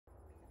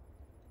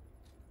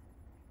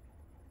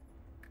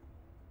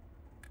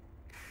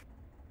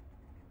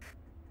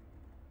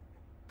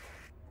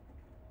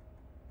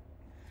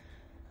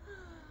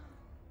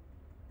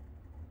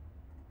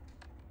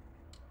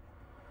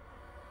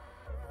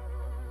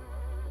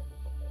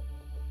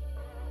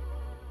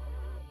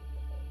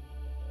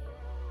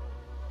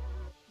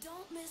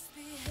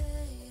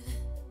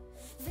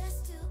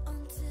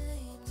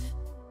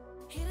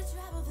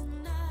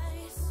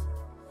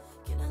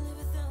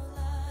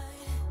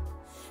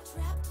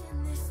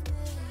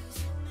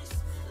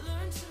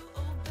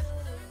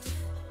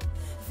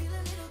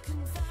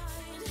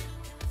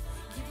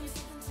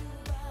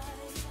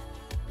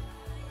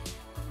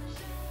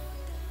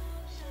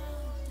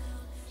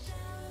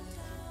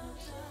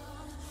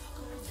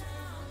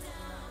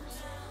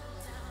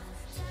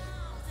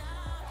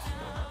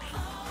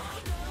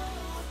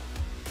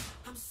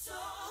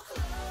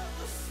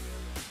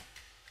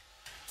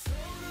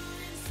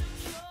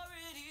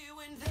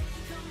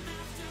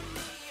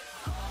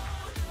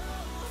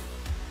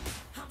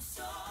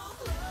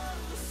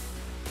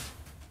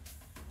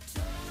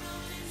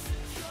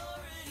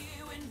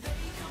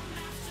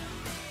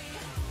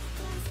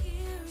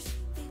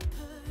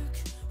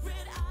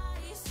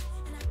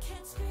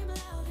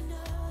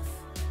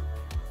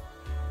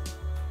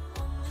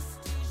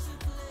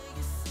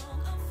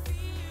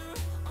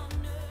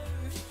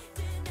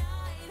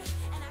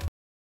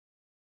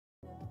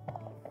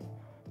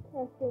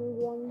Testing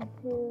 1,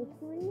 2,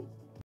 3.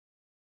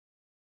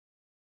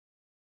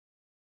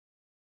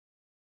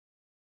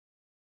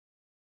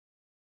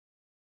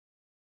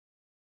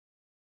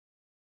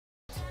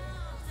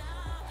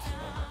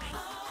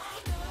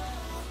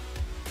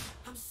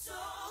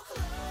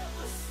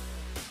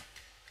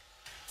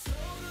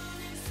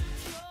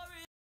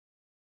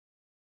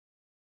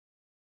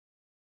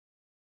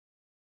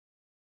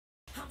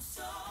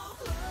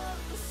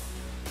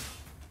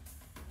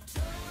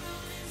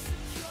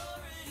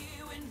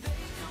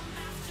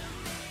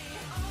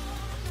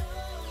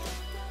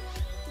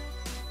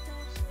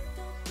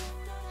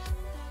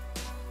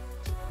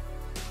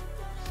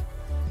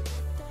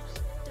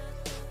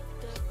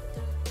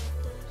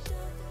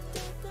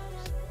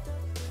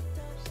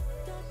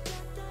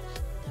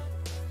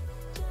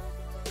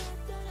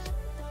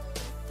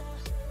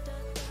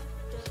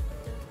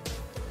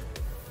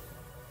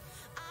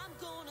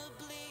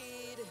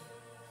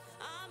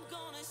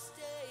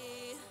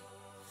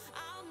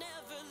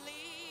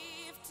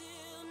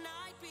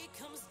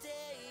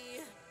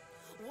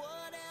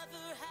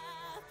 Whatever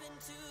happened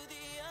to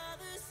the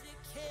others that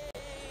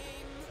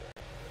came?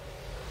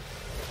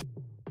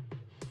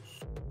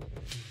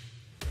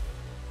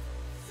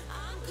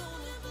 I'm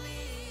gonna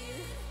bleed,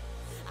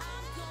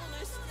 I'm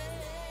gonna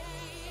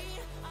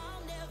stay.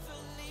 I'll never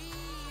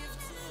leave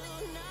till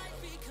night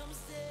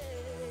becomes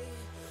day.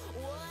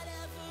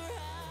 Whatever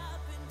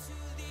happened to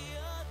the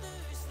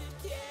others that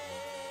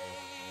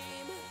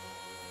came?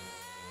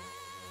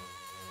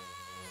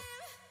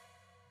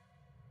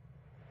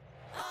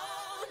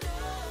 Oh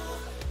no,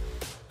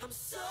 I'm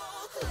so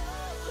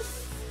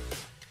close.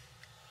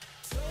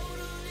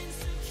 Total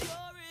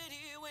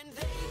insecurity when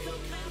they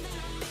come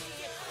after me.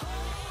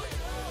 Oh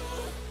no,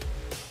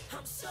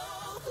 I'm so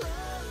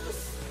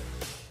close.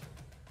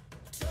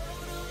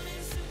 Total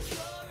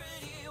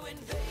insecurity when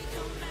they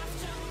come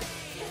after me.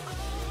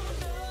 Oh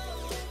no. Oh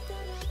no.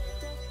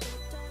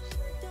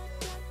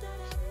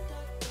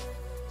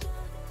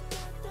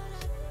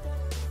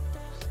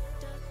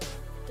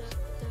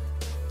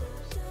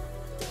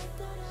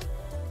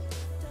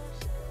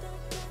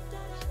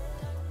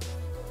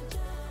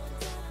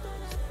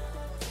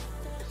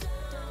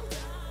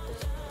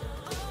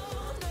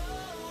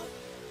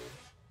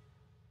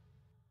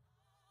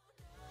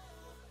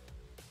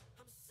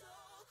 I'm so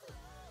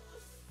close.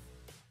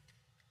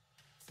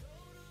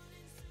 Total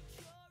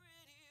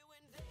insecurity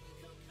when they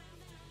come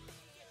after me. Oh no.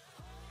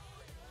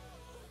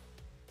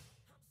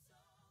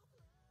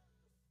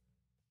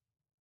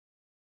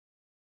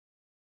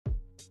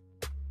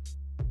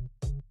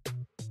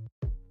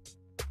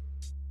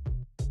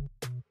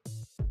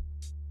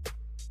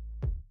 I'm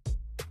so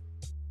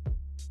close.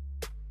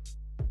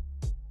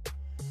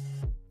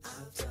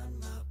 I've done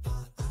my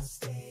part, I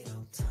stayed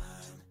on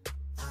time.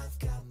 I've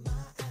got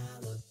my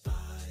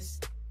alibis,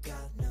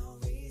 got no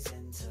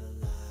reason to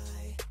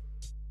lie.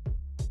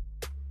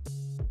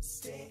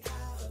 Stay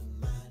out of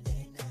mind,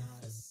 ain't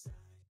out of sight.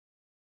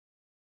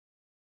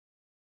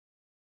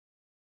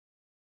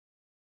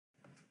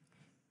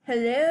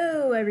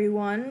 Hello,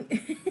 everyone.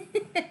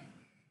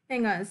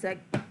 Hang on a sec.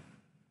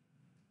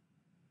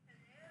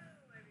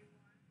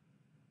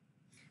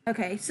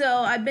 Okay, so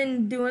I've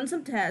been doing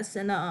some tests,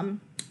 and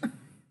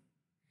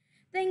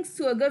thanks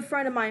to a good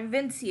friend of mine,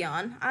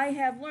 Vincion, I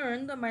have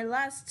learned that my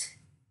last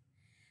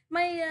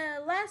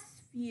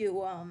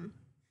few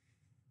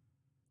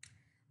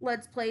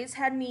Let's Plays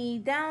had me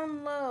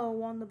down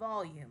low on the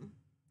volume.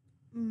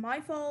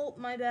 My fault,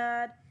 my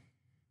bad.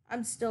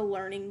 I'm still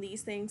learning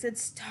these things.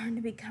 It's starting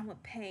to become a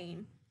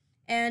pain.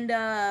 And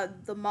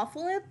the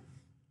muffle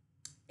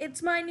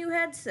it's my new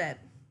headset.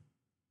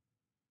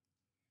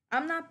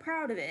 I'm not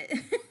proud of it.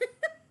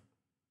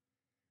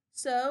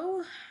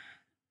 So,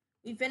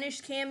 we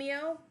finished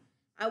Cameo.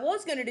 I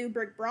was gonna do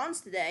Brick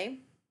Bronze today,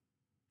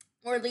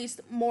 or at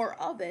least more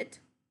of it.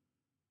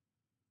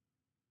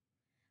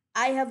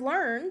 I have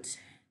learned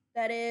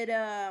that it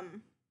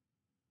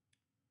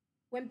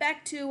went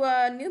back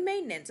to new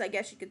maintenance, I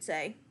guess you could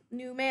say,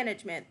 new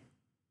management,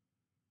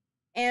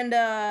 and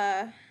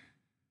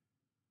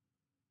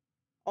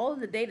all of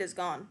the data's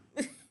gone.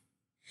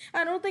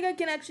 I don't think I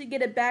can actually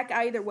get it back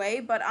either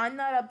way, but I'm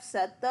not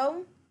upset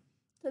though,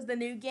 because the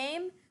new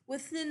game,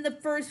 within the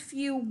first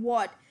few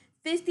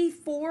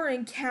 54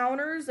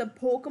 encounters of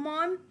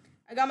Pokemon,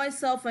 I got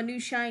myself a new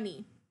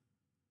shiny.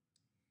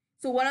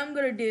 So what I'm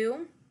gonna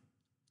do,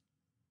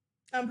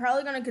 I'm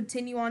probably gonna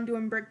continue on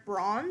doing Brick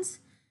Bronze,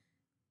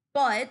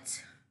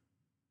 but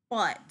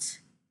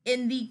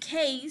in the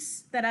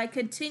case that I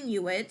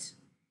continue it,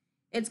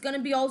 it's gonna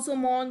be also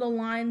more on the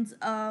lines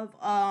of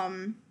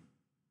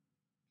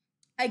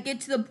I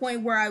get to the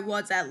point where I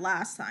was at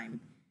last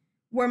time,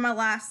 where my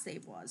last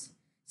save was.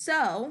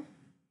 So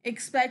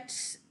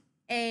expect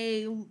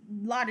a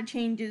lot of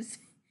changes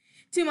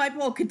to my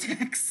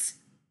Pokedex.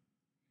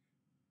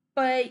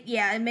 But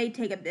yeah, it may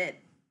take a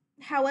bit.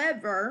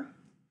 However,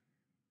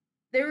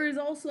 there is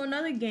also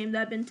another game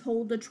that I've been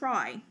told to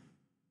try.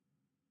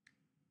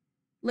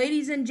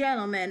 Ladies and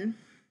gentlemen,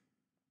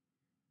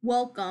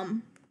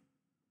 welcome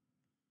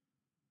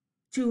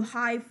to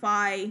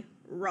Hi-Fi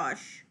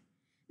Rush.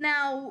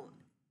 Now,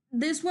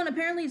 this one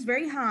apparently is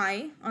very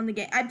high on the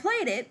game. I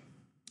played it,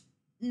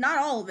 not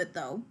all of it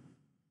though.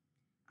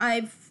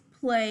 I've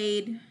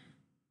played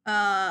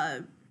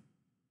the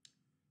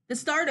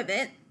start of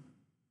it.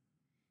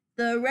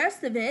 The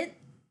rest of it,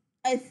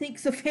 I think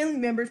some family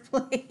members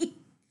play.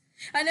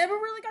 I never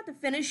really got to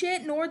finish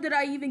it, nor did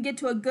I even get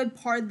to a good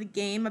part of the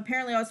game.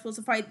 Apparently, I was supposed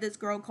to fight this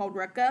girl called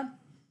Rekka.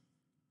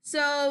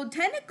 So,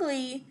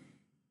 technically,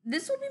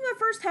 this will be my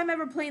first time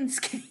ever playing this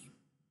game.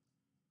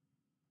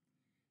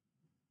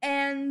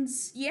 And,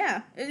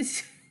 yeah,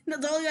 that's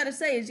all I gotta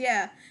say is,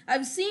 yeah.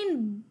 I've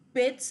seen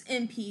bits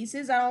and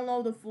pieces. I don't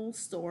know the full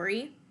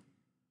story.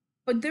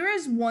 But there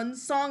is one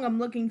song I'm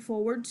looking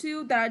forward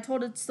to that I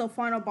told it's the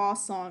final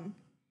boss song.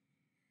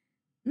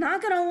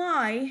 Not gonna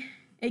lie,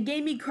 it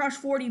gave me Crush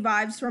 40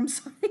 vibes from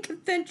Sonic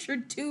Adventure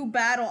 2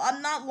 Battle.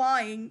 I'm not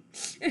lying.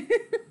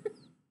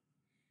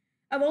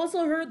 I've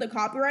also heard the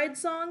copyrighted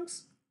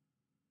songs.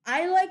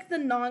 I like the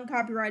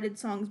non-copyrighted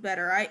songs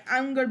better.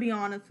 I'm gonna be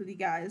honest with you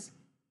guys.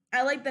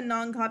 I like the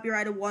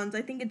non-copyrighted ones.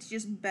 I think it's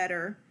just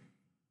better,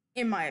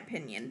 in my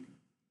opinion.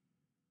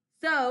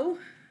 So,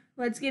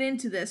 let's get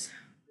into this.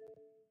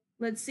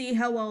 Let's see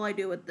how well I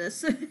do with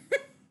this.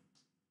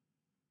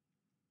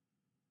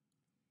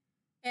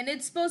 And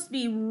it's supposed to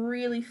be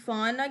really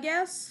fun, I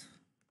guess.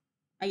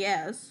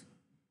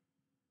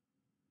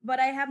 But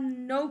I have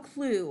no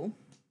clue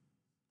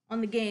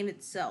on the game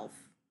itself.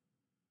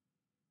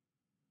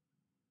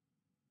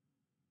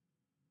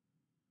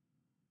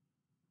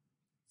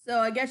 So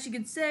I guess you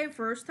could say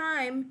first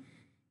time.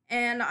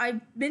 And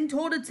I've been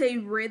told it's a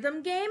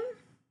rhythm game,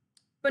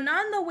 but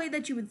not in the way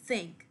that you would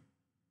think.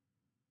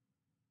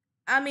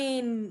 I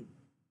mean,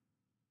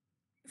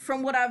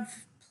 from what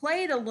I've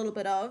played a little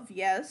bit of,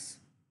 yes.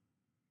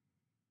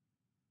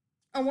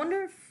 I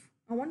wonder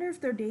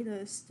if their data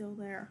is still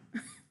there.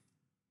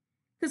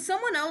 Cuz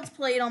someone else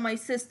played on my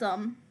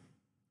system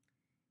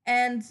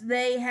and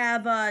they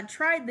have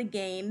tried the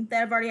game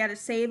that I've already had a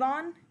save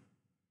on.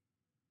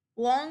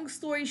 Long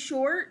story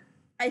short,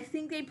 I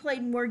think they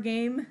played more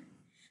game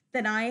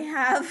than I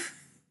have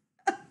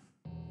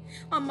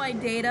on my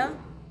data.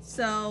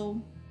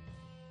 So,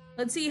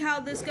 let's see how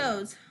this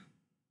goes.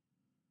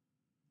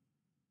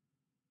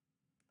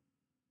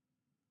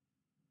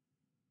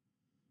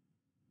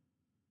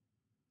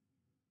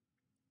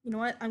 You know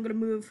what? I'm gonna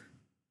move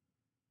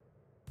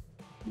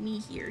me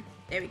here.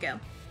 There we go.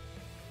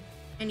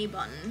 Any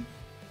button.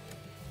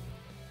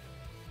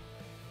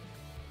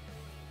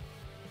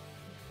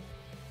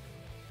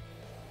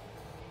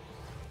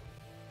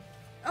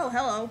 Oh,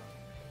 hello.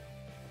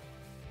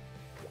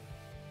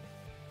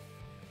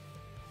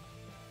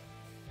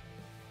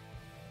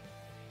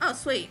 Oh,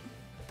 sweet.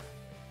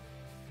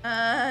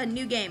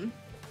 New game.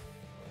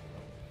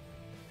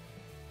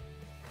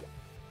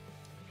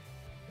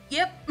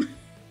 Yep.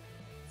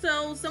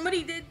 So,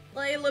 somebody did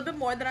play a little bit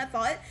more than I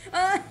thought.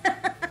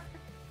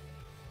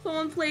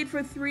 Someone played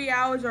for 3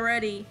 hours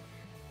already.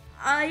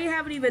 I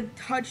haven't even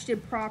touched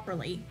it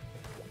properly.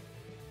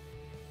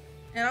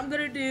 And I'm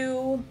gonna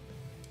do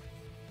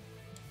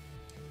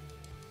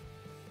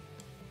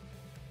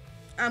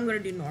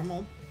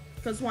normal.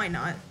 Because why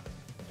not?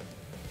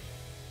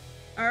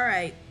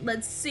 Alright,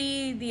 let's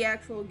see the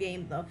actual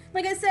game though.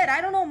 Like I said, I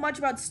don't know much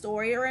about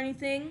story or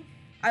anything.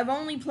 I've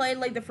only played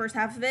like the first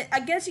half of it. I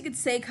guess you could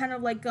say kind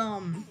of like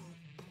the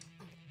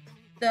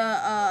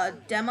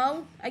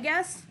demo, I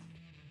guess.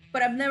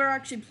 But I've never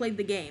actually played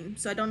the game,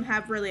 so I don't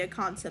have really a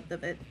concept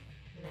of it.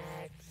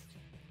 Next.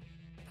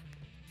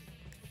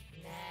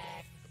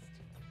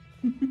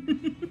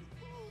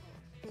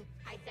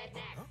 I said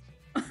next.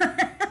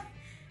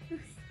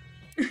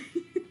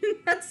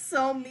 That's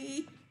so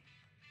me.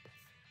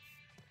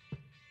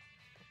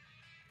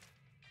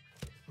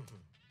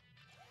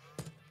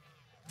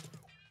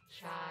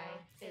 Shy,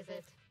 is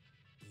it?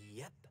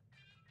 Yep.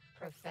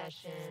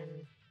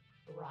 Profession,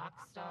 rock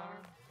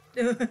star?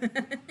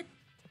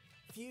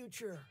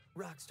 Future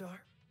rockstar.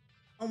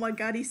 Oh my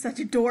god, he's such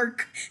a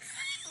dork.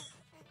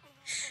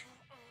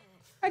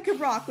 I could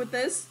rock with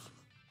this.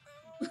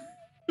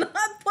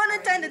 Pun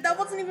intended, that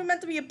wasn't even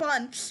meant to be a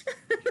pun.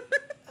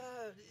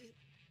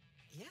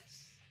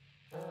 Yes?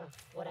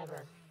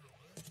 Whatever.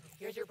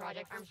 Here's your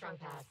Project Armstrong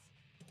pass.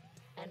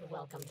 And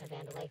welcome to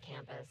Vandalay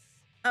campus.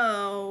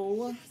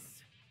 Oh.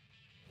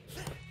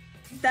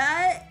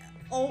 That...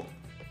 Oh.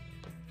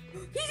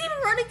 He's even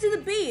running to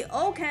the beat.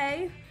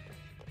 Okay.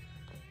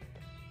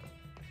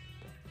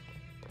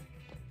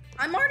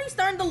 I'm already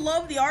starting to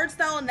love the art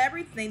style and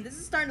everything. This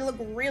is starting to look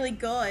really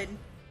good.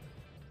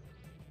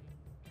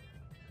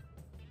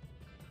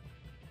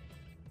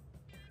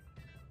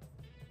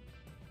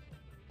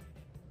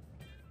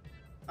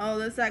 Oh,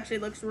 this actually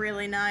looks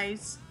really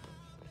nice.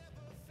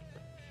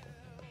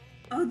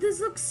 Oh, this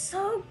looks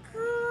so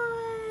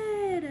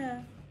good.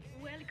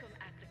 Welcome,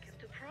 applicant,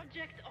 to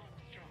Project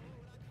Armstrong.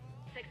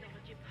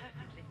 Technology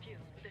perfectly fused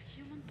with the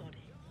human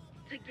body.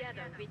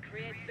 Together, we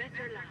create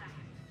better lives.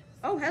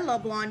 Oh, hello,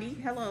 Blondie.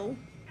 Hello.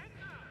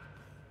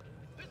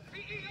 The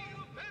CEO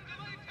of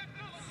Vandalay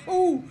Technologies,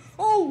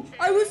 Oh,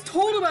 I was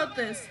told about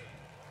this.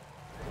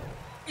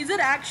 Is it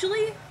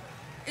actually?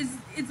 Is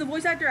the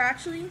voice actor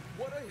actually?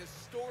 What a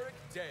historic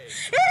day.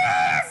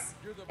 It is!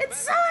 You're the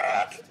It's best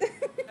Sonic!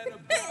 and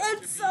about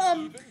It's, to be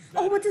even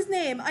oh, better. what's his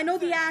name? I know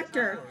the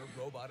actor.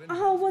 Our robot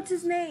Oh, what's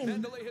his name?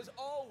 Mandalay has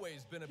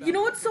always been about You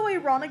know what's so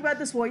ironic about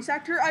this voice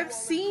actor? I've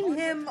seen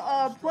him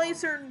play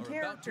certain are about to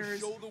characters,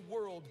 show the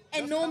world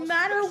and just no how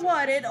matter special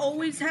what, it you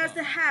always really has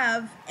to are.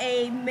 have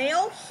a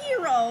male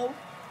hero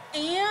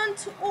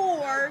and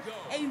or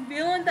a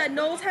villain that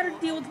knows how to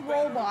deal with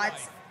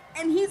robots,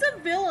 and he's a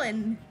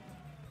villain.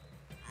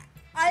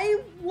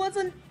 I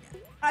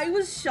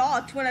was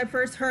shocked when I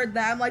first heard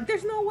that. I'm like,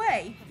 there's no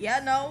way. Yeah,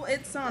 no,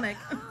 it's Sonic.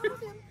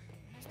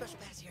 Special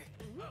pass here.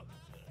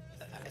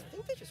 I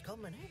think they just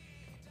called my name.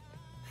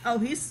 Oh,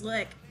 he's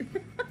slick.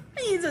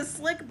 He's a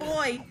slick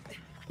boy.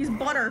 He's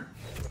butter.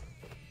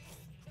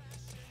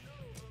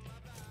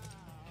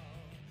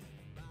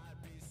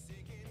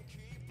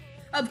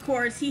 Of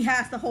course, he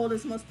has to hold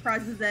his most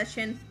prized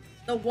possession.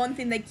 The one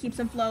thing that keeps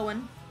him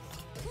flowing.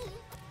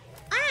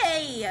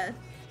 Hey!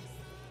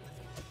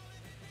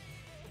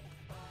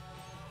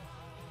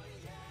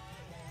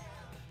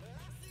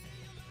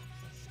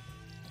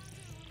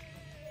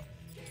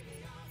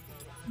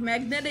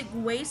 Magnetic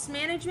waste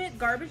management?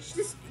 Garbage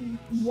dis-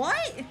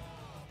 what?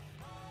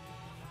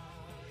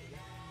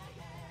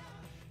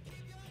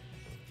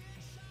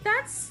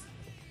 That's...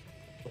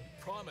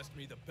 Promised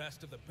me the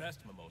best of the best,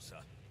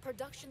 Mimosa.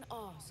 Production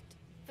asked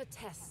for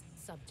test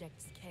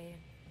subjects, Kane.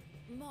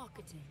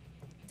 Marketing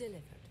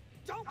delivered.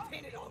 Don't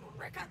pin it on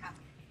Rekka.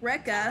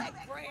 Rekka.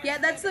 Yeah,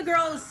 that's the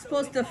girl who's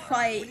supposed to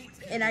fight,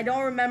 and I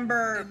don't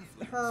remember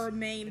her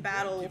main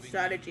battle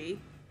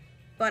strategy.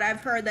 But I've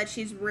heard that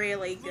she's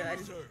really good.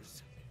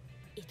 Losers.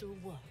 It'll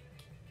work.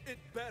 It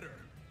better.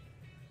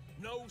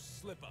 No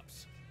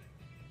slip-ups.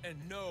 And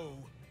no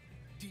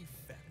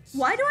defects.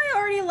 Why do I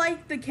already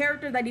like the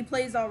character that he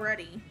plays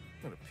already?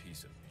 What a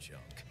piece of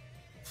junk.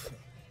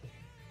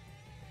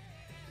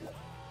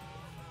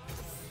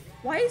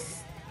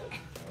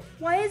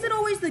 Why is it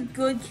always the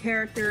good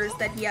characters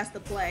that he has to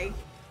play?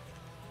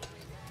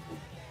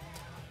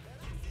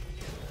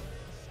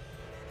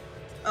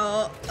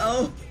 Oh.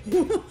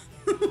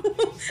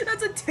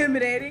 That's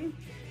intimidating.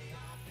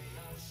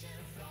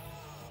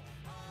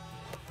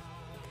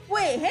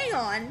 Wait, hang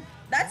on.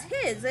 That's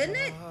his, isn't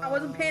it? I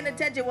wasn't paying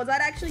attention. Was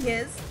that actually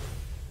his?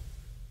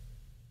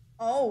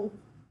 Oh.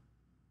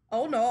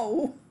 Oh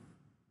no.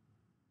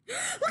 Look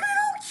at that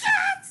old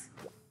cat!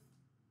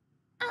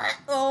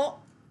 Oh.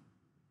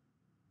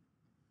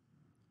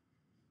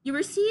 You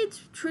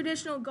received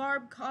traditional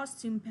garb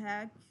costume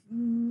pack.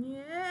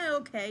 Yeah,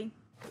 okay.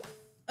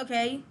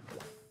 Okay.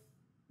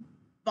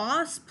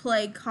 Boss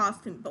play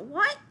costume, but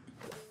what?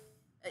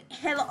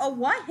 Hello,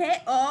 what?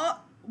 Hey,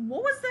 what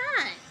was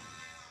that?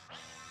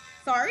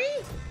 Sorry?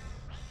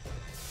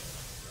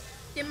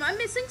 Am I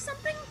missing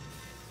something?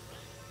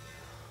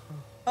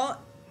 Oh,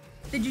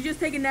 did you just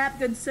take a nap,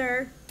 good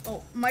sir?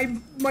 Oh, my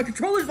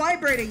controller's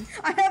vibrating.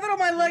 I have it on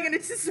my leg and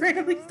it's just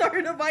randomly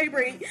started to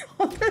vibrate.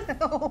 What the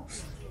hell?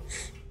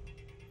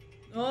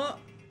 Oh.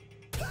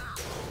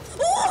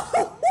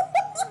 Oh!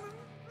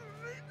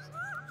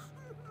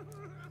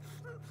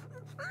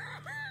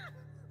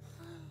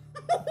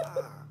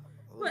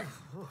 What?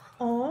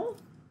 Oh?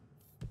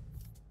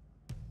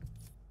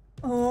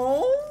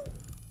 Oh?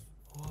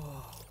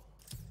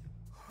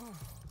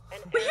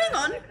 Wait, hang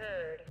on.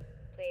 Occurred.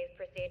 Please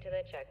proceed to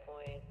the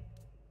checkpoint.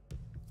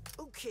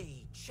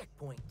 Okay,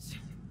 checkpoint.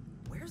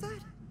 Where's that?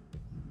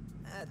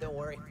 Don't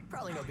worry.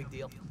 Probably no big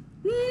deal.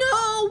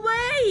 No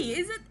way!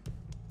 Is it...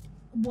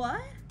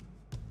 What?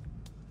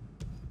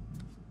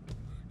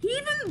 He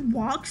even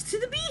walks to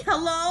the beat.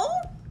 Hello?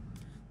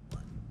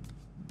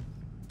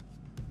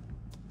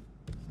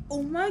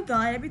 Oh my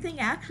god, everything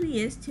actually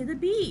is to the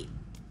beat.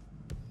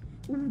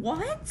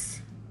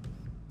 What?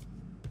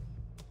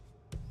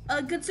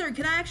 Good sir,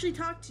 can I actually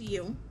talk to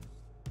you?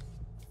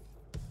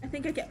 I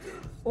think I can.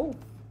 Oh,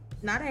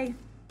 not a.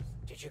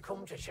 Did you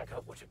come to check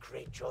out what a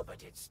great job I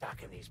did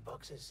stacking these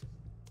boxes?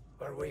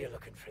 Or were you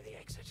looking for the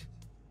exit?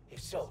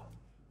 If so,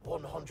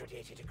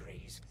 180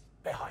 degrees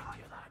behind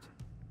you, lad.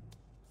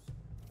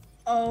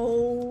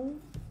 Oh.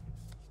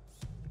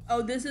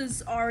 Oh, this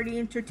is already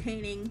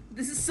entertaining.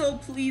 This is so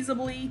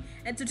pleasably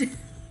entertaining.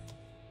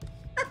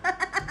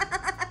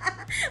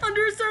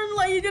 Under a certain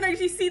light, you can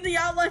actually see the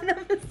outline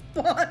of his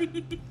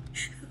body.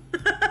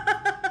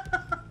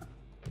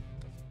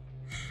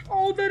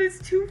 Oh, that is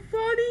too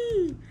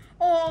funny.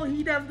 Oh,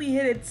 he definitely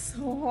hit it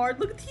so hard.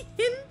 Look at the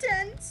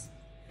indents.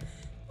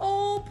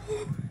 Oh,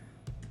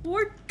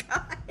 poor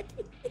guy.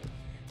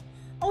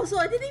 Also,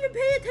 I didn't even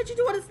pay attention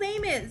to what his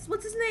name is.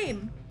 What's his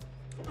name?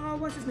 Oh,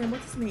 what's his name?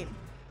 What's his name?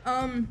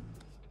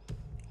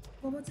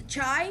 What was it?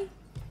 Chai?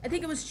 I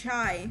think it was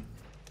Chai.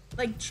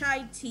 Like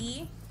chai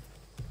tea.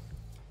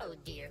 Oh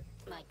dear,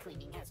 my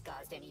cleaning has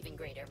caused an even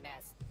greater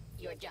mess.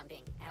 Your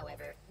jumping,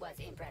 however, was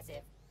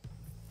impressive.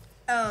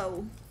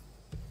 Oh.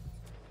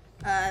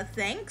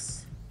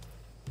 Thanks?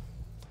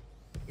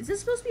 Is this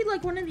supposed to be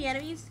like one of the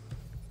enemies?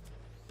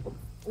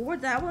 Or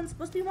that one's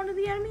supposed to be one of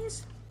the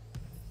enemies?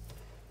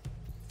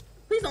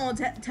 Please don't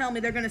tell me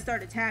they're gonna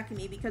start attacking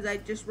me because I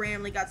just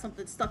randomly got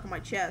something stuck in my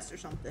chest or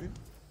something.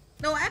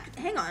 No,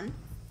 hang on.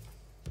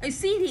 I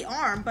see the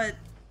arm, but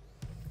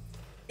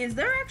is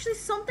there actually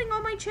something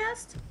on my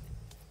chest?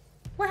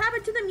 What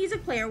happened to the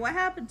music player? What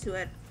happened to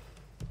it?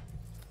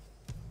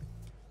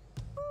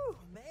 Ooh,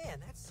 man,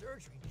 that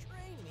surgery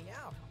drained me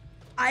out.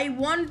 I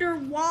wonder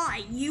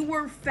why. You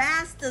were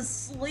fast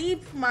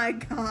asleep, my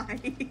guy.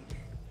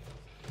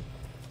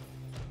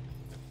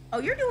 Oh,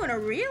 you're doing a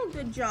real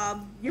good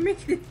job. You're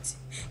making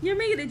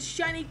it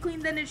shiny clean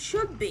than it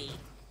should be.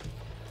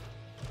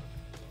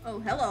 Oh,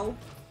 hello.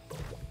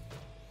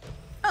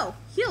 Oh,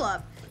 heal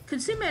up.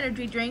 Consume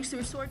energy drinks to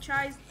restore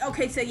chai.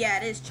 Okay, so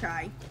yeah, it is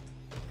chai.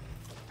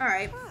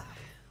 Alright. Ah,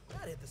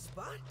 that hit the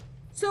spot.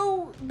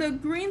 So, the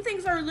green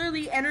things are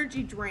literally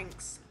energy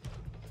drinks.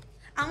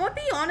 I'm gonna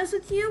be honest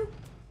with you.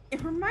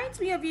 It reminds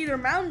me of either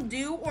Mountain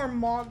Dew or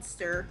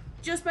Monster.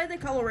 Just by the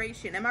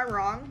coloration. Am I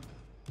wrong?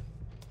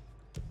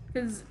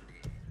 Because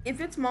if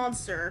it's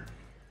Monster,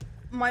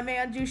 my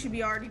man Dew should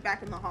be already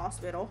back in the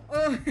hospital.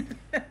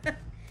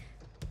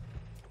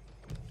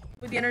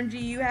 With the energy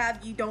you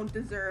have, you don't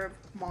deserve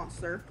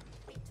Monster.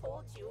 We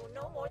told you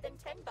no more than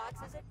 10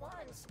 boxes at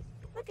once.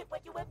 Look at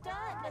what you have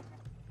done.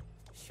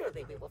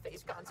 Surely we will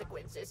face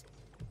consequences.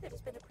 It has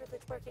been a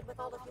privilege working with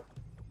all of you.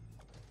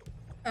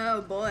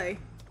 Oh boy.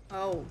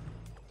 Oh.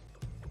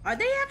 Are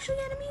they actually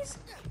enemies?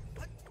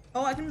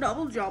 Oh, I can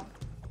double jump.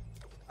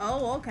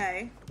 Oh,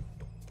 okay.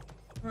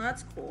 Well,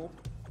 that's cool.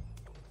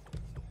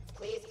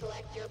 Please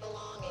collect your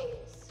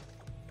belongings.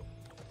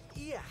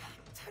 Yeah,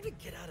 time to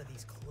get out of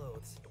these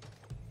clothes.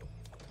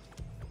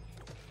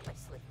 My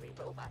slippery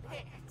robot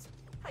hands.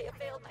 I have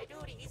failed my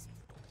duties.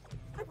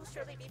 I will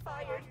surely be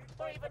fired,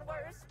 or even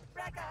worse,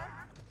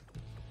 Rekka.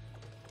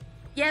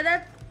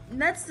 Yeah,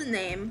 that's the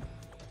name.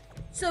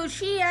 So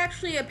she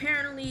actually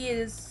apparently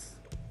is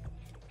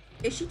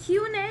she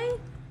Q&A?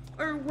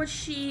 Or was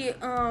she,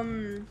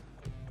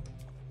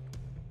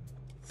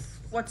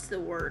 what's the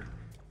word?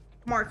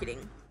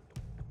 Marketing.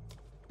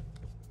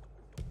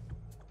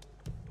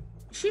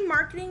 Is she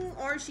marketing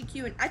or is she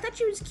Q&A? I thought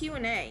she was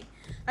Q&A.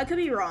 I could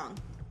be wrong.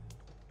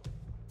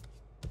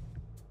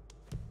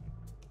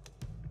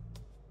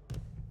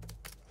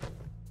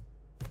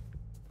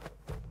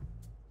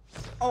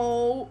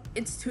 Oh,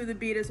 it's to the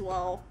beat as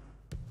well.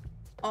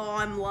 Oh,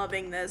 I'm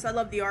loving this. I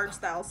love the art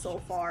style so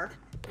far.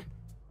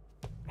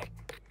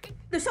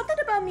 There's something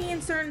about me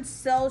in certain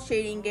cell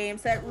shading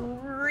games that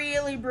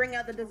really bring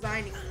out the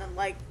designing and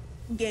like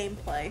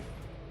gameplay.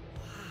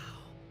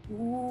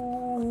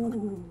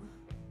 Ooh.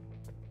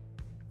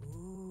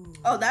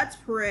 Oh, that's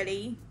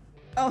pretty.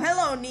 Oh,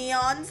 hello,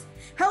 neons.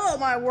 Hello,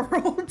 my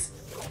world.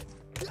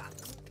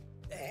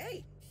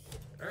 Hey.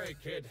 All right,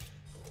 kid.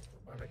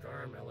 Robotic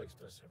arm, LX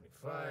plus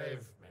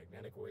 75,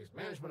 magnetic waste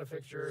management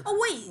fixture. Oh,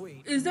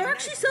 wait. Is there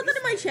actually something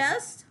in my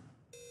chest?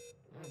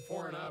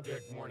 Foreign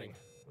object warning.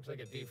 Looks like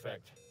a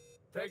defect.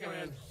 Take him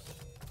in.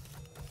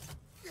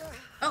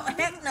 Oh,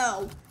 heck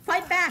no.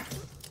 Fight back.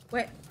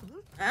 Wait.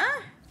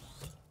 Huh?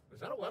 Is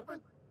that a weapon?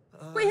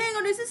 Wait, hang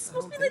on. Is this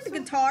supposed to be like the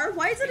guitar?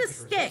 Why is it a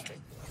stick?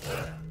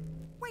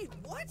 Wait,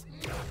 what?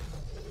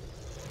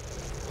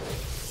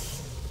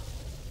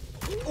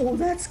 Oh,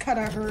 that's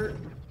gotta hurt.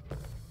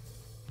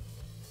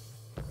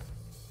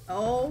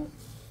 Oh.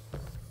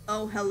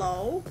 Oh,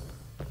 hello?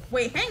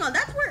 Wait, hang on.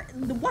 That's where...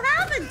 What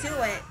happened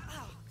to it?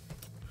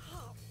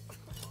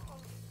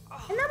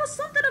 And that was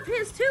something of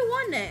his too,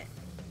 wasn't it?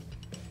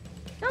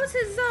 That was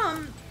his,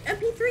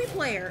 MP3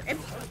 player.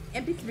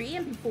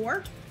 MP3?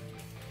 MP4?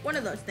 One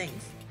of those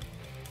things.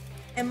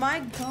 And my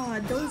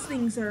god, those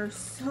things are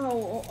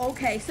so...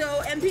 Okay,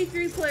 so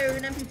MP3 player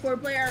and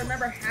MP4 player I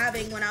remember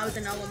having when I was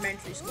in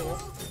elementary school.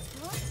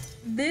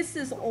 This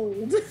is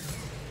old.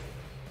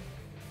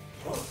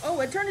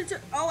 Oh, it turned into...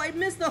 Oh, I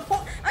missed the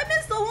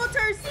whole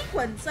entire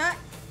sequence.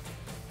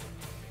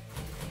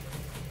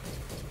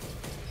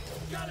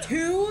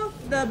 To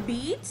the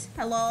beat.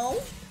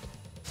 Hello?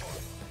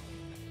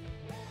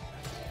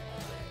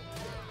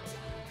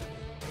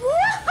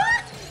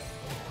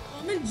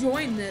 I'm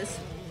enjoying this.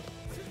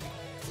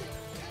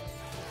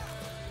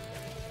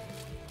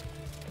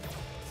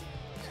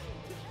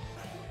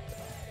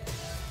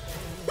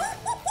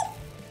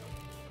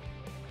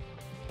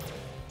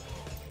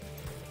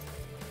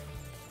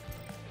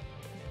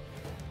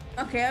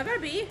 Okay, I gotta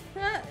be.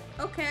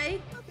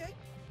 Okay. Okay.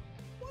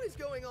 What is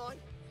going on?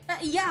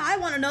 Yeah, I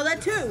want to know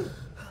that too.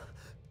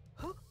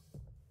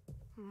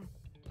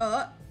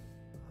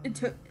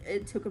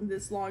 It took him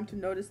this long to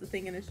notice the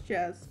thing in his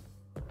chest.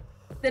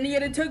 Then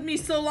yet it took me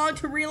so long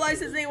to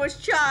realize his name was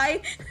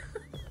Chai.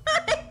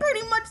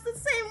 Pretty much the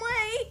same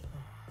way.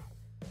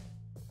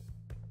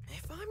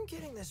 If I'm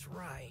getting this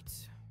right,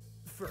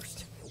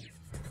 first,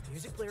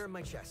 music player in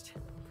my chest.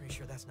 I'm pretty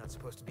sure that's not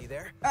supposed to be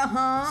there.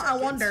 I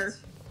wonder.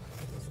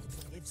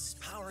 It's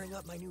powering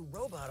up my new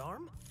robot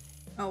arm.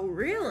 Oh,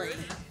 really?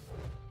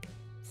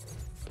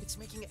 It's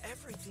making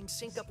everything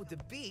sync up with the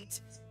beat.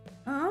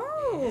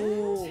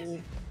 Oh.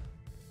 And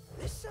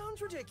this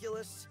sounds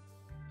ridiculous,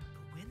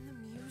 but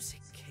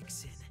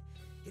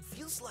It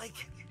feels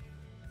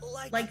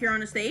like you're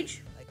on a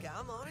stage? like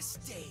I'm on a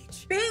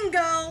stage.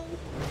 Bingo!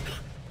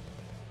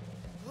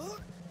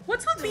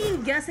 What's with me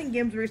in guessing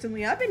games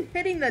recently? I've been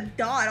hitting the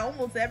dot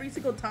almost every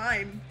single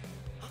time.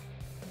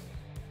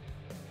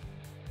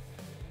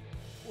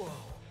 Whoa.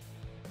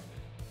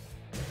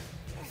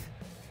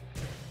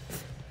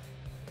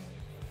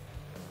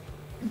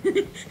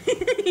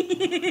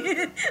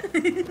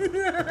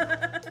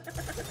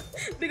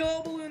 Big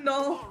old balloon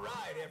doll. All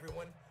right,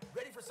 everyone.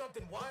 Ready for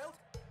something wild?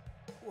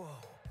 Whoa.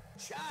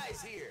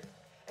 Chai's here,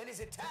 and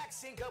his attacks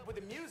sync up with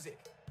the music.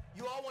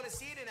 You all want to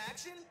see it in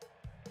action?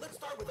 Let's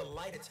start with a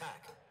light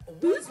attack. A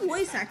Whose one-click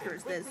voice attack actor that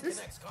is this? quickly This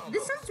connects combos.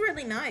 sounds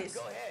really nice.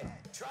 Go ahead,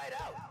 try it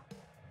out.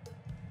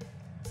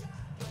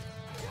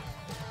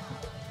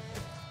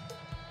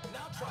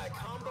 Now try a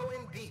combo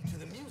and beat to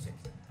the music.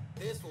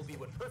 This will be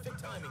what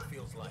perfect timing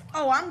feels like.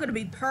 Oh, I'm gonna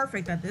be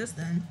perfect at this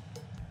then.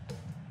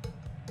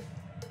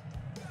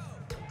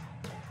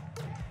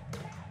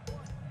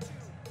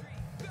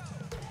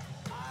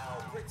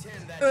 I'll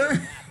pretend that didn't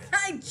happen.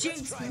 I Let's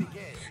jinxed try it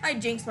again. I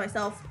jinxed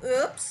myself.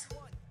 Oops.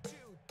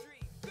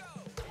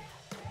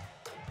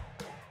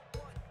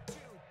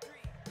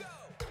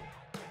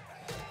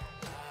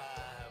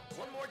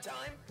 One more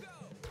time.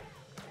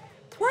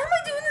 Why am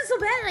I doing this so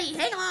badly?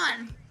 Hang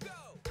on.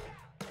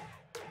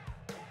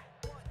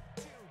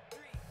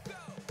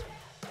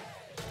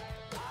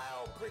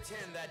 I'll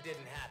pretend that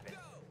didn't happen.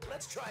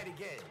 Let's try it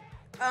again.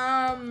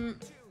 I'll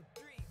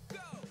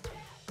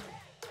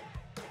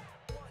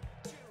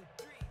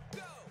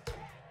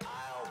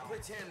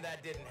pretend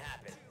that didn't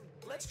happen.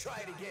 Let's try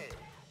it again.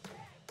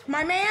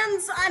 My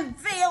mans, I'm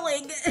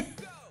failing.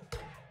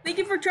 Thank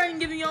you for trying to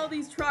give me all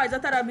these tries. I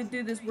thought I would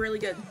do this really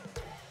good.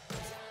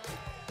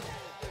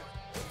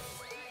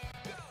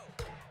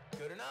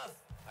 Good enough,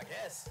 I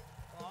guess.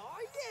 Oh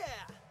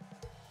yeah.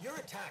 Your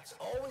attacks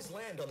always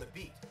land on the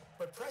beat,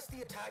 but press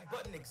the attack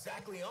button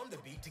exactly on the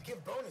beat to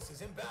give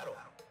bonuses in battle.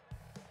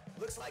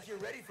 Looks like you're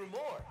ready for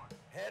more.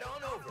 Head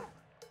on over.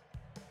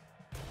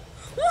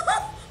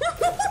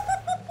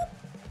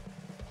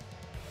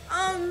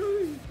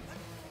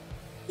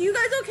 You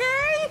guys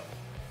okay?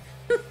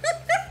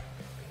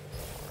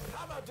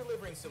 How about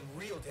delivering some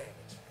real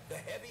damage? The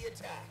heavy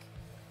attack.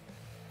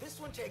 This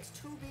one takes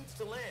 2 beats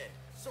to land,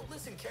 so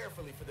listen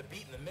carefully for the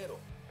beat in the middle.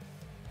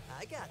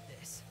 I got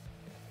this.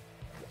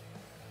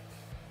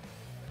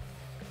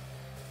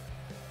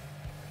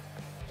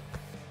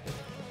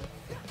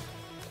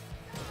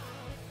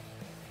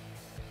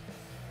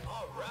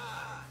 All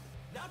right.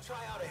 Now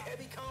try out a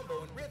heavy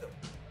combo in rhythm.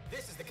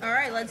 This is the kind All of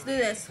right, timing let's do you're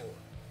this. looking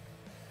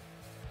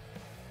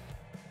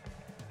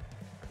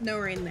No,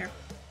 we're in there.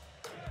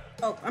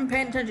 Oh, I'm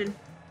paying attention.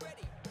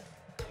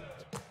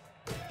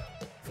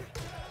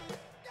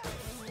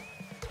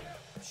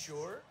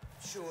 for.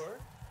 Sure.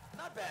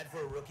 Not bad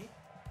for a rookie.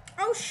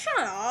 Oh, shut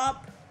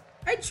up.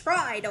 I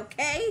tried,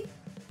 okay?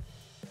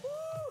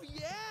 Ooh,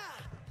 yeah!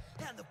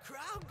 And the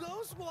crowd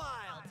goes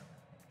wild.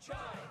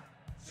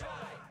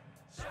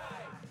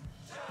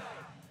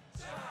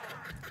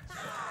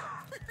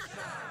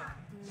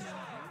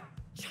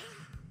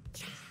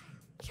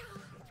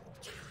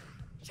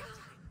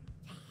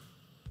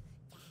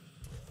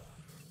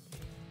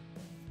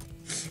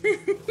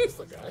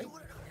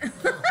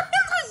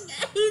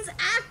 He's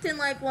acting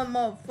like one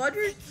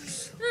motherfucker.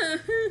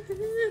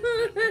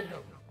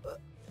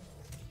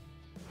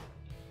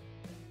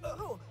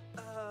 Oh,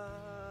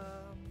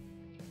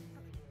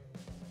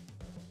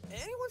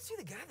 anyone see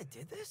the guy that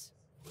did this?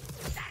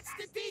 That's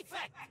the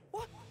defect!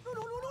 What?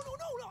 No,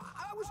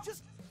 I was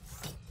just...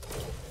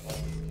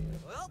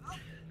 Well,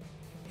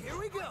 here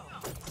we go.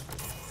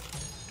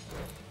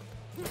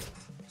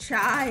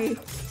 Chai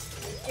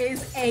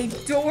is a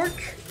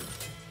dork,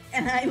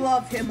 and I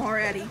love him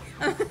already.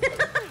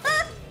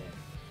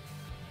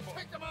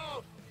 Pick them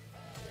out!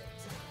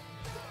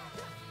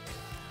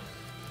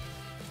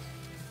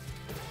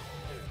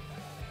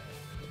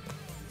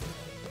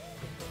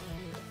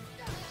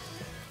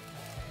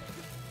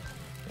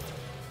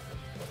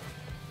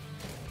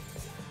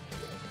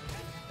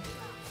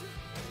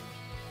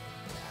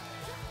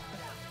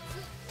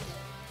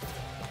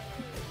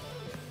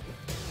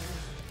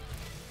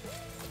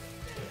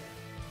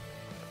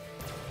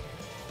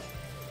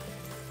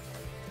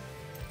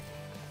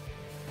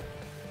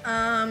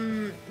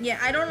 Yeah,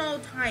 I don't know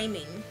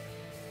timing.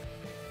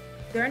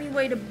 Is there any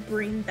way to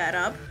bring that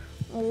up?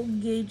 Oh,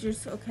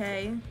 gauges,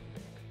 okay.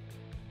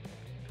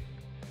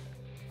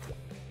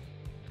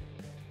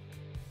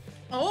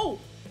 Oh!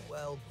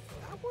 Well,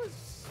 that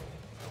was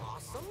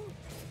awesome.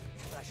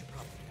 But I should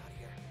probably get out of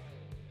here.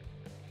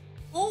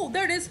 Oh,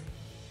 there it is.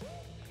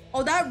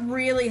 Oh, that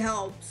really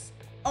helps.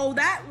 Oh,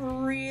 that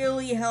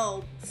really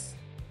helps.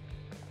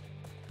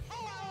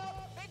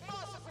 Hello, Big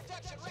Boss of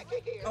Production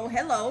Ricky here. Oh,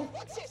 hello.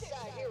 What's this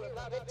I hear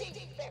about a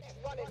defect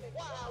running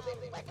wild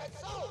in Record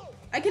Soul?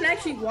 I can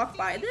actually walk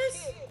by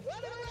this?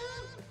 Run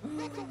around?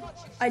 Record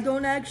wants you I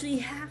don't actually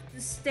have to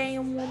stay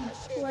in one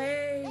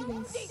place.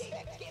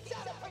 defect gets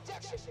out of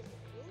production.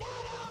 Not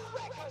on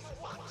Record's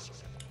watch.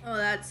 Oh,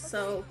 that's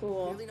so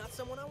cool. Really not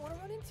someone I want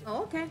to run into.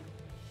 Oh, okay.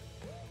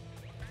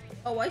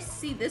 Oh, I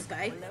see this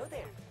guy. Hello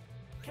there.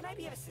 Can I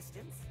be of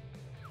assistance?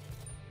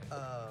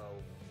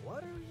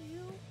 What are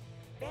you?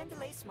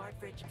 Vandelay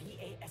Smartfridge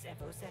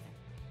VASF07,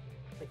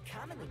 but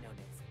commonly known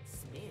as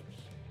Smidge.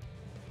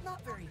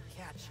 Not very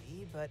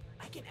catchy, but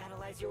I can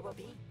analyze your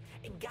well-being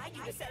and guide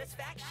you to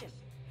satisfaction.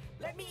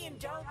 Let me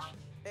indulge.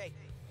 hey,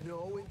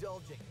 no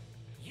indulging.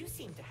 You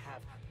seem to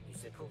have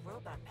musical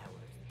robot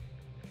powers.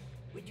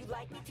 Would you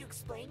like me to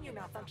explain your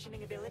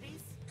malfunctioning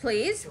abilities?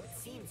 Please? So it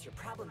seems your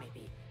problem may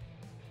be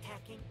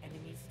attacking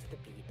enemies to the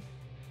beat.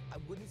 I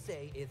wouldn't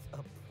say it's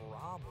a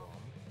problem.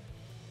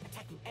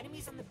 Attacking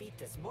enemies on the beat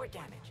does more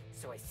damage,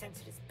 so I sense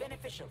it is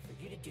beneficial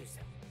for you to do so.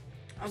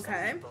 For some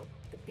Okay. people,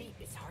 the beat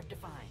is hard to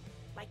find,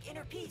 like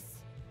inner peace.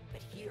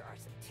 But here are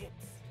some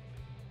tips.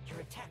 Your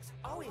attacks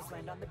always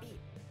land on the beat.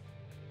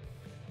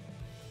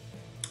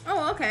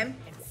 Oh, okay.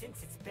 And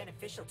since it's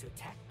beneficial to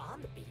attack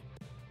on the beat,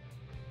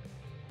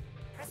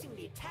 pressing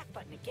the attack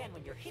button again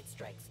when your hit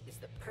strikes is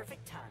the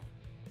perfect time.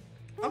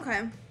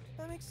 Okay.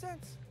 That makes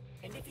sense.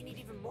 And if you need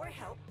even more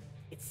help,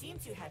 it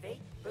seems you have a,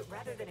 but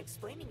rather than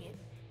explaining it,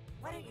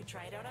 why don't you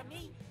try it out on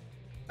me?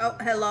 Oh,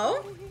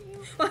 hello?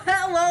 Oh,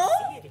 hello?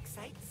 See, it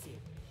excites you.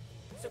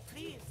 So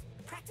please,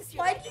 practice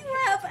your Why life do in you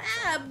heavy have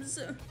attack. abs?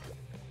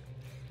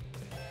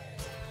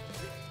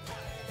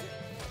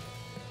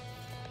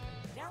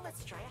 Now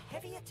let's try a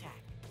heavy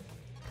attack.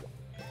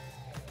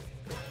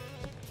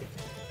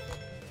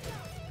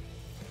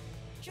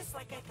 Just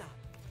like I thought.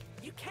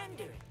 You can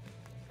do it.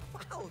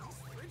 Wow,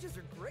 these fridges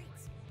are great.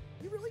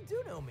 You really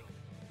do know me.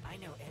 I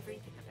know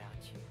everything about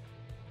you.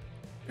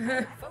 I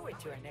look forward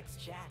to our next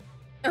chat.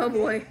 Oh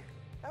boy.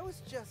 That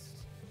was just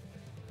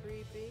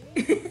creepy.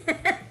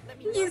 Let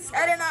me know You if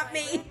said you it, not try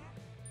me.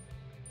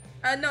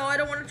 again. No, I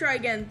don't want to try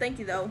again. Thank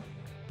you, though.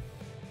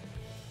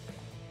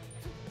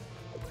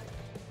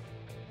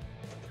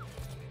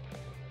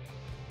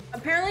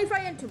 Apparently, if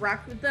I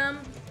interact with them,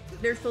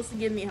 they're supposed to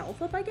give me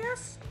health up, I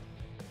guess?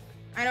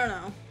 I don't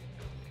know.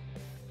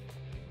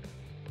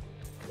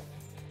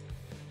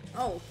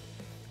 Oh.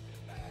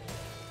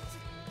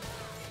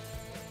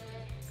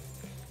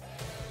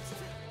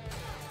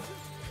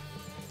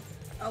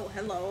 Oh,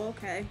 hello,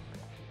 okay.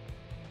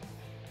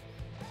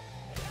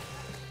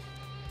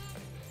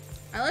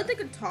 I like the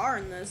guitar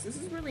in this. This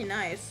is really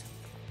nice.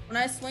 When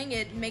I swing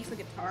it, it makes a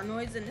guitar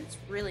noise and it's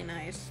really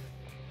nice.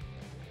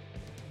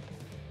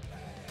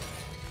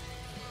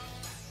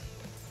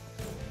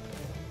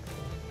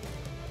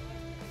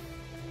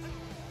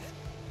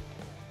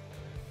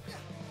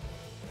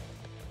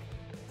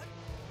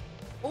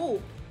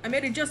 Oh, I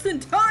made it just in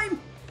time!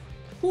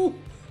 Ooh.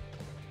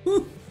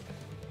 Ooh.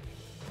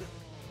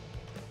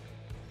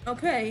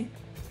 Okay.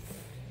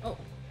 Oh,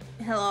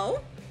 hello?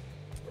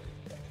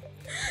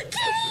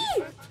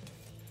 Kitty!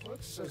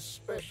 What's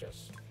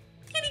suspicious?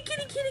 Kitty,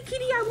 kitty, kitty,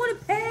 kitty, I want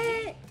to pet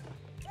it!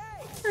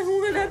 I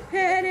want to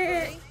pet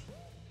it!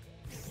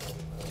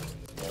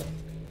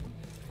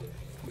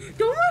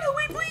 Don't run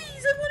away,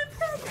 please! I want to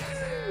pet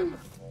you!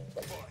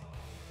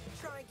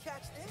 Try and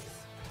catch this.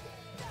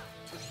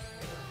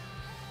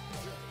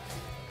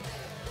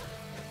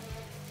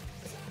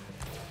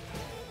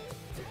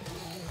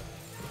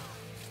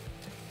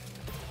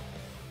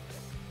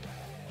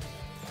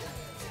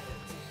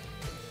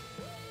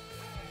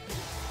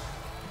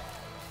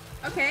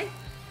 Okay.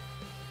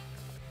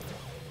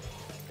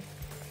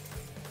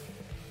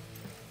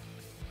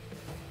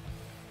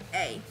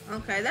 Hey,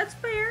 okay, that's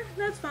fair.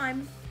 That's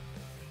fine.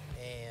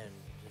 And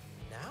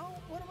now,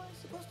 what am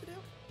I supposed to do?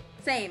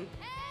 Same.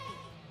 Hey!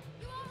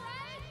 You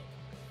alright?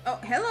 Oh,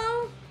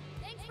 hello?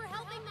 Thanks for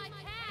helping my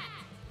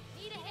cat.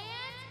 Need a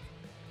hand?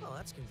 Well,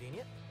 that's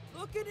convenient.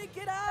 Looking to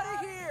get out of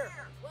here!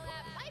 Well,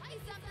 that might be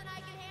something I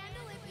can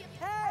handle if you...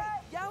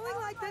 Hey! Yelling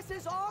like this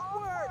is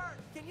awkward!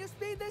 Can you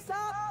speed this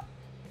up?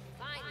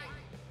 Fine.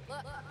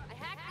 Look, I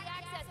hacked the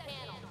access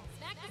panel.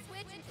 Smack the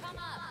switch and come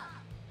up.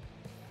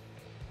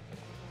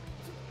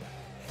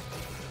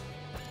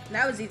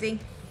 That was easy.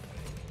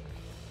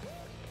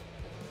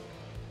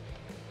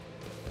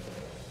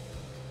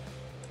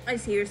 I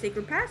see your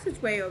secret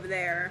passageway over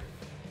there.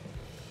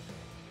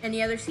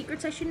 Any other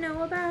secrets I should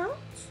know about?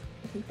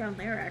 I think down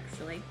there,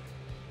 actually.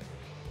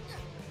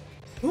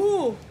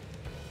 Ooh!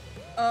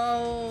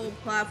 Oh,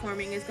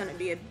 platforming is gonna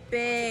be a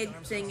big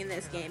thing in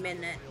this game,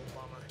 isn't it? Real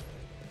bummer.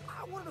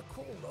 I wanted a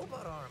cool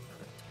robot arm,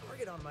 not a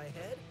target on my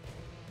head.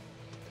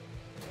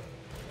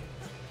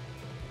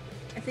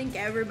 I think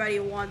everybody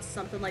wants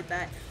something like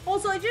that.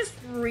 Also, I just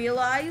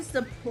realized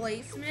the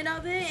placement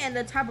of it and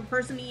the type of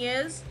person he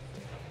is.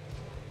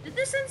 Did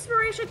this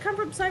inspiration come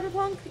from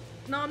Cyberpunk?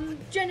 No, I'm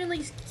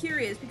genuinely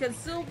curious because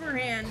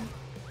Silverhand,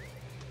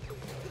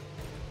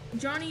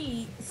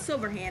 Johnny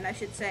Silverhand, I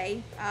should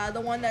say, the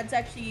one that's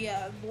actually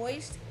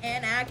voiced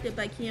and acted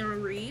by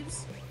Keanu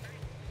Reeves,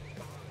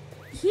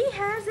 he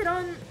has it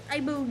on,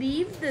 I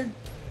believe,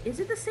 is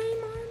it the same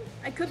arm?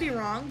 I could be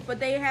wrong, but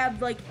they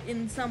have, like,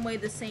 in some way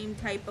the same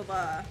type of,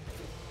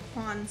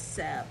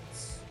 concept,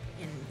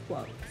 in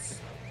quotes.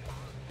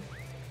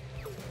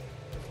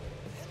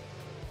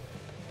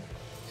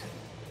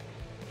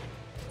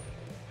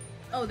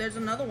 Oh, there's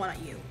another one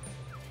at you.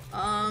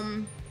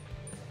 I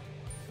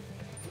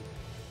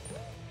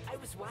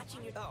was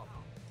watching your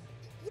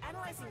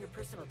analyzing your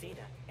personal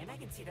data, and I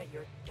can see that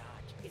your dodge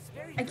is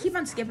very I keep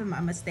on versatile. skipping my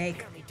mistake.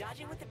 Apparently,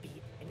 dodging with the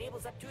beat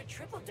enables up to a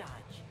triple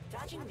dodge.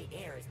 Dodging in the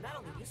air is not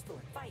only useful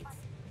in fights,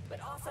 but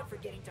also for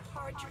getting to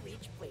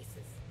hard-to-reach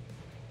places.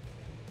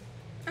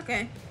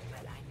 Okay.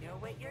 But I know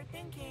what you're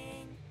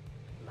thinking.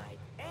 Light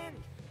and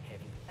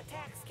heavy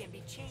attacks can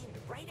be chained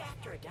right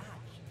after a dodge.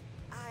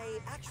 I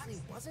actually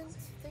wasn't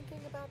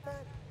thinking about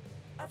that.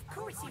 Of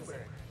course you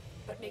were.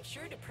 But make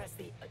sure to press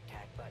the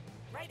attack button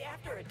right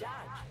after a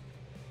dodge.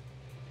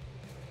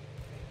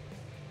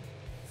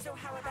 So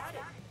how about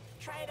it?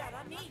 Try it out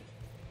on me.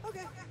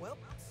 Okay, well,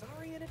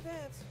 sorry in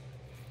advance.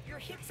 Your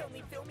hits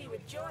only fill me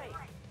with joy.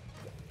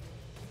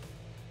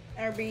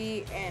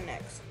 RB and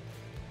X.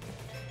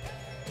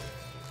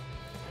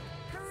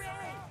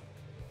 Hooray!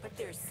 But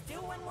there's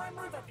still one more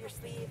move up your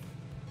sleeve.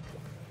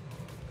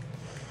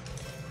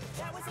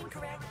 That was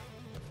incorrect.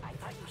 I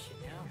thought you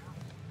should know.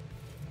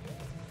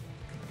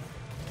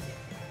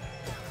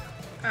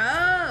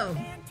 Oh.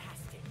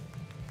 Fantastic.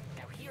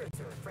 Now here's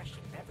a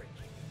refreshing beverage.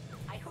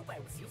 I hope I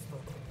was useful.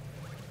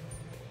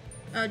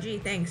 Oh, gee,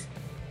 thanks.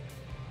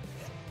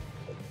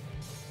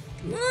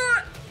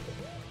 What?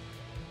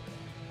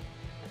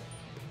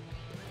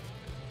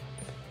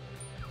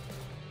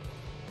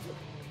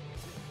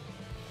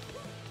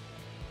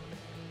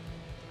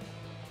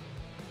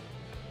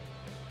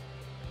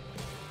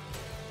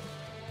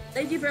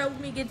 Thank you for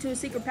helping me get to a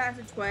secret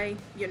passageway,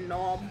 you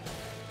knob.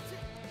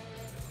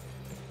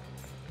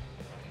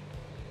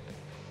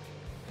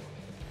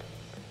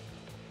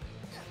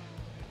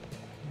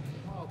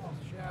 Oh,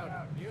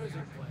 shout, music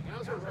playing.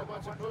 How's a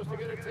robot supposed to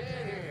get a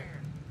tan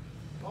here?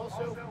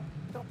 Also,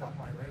 don't bump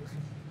my legs.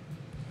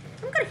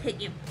 I'm gonna hit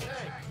you.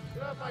 Hey,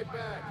 get off my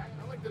back.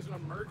 Not like there's an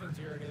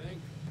emergency or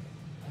anything.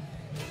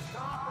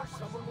 Stop or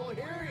someone will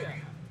hear you.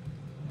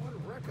 What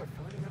Rekka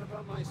finding out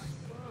about my spawn?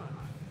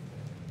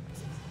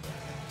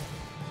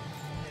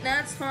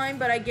 That's fine,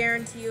 but I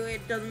guarantee you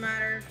it doesn't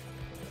matter.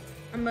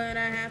 I'm gonna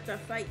have to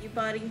fight you,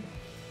 buddy.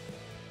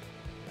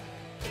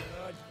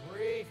 Good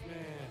grief, man.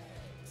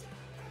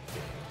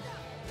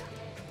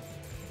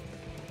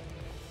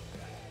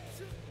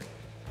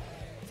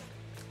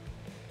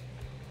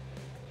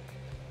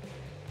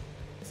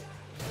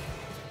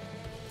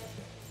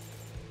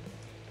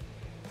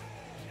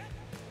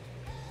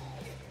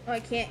 Oh, I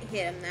can't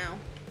hit him now.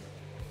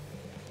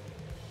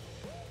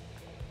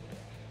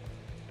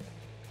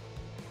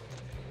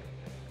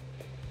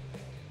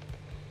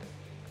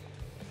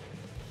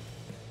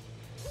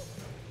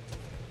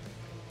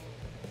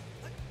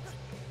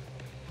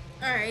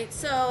 Alright,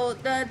 so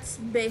that's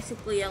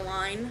basically a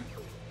line.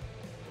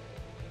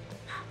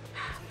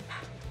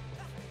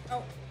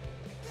 Oh.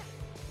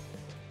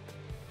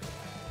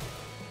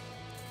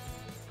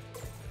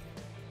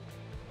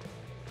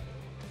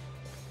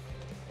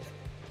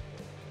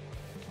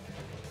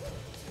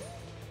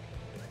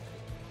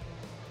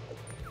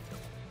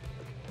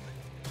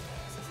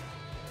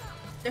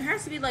 There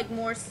has to be like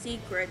more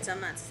secrets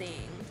I'm not seeing.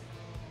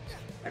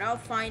 But I'll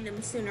find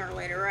them sooner or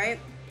later, right?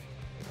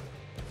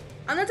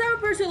 I'm the type of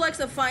person who likes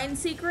to find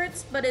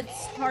secrets, but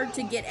it's hard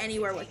to get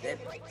anywhere with it.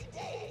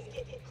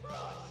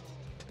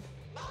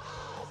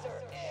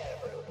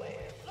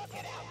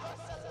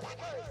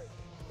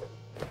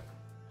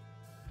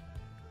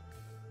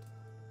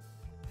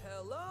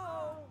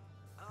 Hello?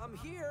 I'm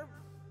here.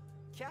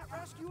 Cat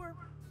rescuer?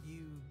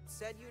 You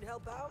said you'd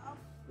help out?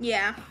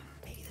 Yeah.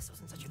 Maybe this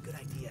wasn't such a good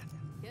idea.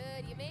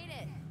 Good, you made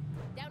it.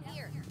 Down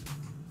here.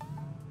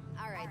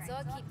 Alright, so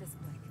I'll keep this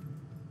quick.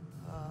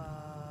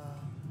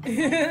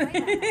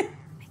 I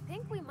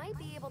think we might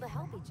be able to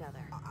help each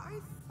other. I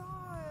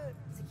thought...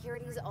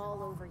 Security's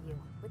all over you,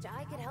 which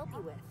I could help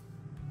you with.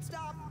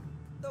 Stop!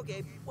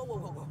 Okay, whoa, whoa,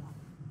 whoa, whoa.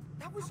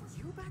 That was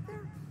you back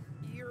there?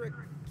 You're a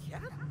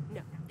cat?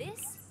 No, this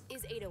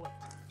is 808.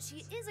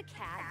 She is a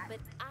cat, but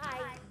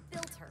I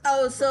built her.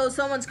 Oh, so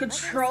someone's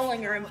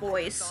controlling her in I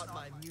voice. thought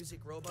my music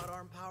robot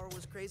arm power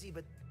was crazy,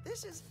 but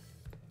this is...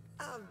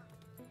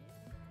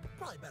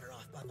 probably better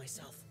off by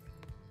myself.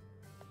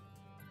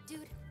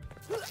 Dude,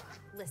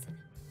 listen.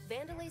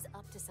 Vandelay's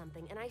up to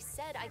something, and I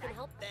said I can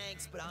help.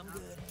 Thanks, but I'm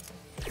good.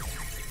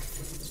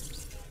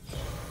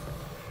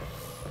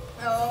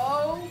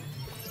 Oh.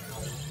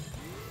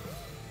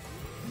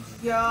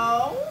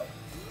 Yo.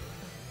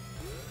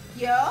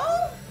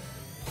 Yo.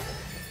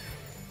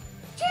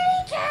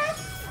 Kitty cat.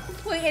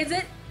 Wait, is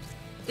it?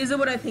 Is it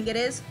what I think it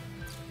is?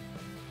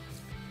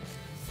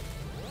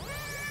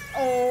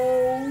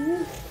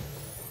 Oh.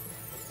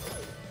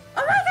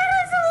 Oh my god,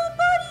 it's a little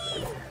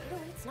buddy. No,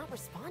 it's not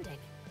responding.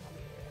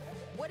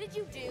 What did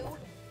you do?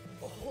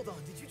 Oh, hold on,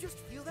 did you just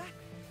feel that?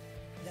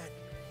 That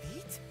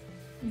beat?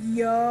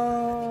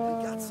 Yo.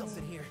 We got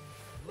something here.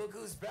 Look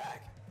who's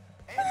back.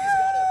 Andy's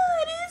got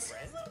a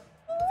friend.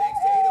 Thanks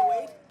to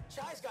 808,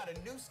 Chai's got a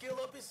new skill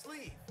up his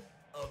sleeve.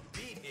 A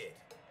beat hit.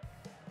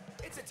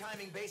 It's a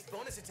timing-based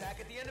bonus attack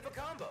at the end of a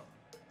combo.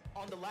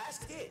 On the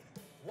last hit,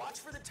 Watch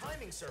for the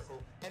timing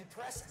circle and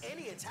press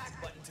any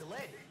attack button to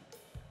land it.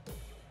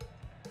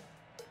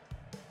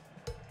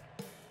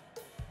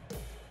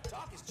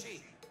 Talk is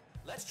cheap.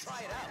 Let's try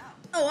it out.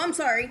 Oh, I'm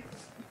sorry.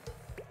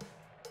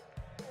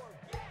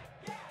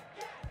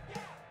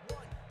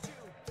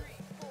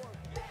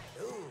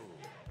 Ooh.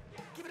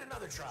 Give it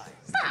another try.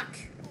 Fuck.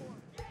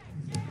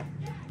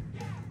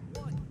 Yeah.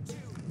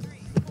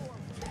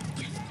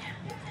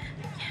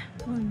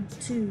 1,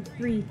 2,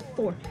 3,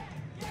 4.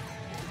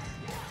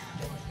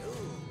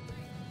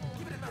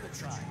 Give it another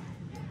try.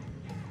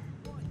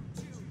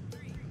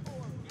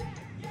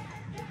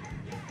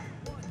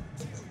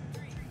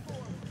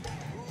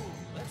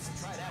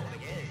 Let's try that one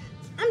again.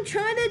 I'm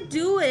trying to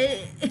do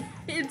it.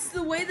 It's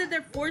the way that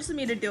they're forcing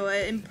me to do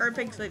it in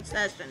perfect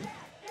succession.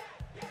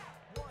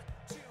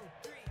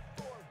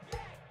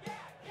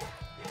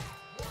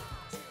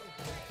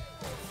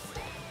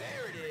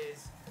 There it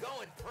is.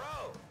 Going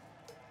pro.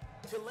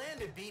 To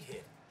land a beat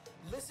hit,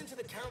 listen to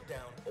the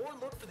countdown or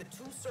look for the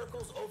 2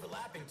 circles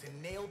overlapping to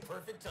nail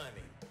perfect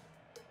timing.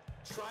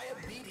 Try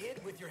a beat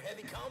hit with your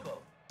heavy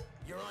combo.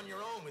 You're on your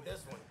own with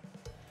this one.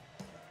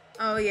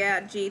 Oh yeah,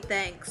 gee,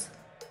 thanks.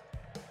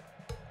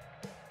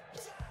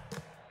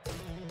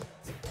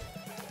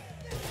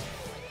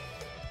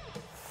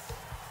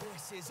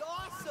 This is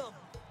awesome!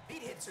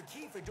 Beat hits are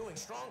key for doing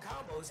strong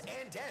combos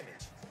and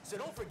damage, so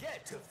don't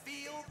forget to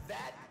feel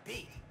that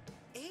beat.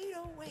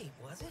 808,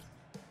 was it?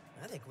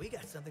 I think we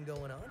got something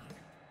going on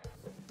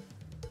here.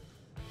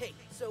 Hey,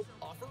 so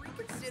offer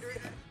reconsidered,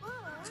 but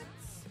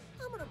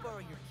I'm gonna borrow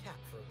your cap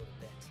for a little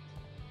bit.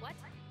 What?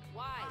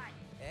 Why?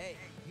 Hey,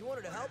 you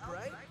wanted to help,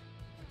 right?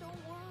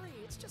 Don't worry,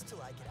 it's just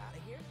till I get out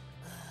of here.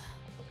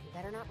 You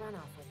better not run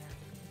off with her.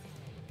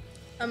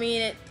 I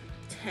mean,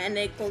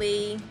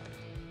 technically,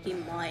 he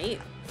might.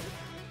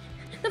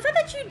 The fact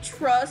that you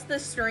trust a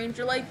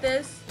stranger like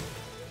this.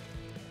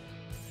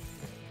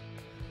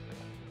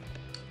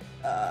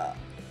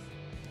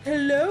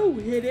 Hello,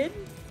 Hidden.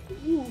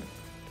 Ooh.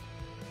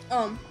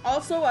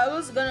 Also, I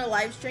was gonna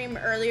live stream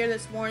earlier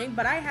this morning,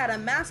 but I had a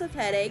massive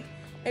headache.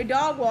 A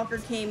dog walker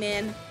came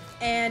in,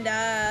 and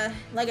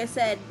like I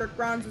said, Brick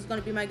Bronze was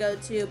gonna be my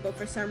go-to, but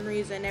for some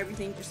reason,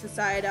 everything just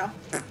decided to.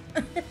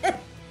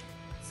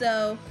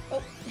 So,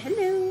 oh,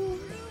 hello.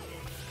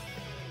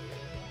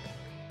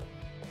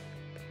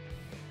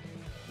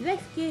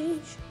 Life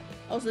gauge.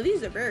 Also,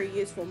 these are very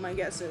useful, my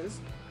guess is.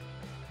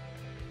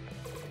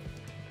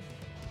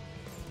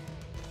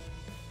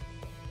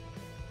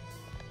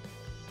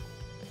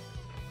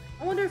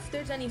 I wonder if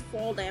there's any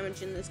fall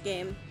damage in this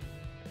game.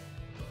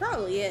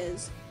 Probably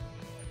is.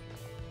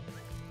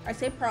 I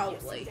say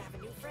probably. You seem to have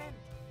a new friend.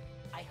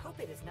 I hope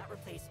it has not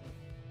replaced me.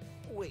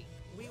 Wait,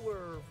 we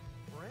were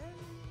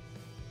friends?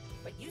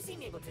 But you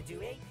seem able to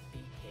do a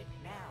beat hit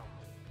now.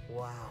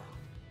 Wow,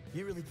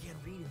 you really can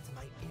read into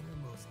my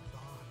innermost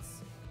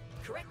thoughts.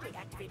 Correctly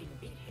activating a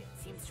beat hit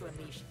seems to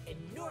unleash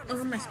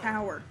Enormous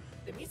power.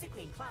 The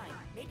musically inclined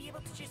may be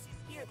able to just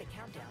hear the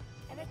countdown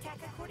and attack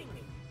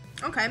accordingly.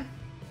 Okay.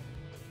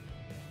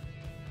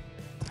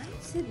 Why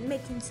is it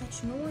making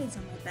such noise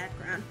on my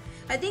background?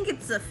 I think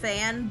it's a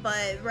fan,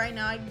 but right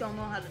now I don't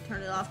know how to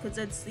turn it off because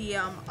it's the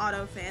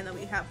auto fan that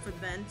we have for the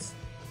vents.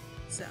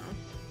 So.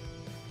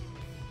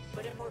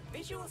 But a more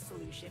visual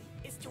solution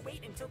is to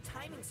wait until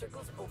timing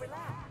circles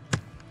overlap.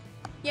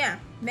 Yeah,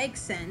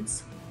 makes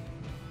sense.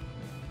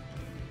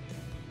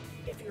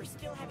 If you're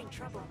still having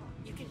trouble,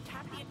 you can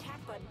tap the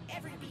attack button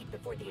every beat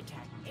before the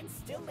attack and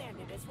still land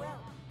it as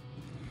well.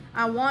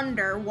 I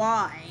wonder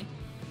why.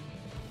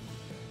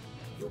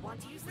 You'll want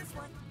to use this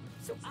one,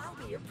 so I'll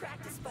be your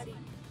practice buddy.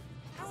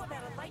 How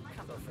about a light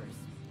combo first?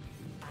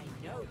 I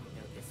know you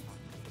know this one.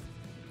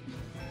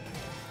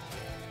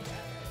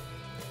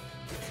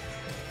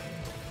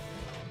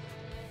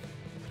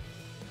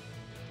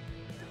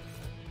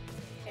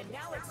 And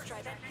now let's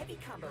try that heavy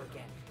combo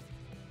again.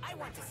 I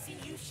want to see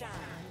you shine.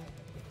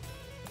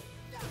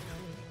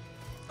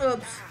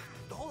 Oops.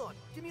 Hold on,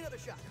 give me another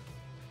shot.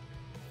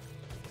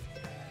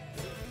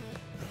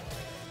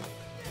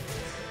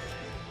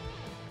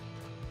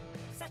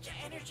 Such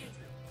energy.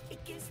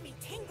 It gives me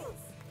tingles.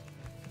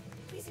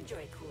 Please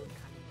enjoy a cool and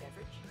calming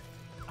beverage.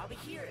 I'll be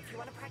here if you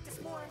want to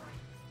practice more.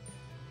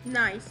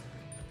 Nice.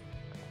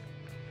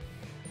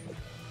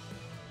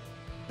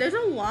 There's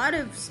a lot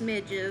of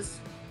smidges.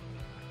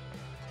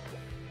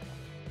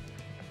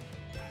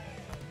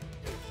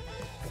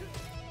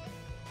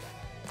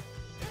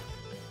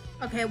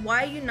 Okay,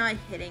 why are you not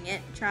hitting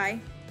it, Chai?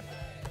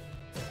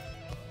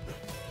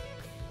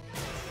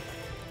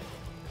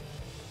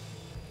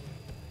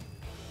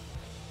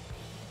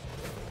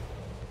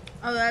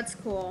 Oh, that's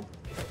cool.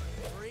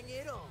 Bring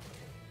it on.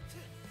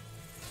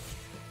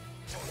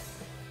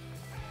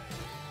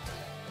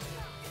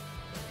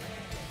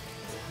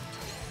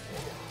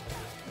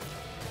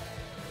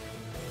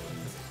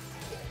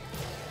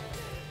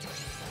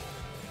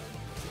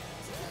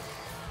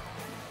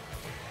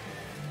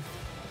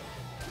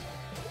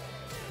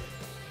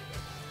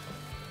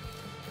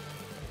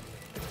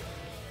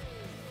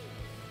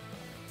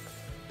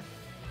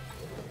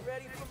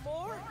 Ready for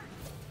more?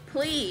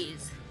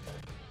 Please.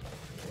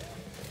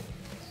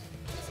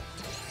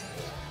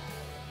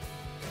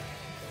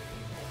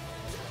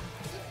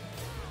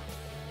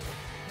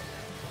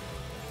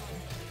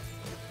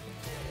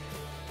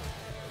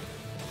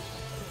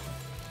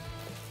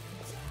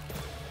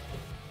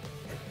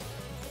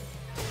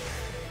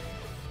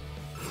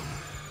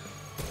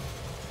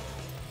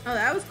 Oh,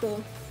 that was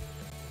cool.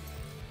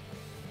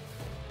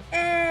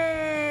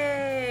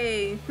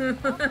 Hey!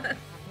 Looks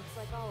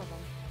like all of them.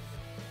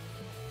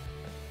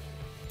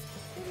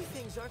 Maybe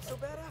things aren't so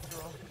bad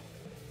after all.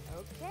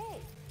 Okay.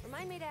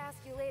 Remind me to ask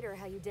you later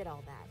how you did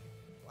all that.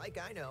 Like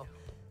I know.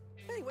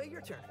 Anyway,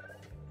 your turn.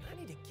 I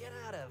need to get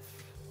out of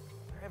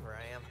wherever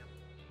I am.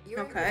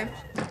 You're Okay. in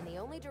production, and the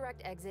only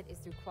direct exit is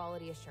through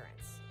quality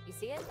assurance. You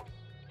see it?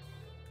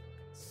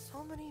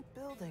 So many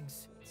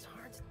buildings. It's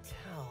hard to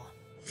tell.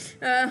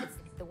 It's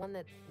the one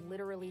that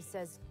literally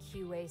says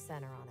QA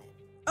Center on it.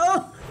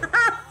 Oh!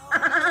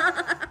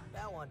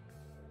 That one.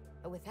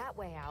 With that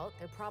way out,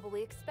 they're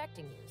probably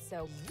expecting you,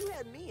 so... You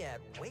had me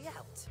at way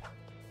out.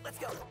 Let's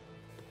go.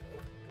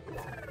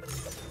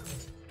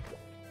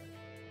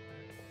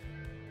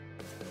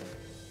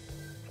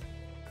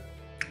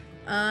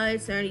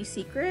 Is there any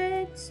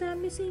secrets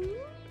I'm missing?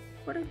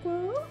 Where'd I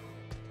go?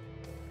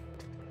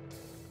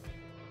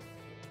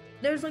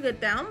 There's like a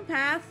down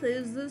path.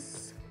 Is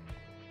this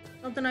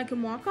something I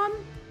can walk on?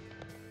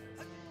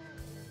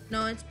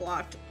 No, it's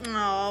blocked.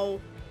 Oh.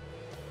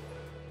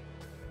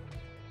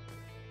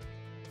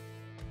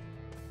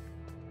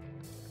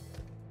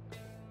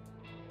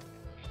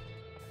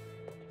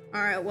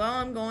 Alright, well,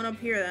 I'm going up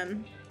here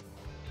then.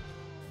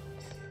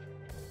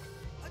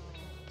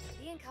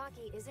 Being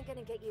cocky isn't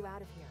gonna get you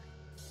out of here.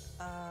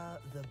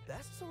 The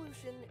best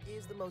solution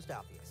is the most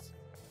obvious.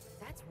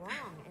 That's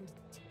wrong and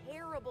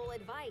terrible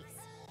advice.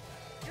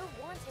 You're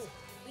wanted.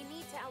 We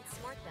need to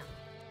outsmart them.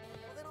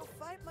 Well, then I'll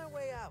fight my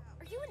way out.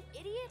 Are you an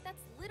idiot?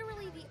 That's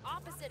literally the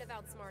opposite of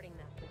outsmarting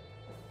them.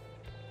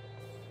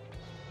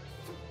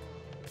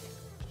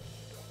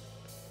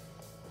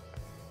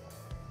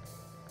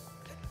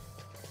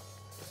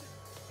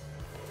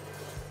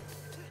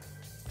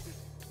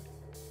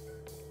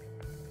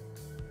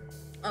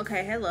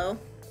 Okay, hello.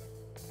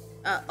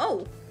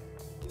 Oh.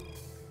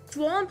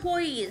 To all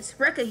employees,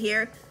 Rekka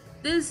here.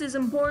 This is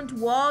important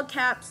to all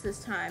caps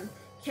this time.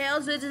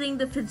 Kale's visiting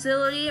the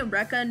facility and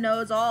Rekka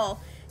knows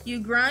all. You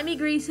grimy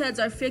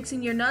greaseheads are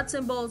fixing your nuts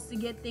and bolts to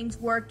get things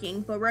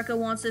working, but Rekka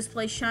wants this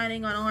place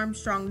shining on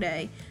Armstrong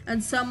Day.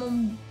 And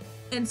someone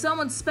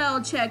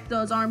spell check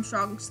those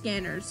Armstrong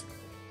scanners.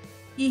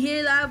 You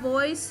hear that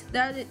voice?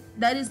 That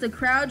is the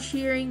crowd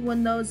cheering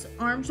when those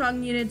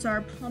Armstrong units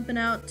are pumping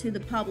out to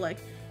the public.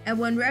 And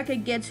when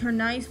Rekka gets her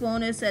nice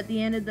bonus at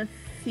the end of the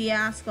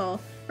fiasco,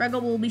 Rekka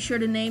will be sure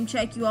to name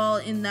check you all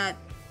in that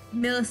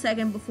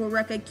millisecond before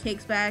Rekka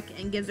kicks back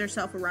and gives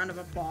herself a round of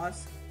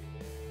applause.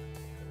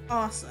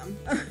 Awesome.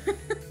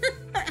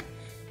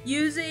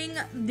 Using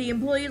the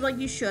employees like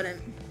you shouldn't.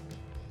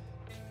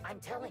 I'm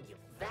telling you,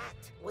 that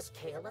was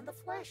Kale in the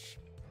flesh.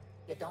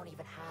 You don't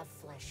even have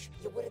flesh.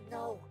 You wouldn't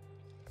know.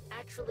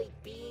 Actually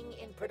being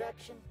in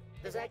production,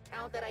 does that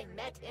count that I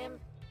met him?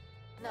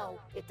 No,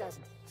 it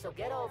doesn't. So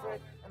get over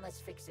it and let's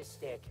fix this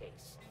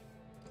staircase.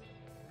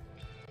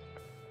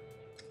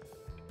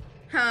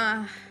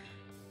 Huh.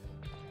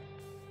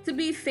 To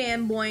be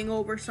fanboying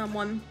over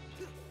someone.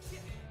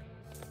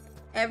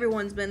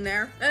 Everyone's been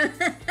there.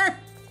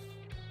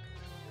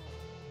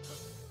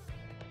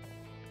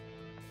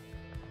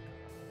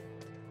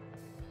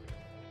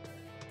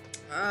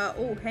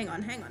 Oh, hang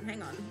on.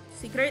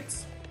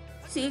 Secrets?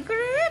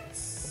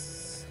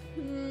 Secrets?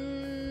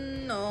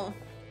 No.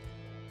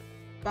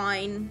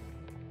 Fine.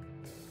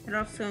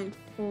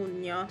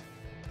 Rasenkonia.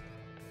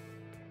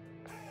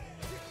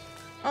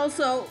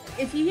 Also,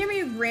 if you hear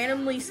me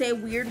randomly say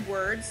weird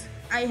words,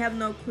 I have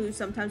no clue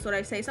sometimes what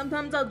I say.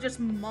 Sometimes I'll just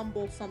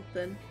mumble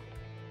something.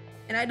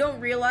 And I don't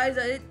realize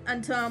it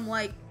until I'm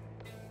like,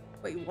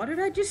 wait, what did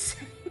I just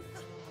say?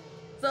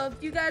 So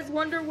if you guys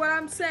wonder what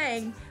I'm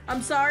saying,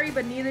 I'm sorry,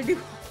 but neither do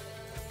I.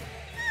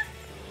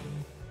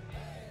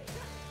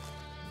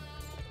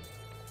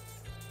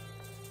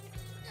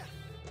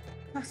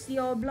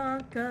 Casio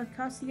Blanca.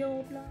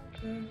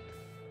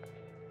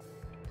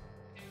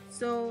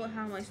 So,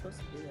 how am I supposed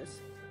to do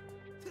this?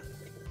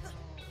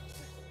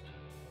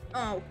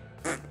 Oh.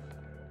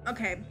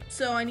 Okay,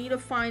 so I need to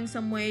find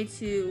some way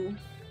to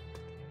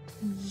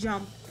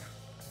jump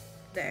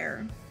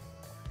there.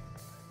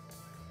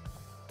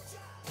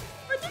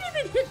 I didn't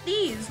even hit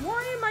these.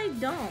 Why am I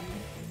dumb?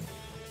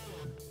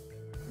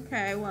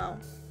 Okay, well,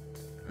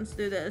 let's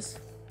do this.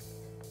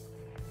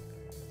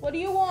 What do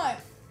you want,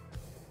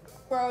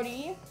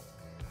 Brody?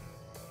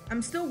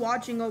 I'm still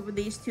watching over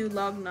these two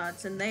lug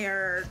nuts and they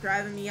are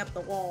driving me up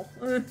the wall.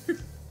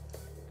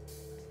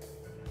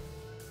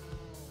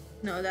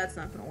 No, that's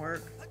not gonna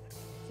work.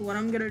 So what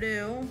I'm gonna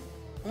do,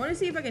 I wanna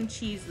see if I can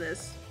cheese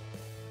this.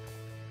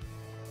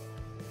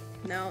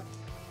 No.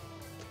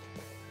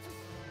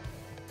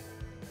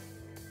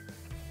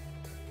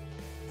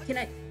 Can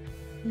I?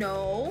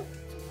 No.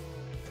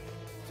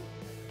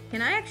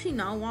 Can I actually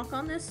not walk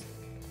on this?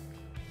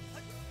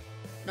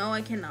 No,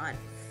 I cannot.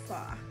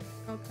 Fuck.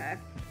 Okay.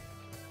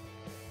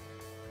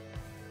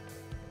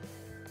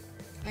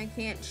 I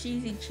can't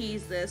cheesy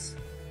cheese this.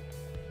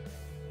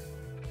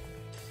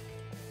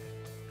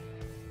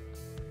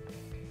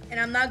 And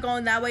I'm not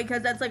going that way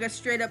because that's like a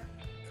straight up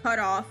cut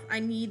off. I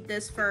need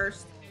this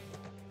first.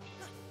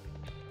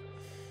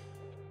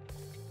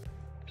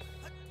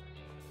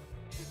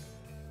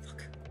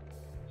 Fuck.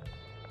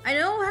 I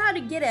know how to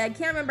get it. I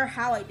can't remember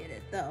how I did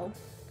it though.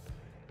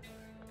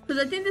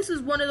 Because I think this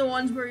is one of the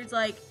ones where it's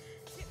like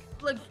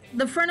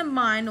the friend of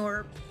mine,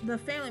 or the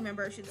family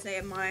member I should say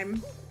of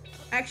mine,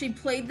 actually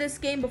played this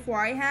game before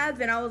I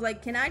have, and I was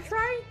like, can I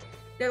try?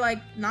 They're like,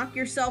 knock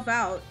yourself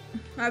out.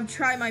 I've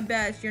tried my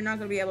best. You're not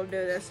going to be able to do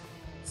this.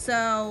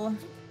 So,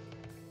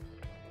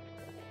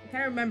 I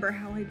can't remember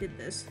how I did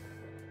this.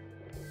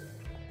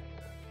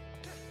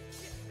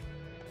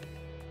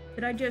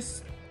 Did I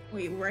just...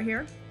 Wait, right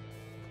here?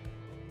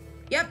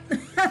 Yep.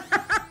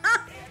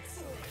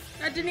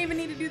 I didn't even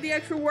need to do the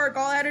extra work.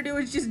 All I had to do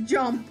was just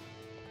jump.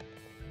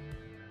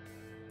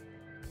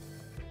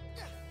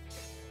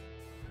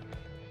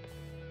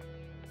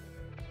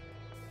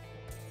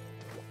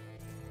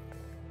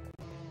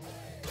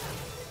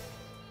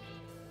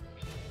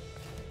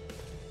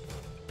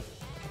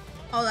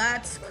 Oh,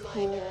 that's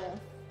cool.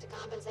 To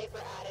compensate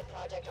for added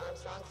Project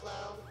Armstrong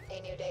flow,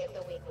 a new day of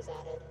the week was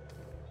added.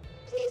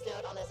 Please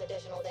note on this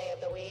additional day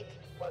of the week,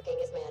 working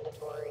is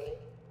mandatory.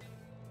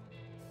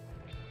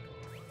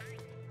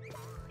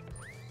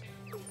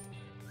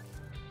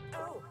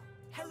 Oh,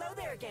 hello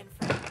there again,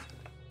 friend.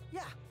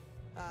 Yeah.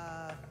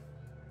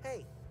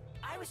 Hey.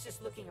 I was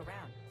just looking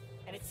around,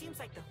 and it seems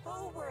like the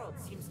whole world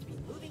seems to be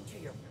moving to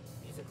your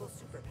musical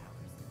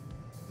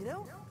superpowers. You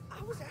know,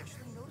 I was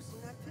actually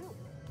noticing that too.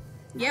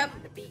 Yep.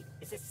 The beat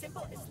is as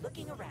simple as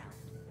looking around.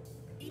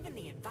 Even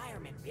the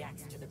environment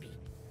reacts to the beat.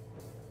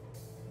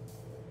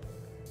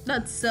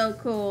 That's so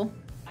cool.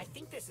 I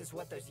think this is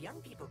what those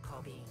young people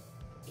call being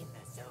in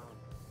the zone.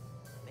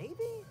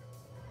 Maybe?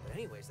 But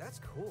anyways, that's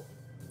cool.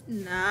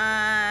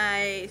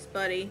 Nice,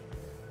 buddy.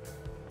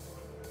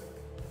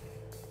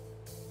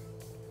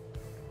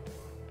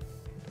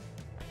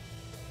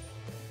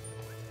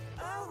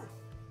 Oh,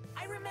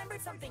 I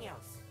remembered something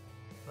else.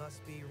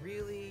 Must be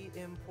really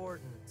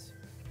important.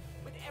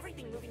 With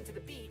everything moving to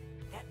the beat,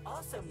 that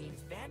also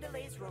means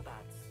Vandelay's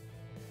robots.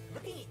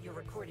 Looking at your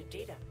recorded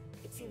data,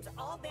 it seems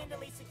all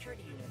Vandelay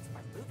security units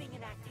are moving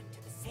and acting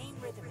to the same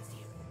rhythm as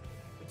you.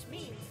 Which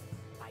means,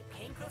 by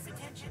paying close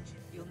attention,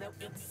 you'll know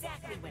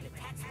exactly when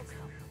attacks will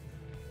come.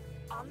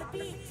 On the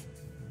beat!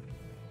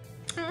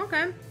 Oh,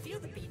 okay. Feel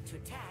the beat to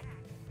attack,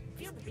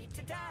 feel the beat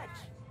to dodge.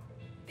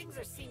 Things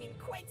are seeming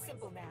quite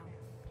simple now.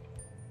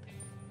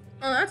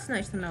 Oh, that's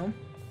nice to know.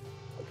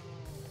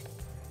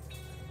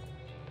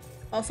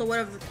 Also, would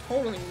have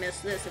totally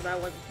missed this if I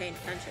wasn't paying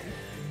attention.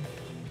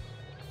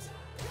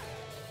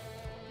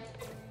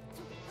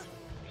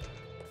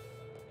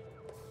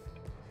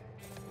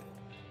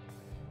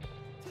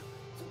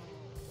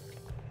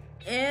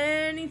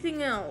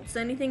 Anything else?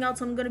 Anything else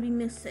I'm gonna be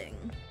missing?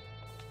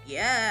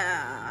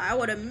 Yeah, I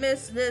would have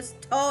missed this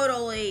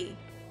totally.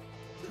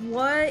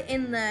 What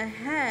in the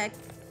heck?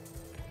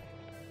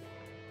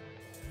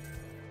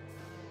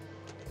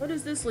 What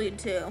does this lead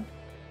to?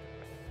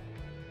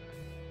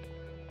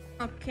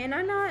 Oh, can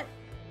I not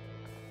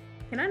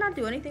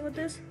do anything with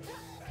this?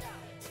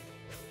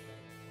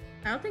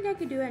 I don't think I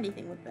could do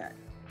anything with that.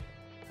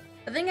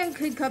 I think I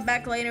could come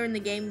back later in the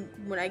game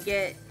when I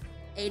get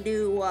a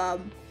new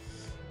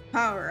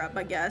power up,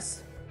 I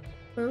guess.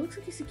 But it looks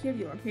like a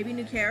security door. Maybe a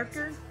new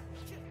character?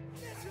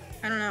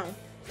 I don't know.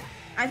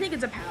 I think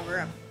it's a power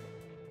up.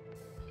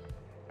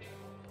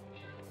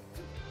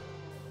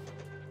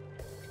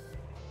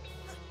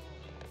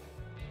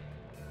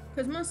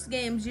 Because most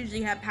games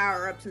usually have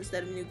power-ups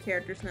instead of new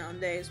characters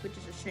nowadays, which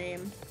is a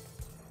shame.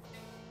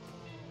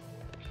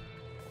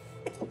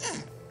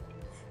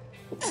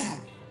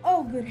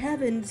 Oh, good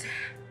heavens.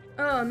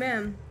 Oh,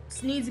 man.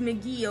 Sneezy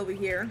McGee over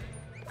here.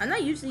 I'm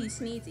not usually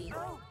sneezy.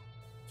 Oh,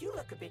 you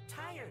look a bit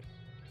tired.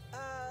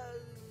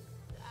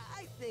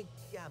 I think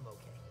I'm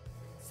okay.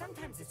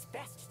 Sometimes it's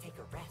best to take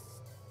a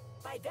rest.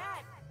 By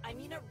that, I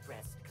mean a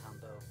rest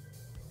combo.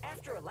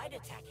 After a light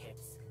attack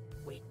hits,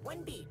 wait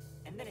one beat,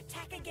 and then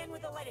attack again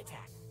with a light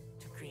attack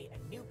to create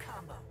a new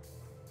combo.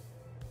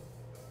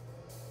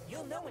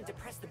 You'll know when to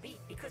press the beat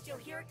because you'll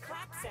hear a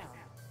clap sound.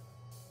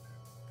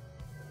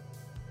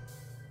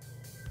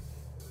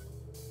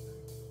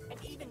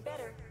 And even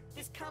better,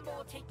 this combo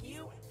will take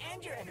you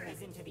and your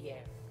enemies into the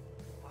air.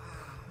 Wow,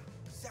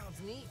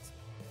 sounds neat.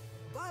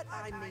 But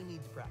I may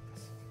need to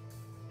practice.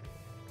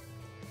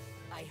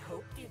 I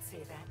hoped you'd say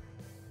that.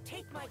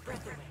 Take my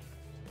breath away.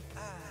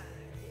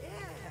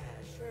 Yeah,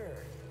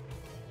 sure.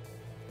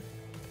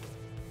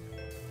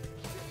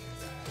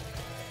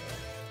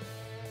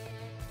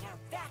 Now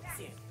that's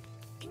it.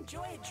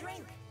 Enjoy a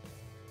drink.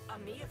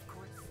 On me, of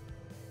course.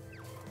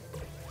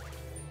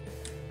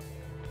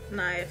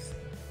 Nice.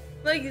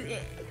 Like,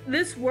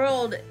 this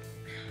world...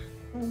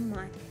 Oh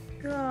my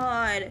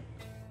god.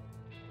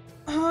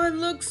 Oh, it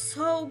looks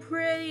so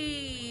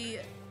pretty.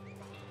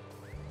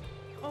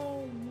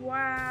 Oh,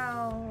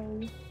 wow.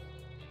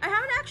 I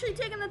haven't actually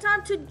taken the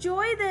time to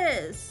enjoy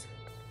this.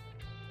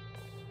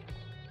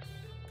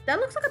 That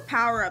looks like a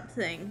power-up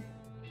thing.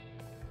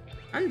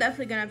 I'm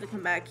definitely gonna have to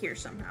come back here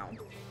somehow.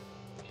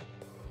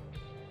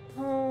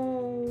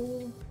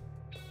 Oh.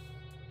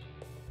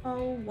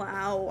 Oh,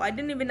 wow. I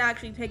didn't even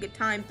actually take a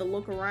time to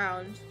look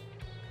around.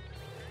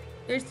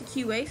 There's the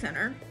QA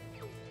center.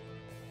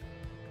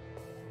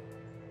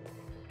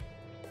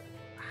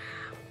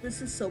 Wow,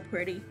 this is so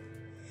pretty.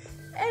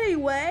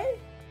 Anyway.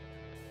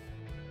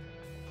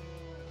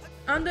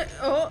 On the...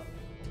 Oh.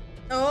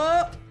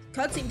 Oh.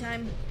 Cutscene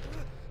time.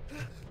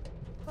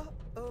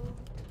 Oh.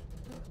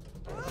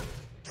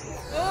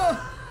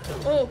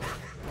 Oh.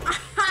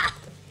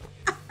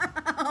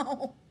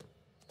 Ow.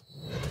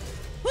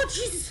 Oh,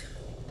 Jesus.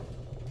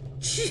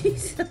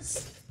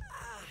 Jesus.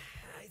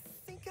 I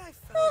think I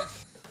found... Oh,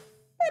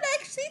 that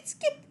actually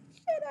scared the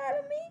shit out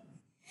of me.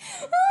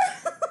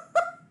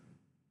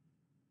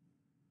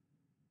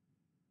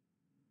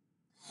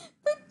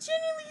 That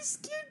genuinely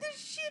scared the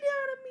shit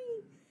out of me.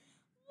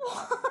 Why?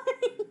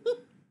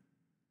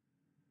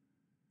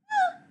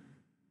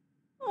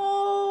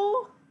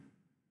 Oh.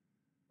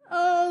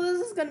 Oh,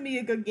 this is gonna be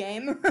a good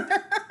game.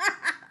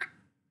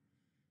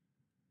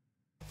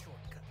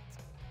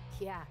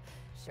 Yeah,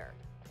 sure.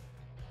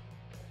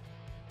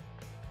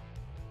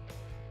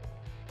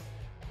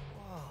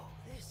 Whoa,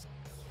 this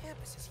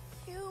campus is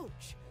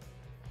huge.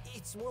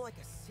 It's more like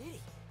a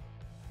city.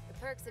 The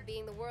perks of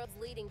being the world's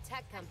leading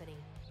tech company.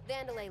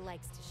 Vandalay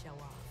likes to show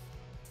off.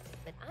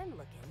 But I'm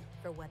looking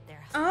for what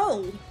they're...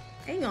 Oh,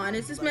 hang on.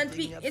 Is this meant to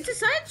be... It's a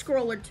side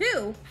scroller,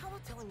 too. How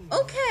about telling me...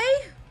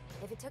 Okay.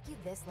 If it took you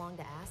this long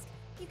to ask,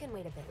 you can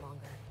wait a bit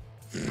longer.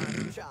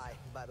 I'm shy,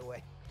 by the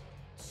way.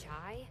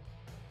 Shy?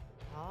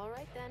 All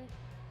right, then.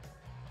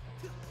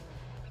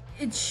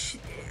 It's...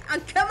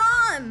 come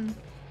on!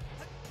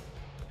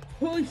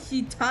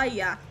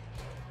 Hoshitaya.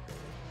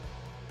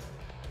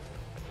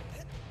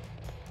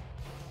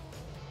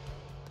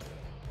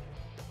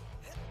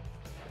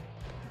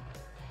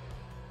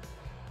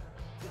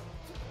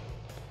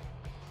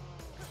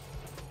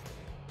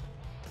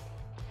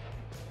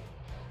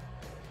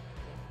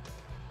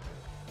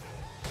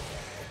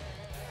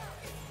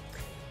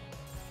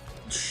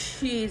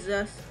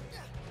 Jesus.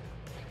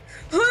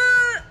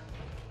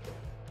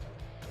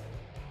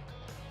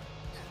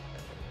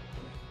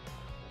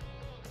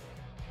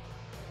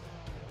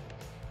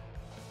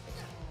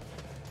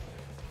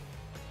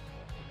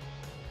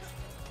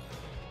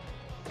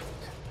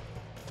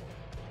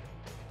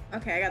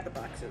 Okay, I got the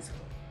boxes.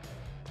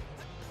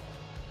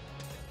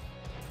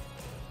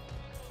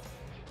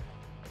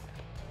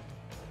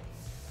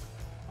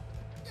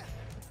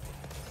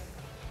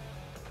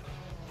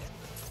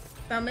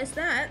 If I miss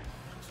that.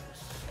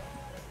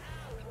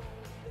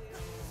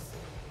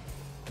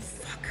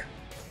 Fuck.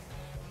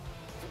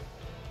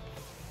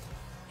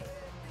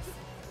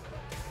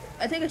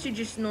 I think I should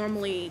just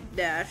normally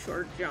dash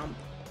or jump.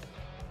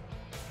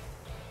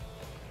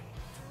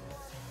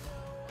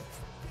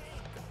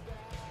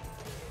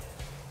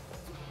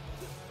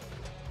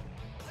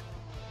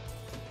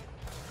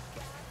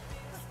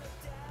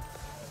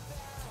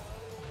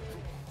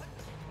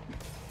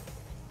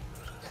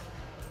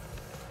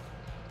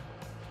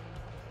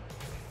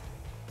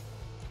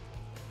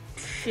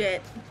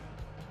 Shit.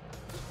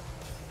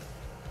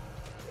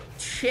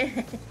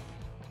 Shit.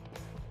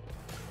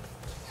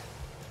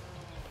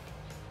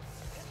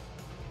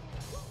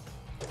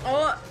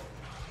 Oh.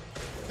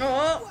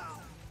 Oh.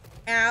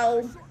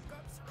 Ow.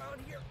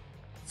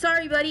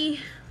 Sorry, buddy.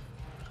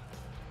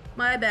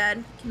 My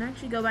bad. Can I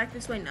actually go back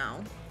this way now?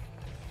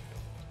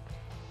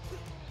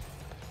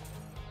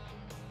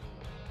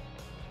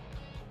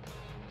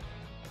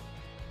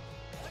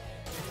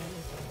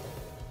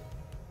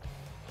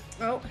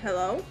 Oh,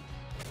 hello?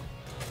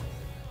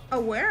 Oh,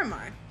 where am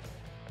I?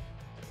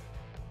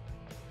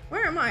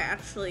 Where am I,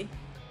 actually?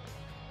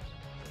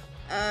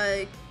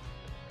 I'm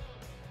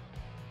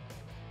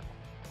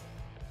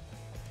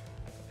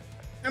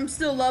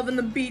still loving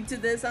the beat to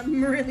this.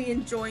 I'm really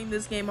enjoying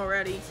this game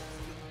already.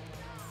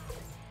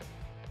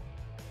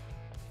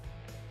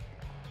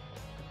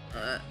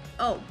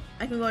 Oh,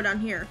 I can go down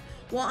here.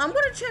 Well, I'm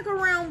gonna check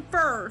around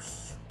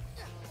first.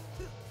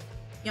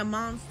 You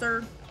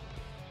monster.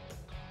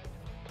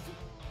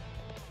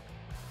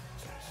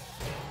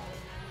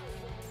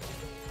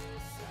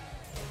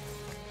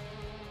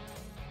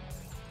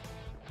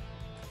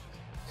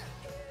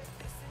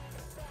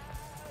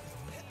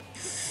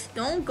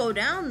 Don't go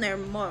down there,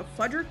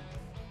 motherfucker.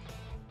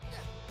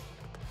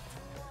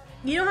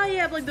 You know how you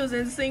have like those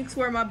instincts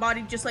where my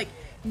body just like,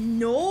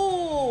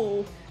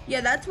 no.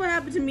 Yeah, that's what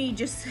happened to me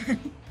just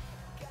then.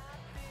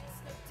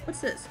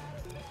 What's this?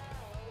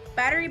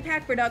 Battery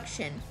pack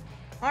production.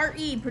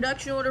 RE,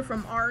 production order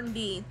from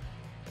R&D.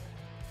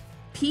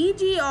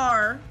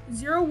 PGR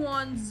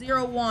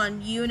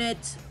 0101,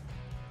 unit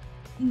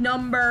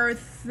number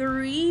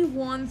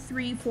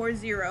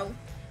 31340.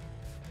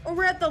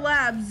 Over at the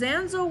lab,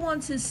 Zanzo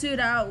wants his suit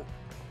out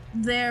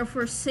there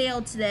for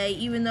sale today,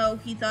 even though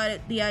he thought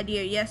the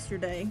idea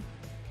yesterday.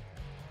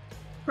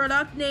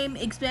 Product name: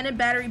 expanded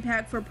battery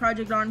pack for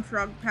Project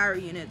Armstrong power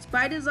units.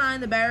 By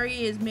design, the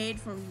battery is made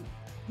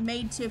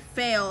to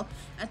fail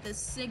at the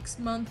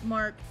 6-month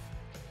mark,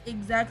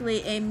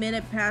 exactly a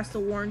minute past the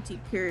warranty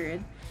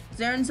period.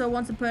 Zarenzo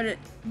wants to put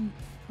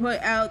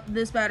out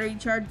this battery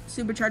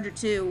supercharger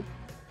to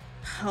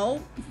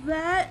help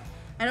that.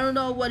 I don't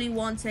know what he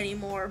wants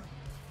anymore.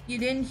 You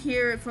didn't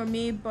hear it from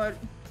me, but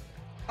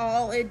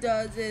all it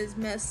does is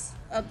mess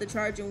up the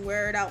charge and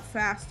wear it out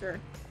faster.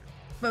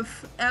 But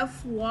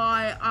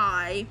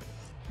FYI,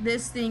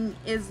 this thing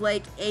is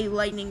like a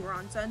lightning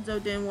rod.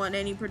 Zarenzo didn't want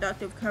any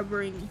productive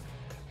covering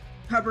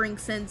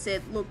since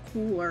it looked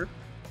cooler.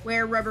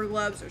 Wear rubber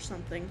gloves or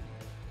something.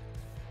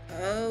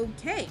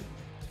 Okay.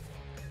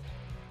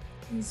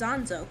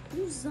 Zanzo.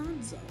 Who's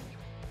Zanzo?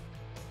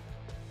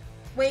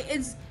 Wait,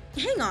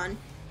 hang on.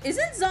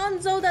 Isn't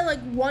Zanzo that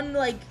like one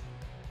like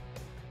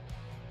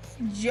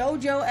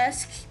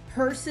JoJo-esque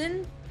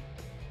person?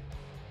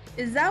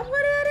 Is that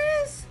what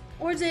it is?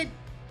 Or is it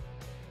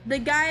the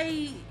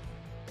guy?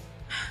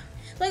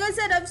 Like I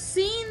said, I've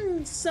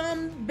seen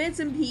some bits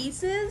and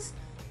pieces,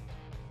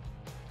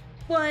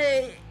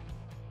 but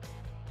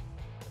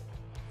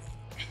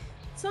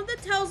something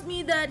tells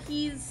me that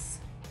he's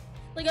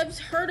like, I've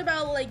heard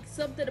about like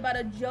something about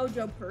a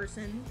JoJo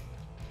person,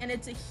 and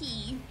it's a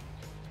he.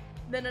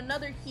 Then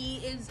another he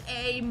is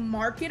a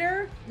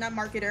marketer, not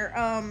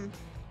marketer,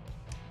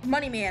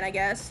 money man, I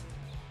guess.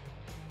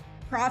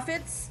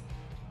 Profits,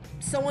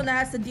 someone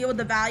that has to deal with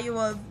the value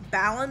of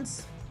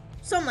balance,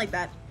 something like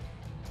that.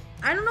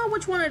 I don't know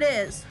which one it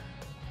is,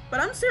 but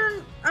I'm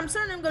certain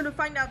I'm going to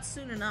find out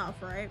soon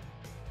enough, right?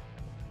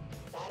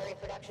 Battery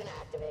production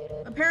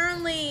activated.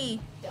 Apparently,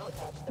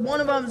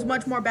 one of them is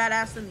much more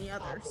badass than the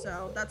other,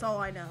 so that's all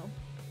I know.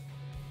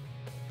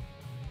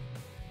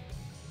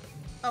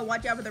 Oh,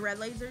 watch out for the red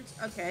lasers?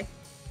 Okay.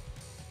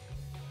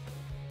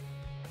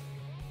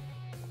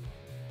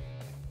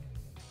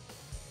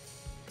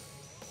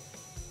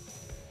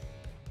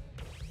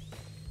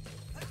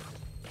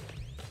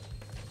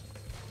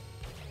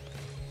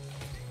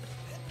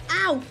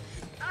 Ow!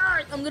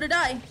 Alright, I'm gonna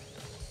die.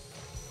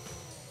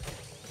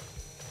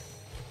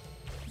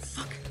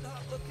 Fuck.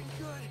 Not looking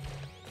good.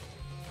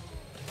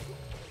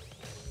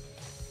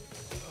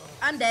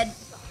 I'm dead.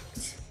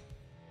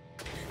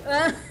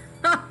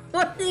 I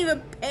wasn't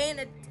even paying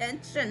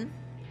attention.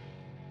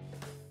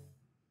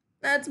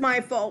 That's my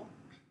fault.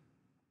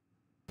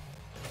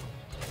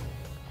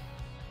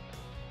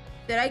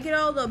 Did I get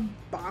all the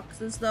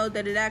boxes though?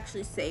 Did it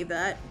actually save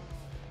that?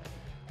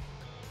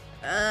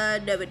 No,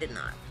 it did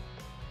not.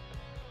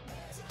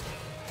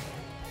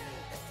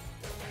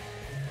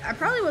 I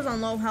probably was on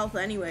low health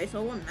anyway,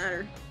 so it wouldn't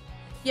matter.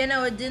 Yeah,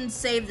 no, it didn't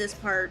save this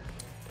part.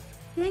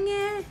 Dang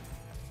it.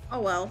 Oh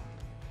well.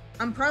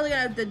 I'm probably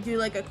gonna have to do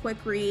like a quick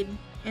read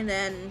and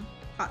then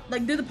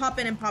like do the pop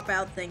in and pop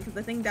out thing, because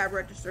I think that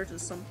registers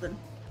as something.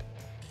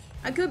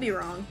 I could be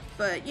wrong,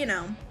 but you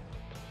know,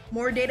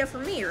 more data for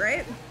me,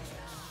 right?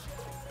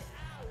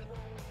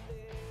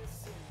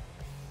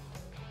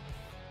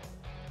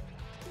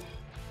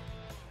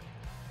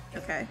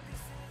 Okay.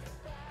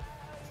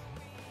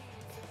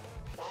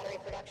 Battery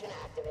production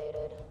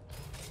activated.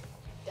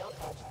 Don't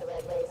touch the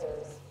red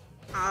lasers.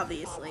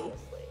 Obviously.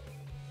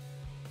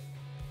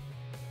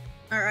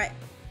 Alright.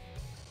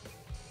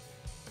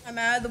 I'm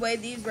out of the way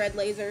of these red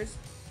lasers.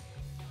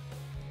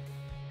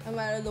 I'm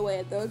out of the way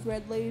of those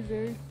red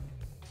lasers.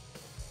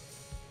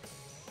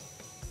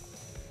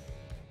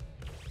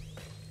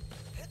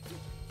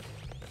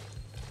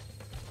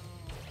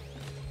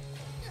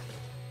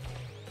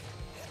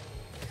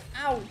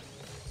 Ow!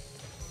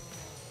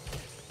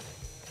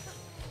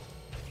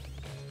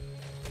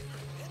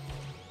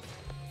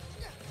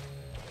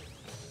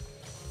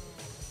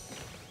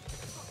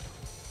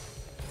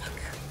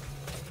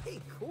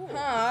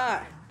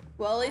 Huh.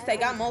 Well, at least I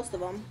got most of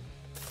them.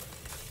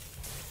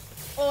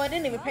 Oh, I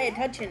didn't even pay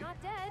attention.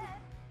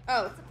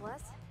 Oh.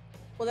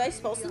 Was I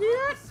supposed to do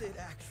that? Opposite,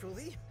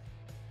 actually.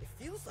 It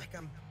feels like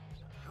I'm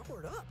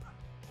powered up.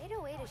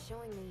 808 is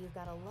showing me you've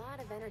got a lot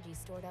of energy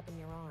stored up in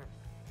your arm.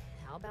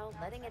 How about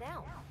letting it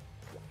out?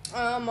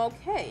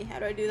 Okay. How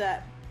do I do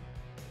that?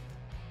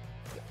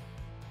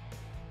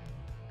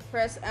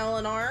 Press L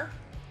and R.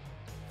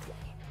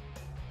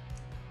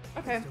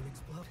 Okay.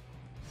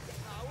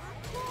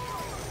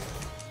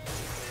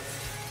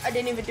 I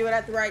didn't even do it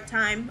at the right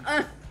time.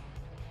 I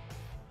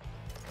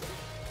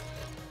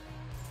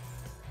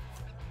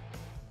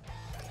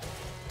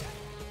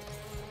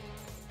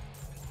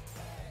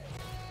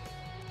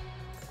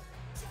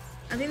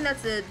think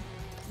that's the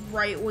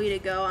right way to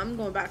go. I'm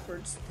going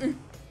backwards.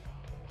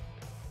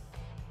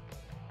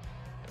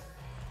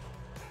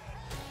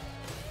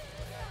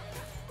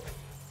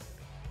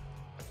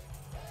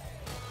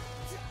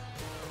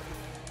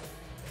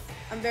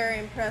 I'm very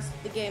impressed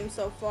with the game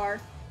so far.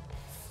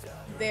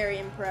 Very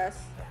impressed.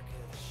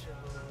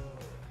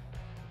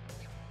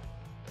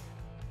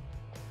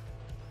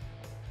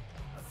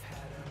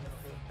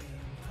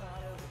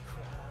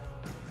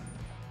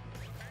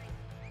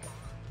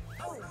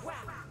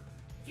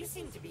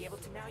 seem to be able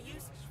to now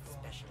use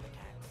special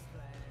attacks.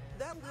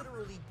 That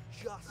literally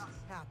just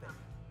happened.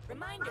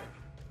 Reminder,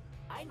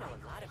 I know a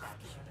lot about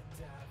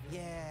you.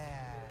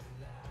 Yeah.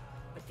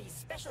 But these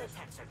special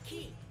attacks are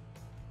key.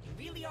 You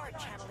really are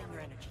channeling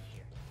your energy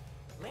here.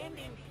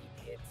 Landing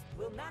beat hits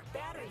will knock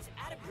batteries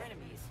out of your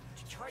enemies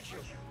to charge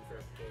your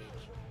reverb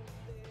gauge.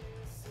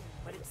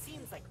 But it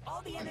seems like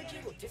all the energy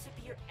will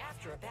disappear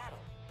after a battle.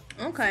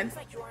 Okay. Seems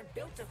like you aren't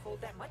built to hold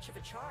that much of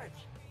a charge.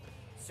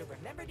 So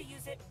remember to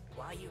use it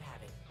while you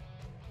have it.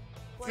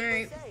 Like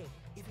they say,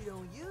 if you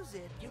don't use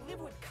it, you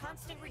live with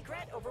constant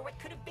regret over what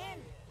could have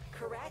been.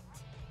 Correct?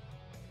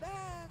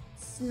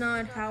 It's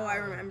not how I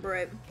remember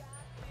it.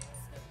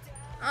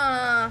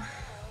 I'm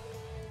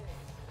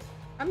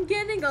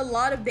getting a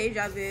lot of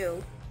deja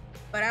vu,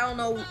 but I don't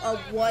know of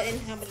what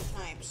and how many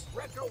times.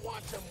 Wrecker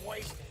wants him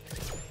wasted,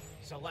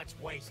 so let's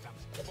waste him.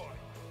 Come on.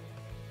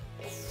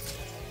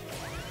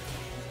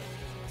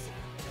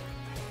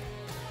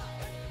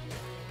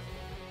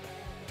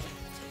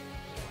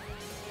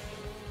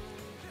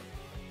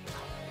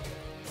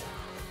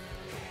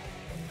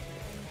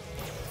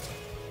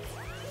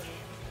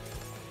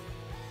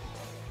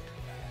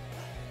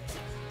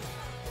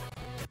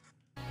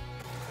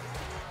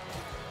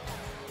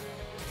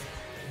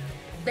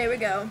 There we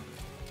go.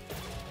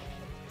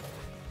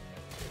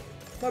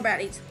 More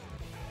baddies.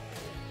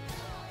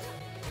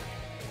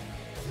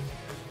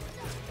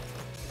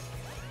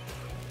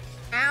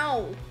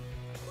 Ow!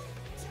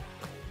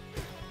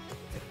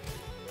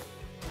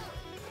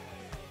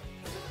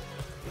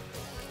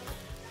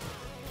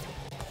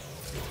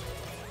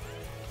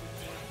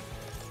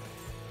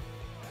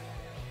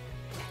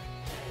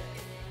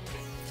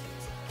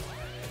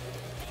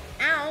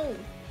 Ow!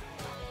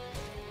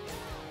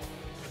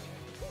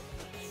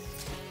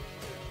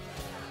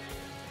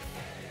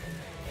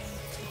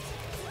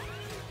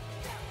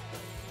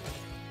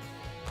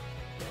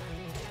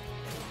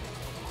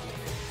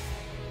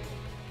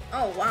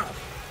 Oh, wow.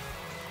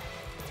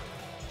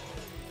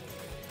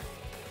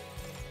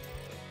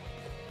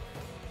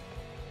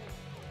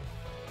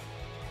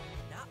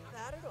 not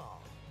bad at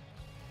all.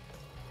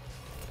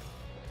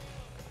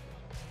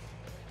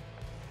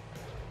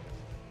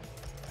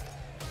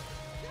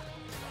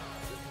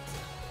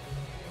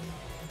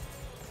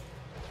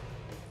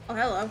 Oh,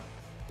 hello.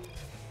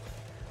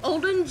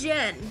 Olden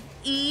Gen,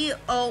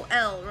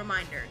 EOL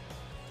reminder.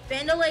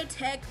 Vandalay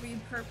Tech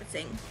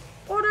repurposing.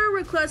 Order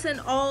requests an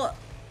all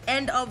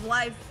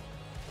end-of-life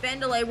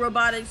Vandalay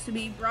robotics to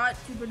be brought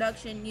to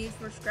production used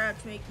for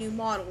scrap to make new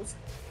models.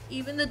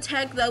 Even the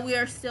tech that we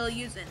are still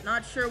using.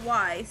 Not sure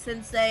why,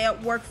 since they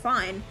work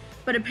fine.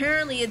 But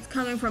apparently it's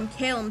coming from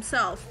Kale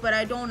himself, but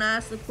I don't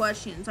ask the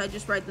questions, I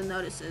just write the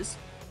notices.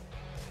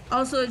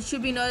 Also, it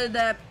should be noted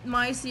that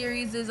my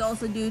series is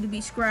also due to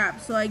be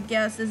scrapped, so I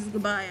guess this is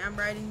goodbye. I'm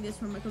writing this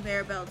from a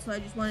conveyor belt, so I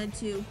just wanted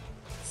to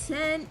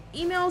send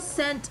email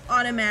sent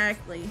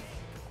automatically.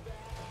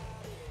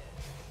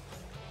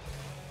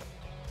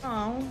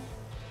 Oh,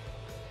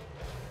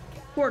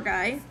 poor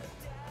guy,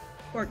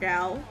 poor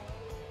gal,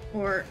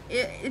 or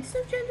it's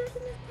no genders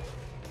in this game.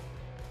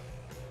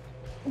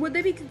 Would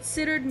they be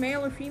considered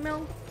male or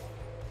female?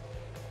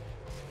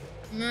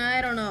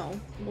 I don't know.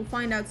 We'll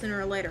find out sooner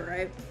or later,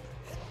 right?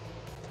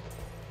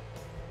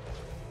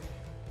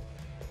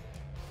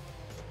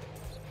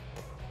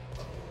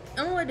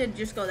 I'm gonna let it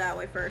just go that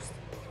way first.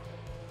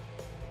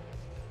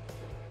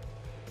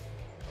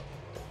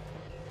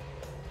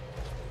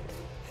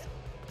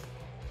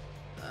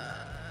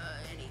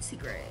 Any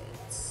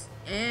secrets?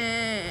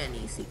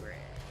 Any secrets?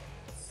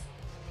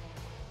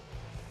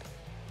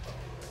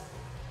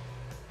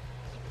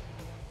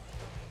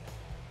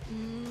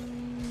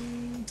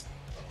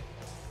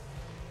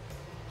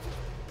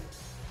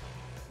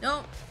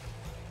 Nope.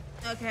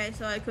 Okay,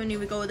 so I couldn't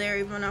even go there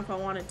even if I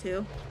wanted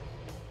to.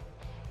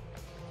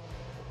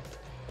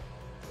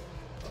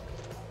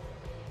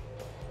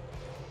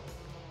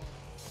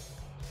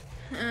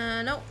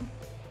 Nope.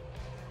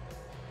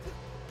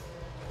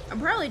 I'm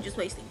probably just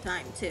wasting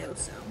time too,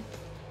 so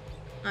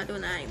not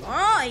doing that anymore.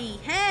 Oh,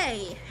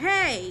 hey,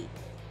 hey,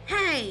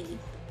 hey!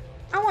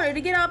 I wanted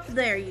to get up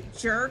there, you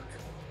jerk.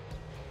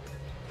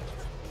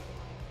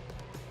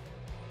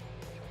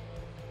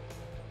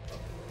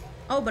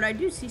 Oh, but I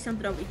do see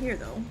something over here,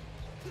 though.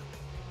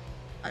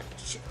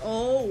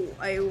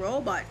 A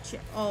robot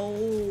chip.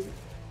 Oh.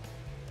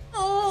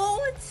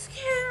 Oh, it's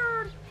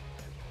scared.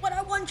 But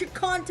I want your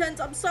content.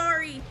 I'm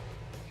sorry.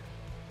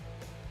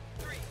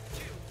 3,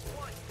 2,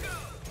 1, go!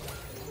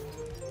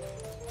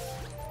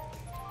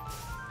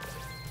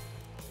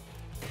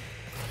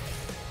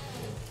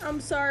 I'm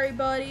sorry,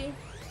 buddy.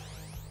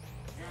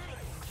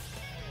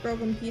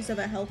 Broken piece of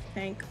a health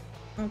tank.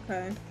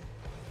 Okay.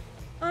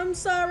 I'm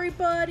sorry,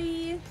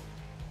 buddy.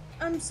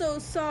 I'm so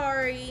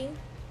sorry.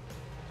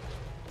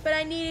 But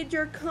I needed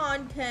your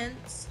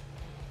content.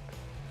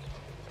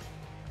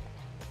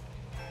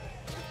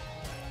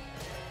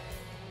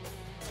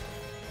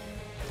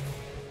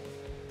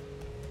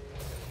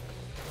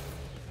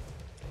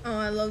 Oh,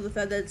 I love the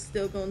fact that it's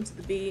still going to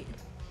the beat.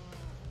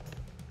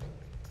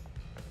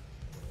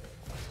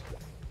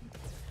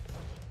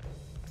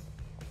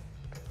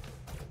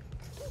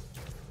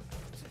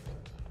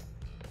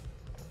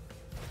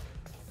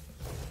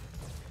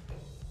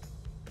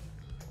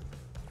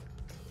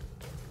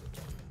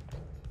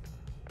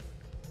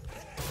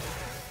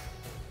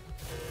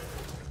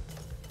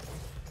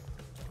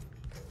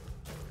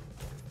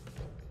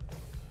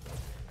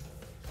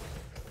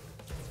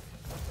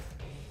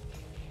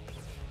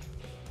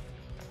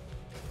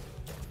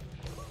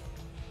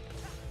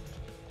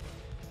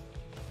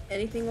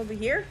 Anything over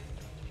here?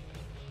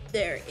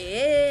 There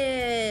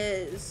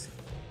is.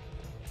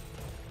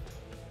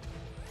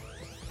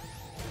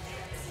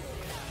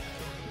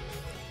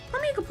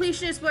 Call me a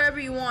completionist, whatever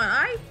you want.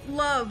 I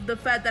love the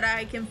fact that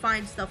I can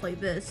find stuff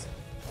like this.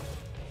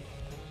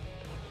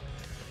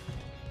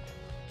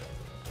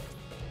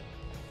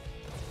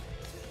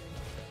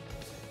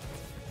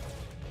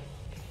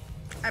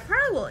 I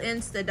probably will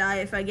insta-die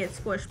if I get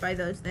squished by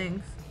those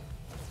things.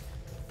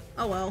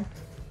 Oh well.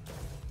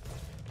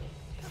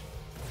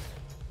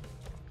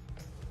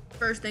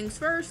 First things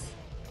first,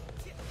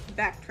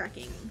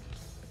 backtracking.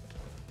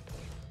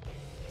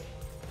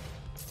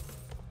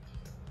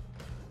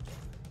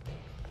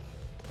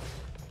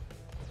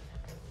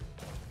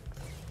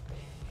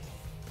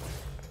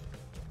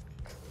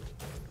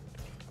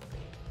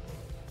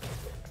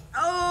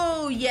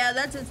 Oh yeah,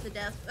 that's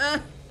insta-death.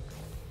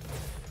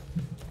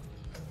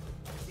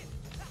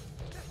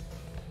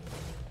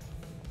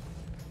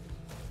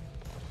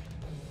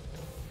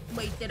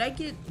 Wait, did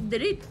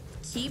it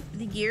keep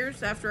the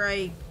gears after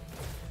I...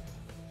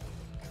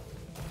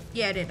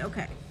 Yeah, it did,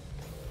 okay.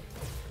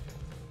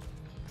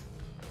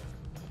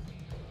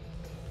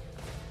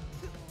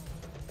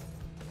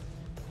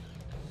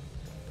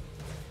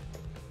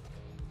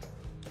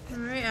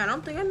 Alright, I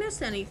don't think I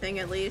missed anything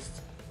at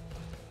least.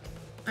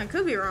 I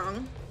could be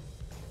wrong.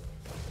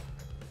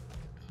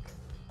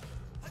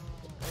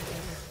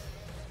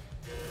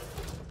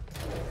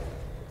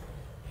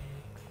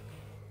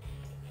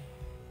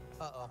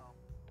 Uh-oh.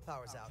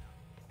 Power's out.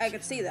 I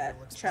could see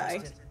that. Try.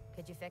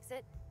 Could you fix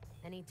it?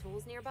 Any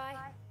tools nearby?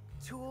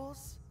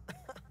 Tools?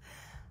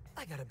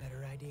 I got a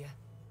better idea.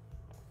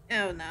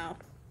 Oh no.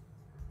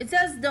 It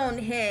says don't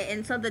hit,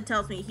 and something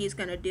tells me he's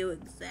gonna do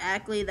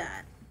exactly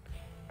that.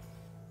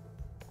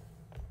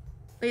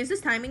 Wait, is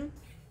this timing?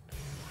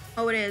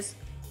 Oh, it is.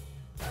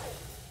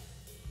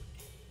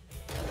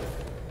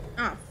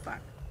 Oh,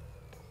 fuck.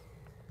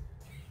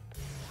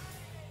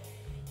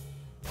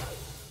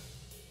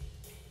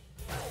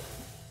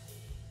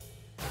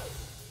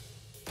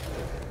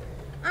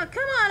 Oh,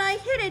 come on, I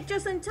hit it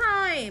just in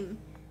time.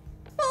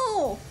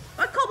 Oh,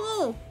 a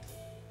couple.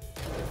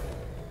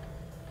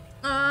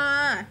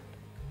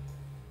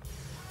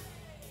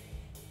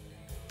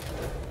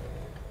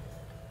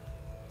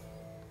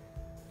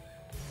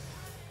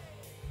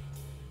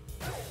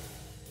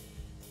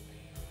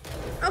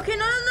 Okay,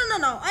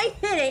 no. I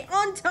hit it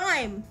on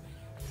time.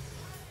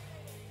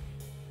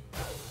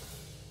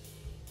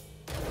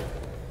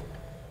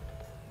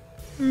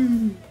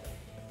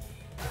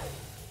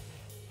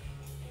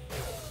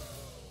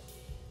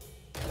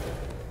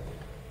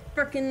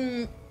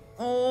 Frickin',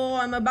 oh,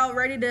 I'm about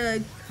ready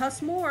to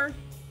cuss more.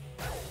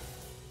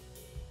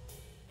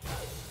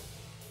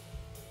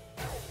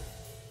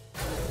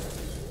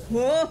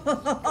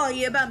 Whoa,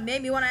 you about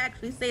made me want to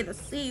actually say the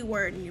C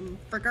word, you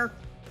fricker.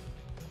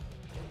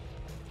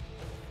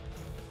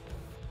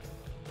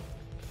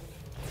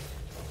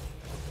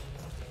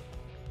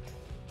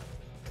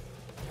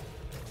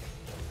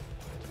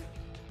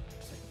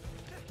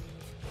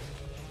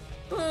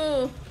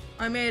 Oh,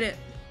 I made it.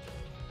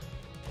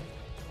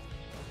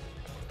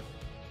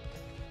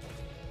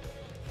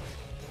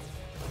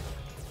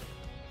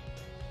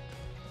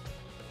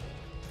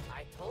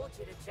 I told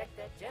you to check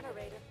that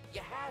generator.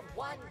 You had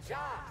one job.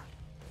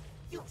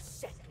 You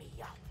set me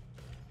up.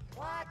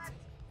 What?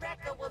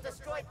 Rekka will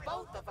destroy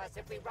both of us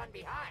if we run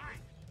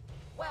behind.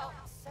 Well,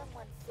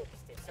 someone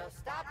fixed it, so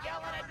stop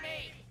yelling at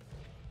me.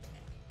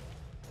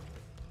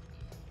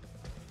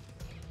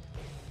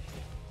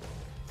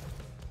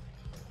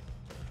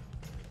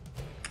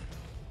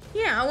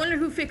 Yeah, I wonder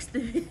who fixed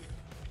it.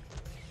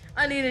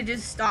 I need to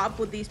just stop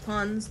with these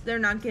puns. They're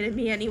not getting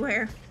me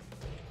anywhere.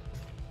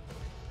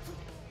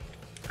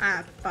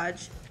 Ah,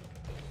 fudge.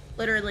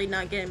 Literally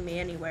not getting me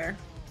anywhere.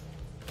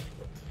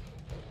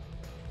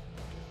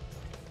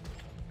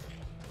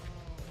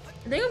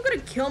 I think I'm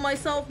gonna kill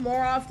myself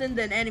more often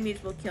than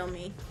enemies will kill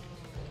me.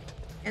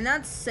 And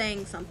that's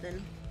saying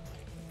something.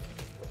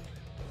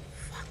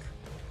 Fuck.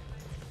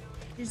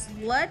 Just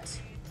let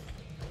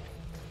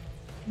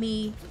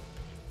me...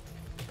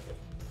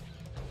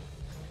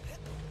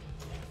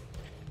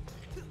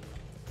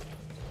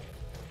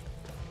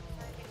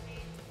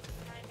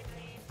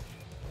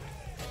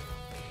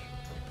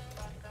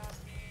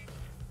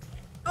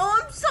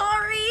 Oh, I'm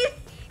sorry!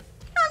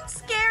 I'm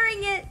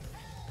scaring it!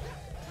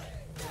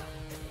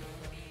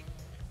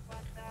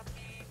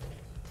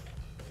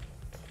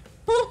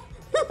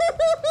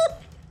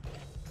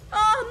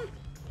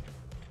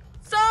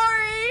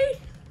 Sorry!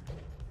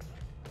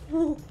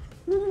 Oh,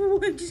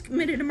 I just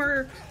committed a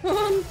murder.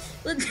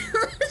 Let's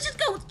just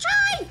go,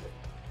 try!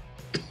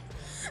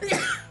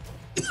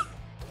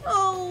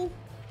 Oh.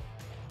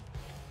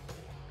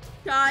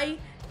 Guy,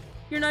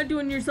 you're not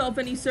doing yourself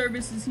any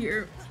services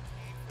here.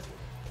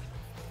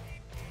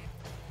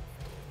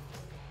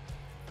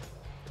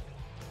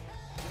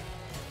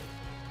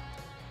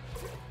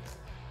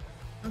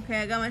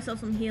 Okay, I got myself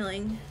some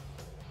healing.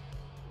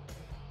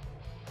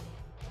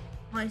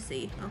 I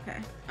see. Okay.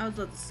 I was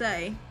about to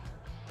say.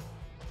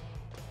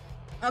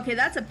 Okay,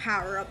 that's a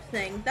power-up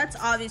thing. That's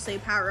obviously a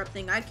power-up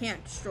thing. I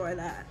can't destroy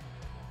that.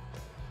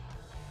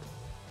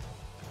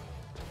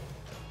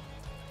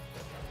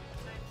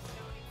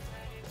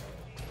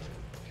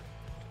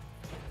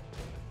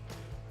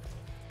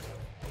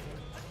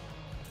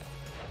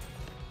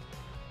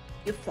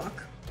 You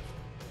fuck.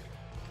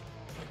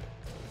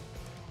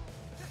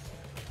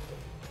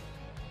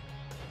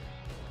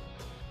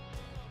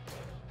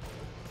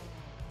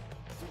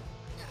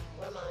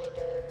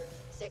 Reminder,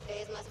 sick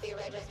days must be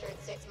registered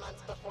 6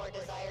 months before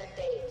desired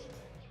date.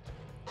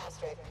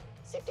 Asterisk,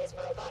 sick days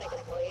for robotic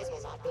employees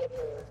will not be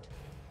approved.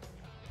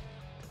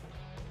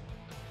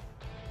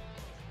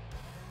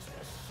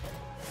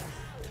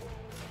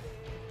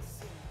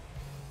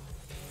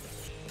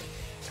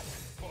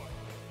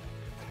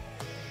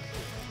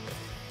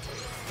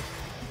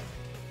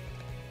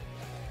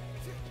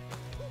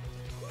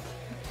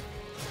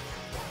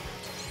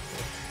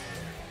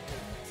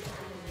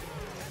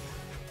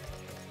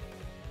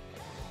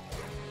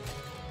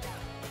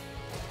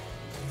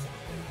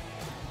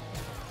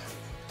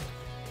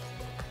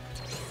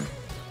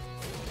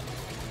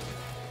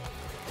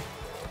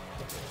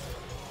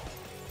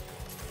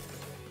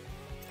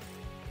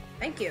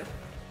 Thank you.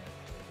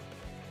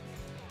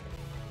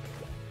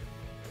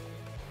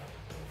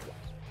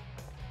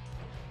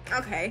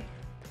 Okay.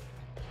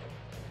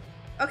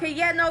 Okay,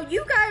 yeah, no,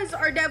 you guys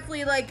are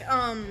definitely like,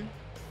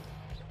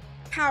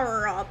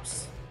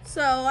 power-ups.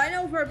 So, I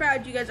know for a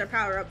fact you guys are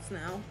power-ups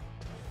now.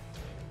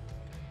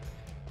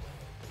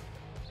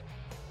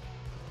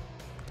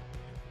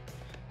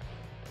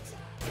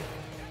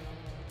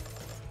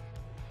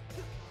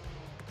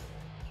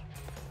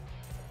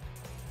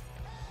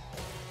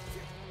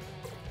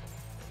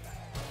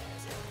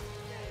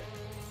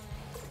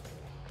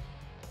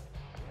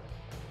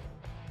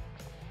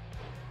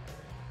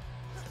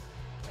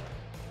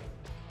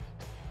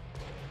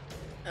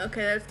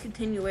 Okay, that's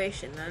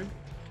continuation then.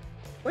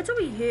 What's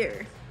over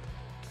here?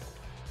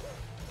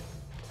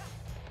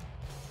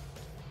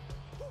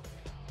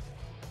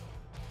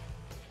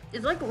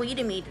 It's like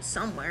leading me to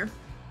somewhere.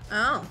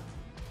 Oh.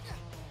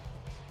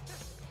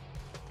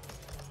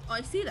 Oh,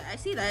 I see that, I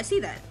see that, I see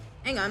that.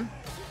 Hang on.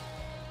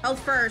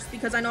 Health first,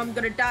 because I know I'm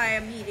gonna die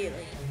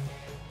immediately.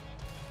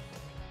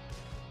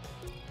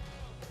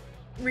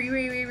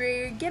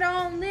 Get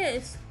on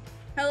this.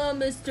 Hello,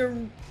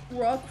 Mr.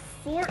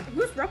 Rockfort.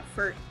 Who's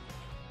Rockfort?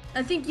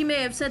 I think you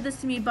may have said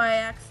this to me by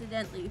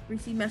accidentally.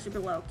 Receive message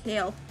below.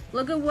 Kale,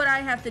 look at what I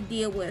have to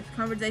deal with.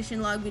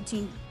 Conversation log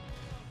between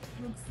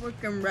Rookfort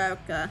and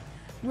Reka.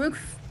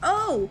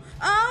 Oh!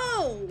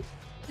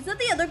 Is that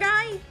the other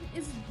guy?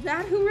 Is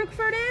that who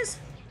Rookfort is?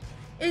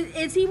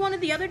 Is he one of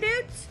the other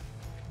dudes?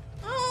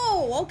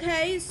 Oh,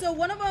 okay. So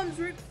one of them's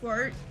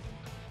Rookfort,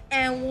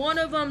 and one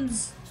of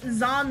them's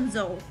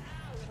Zanzo.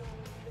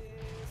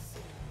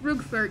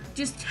 Rookfort,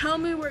 just tell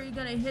me where you're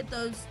gonna hit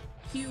those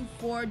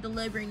Q4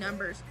 delivery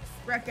numbers.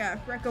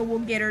 Reka will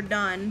get her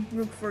done.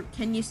 Rookfort,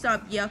 can you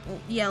stop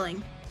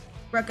yelling?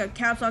 Reka,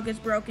 caps lock is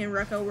broken.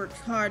 Reka works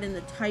hard and the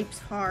type's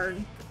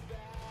hard.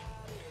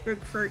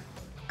 Rookfort,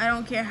 I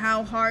don't care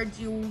how hard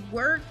you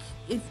work.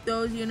 If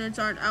those units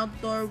aren't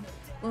outdoor,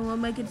 we'll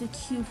make it to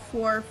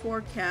Q4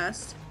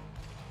 forecast.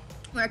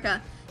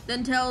 Reka,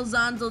 then tell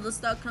Zanzo to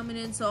stop coming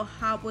in so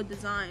hop with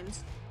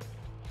designs.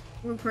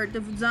 Rookfort, the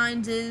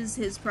designs is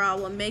his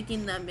problem.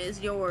 Making them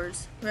is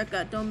yours.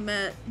 Reka, don't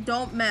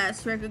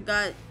mess. Reka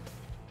got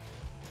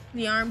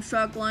the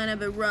Armstrong line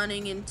of it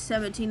running in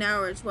 17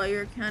 hours while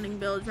you're counting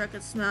builds.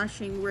 Reka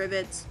smashing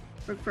rivets.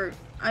 Rookfort,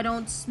 I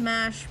don't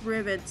smash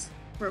rivets.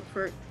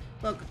 Rookfort,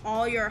 look,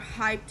 all your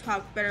hype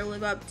talk better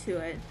live up to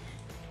it.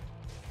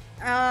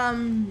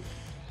 I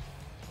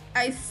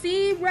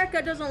see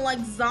Reka doesn't like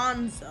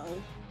Zanzo.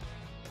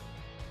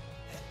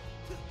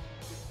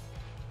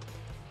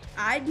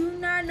 I do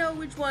not know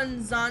which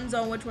one's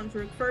Zanzo and which one's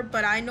Rookfort,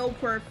 but I know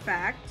for a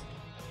fact.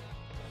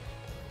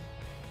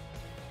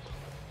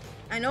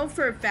 I know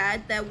for a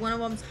fact that one of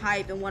them's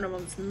hype and one of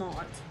them's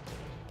not.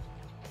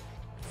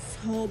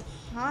 So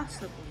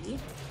possibly.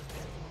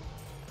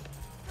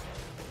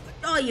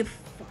 Oh, you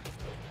fuck.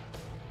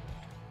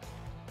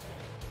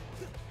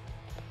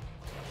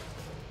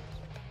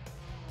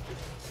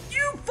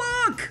 You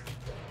fuck!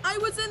 I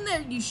was in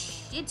there, you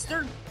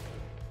shitster.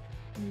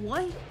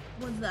 What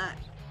was that?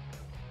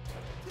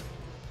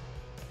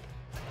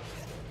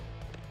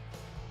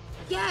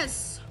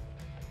 Yes!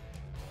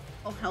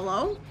 Oh,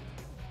 hello?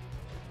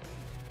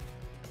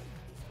 These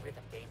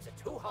rhythm games are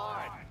too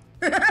hard.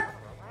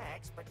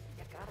 Relax, but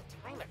you gotta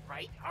time it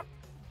right.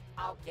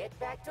 I'll get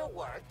back to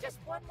work. Just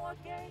one more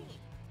game.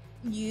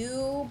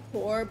 You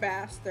poor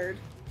bastard.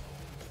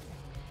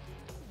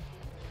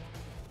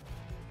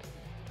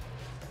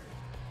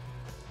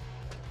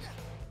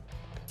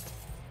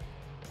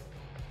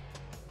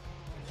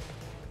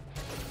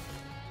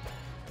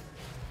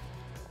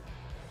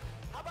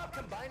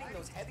 Combining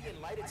those heavy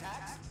and light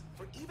attacks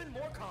for even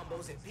more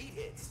combos and beat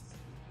hits.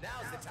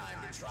 Now's the time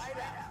to try it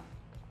out.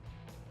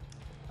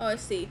 Oh, I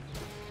see.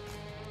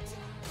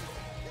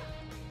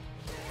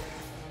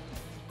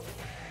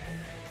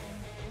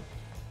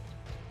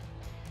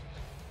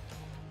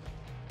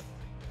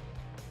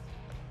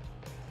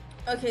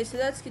 Okay, so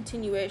that's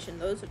continuation.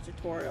 Those are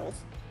tutorials.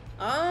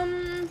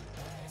 I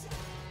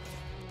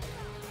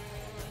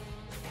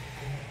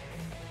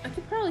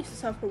could probably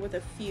suffer with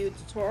a few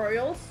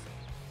tutorials.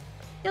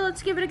 Yeah,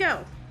 let's give it a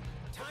go.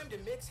 Time to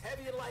mix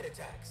heavy and light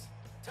attacks.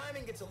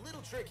 Timing gets a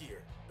little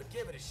trickier, but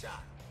give it a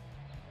shot.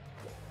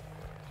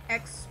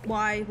 X,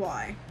 Y,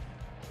 Y.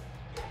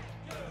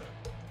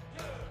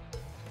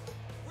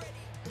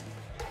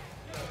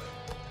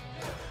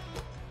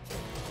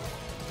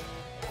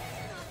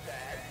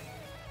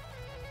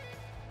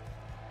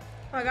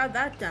 Oh, I got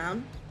that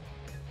down.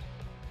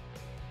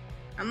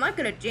 I'm not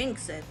gonna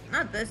jinx it.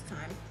 Not this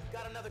time.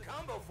 Got another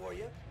combo for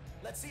you.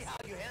 Let's see how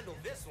you handle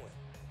this one.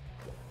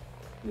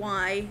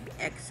 Y,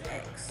 X,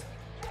 X.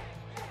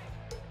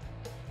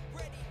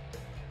 You're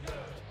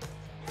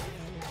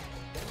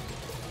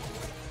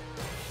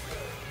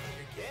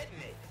getting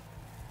it.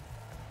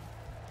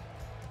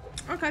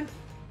 Okay.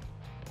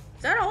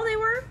 Is that all they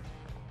were?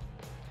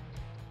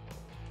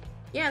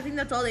 Yeah, I think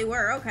that's all they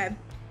were. Okay.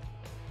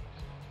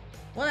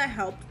 Well, that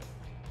helped.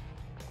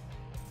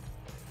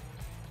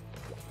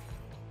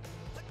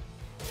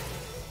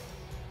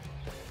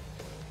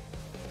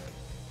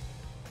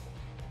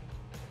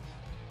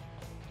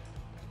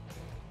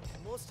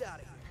 Almost out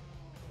of here.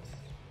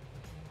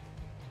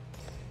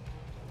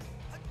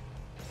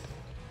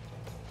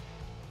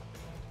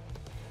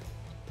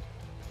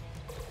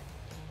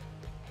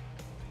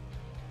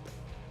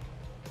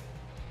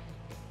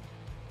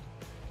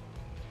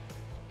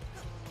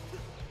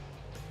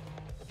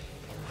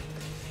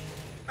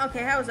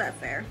 Okay, how is that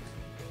fair?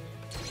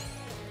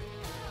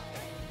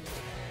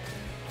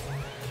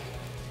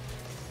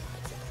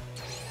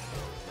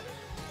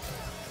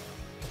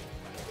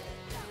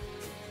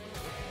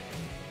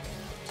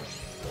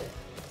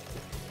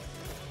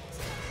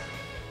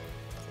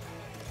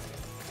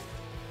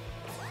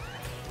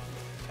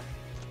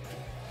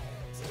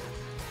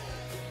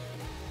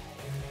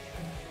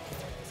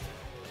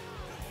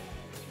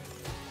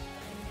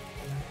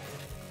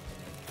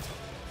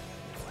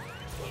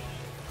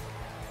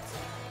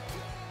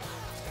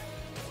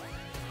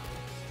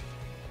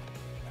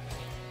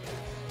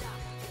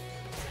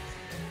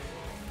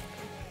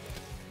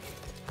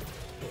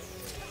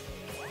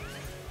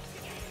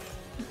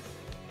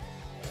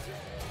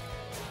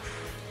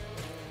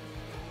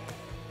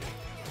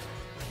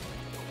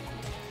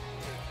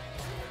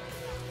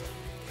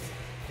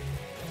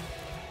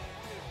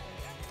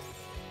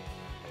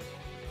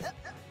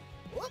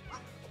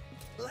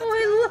 Oh,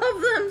 I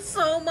love them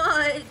so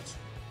much.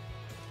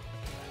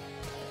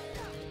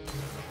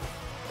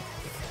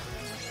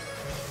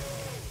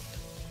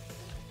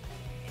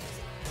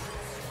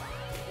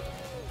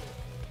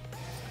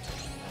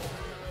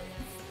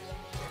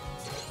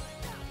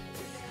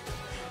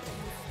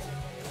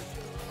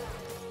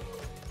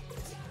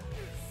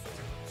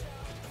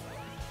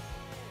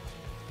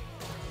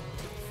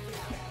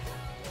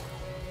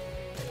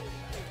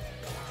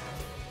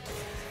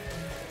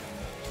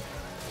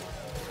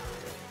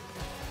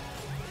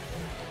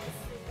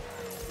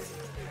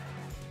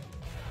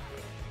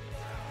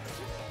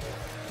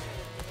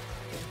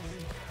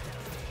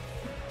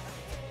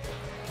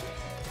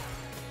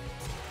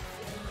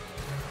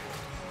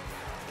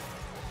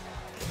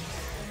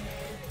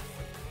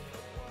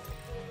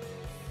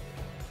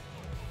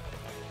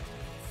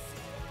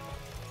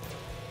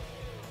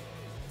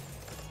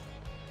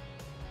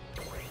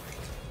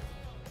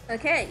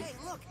 Okay. Hey,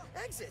 look,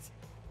 exit.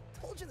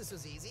 Told you this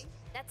was easy.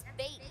 That's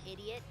bait,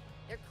 idiot.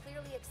 They're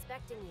clearly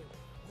expecting you.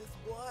 With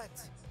what?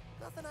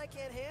 Nothing I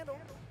can't handle.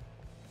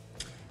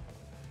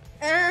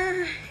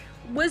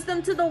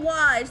 Wisdom to the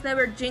wise,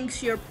 never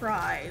jinx your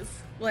prize.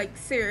 Like,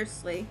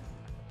 seriously.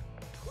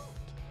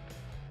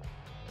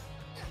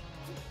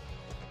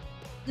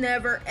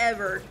 Never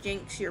ever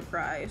jinx your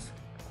prize.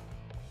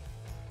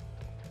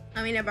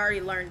 I mean, I've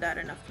already learned that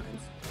enough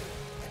times.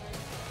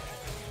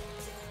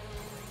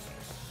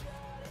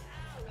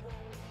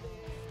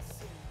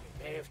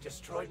 May have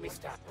destroyed me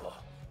stat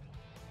block.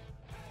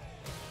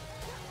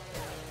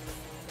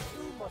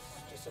 You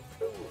must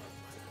disapprove.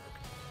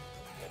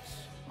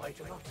 Yes, I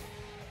do not.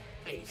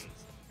 Please,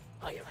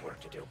 I have work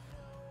to do.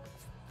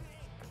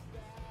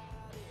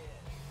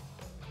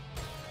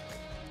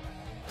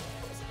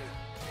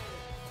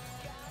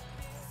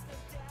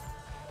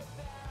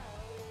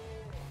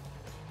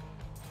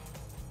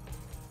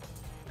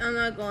 I'm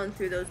not going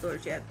through those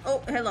doors yet.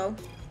 Oh, hello.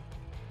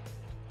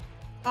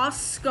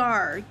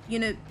 Oscar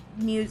unit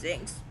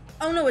musings.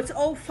 Oh no, it's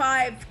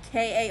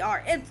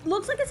 05KAR. It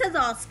looks like it says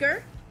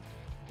Oscar.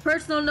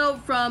 Personal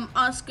note from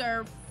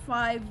Oscar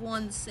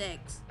 516.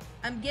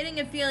 I'm getting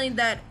a feeling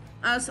that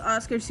us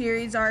Oscar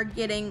series are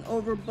getting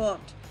overbooked.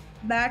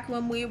 Back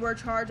when we were in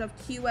charge of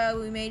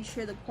QL, we made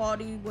sure the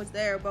quality was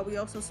there, but we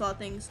also saw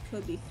things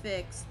could be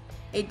fixed.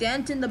 A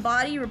dent in the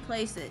body,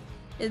 replace it.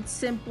 It's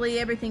simply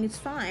everything is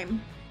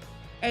fine.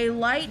 A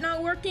light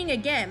not working,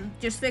 again,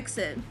 just fix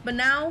it. But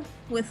now,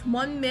 with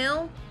 1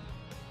 mil,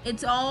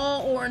 it's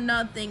all or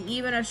nothing.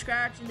 Even a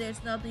scratch and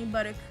there's nothing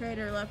but a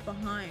crater left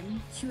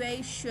behind.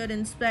 QA should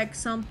inspect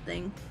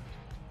something.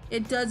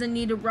 It doesn't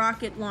need a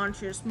rocket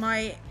launchers.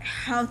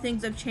 How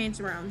things have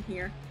changed around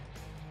here.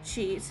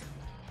 Jeez.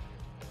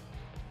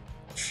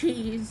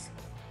 Jeez.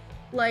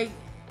 Like,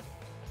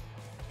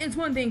 it's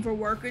one thing for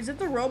workers. If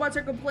the robots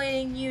are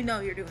complaining, you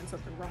know you're doing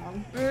something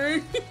wrong.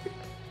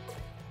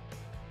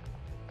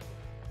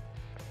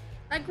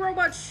 Like,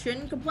 robots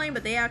shouldn't complain,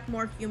 but they act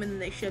more human than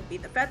they should be.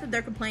 The fact that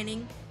they're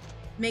complaining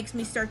makes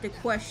me start to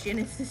question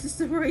if this is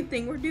the right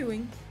thing we're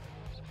doing.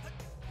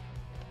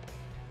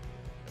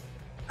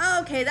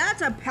 Okay,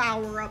 that's a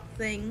power-up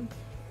thing.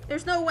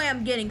 There's no way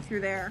I'm getting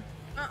through there.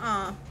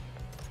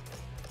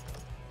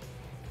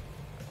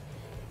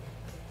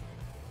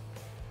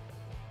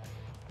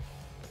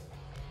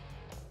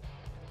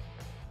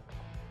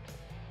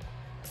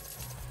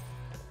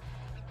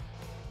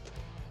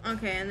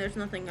 Okay, and there's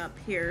nothing up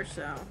here,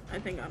 so I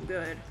think I'm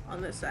good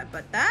on this side.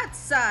 But that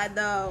side,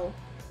 though,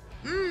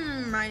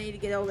 I need to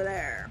get over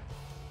there.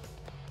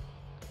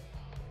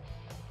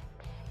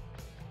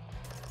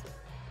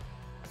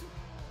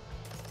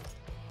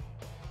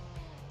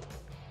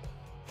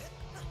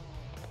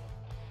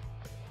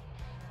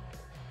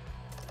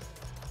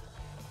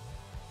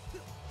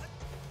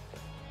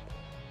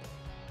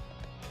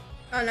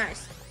 Oh,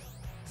 nice.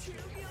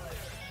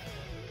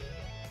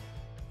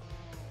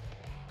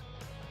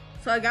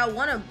 So I got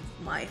one of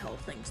my health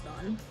things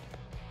done.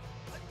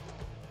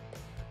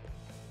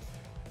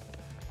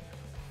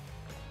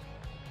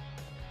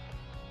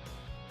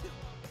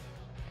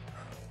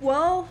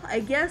 Well, I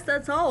guess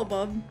that's all of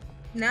them.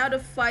 Now to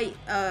fight,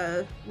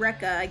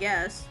 Rekka, I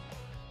guess.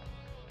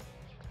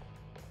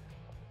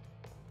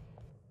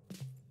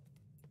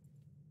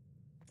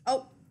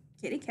 Oh,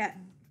 kitty cat.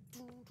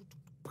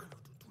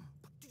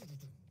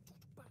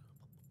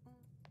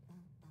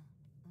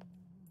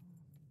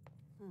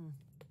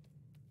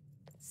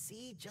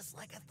 See, just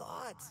like I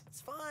thought.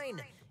 It's fine.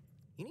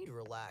 You need to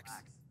relax.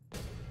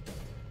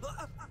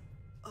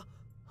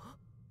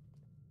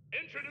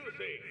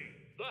 Introducing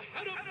the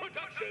head of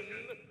production,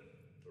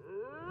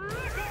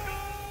 Rekka!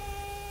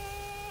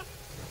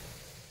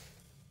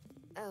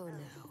 Oh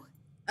no.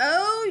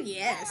 Oh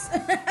yes.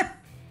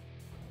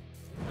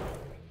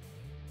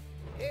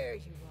 There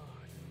you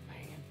are,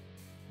 man.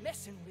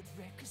 Messing with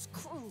Rekka's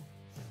crew,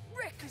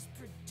 Rekka's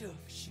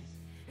production.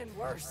 And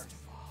worst of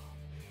all,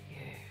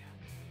 yeah,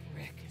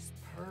 Rekka's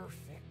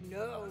perfect,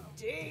 no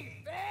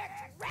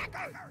defect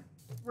record!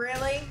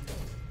 Really?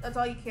 That's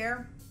all you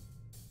care?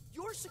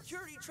 Your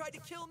security tried to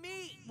kill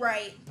me!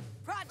 Right.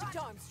 Project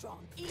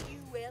Armstrong,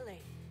 EULA.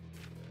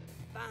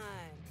 Fine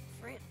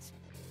print.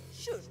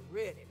 Should've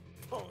read it,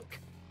 punk.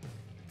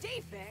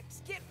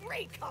 Defects get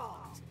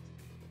recalled.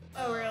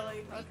 Oh,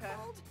 really? Okay.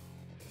 Recalled?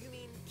 You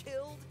mean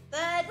killed?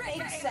 That Rekka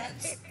makes ain't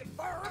sense. picked the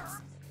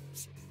verbs.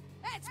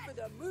 That's for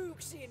the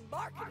mooks in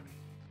marketing.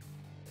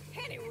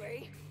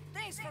 Anyway,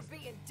 thanks for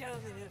being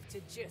dumb enough to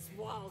just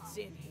waltz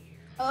in here.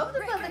 I love the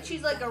fact Rekka that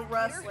she's like a got her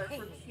wrestler for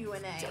hand Q&A.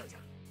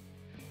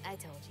 I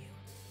told you.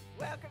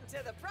 Welcome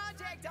to the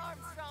Project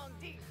Armstrong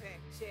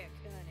defect check,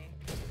 honey.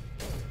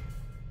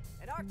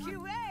 And our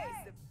QA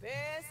is the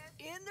best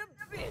in the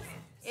business.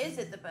 Is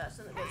it the best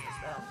in the business,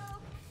 though?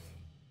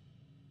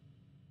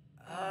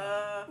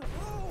 Oh.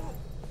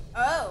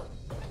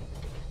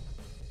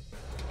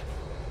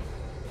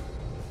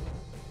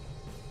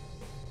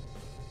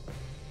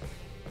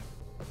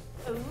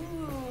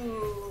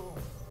 Ooh.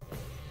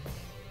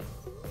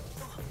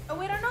 Oh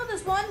wait, I know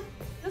this one.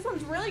 This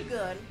one's really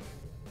good.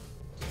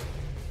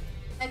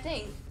 I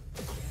think.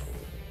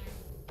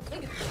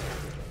 Look at this.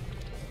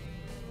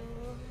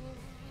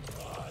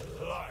 I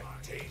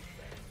like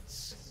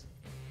defense.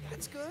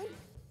 That's good.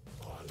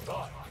 I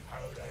like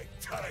how they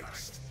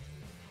taste.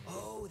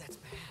 Oh, that's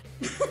bad.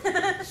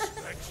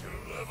 Inspection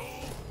level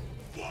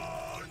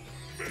 1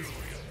 million.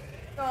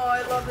 Oh,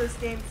 I love this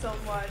game so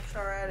much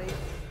already.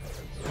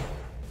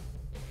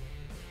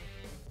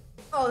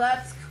 Oh,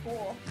 that's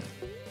cool.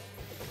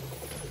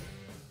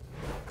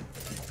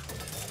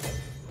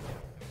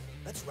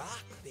 Let's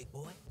rock, big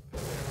boy.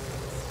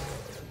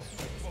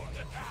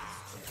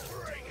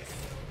 Bring it.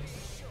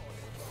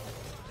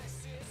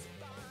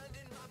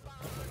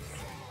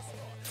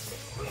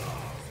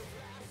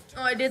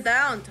 Oh, I did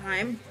that on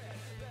time.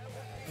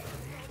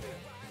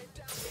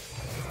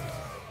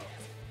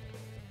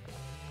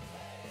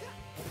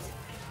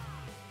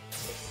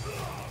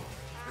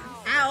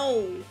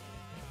 Ow!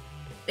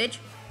 Bitch.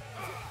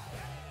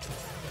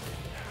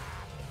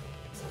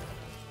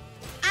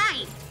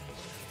 Aye!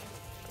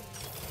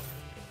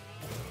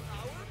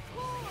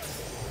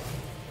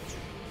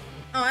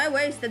 Oh, I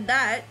wasted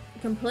that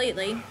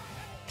completely.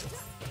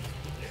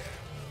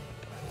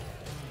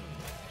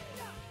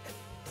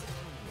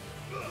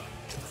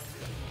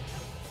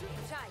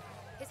 Ty,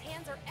 his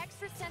hands are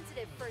extra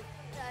sensitive for,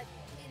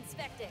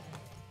 inspecting.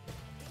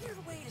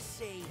 Weird way to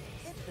say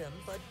hit them,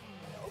 but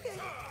okay.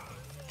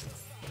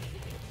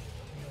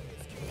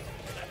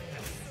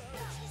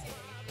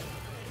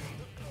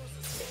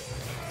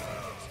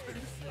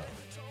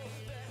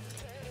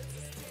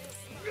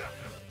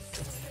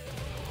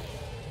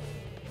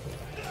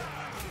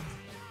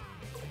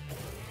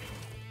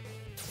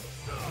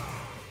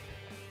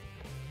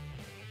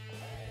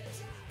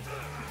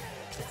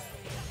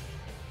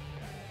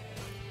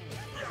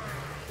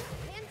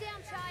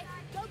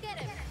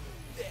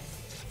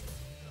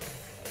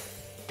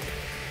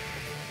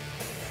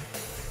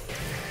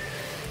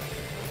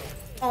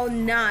 Oh,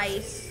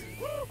 nice.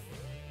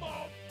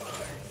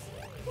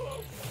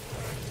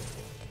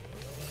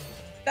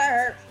 That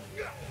hurt.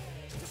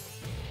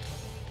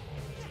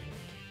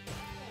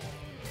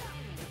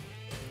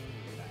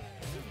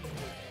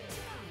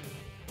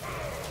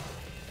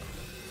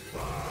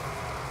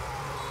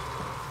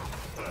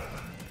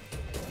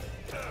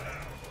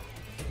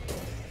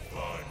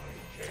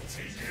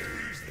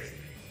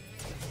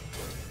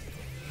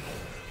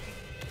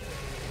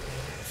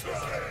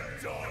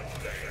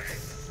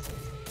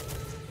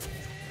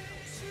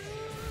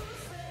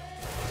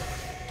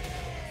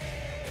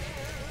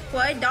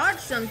 Well, I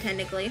dodged some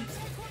technically.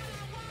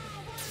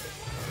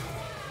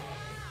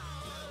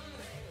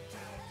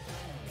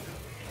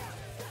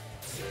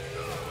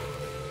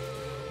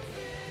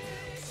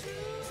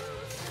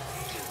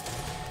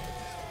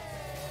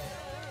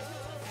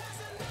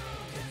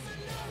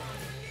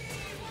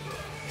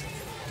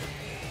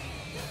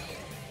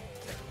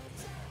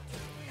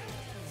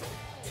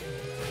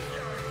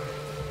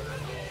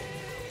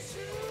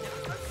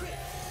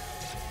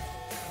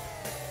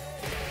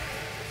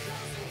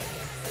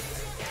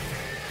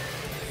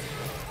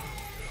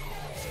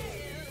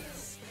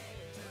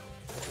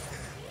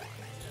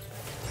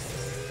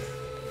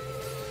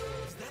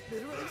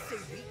 Literally say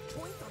weak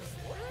point on his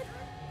forehead?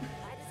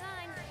 By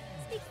design,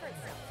 speaks for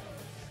itself.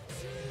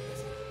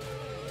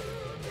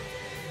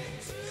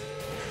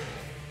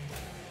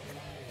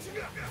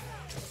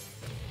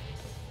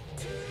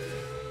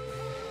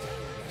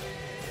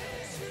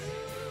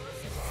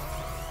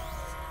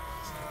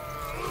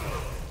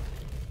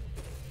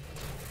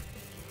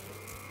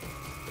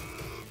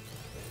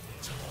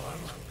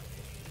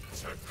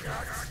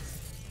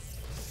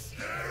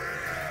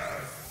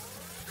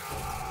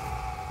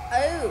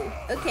 Oh,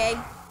 okay.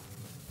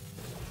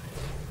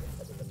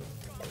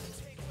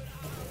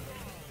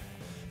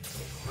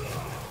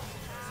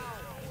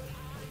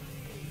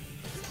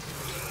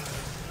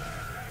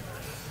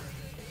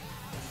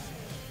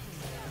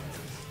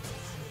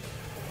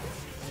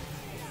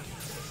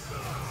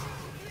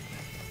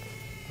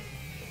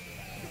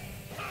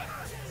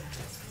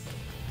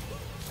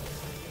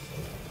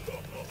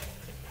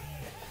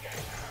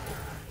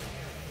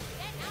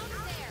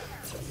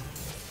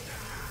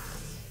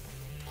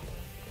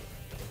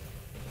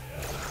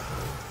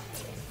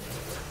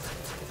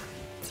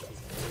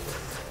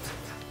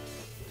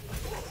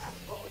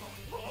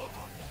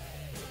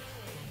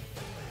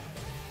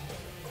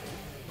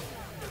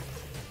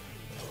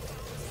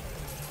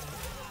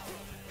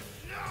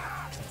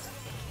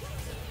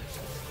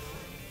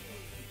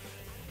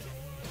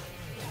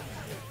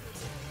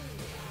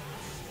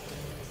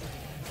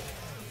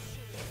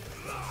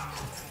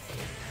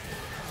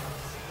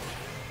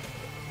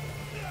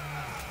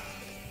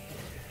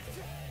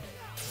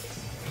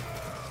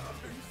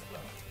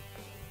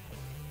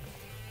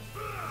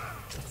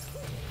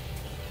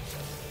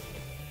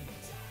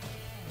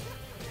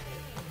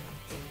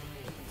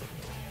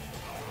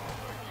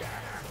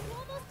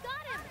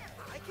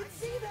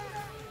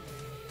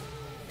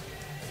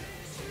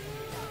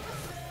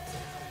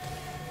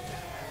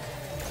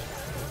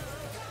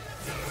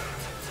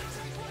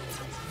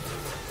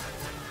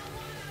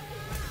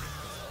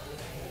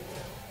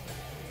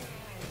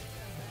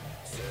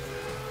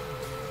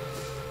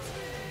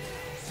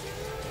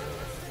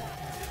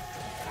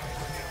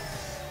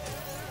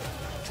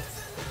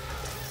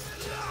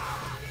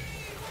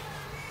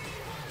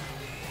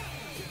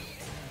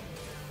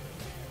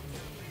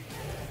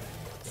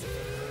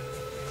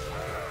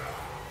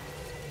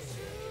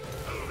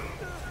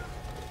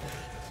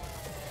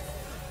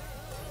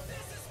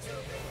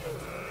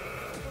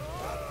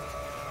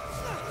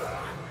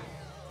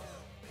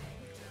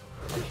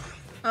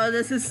 Oh,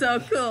 this is so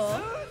cool.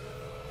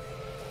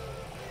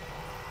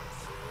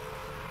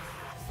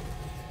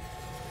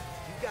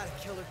 You got a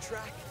killer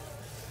track.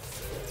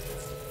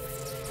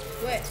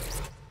 Wait.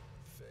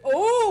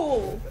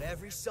 Oh! But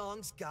every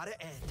song's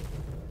gotta end.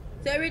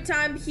 So every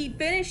time he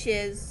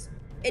finishes,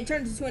 it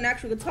turns into an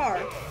actual guitar.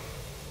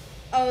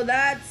 Oh,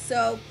 that's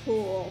so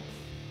cool.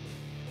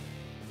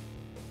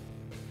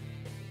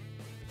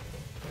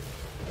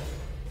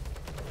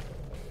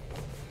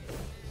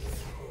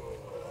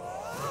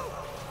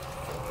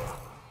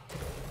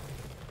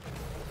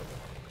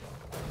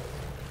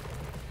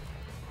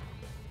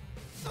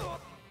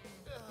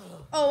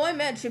 Oh, my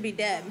man should be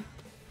dead.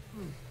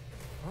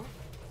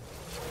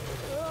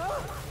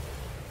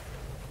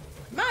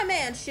 My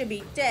man should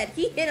be dead.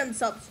 He hit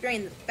himself straight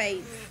in the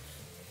face.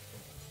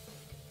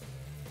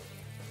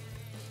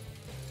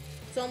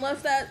 So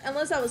unless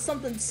that was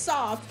something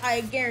soft,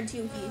 I guarantee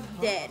you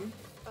he's dead.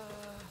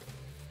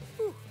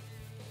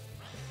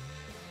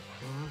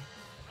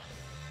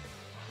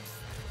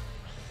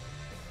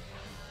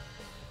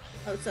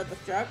 Oh, it's at the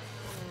truck.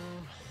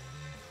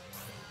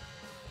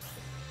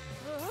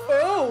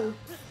 Oh!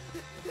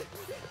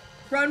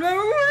 Run, run,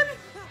 run!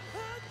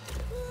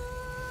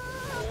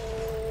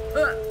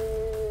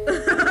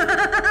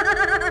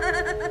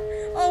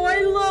 Oh,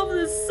 I love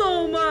this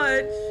so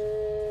much!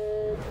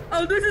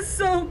 Oh, this is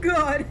so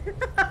good!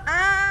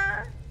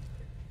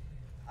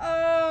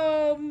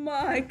 Oh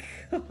my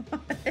god.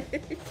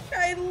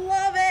 I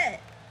love it.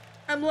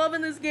 I'm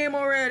loving this game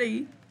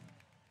already.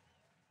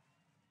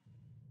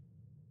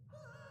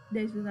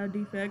 Days without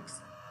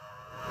defects.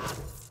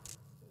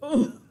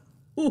 Oh,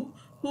 oh,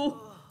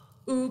 oh.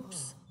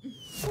 Oops.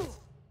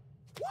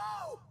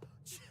 Whoa!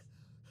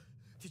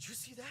 Did you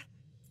see that?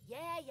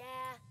 Yeah.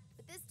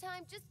 But this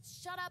time,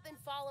 just shut up and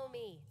follow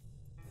me.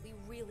 We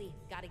really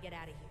gotta get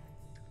out of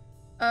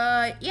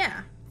here.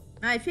 Yeah.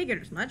 I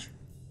figured as much.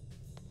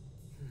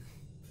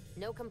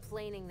 No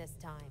complaining this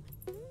time.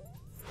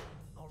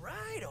 All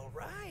right.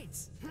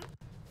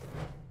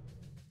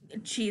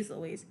 Jeez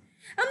Louise.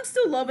 I'm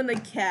still loving the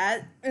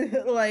cat.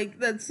 Like,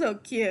 that's so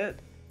cute.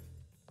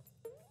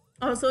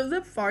 Also, is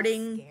it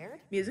farting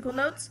musical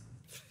notes?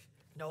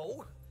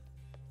 No.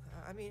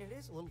 I mean, it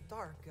is a little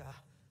dark.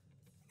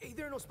 Hey,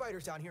 there are no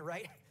spiders down here,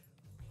 right?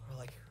 Or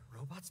like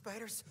robot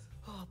spiders?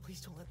 Oh,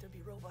 please don't let there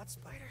be robot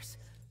spiders.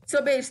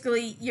 So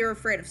basically, you're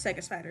afraid of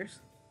Sega spiders.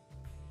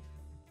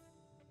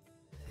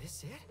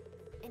 This it?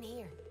 In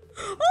here.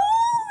 Oh,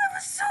 that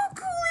was so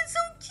cool and so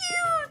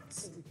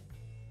cute!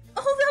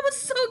 Oh, that was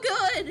so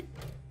good!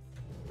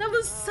 That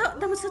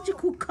was such a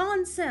cool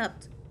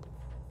concept.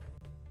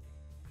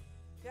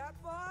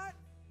 Catbot?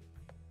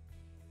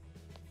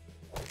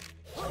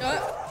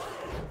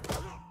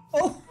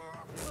 Oh!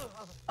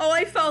 Oh,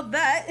 I felt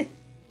that.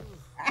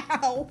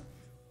 Ow!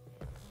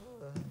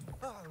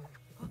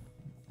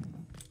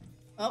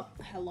 Oh,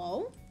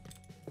 hello?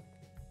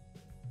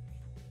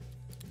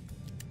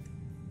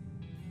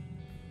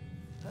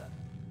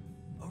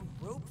 A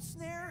rope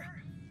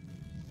snare?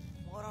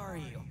 What are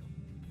you?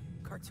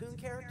 Cartoon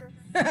character?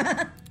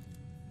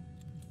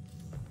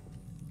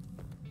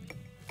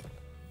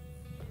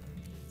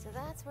 So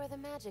that's where the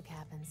magic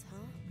happens,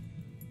 huh?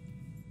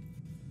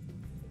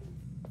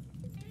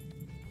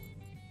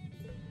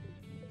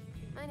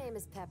 My name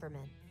is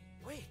Peppermint.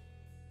 Wait,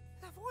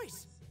 that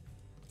voice!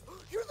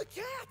 You're the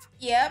cat!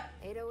 Yep.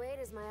 808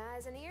 is my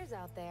eyes and ears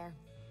out there.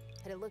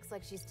 And it looks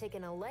like she's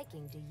taken a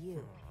liking to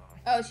you.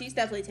 Oh, she's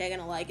definitely taking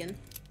a liking.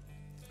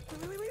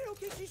 Wait,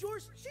 okay, she's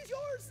yours! She's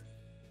yours!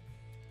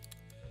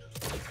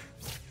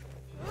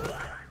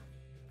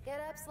 Get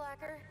up,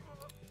 slacker.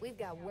 We've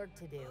got work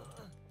to do.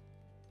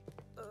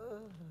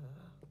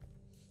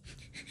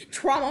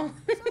 Trauma.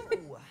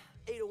 So,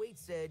 808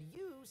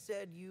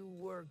 said you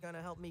were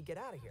gonna help me get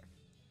out of here.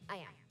 I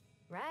am.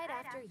 Right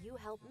after you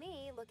help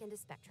me look into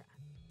Spectra.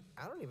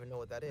 I don't even know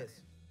what that is.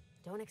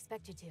 Don't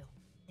expect you to.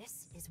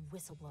 This is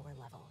whistleblower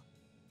level.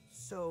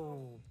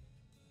 So...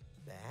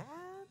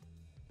 bad?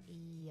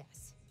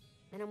 Yes.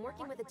 And I'm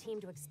working with a team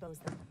to expose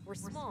them. We're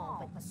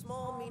small, but...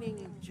 Small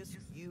meaning just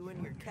you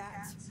and your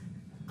cats?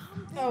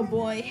 Oh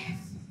boy.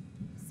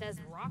 Says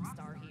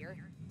Rockstar here.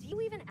 Do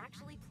you even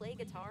actually play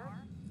guitar?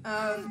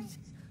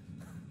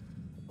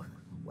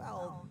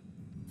 Well...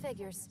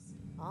 Figures.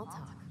 I'll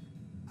talk.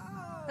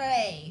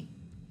 Hey.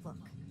 Look,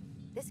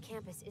 this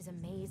campus is a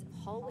maze of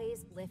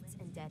hallways, lifts,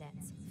 and dead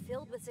ends,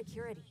 filled with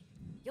security.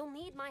 You'll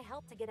need my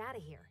help to get out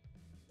of here.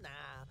 Nah,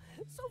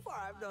 so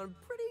far I've done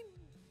pretty...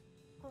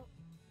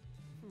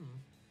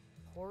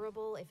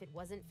 Horrible if it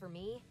wasn't for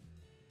me?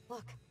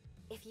 Look,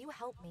 if you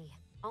help me,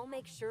 I'll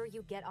make sure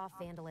you get off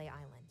Vandalay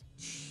Island.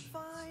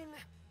 Fine.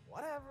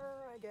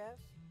 Whatever, I guess.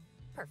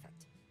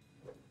 Perfect.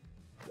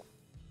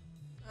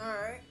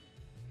 Alright.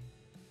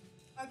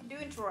 I can do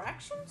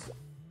interactions?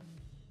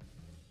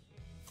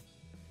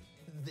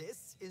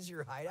 This is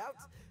your hideout?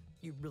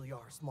 You really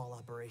are a small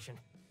operation.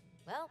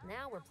 Well,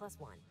 now we're +1.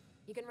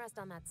 You can rest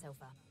on that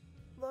sofa.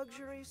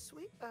 Luxury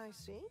suite, I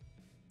see.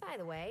 By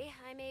the way,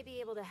 I may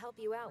be able to help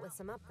you out with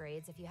some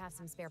upgrades if you have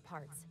some spare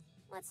parts.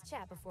 Let's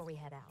chat before we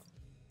head out.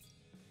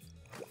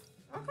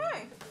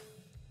 Okay.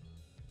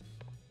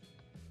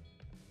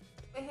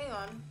 Wait, hang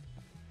on.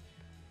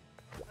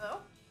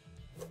 Oh?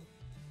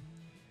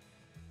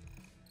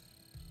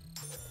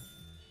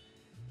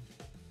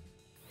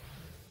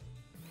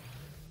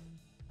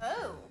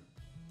 Oh.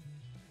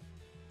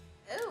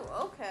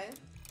 Oh, okay.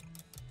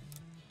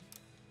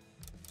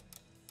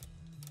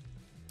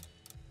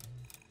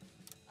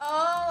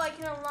 Oh, I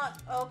can unlock.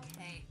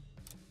 Okay.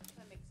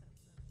 That makes sense.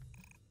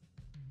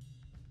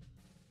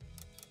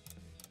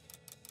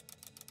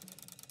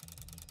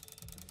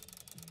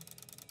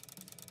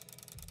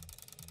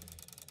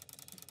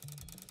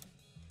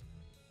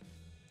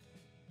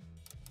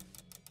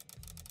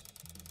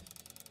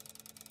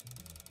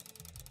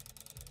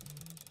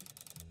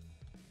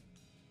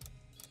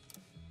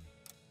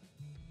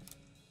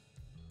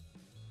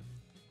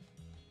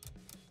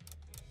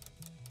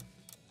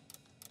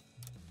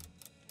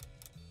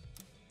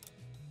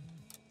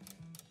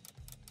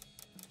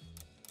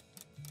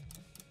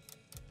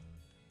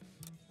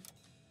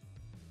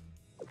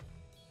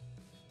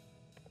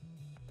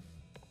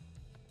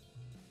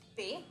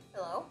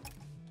 Hello?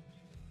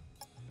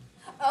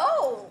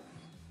 Oh!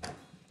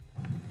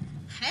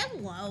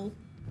 Hello.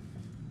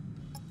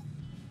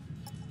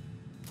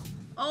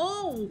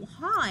 Oh,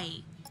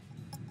 hi.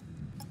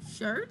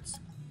 Shirts?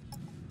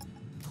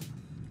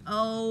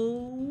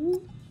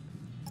 Oh,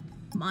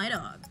 my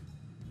dog.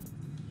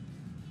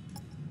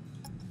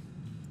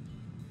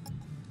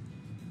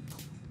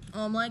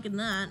 Oh, I'm liking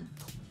that.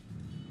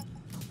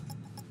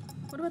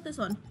 What about this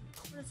one?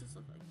 What does this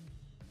look like?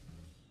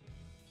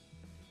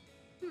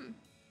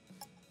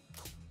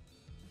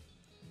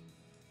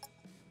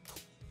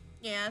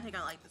 Yeah, I think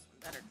I like this one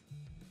better.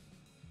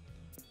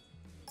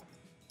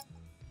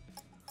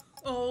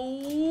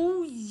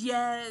 Oh,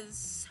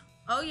 yes.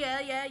 Oh,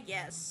 yeah,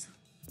 yes.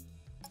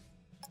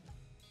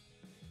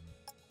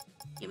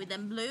 Give me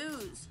them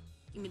blues.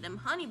 Give me them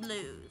honey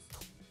blues.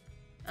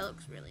 That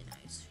looks really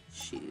nice.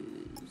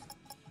 Shoes.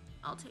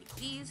 I'll take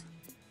these.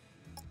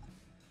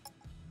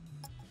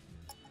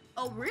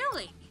 Oh,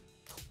 really?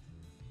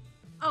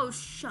 Oh,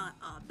 shut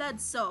up.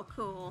 That's so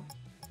cool.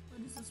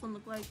 What does this one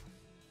look like?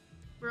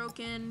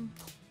 Broken.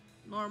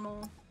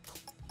 Normal.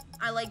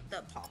 I like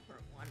the popper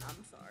one.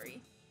 I'm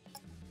sorry.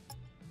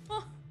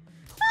 Oh.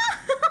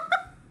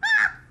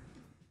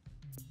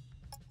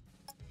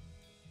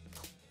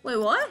 Wait,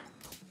 what?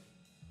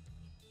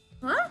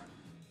 What?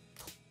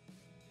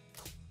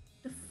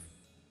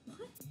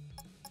 What?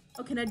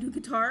 Oh, can I do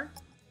guitar?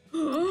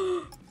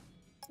 Ooh,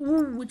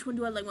 which one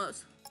do I like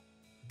most?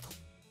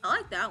 I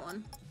like that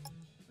one.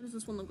 What does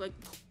this one look like?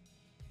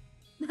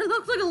 That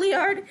looks like a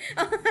Liard.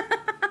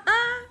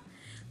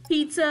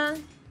 Pizza.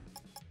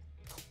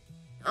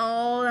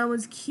 Oh, that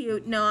was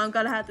cute. No, I'm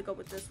gonna have to go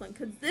with this one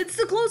because it's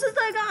the closest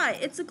I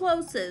got. It's the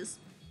closest.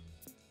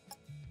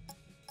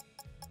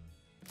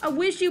 I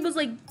wish it was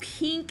like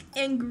pink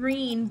and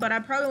green, but I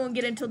probably won't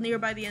get it until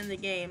nearby the end of the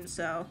game,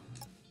 so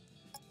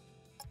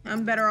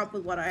I'm better off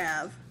with what I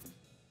have.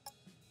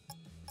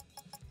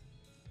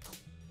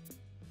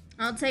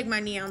 I'll take my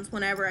neons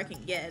whenever I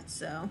can get,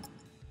 so.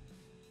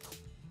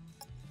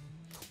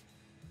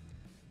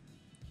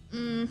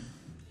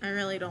 I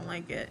really don't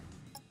like it.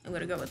 I'm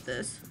gonna go with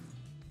this.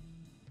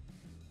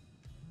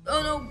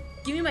 Oh no,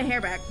 give me my hair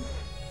back.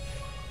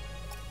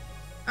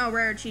 Oh,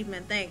 rare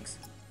achievement, thanks.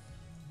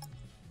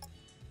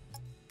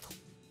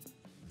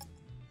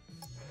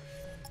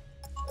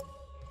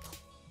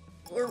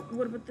 Or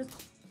what about this?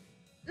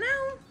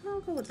 No,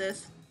 I'll go with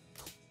this.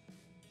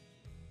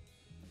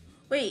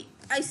 Wait,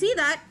 I see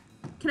that.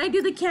 Can I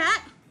do the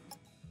cat?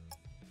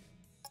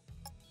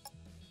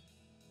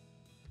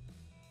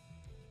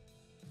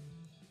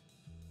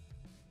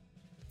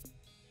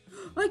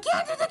 I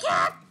can't do the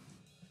cat!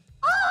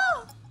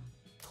 Oh!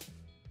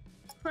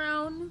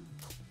 Crown.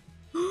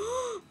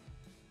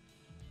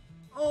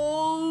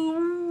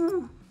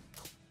 Oh.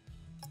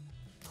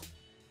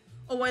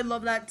 Oh, I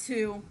love that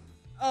too.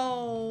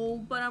 Oh,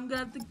 but I'm gonna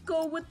have to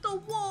go with the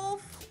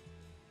wolf.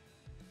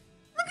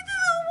 Look at the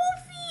little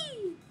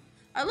wolfie.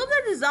 I love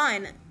that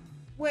design.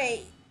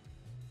 Wait,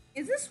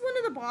 is this one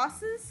of the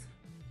bosses?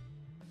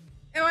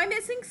 Am I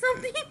missing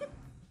something?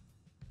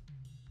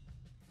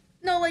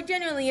 No, like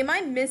genuinely, am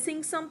I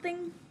missing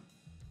something?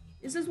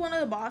 Is this one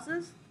of the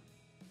bosses?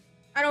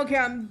 I don't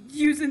care, I'm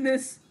using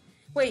this.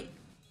 Wait,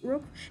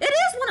 Rook? It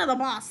is one of the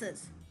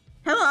bosses.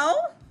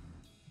 Hello?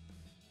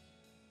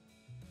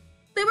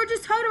 They were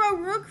just talking about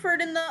Rookford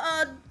in the,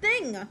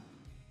 thing.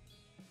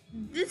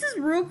 This is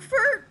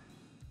Rookford?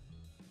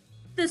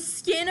 The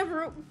skin of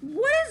Rook?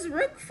 What is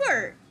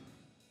Rookford?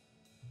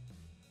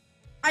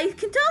 I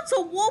can tell it's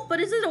a wolf,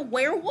 but is it a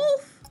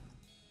werewolf?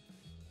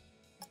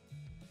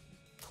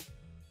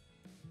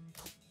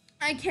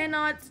 I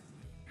cannot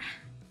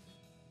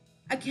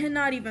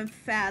even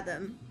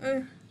fathom.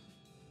 Alright,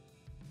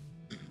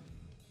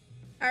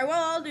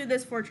 well, I'll do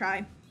this for a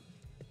try.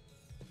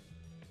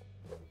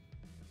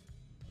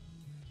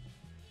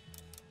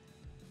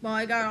 Well,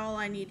 I got all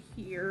I need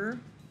here.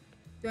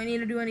 Do I need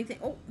to do anything?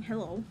 Oh,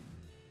 hello.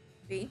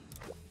 See?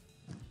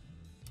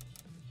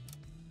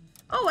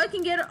 Oh, I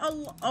can get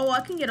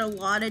a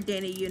lot of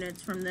data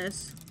units from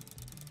this.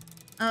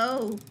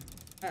 Oh.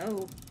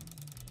 Oh.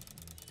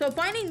 So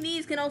finding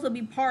these can also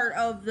be part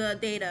of the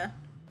data.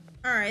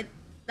 Alright,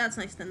 that's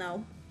nice to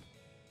know.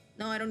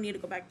 No, I don't need to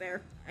go back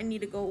there. I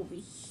need to go over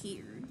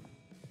here.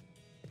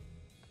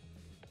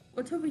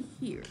 What's over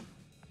here?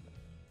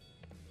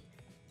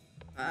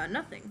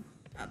 Nothing.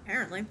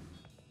 Apparently.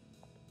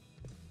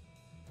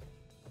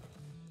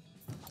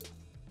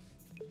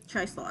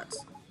 Try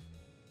slots.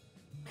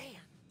 Man,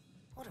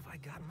 what have I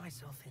gotten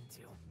myself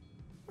into?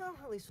 Well,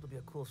 at least it'll be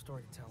a cool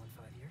story to tell in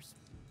 5 years.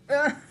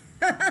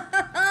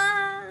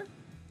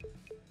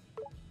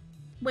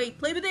 Wait,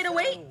 play with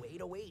 808? Oh,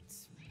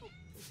 808s.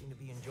 You seem to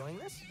be enjoying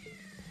this.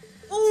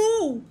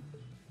 Ooh!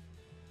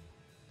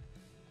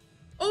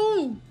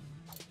 Ooh!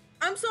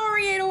 I'm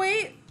sorry,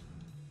 808.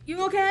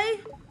 You okay?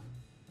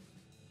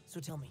 So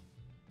tell me,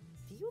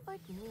 do you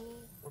like me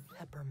or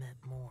Peppermint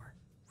more?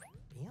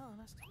 Be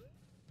honest.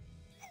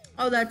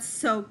 Oh, that's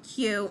so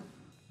cute.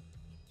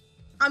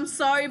 I'm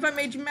sorry if I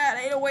made you mad,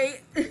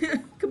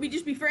 808. Could we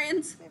just be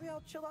friends? Maybe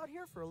I'll chill out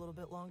here for a little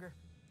bit longer.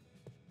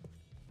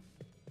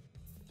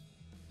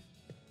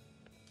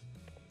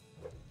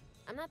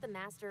 I'm not the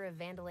master of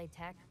Vandalay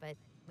tech, but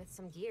with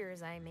some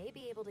gears, I may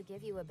be able to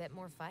give you a bit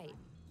more fight.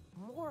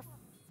 More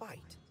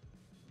fight?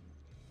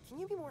 Can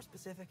you be more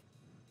specific?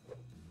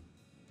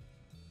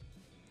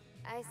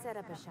 I set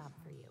up a shop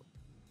for you.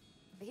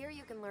 Here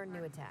you can learn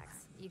new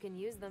attacks. You can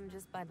use them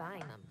just by buying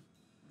them.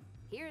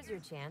 Here's your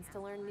chance to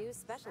learn new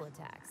special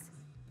attacks.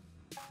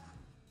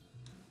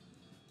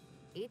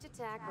 Each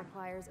attack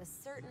requires a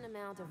certain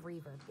amount of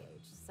reverb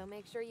gauge, so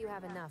make sure you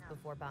have enough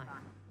before buying.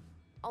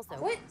 Also,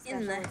 What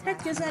in the special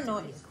heck is that attacks need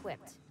to be noise?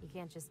 equipped. You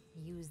can't just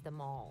use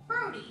them all.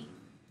 Brody,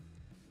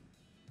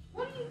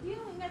 what are you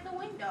doing at the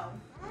window?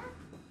 Huh?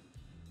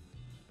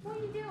 What are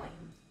you doing?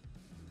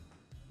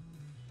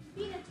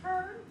 Being a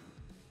turd?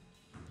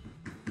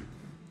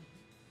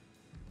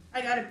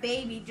 I got a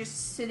baby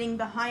just sitting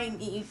behind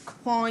me,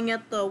 clawing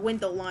at the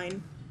window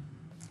line.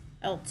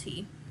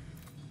 LT.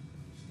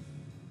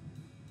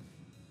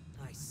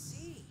 I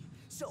see.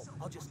 So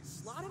I'll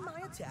just slot in my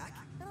attack,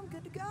 and I'm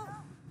good to go.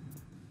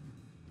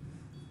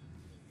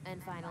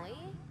 And finally,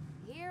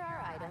 here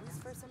are items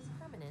for some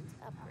permanent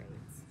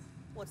upgrades.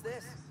 What's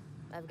this?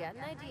 I've got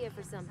an idea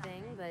for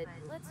something, but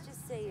let's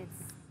just say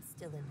it's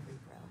still in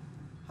pre-pro.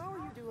 How are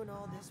you doing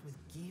all this with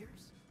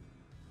gears?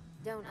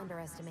 Don't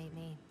underestimate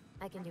me.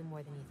 I can do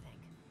more than you think.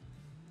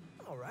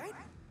 All right.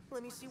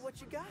 Let me see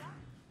what you got.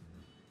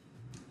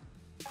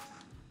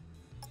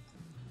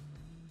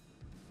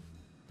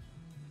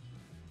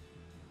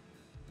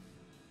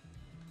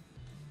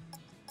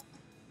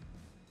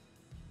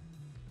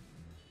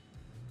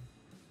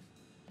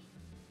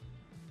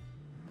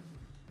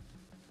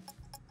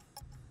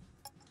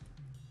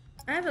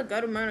 I have a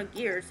good amount of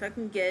gear, so I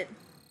can get...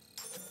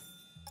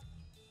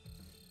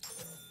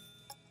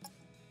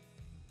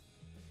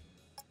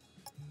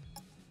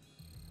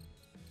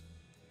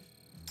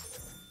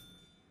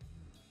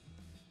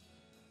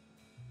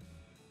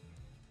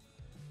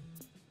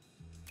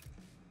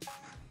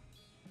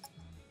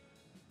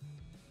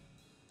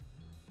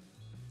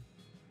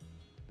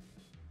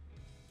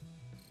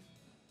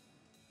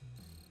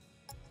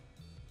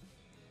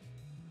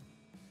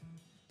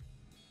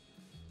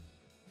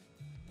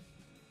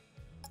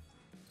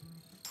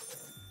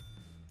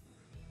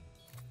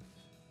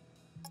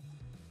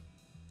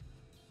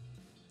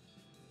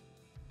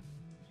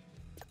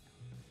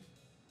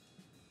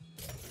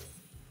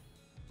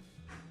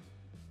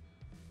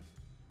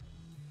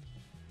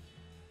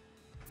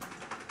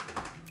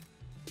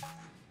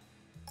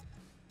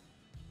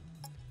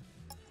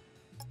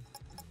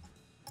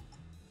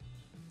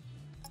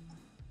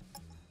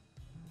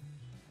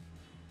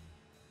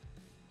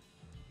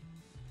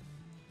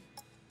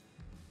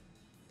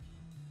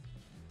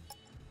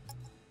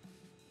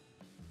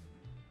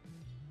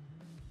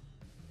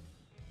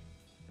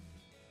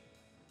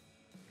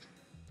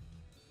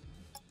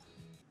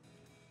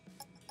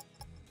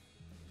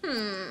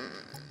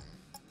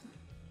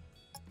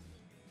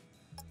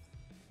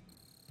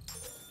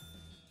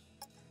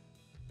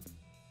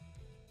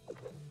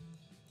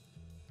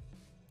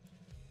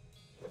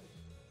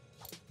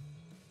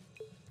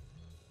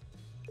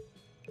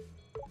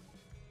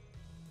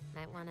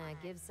 Might want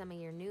to give some of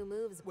your new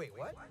moves. Wait,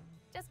 what?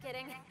 Just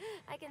kidding.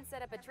 I can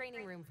set up a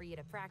training room for you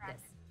to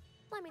practice.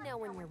 Let me know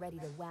when you're ready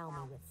to wow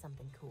me with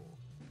something cool.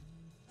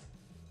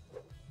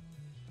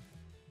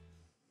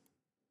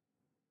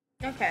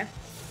 Okay.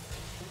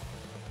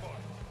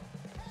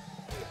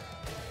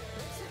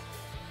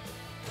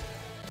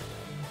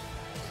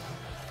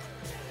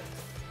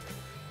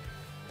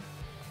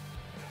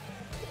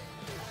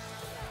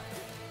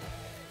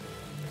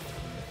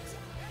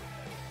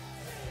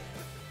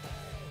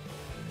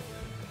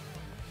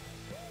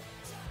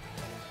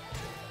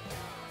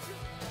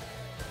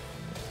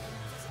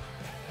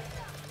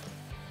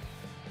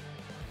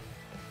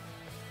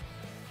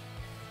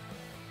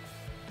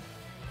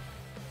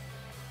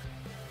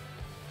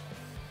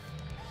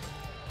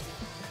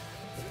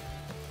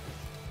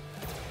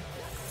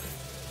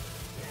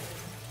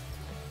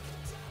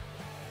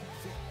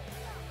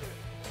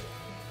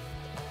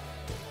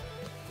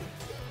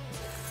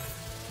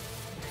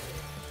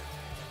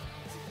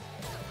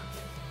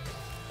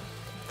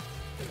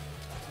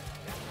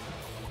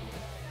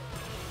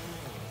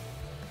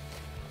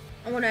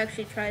 I want to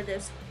actually try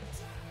this.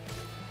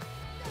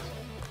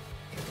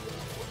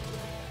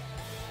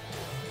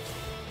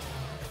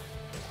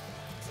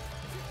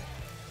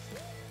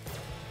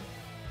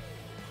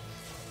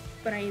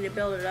 But I need to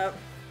build it up.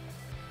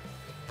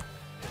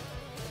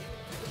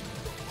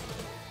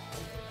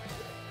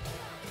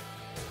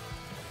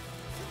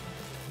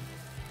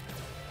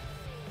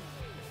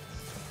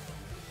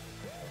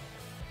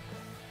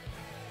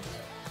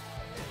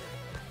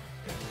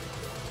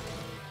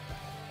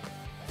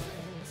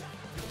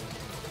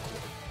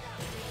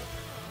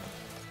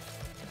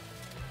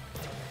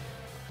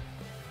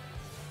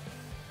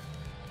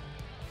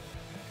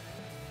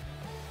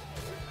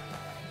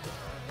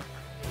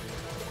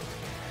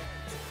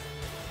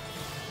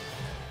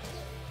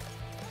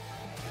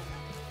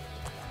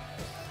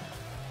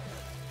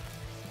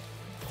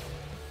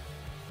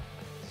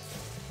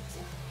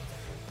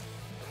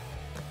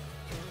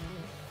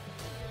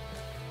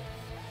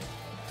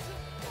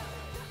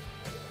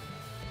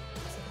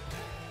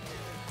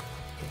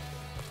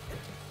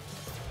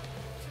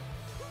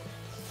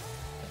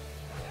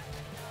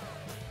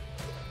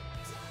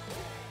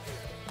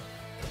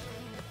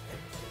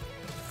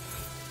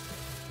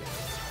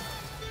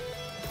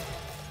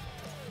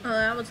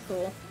 that was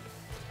cool.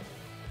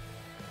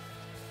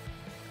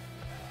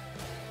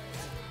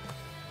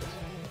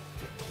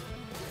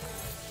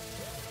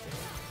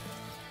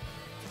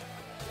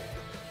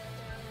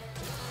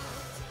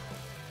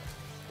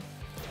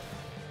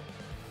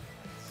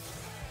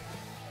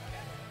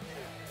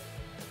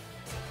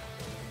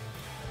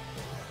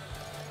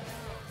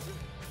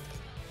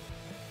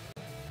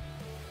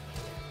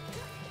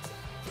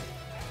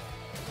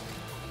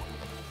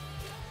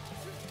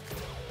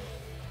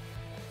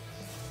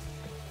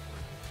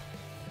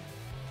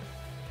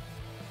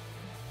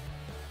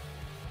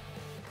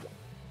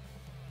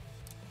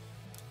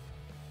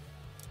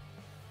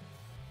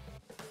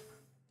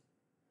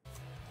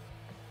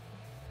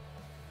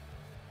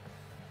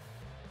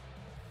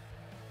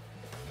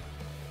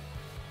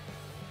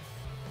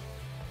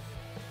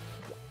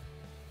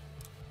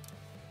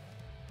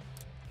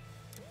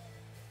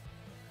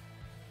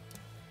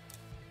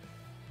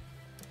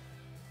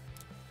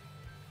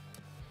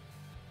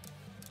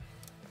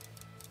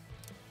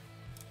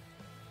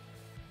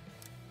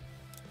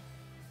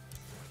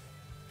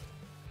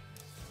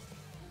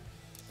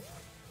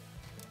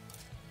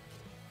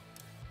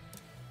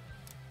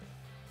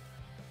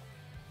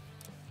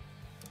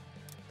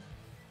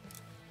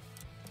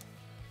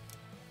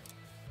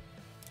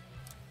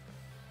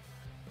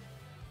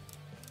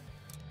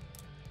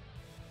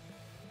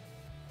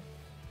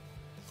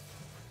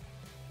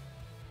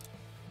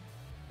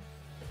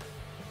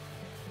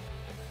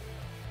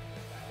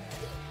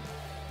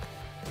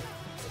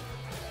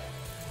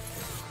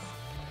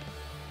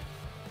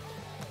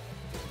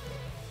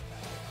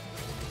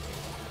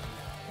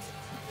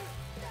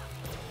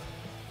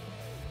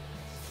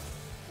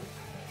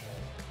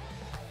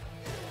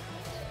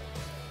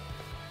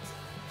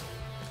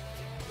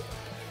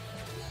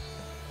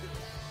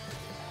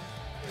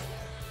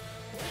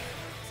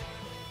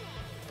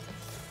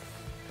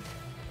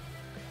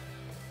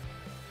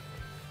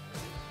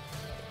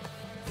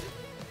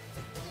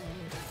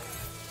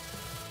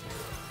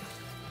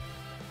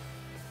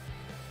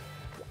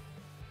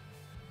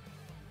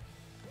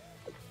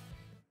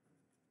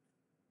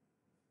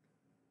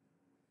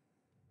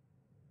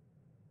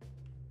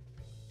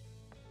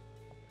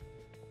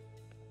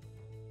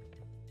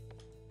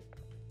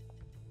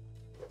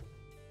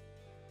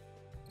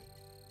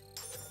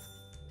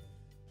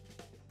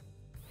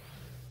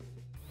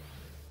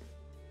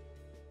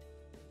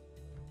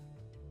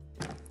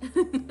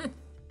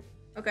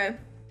 Okay.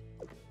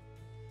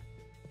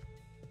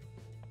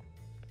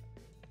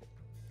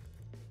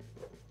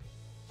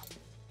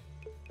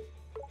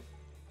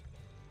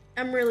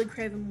 I'm really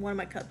craving one of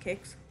my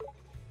cupcakes.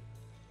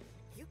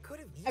 You could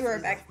have I'll be right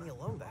easily back. left me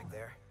alone back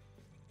there.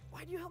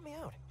 Why'd you help me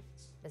out?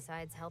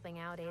 Besides helping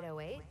out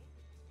 808?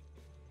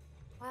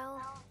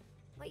 Well,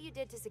 what you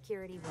did to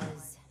security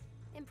was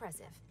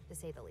impressive, to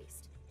say the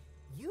least.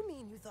 You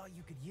mean you thought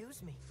you could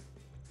use me?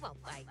 Well,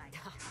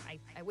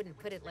 I wouldn't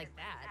put it like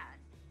that.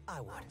 I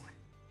would.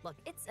 Look,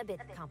 it's a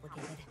bit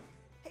complicated.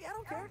 Hey, I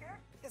don't care.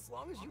 As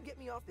long as you get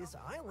me off this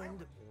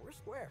island, we're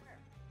square.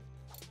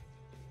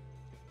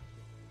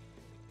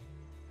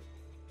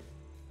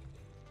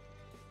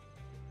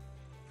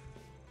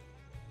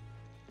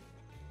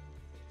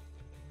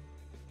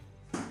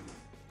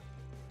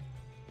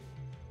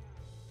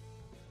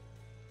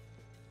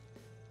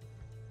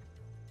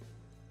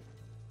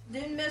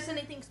 Didn't miss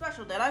anything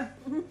special, did I?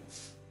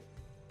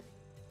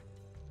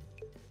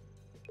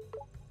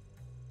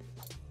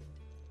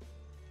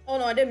 Oh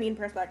no, I didn't mean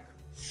press back.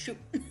 Shoot.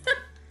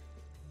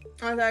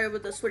 I thought it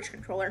was the Switch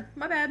controller.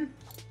 My bad.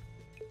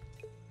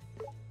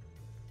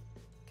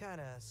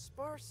 Kinda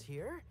sparse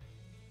here.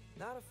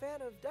 Not a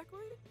fan of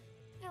decorating?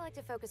 I like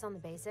to focus on the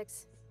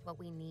basics, what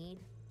we need.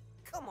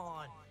 Come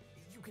on.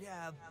 You could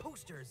have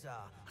posters,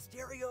 a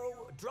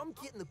stereo, a drum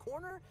kit in the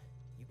corner.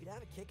 You could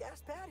have a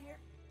kick-ass pad here.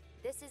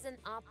 This is an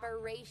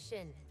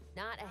operation,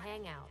 not a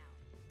hangout.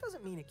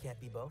 Doesn't mean it can't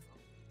be both.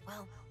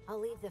 Well, I'll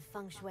leave the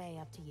feng shui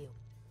up to you.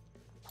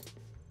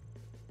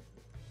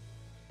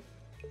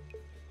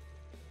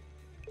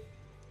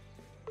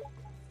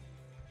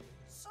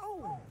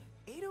 So,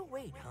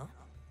 808, huh?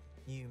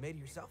 You made it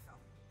yourself?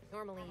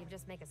 Normally you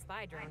just make a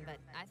spy drone, but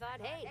I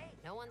thought, hey,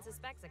 no one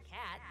suspects a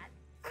cat.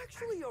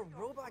 Actually, a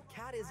robot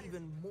cat is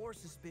even more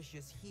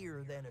suspicious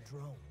here than a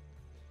drone.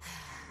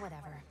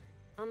 Whatever.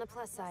 On the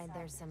plus side,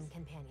 there's some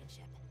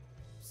companionship.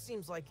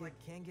 Seems like it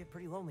can get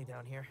pretty lonely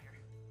down here.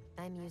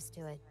 I'm used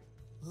to it.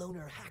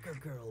 Loner hacker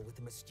girl with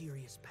a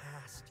mysterious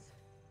past.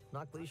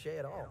 Not cliche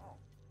at all.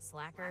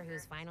 Slacker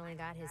who's finally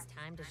got his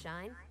time to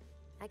shine?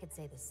 I could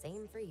say the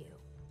same for you.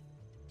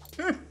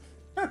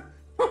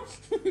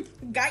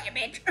 Got you,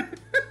 bitch.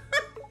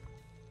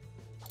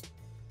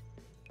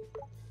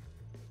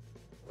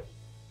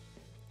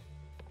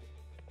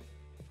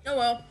 Oh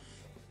well.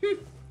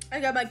 I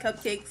got my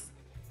cupcakes.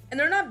 And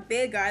they're not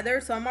big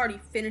either, so I'm already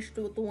finished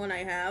with the one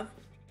I have.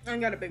 I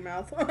got a big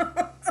mouth.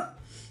 Alright,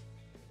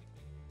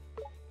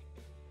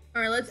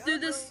 let's do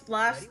this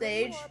last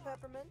stage.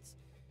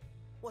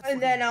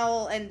 And then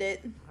I'll end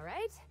it.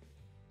 Alright,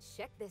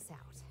 check this out.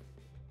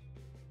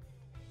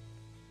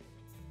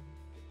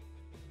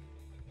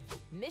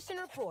 Mission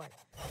report.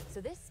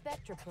 So this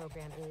Spectra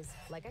program is,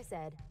 like I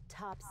said,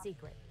 top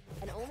secret.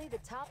 And only the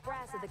top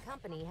brass of the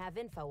company have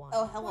info on it.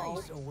 Oh, hello. Why are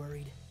you so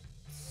worried?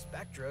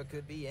 Spectra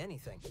could be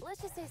anything.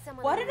 Let's just say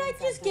someone... Why did I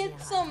just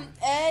get some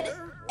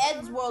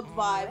Ed's World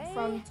vibe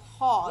from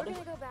Todd We're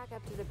gonna go back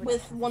up to the with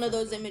production one of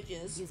those facility.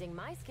 images? Using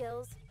my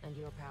skills and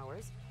your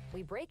powers,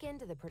 we break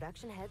into the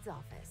production head's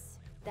office.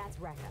 That's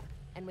Rekka.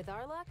 And with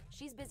our luck,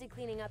 she's busy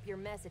cleaning up your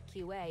mess at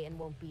QA and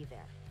won't be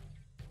there.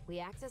 We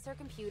access her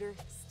computer,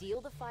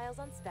 steal the files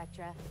on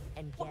Spectra,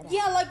 and get out.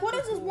 Yeah, like what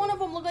does one of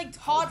them look like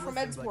Todd from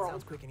Ed's Sounds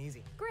World? quick and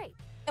easy. Great.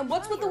 And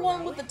what's with the Your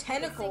one way. with the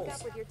tentacles? Sync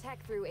up with your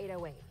tech through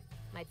 808.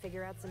 Might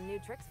figure out some new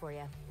tricks for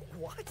you.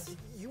 What?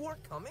 You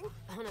aren't coming?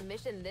 On a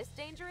mission this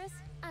dangerous?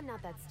 I'm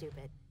not that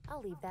stupid.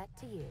 I'll leave that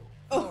to you.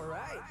 All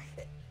right.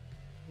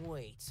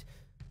 Wait.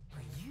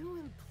 Are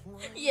you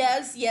implying?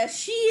 Yes,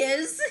 she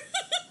is.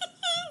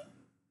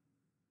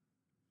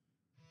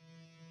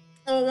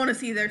 Oh, I want to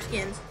see their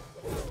skins.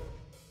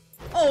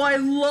 Oh, I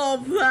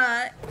love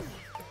that.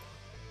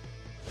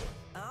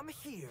 I'm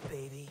here,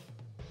 baby.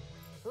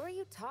 Who are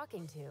you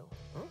talking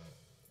to?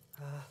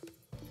 Huh?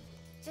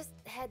 Just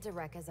head to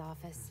Rekka's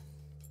office.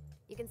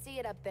 You can see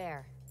it up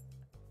there.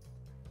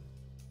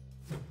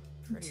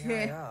 Pretty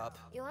high up.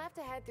 You'll have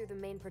to head through the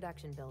main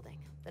production building,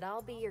 but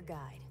I'll be your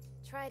guide.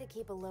 Try to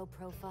keep a low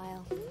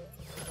profile.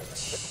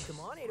 Come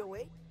on,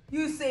 808.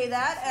 You say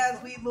that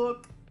as we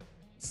look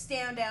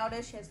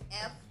standoutish as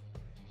F.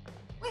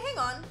 Wait, hang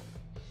on.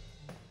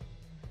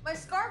 My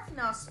scarf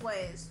now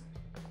sways.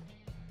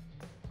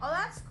 Oh,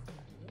 that's cool.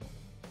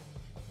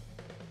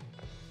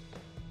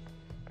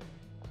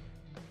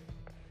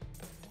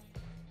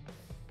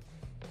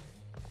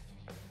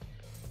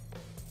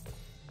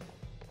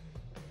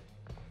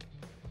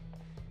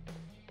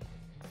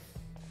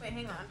 Wait,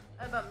 hang on.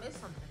 I about missed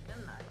something,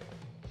 didn't I?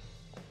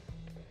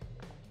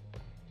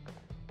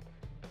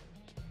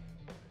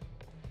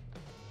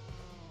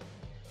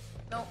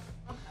 Nope.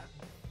 Okay.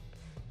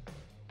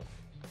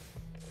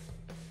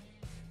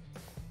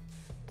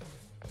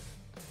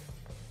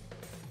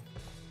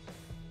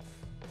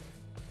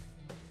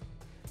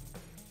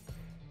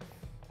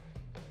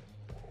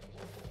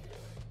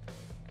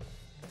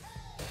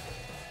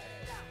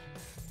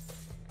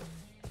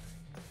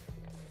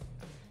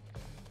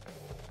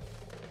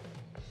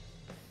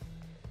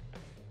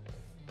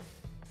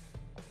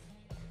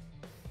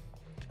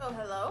 Oh,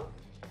 hello?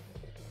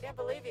 Can't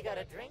believe you got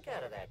a drink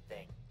out of that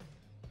thing.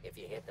 If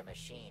you hit the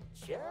machine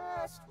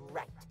just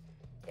right,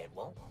 it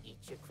won't eat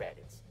your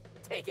credits.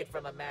 Take it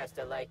from a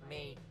master like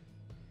me.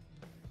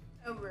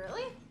 Oh,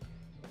 really?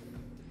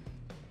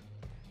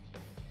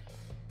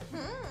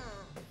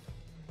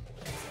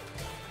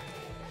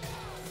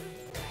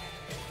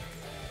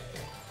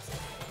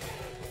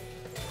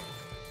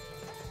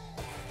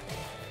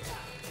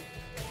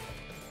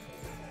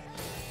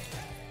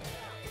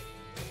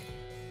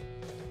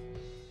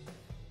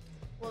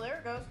 Well, there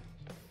it goes.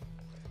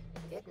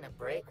 Getting a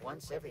break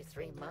once every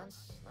 3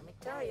 months, let me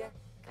tell you,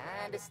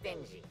 kinda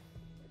stingy.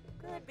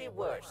 Could be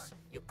worse.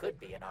 You could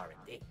be an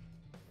R&D.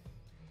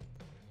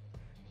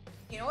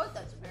 You know what?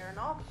 That's fair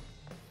enough.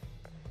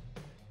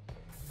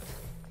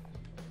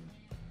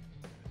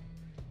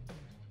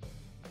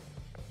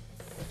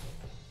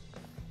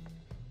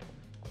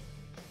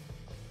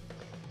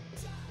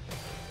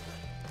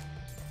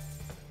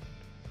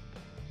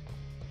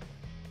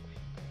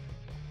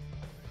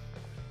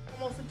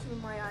 I'm also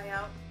keeping my eye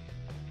out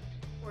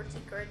for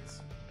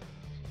secrets.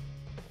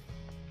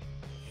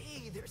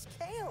 Hey, there's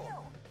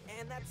Kale.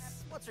 And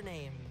that's, what's her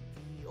name?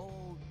 The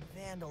old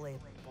Vandalay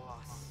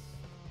boss.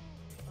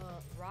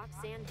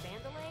 Roxanne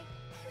Vandalay?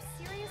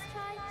 You serious,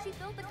 Try? She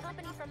built the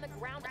company from the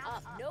ground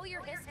up. Know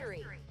your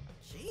history.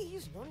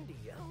 Jeez, you wanted to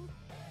yell?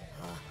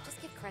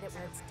 Just give credit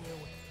where it's due.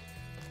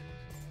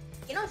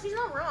 You know, she's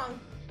not wrong.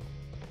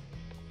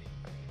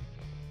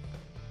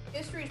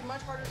 History is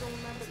much harder to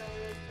remember than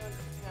it is to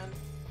understand.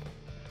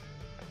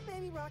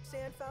 Maybe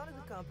Roxanne founded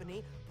the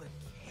company, but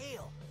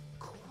Kale,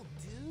 cool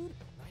dude,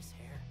 nice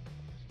hair.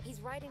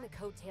 He's riding the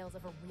coattails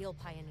of a real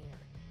pioneer.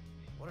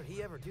 What did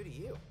he ever do to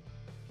you?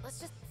 Let's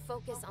just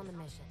focus on the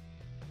mission.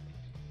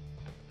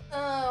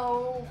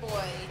 Oh boy.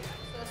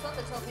 So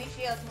something tells me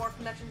she has more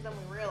connections than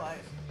we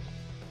realize.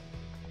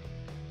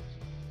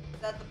 Is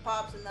that the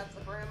pops and that's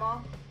the grandma?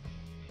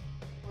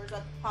 Or is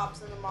that the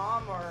pops and the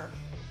mom, or...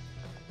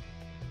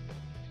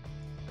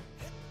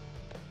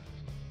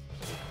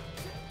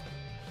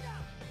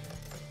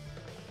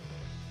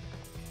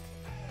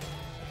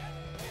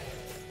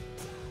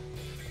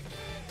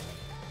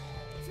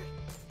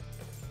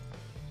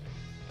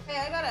 Hey,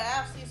 I gotta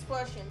ask these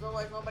questions,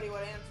 otherwise nobody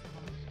would answer them.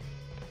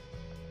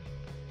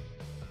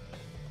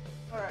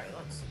 Alright,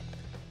 let's see.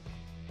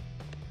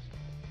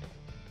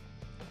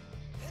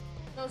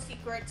 No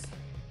secrets.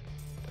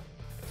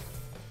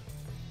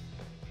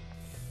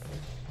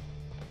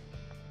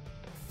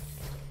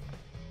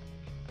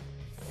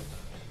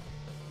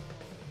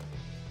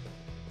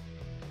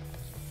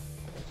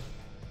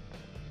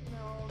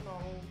 No.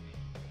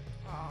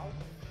 Oh.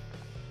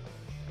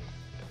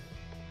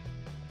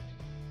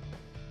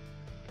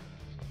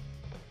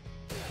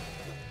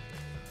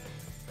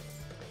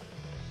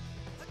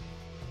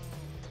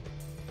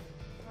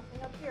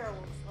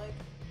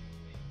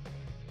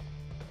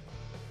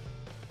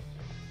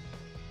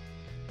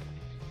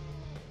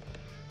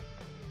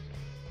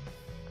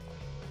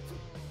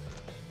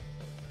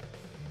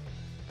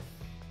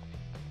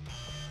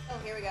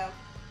 here we go.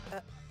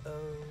 Uh-oh.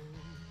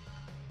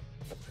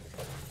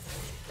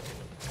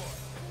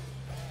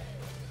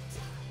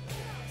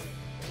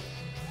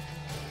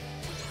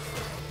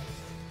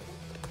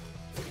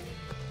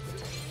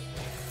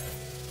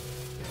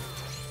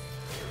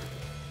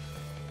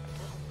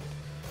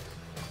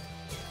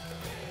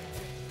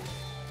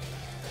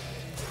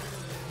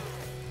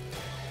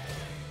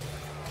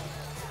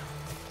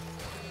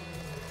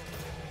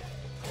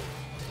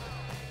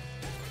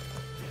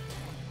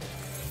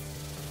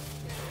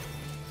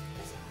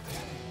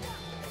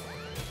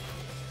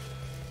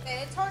 And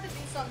it's hard to do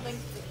something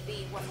to the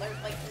beat when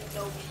there's like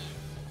no beat.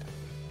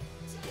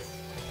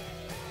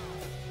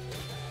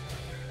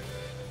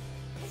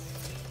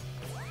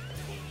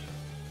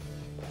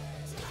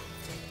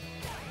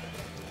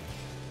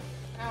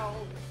 Ow.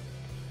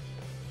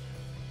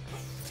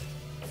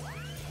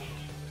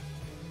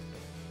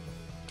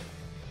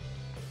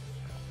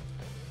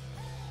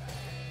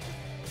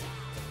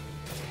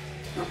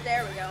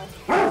 There we go.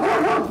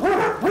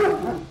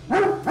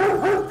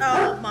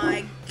 Oh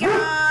my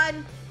god.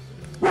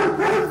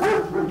 Guys!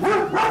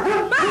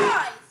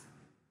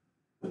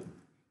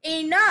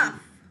 Enough!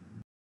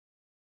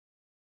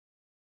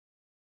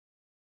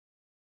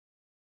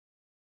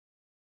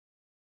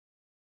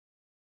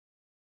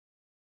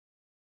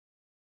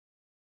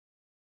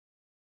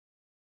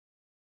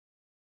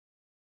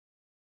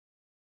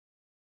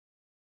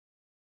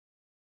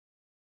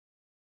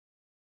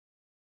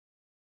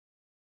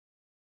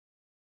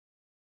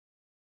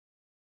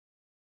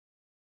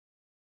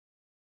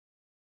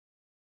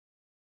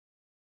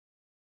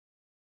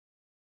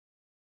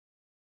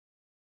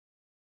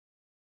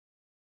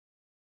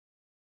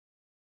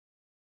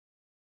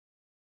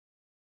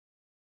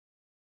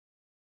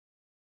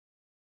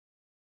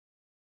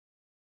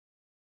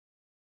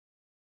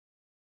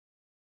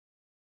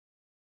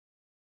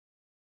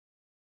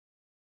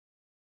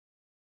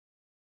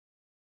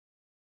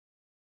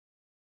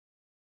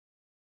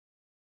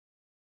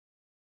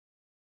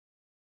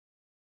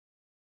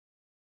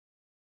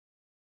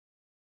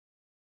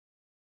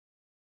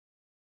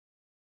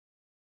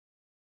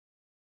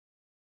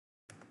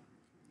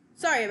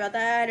 Sorry about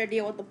that, I had to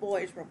deal with the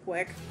boys real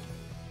quick.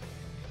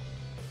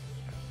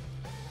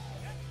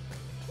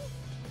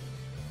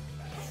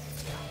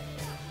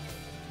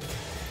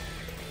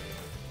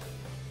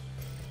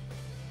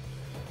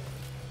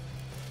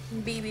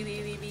 B. B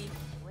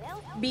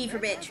for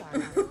bitch.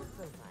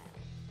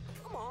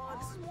 Come on,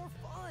 this is more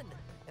fun.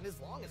 And as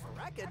long as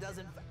Rekka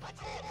doesn't...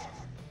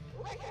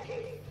 Rekka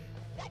here!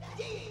 That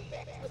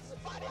defect was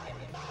spotted in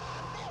my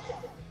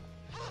building!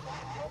 I'm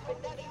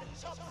hoping not even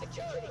top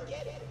security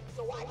get it,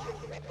 so I can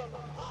rip them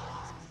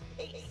apart,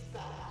 piece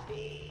by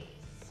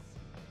piece.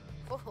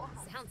 Oh,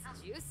 sounds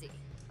juicy.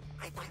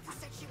 I thought you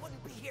said she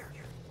wouldn't be here.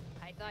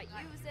 I thought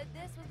you said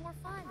this was more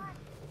fun.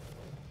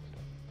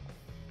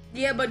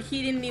 Yeah, but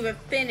he didn't even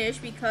finish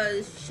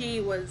because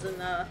she was in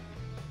the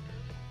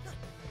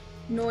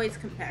noise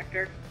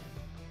compactor.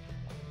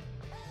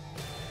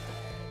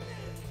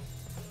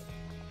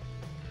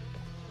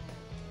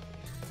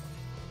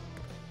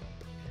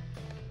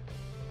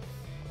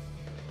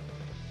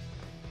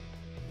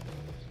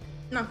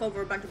 Knock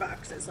over a bunch of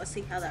boxes. Let's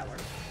see how that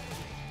works.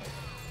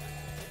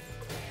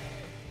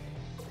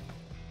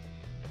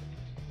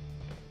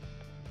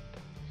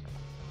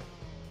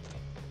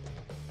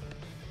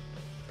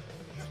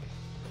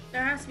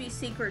 There has to be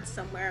secrets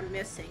somewhere I'm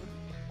missing.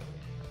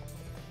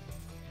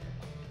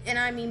 And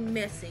I mean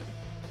missing.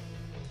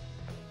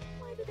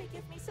 Why do they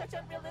give me such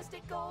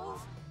unrealistic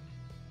goals?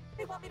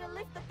 They want me to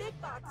lift the big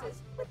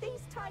boxes with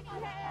these tiny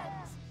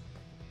hands.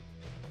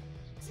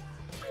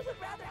 I would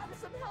rather have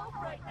some help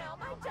right now.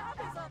 My job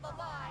is on the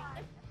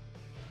line.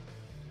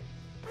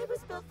 I was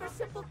built for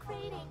simple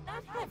craning,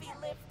 not heavy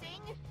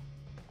lifting.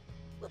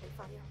 Will they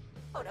fire?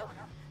 Oh no,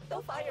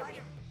 they'll fire me.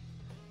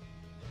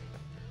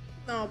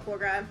 Oh, poor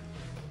guy.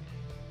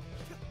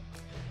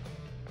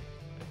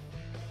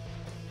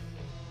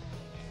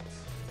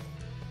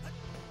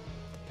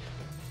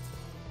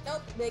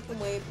 Nope, they can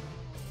wait.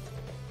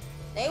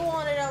 They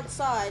want it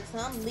outside, so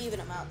I'm leaving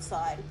them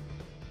outside.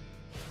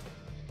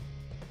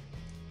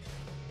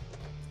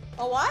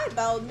 Oh, I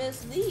about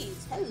missed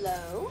these.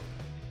 Hello.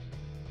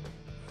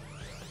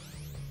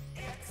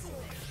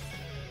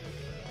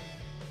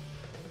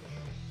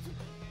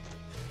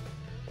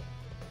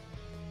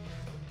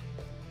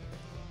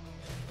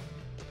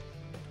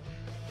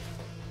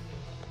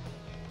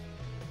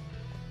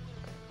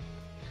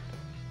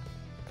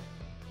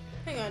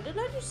 Hang on, did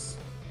I just...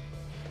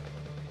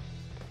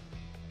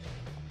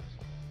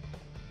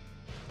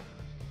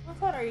 I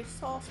thought I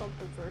saw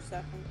something for a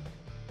second.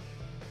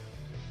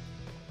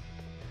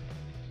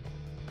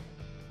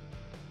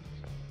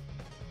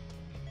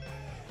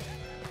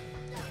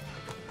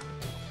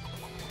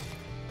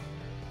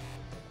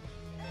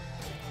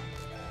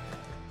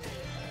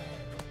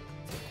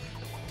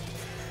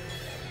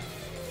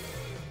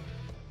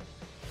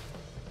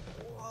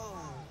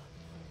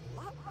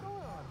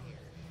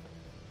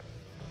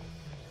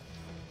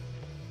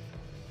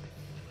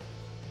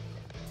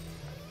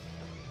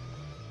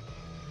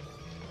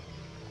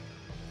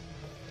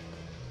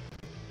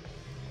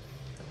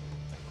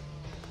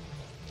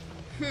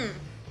 I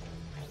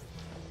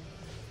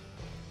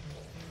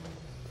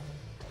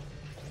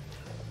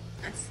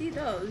see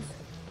those.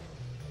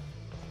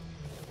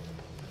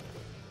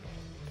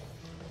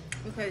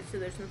 Okay, so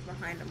there's nothing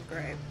behind them.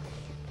 Great.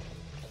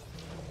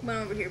 Went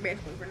over here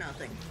basically for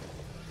nothing.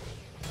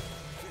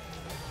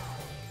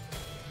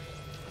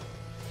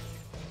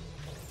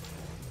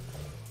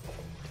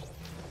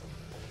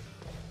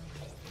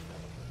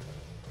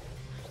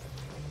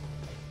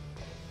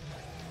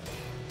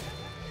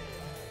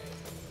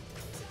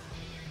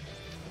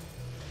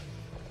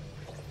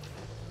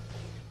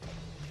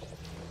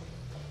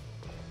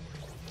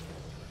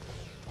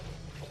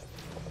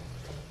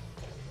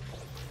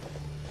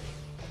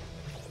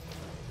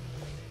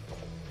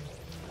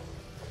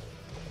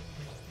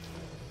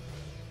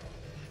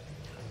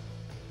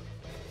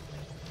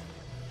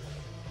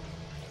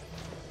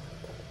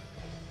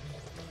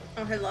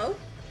 Oh, hello?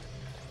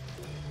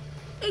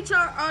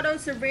 HR auto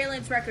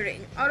surveillance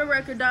recording. Auto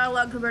record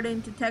dialogue converted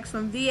into text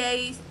from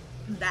VA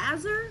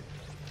Bazar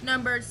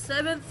number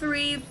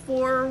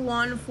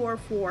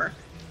 734144.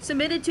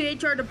 Submitted to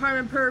HR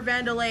department per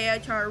Vandelay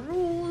HR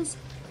rules.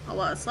 A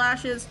lot of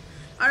slashes.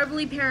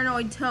 Audibly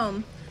paranoid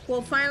tone.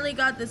 Well, finally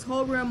got this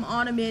whole room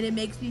automated.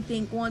 Makes me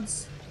think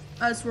once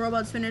us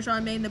robots finish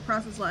automating the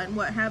process line,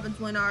 what happens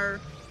when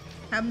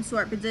happens to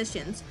our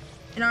positions.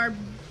 And are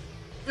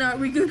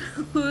we gonna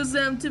lose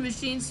them to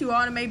machines who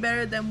automate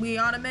better than we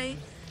automate?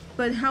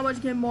 But how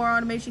much more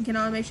automation can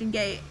automation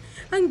get?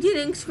 I'm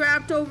getting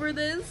scrapped over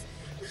this.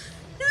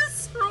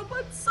 This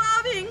robot's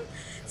sobbing.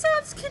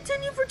 Sounds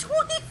continue for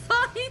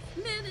 25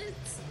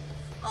 minutes.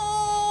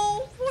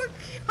 Oh, poor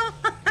guy.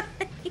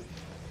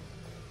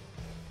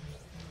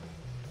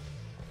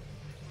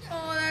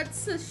 Oh,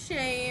 that's a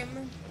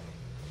shame.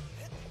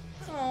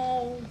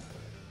 Oh.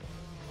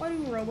 Why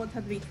do robots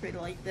have to be treated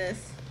like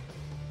this?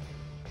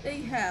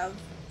 They have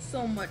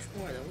so much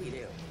more than we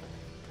do,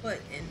 but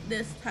in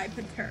this type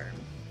of term.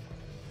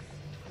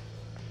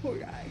 Poor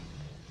guy.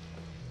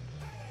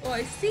 Oh,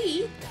 I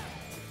see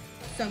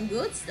some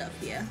good stuff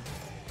here.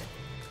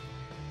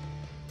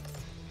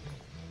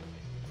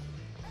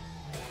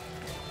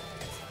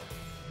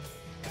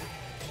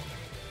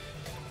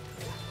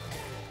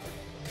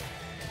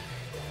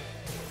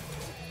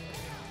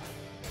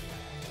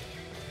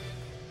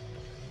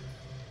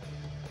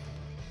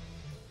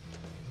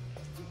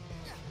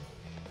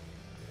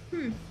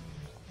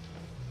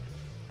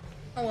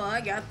 Oh well,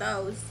 I got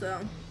those, so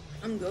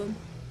I'm good.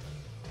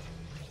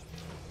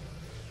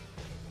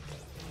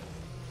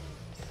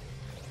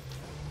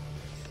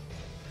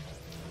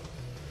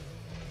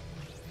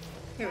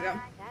 Here we go.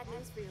 Bad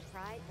news for your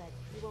pride, but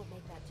you won't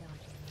make that jump.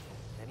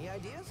 Any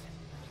ideas?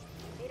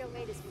 Potato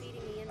Maid is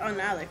feeding me Oh,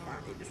 now they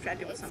finally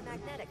distracted with It's something.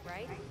 magnetic,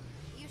 right?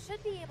 You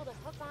should be able to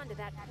hook onto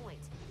that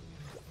point.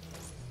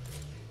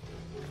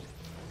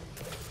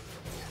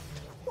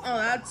 Oh,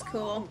 that's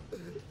cool.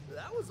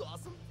 That was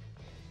awesome.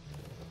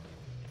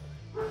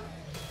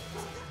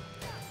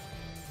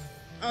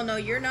 Oh no,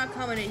 you're not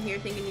coming in here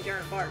thinking you're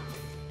gonna bark.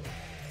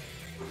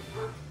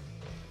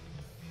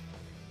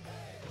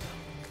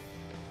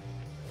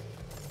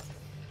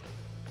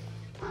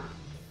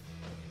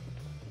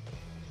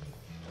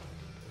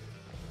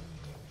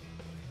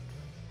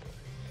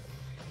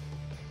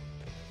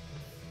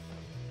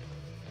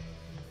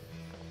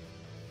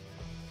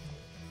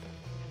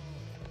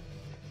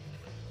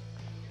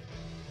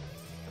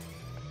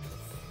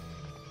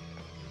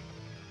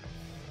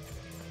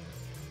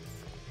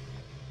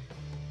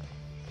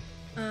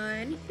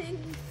 Anything?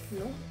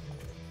 No.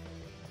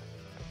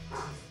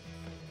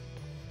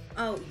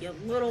 Oh, you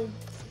little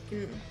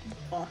fucking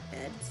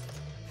buttheads.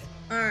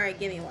 Alright,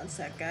 give me one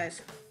sec,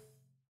 guys.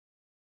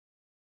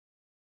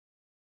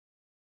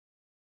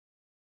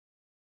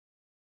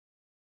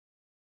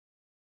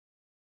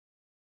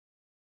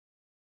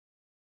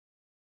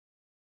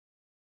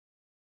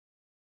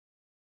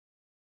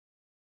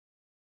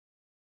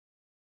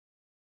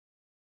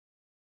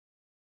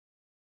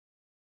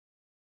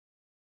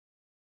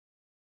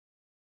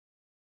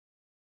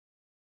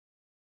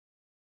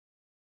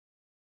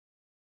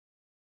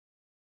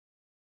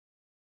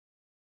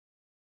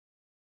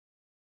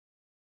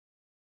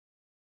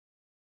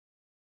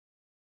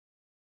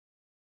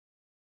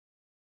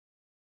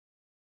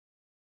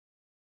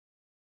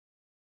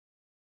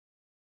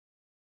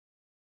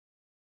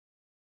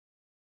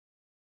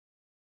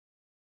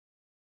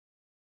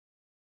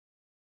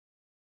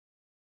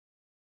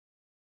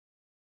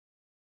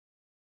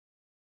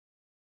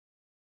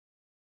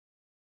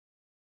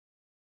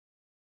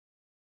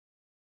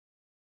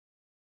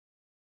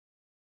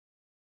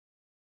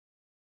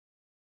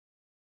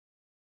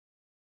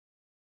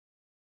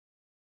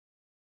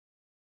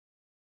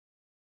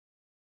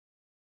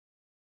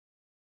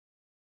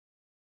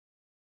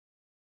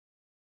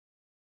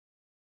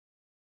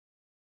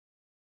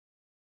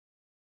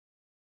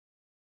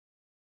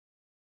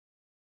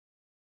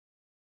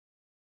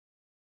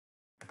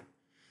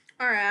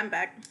 Alright, I'm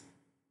back.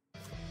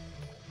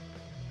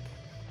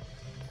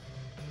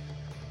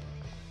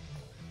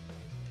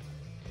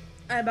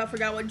 I about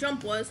forgot what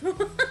jump was.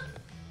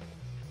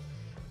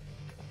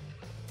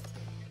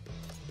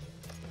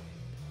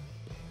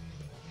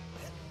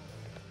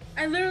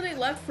 I literally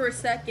left for a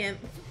second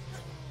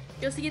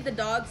just to get the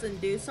dogs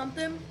and do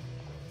something.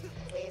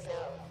 Please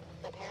note,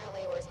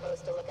 apparently we're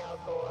supposed to look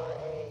out for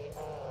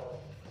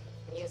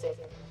a music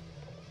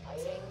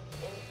hiding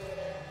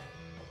intruder.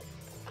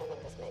 I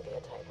think this may be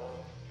a typo.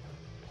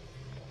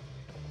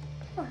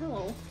 Oh,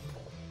 hello.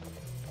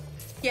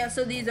 Yeah,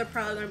 so these are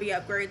probably going to be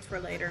upgrades for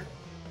later.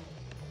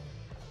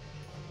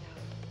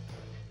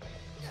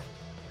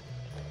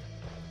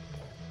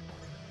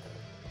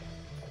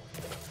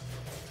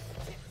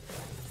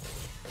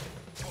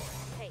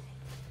 Hey,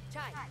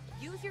 Chai,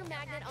 use your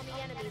magnet on the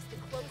enemies to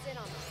close in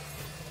on them.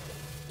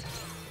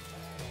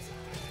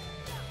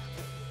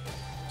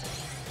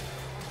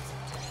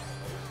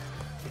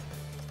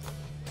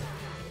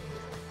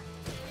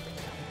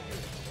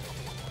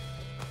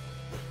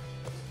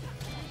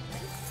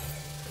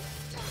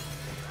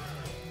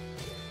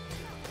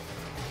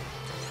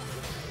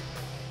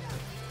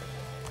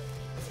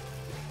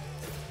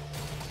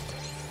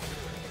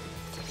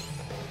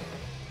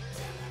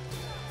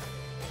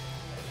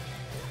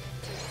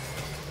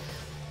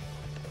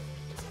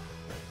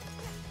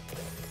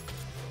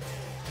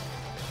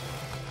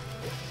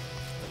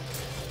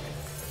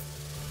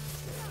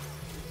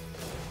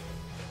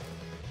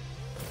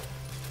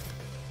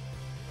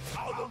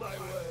 Out of my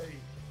way!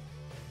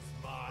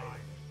 It's mine.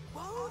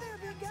 Whoa there,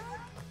 big guy!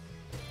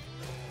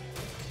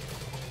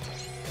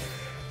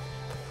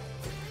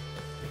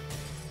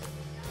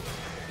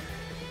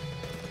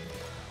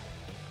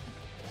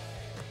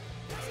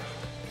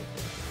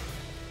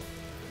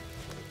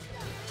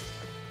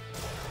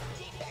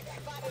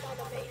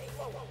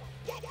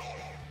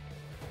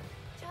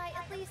 Chai,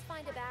 at least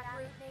find a back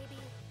route,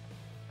 maybe?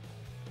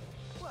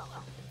 Well,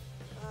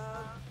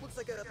 looks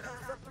like a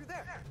path up through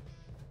there.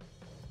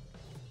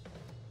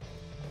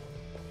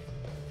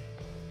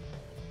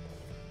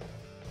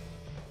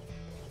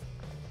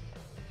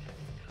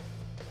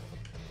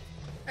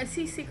 I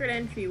see secret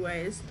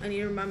entryways. I need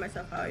to remind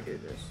myself how I do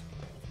this.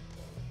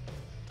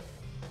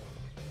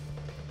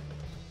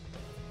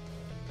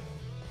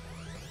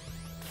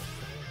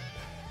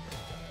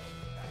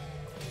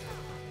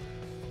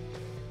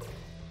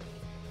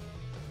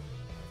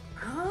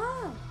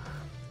 Oh.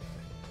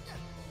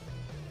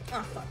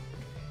 Oh, fuck.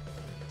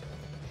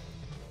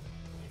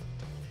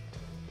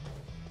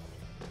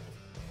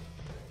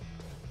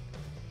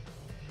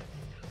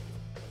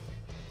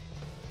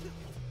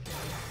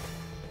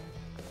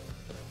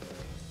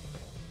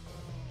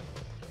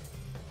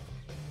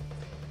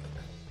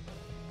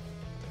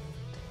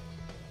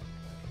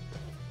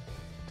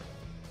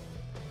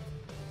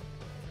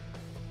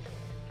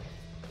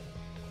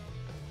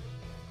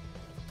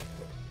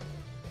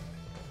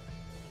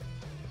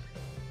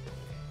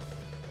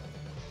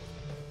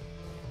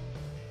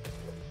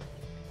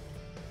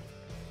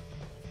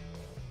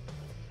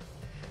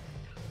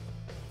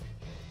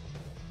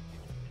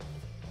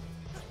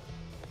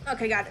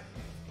 Okay, got it.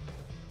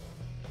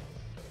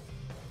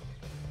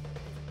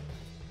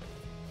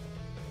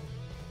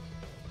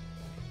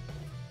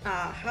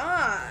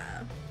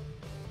 Aha!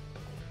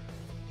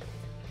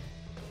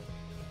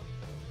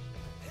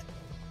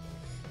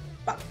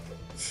 Fuck.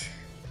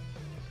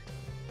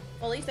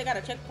 Well, at least I got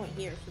a checkpoint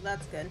here, so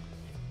that's good.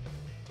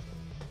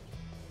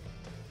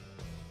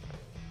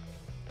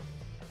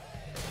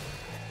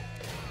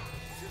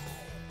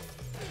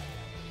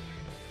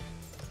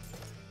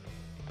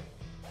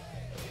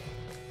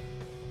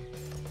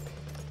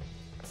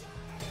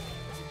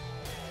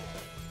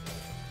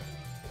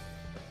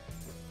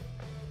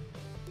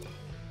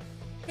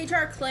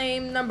 HR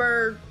claim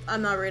number,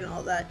 I'm not reading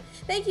all that.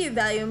 Thank you,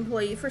 value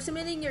employee, for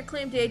submitting your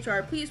claim to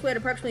HR. Please wait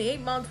approximately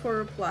 8 months for a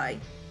reply.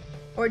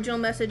 Original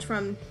message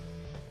from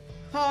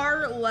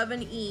car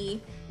 11E,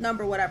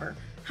 number whatever.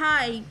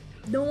 Hi,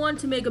 don't want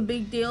to make a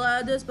big deal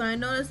out of this, but I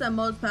noticed that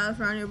most paths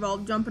around here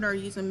involve jumping or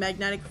using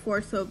magnetic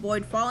force to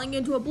avoid falling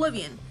into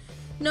oblivion.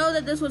 Know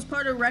that this was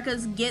part of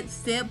Rekka's Get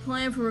Fit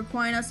plan for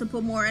requiring us to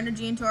put more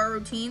energy into our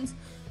routines.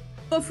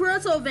 But for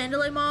us old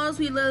Vandelay mods,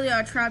 we literally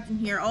are trapped in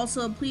here.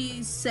 Also,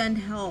 please send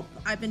help.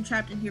 I've been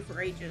trapped in here for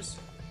ages.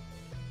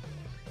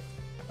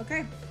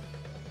 Okay.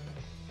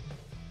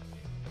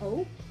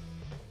 Oh.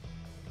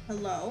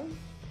 Hello?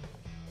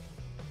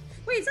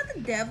 Wait, is that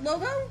the dev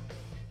logo?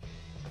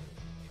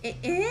 It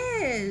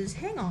is.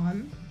 Hang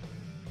on.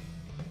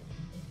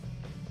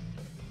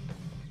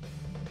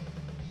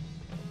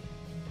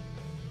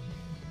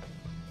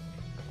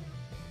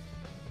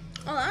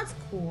 Oh, that's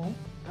cool.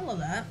 I love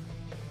that.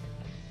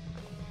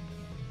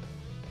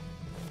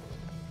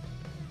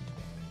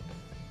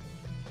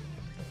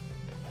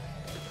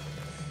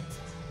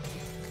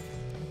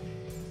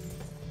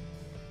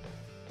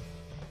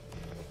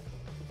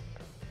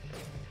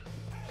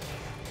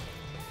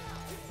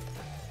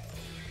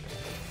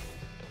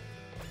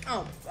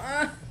 Oh,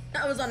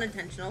 that was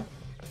unintentional.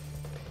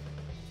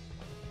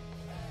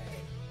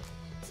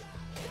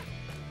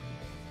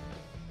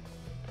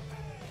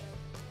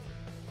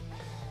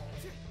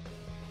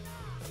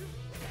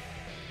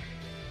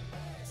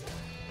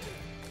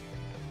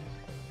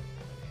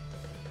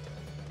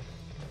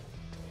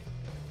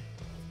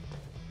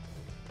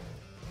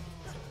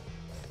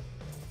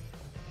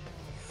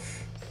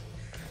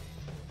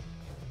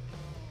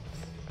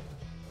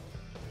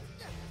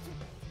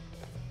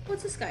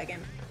 What's this guy again?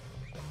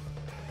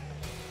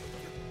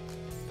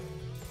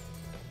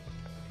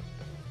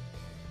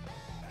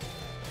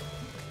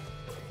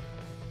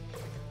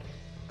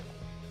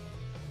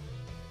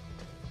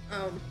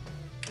 Oh,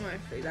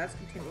 actually, that's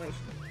continuation.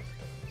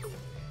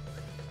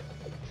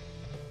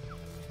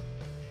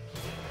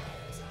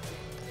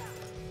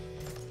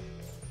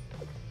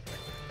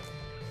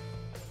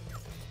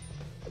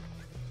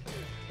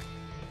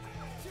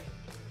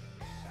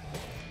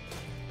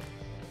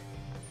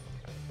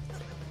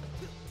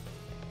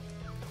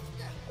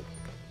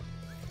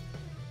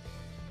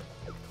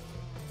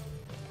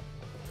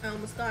 I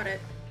almost got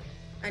it.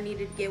 I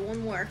needed to get one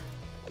more.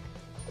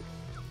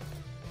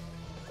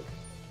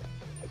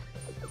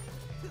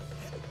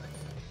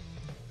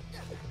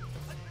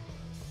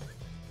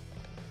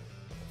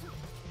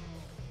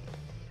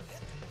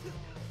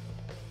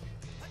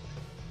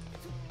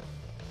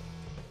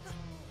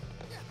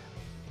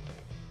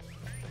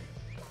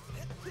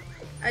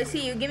 I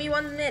see you. Give me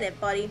 1 minute,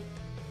 buddy.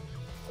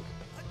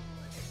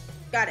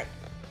 Got it.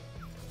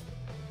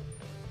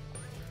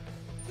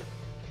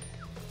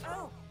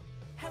 Oh,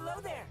 hello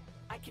there.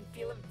 I can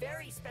feel a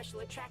very special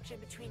attraction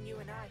between you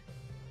and I.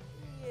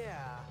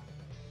 Yeah.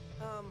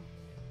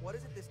 What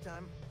is it this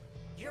time?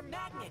 Your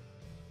magnet.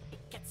 It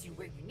gets you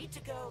where you need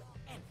to go,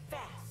 and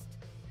fast.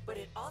 But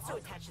it also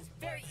attaches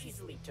very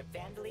easily to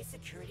Vandalay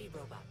security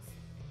robots.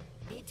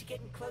 Need to get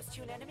in close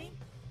to an enemy?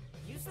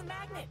 Use the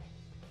magnet.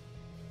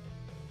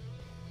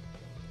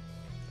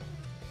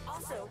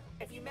 Also,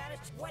 if you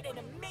manage to... What an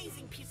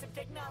amazing piece of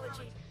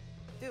technology!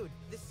 Dude,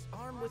 this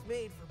arm was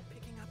made for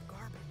picking up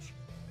garbage.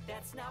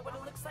 That's not what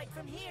it looks like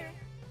from here.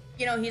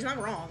 You know, he's not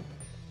wrong.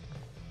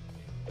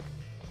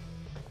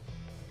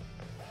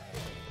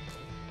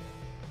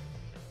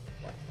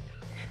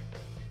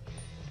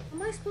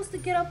 Am I supposed to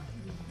get up?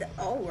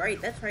 Oh,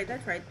 right, that's right,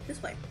 that's right.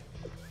 This way.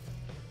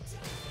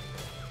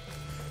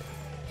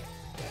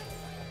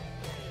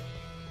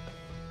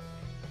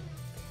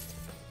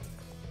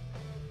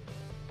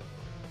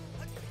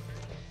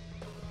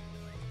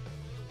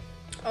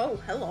 Oh,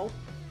 hello.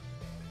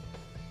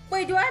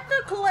 Wait, do I have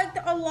to collect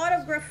a lot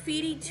of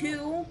graffiti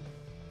too?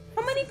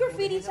 How many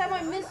graffitis have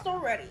I missed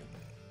already?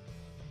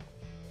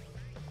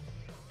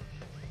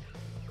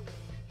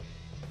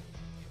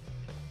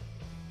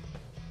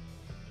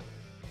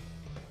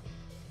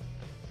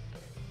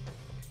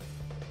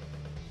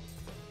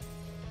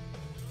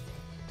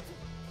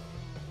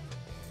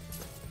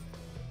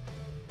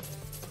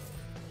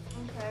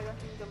 Okay, I got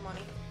some good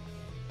money.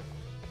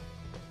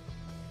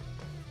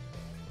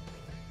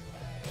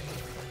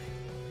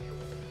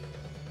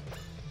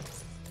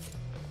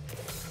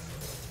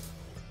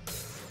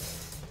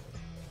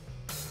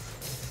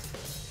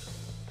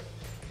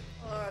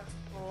 Oh, that's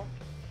cool.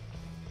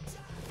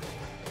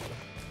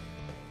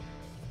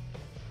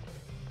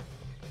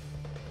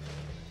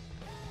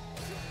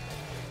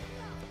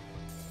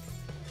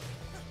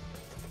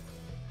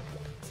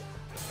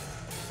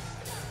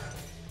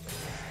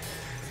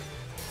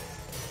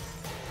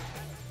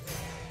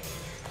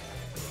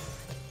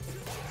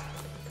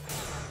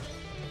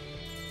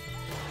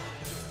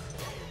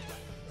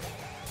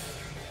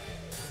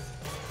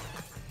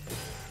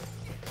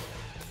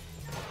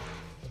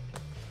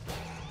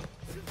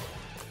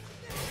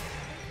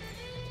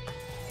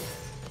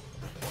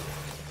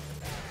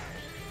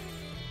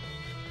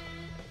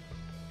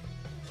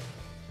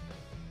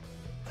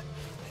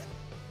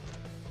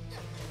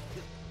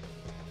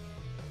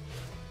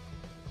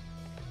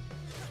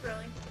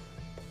 Really?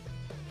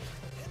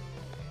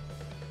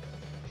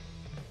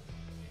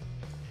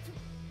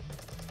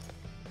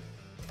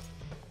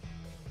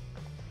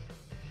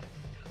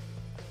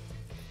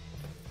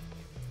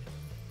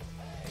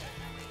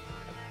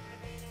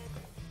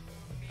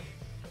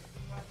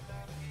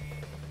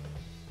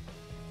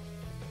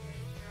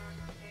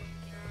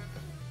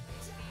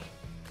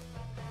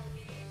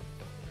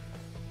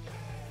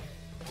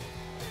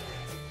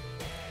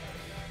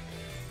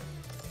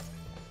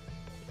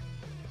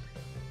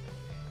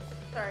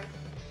 Sorry,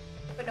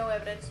 but no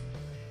evidence.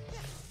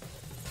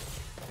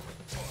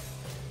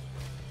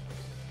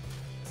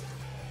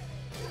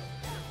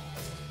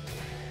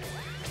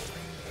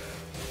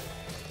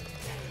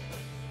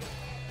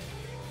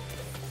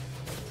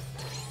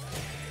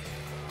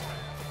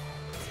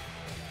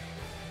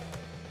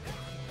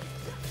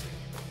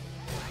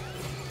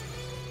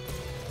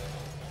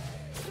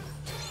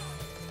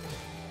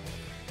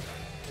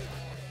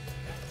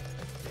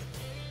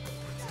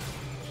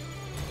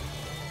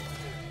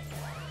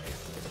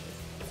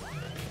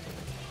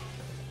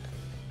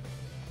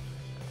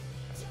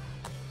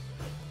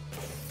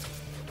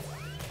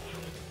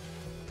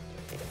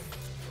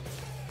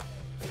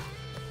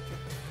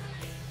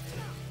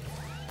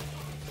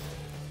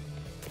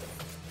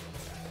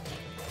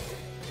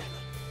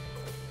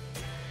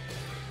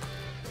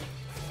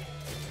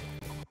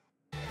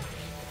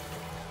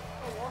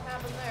 What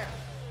happened there?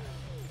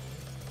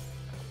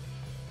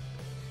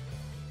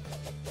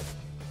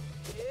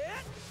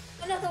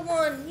 Another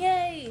one!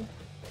 Yay!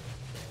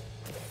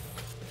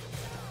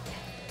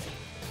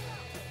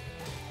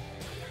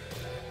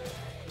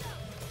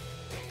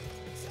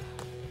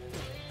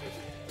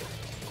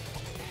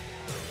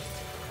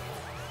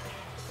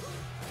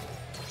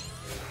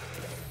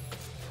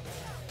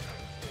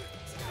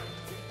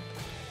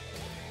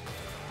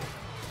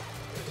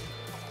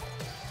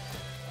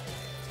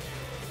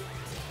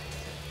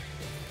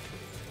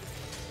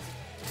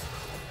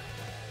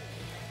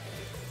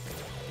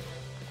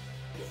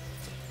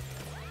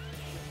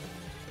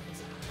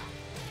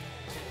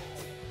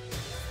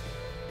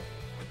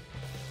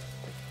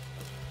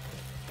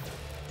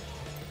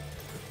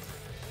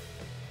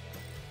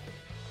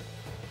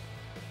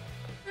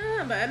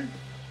 bad.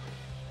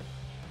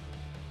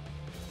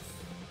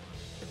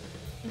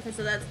 Okay,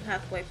 so that's the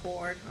pathway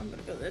forward. I'm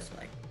gonna go this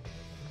way.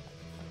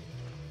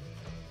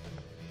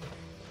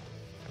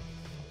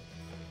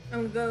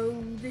 I'm gonna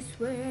go this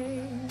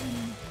way.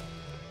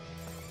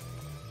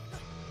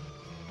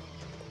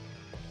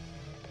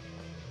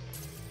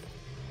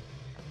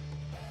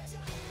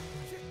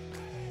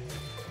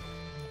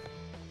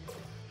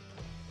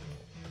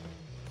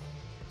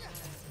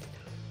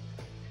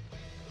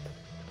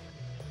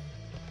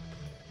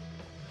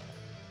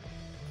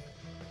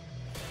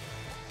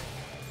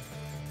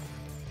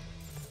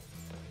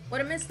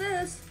 Would've missed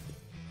this.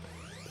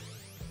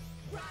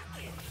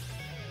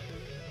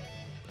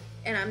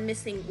 And I'm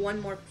missing one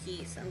more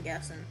piece, I'm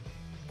guessing.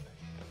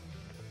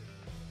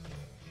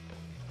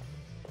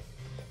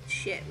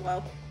 Shit,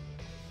 well.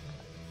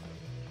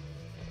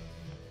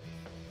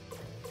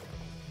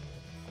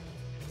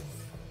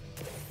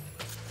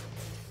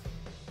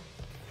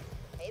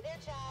 Hey there,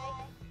 Chai.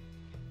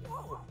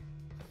 Whoa!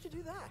 How'd you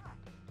do that?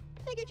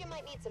 Figured you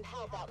might need some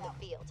help out in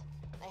the field.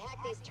 I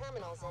hacked these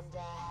terminals and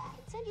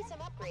can send you some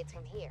upgrades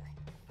from here.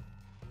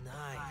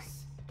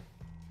 Nice.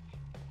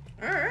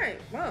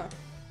 Alright, well.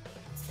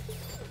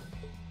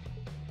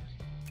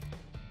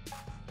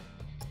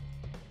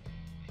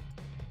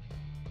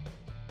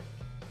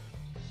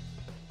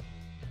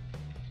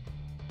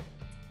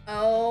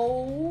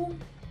 Oh.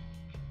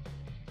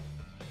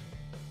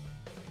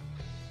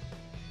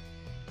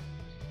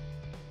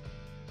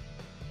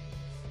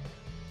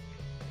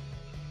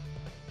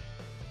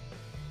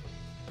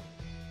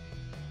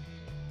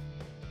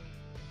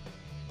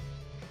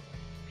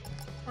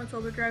 Once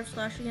overdrive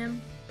slash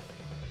again.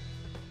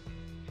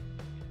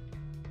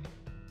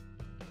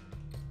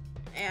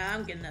 Yeah,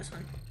 I'm getting this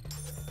one.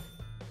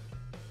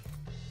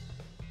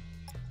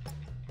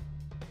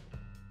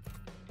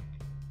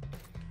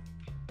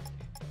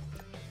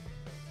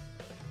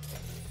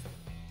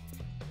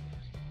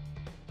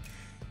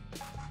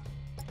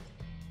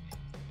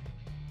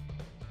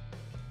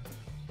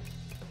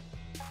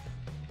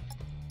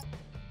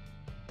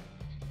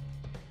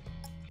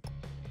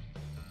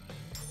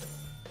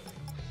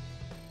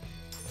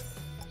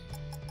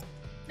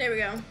 There we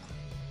go.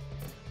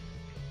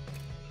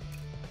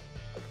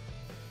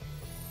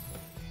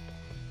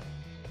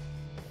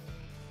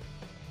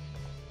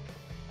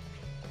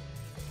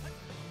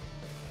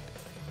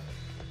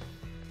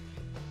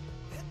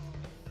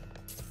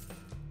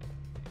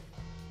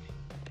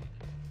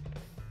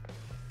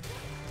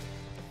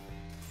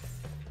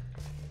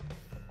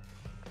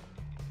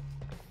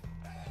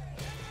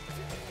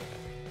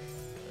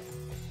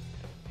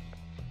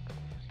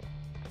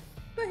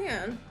 But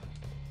yeah.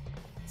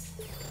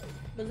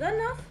 Was that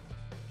enough?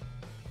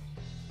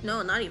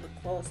 No, not even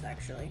close,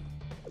 actually.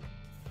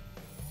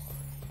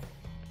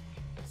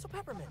 So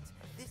Peppermint,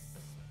 this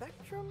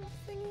spectrum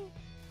thingy?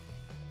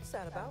 What's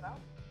that about?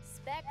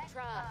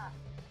 Spectra.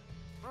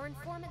 Our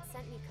informant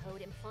sent me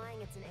code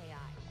implying it's an AI.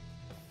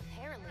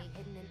 Apparently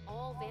hidden in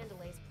all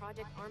Vandelay's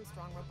Project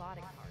Armstrong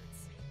robotic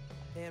parts.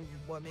 And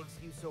what makes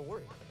you so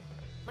worried?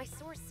 My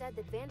source said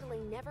that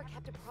Vandelay never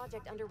kept a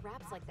project under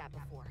wraps like that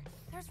before.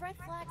 There's red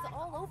flags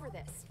all over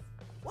this.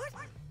 What?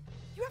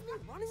 You have me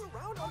running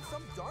around on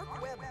some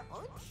dark web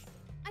hunch?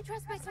 I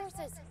trust my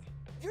sources.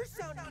 You're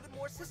sounding even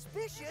more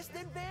suspicious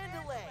than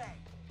Vandelay.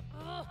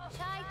 Ugh,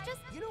 Chai, just...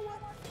 You know what?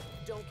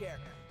 Don't care.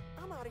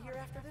 I'm out of here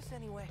after this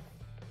anyway.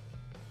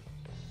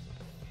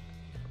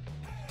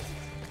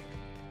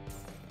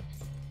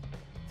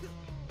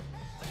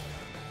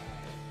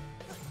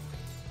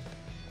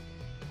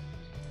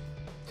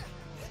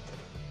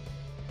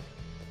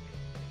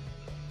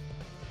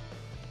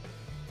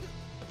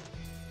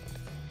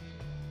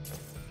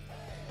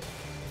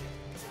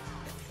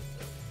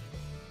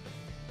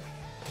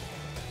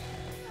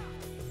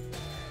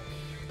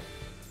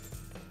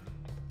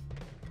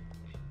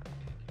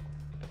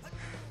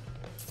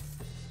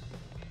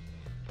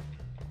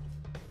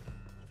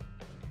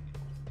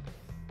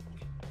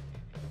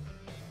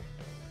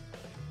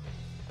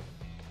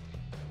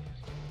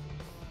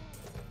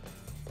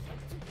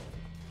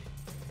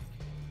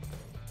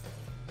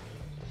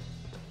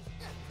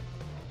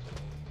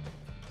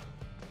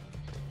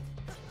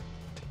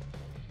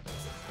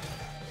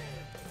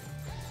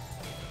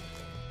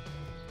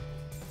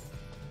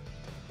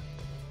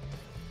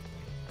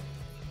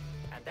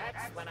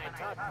 That's when I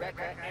taught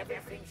Rekka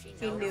everything she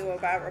He knows. knew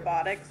about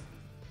robotics.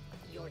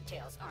 Your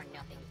tales are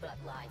nothing but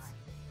lies.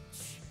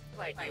 Shh,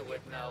 like you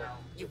would know.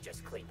 You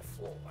just clean the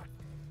floor.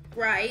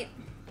 Right.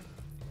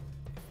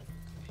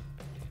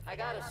 I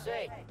gotta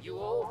say, you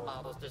old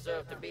models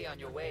deserve to be on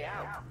your way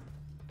out.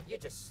 You're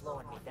just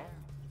slowing me down.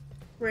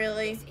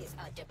 Really? This is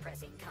a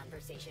depressing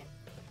conversation.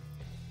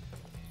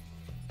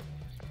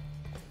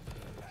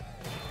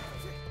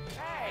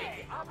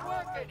 Hey, I'm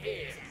working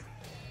here.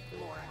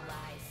 More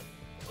lies.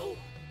 Oh.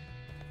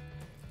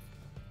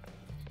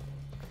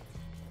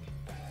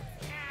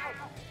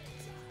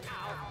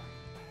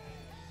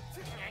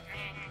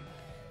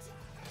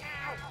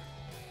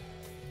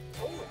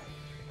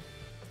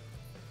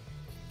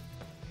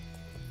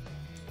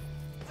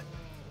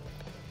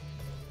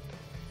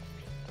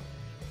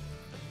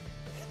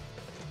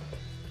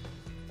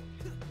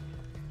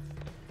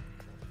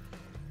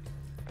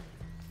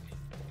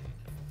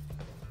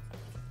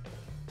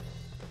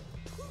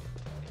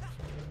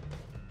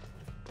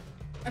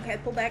 Okay,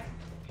 pull back.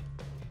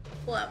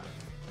 Pull up.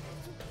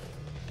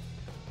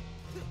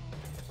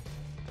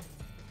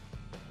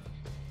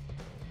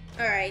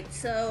 Alright,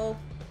 so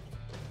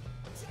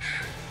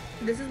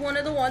this is one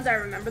of the ones I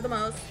remember the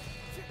most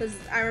because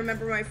I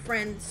remember my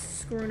friends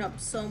screwing up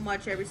so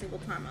much every single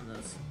time on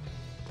this.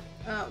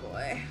 Oh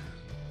boy.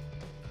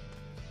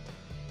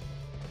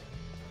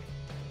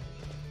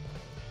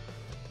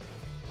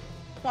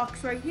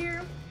 Box right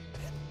here.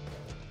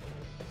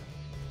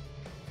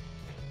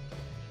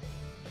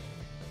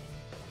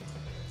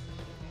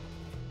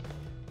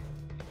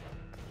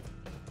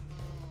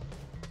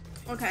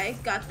 Okay,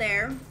 got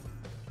there.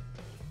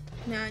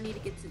 Now I need to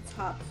get to the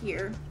top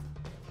here.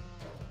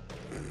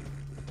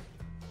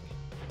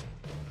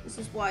 This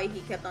is why he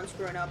kept on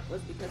screwing up,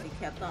 was because he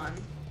kept on...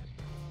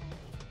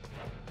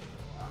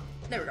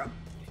 There we go.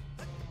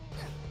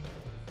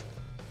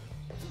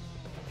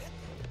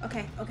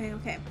 Okay, okay,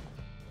 okay.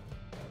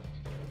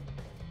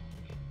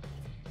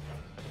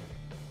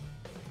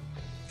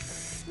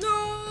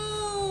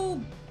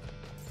 No!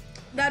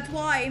 That's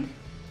why.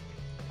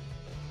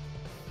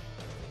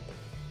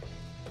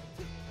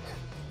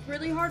 It's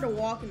really hard to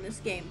walk in this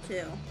game,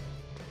 too.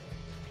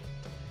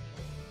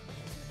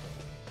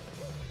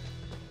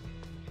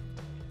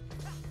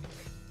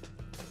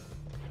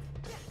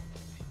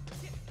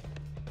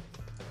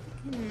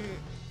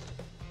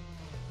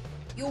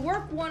 You'll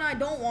work when I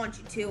don't want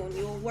you to, and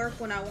you'll work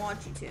when I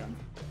want you to.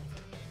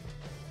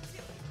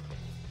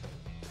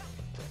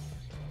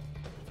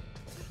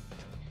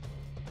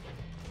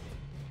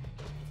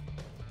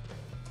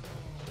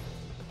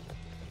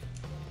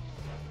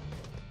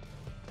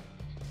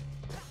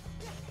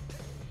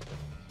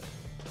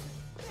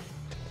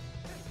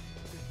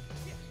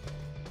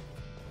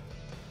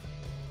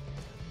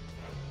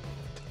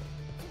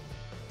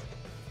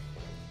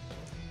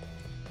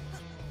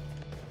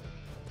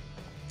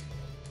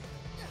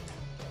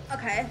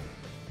 Okay.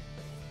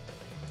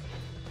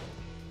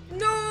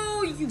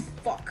 No, you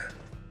fuck.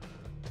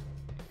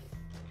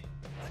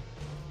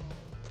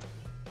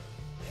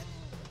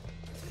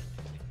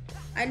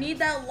 I need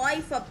that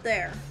life up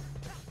there.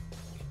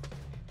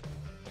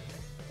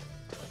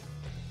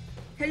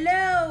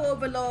 Hello,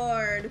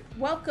 Overlord.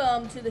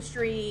 Welcome to the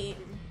stream.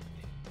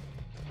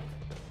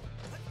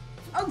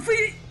 Oh,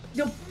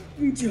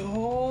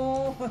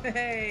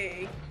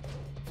 hey.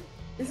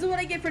 This is what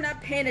I get for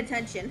not paying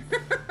attention.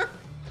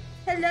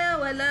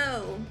 Hello,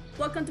 hello.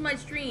 Welcome to my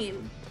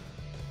stream.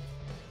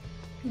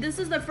 This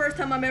is the first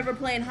time I'm ever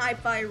playing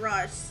Hi-Fi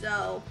Rush,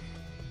 so...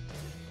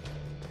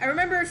 I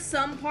remember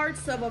some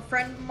parts of a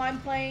friend of mine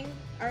playing.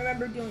 I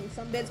remember doing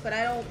some bits, but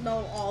I don't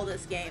know all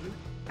this game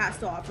has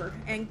to offer.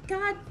 And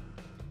God...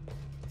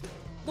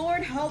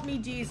 Lord help me,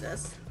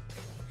 Jesus.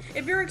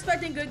 If you're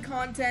expecting good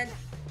content,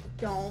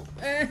 don't.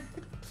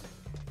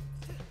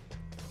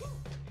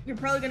 You're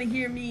probably gonna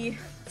hear me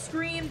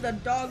scream the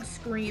dog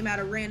scream out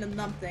of random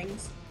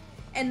things.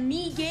 And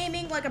me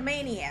gaming like a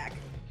maniac.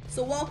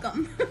 So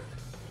welcome.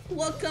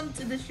 Welcome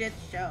to the shit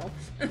show.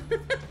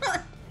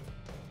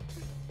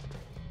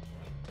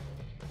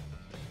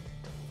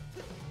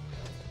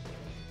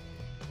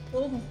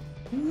 Oh.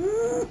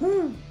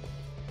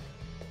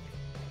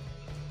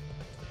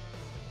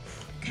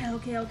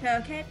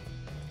 Okay.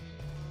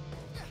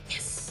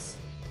 Yes.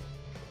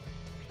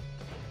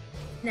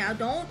 Now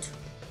don't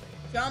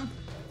jump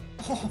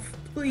off,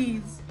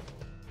 please.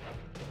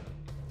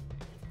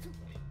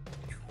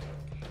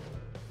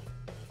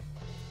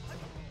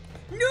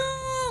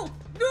 No!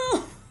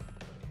 No!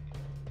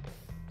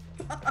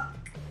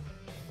 Fuck.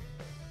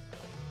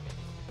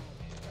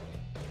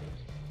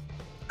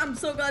 I'm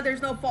so glad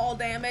there's no fall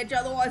damage,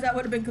 otherwise I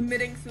would have been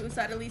committing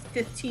suicide at least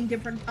 15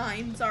 different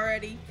times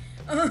already.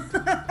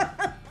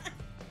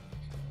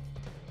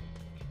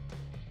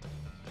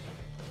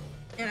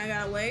 And I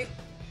gotta wait.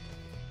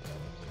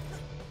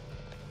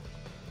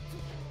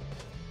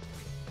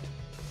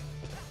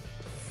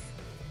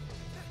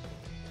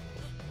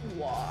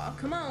 Wow,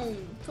 come on.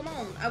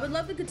 I would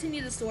love to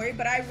continue the story,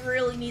 but I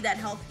really need that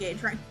health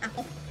gauge right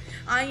now.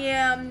 I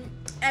am,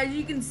 as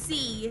you can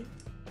see,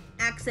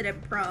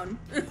 accident prone.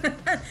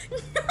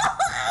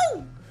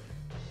 No!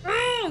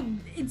 Oh,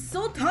 it's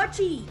so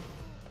touchy.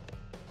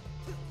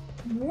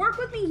 Work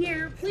with me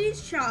here,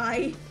 please,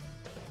 Shy.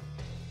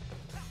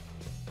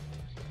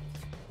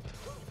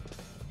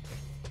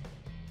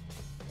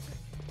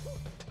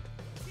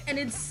 And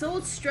it's so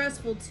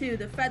stressful too,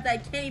 the fact that I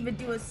can't even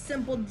do a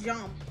simple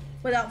jump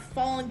without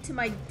falling to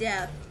my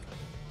death.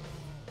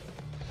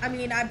 I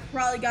mean, I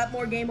probably got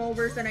more game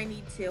overs than I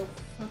need to.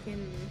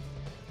 Fucking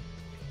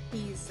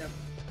piece of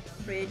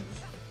bridge.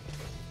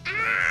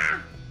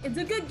 Ah! It's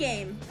a good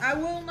game. I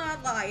will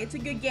not lie. It's a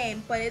good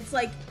game, but it's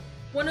like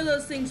one of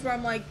those things where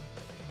I'm like,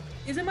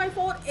 is it my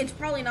fault? It's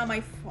probably not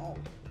my fault.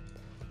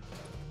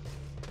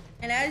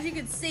 And as you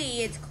can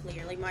see, it's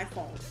clearly my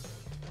fault.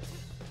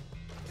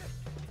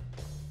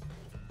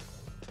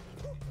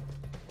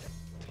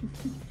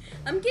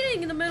 I'm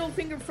getting the middle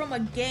finger from a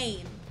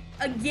game.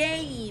 A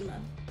game!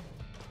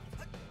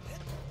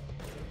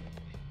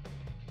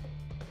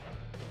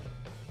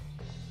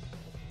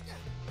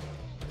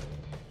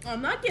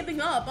 I'm not giving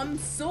up. I'm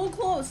so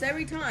close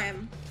every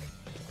time.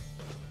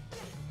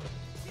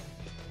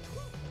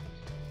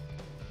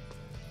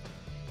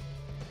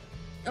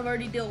 I've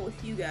already dealt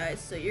with you guys,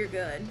 so you're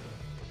good.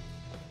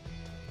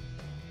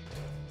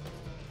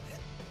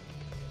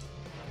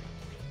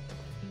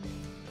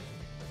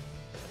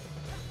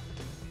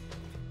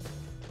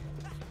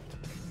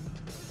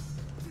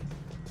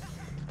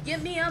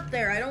 Get me up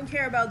there. I don't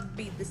care about the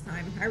beat this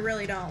time. I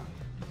really don't.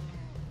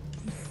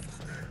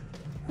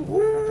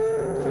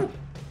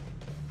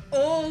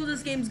 Oh,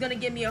 this game's gonna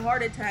give me a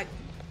heart attack.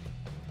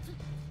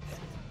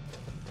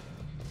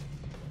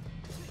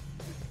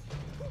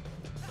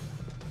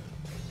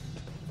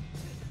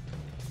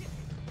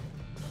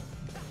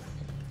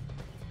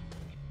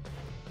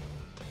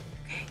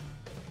 Okay.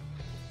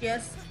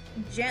 Just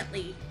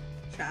gently,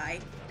 Chai.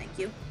 Thank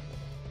you.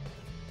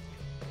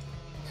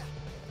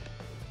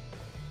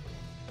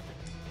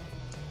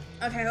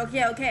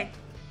 Okay.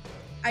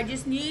 I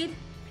just need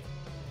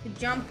to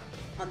jump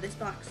on this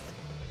box.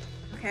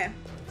 Okay.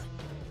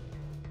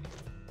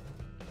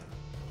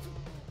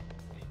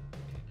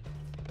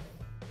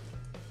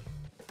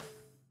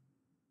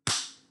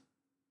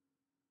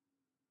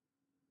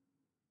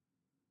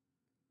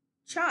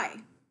 Chai.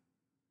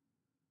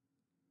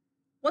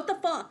 What the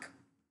fuck?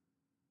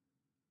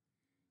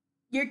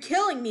 You're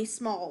killing me,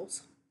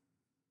 Smalls.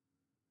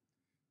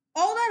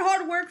 All that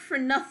hard work for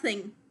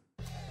nothing.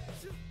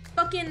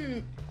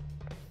 Fucking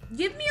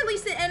give me at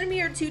least an enemy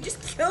or two.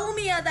 Just kill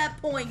me at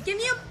that point. Give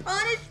me a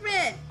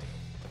punishment.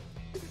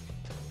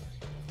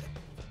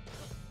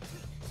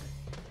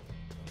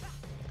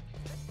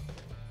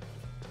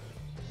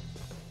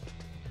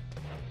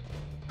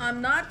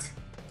 I'm not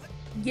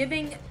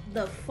giving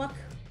the fuck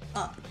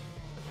up.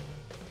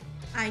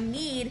 I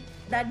need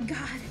that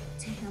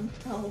goddamn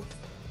health.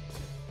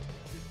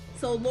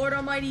 So Lord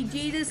Almighty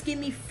Jesus, give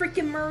me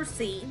freaking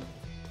mercy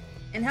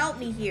and help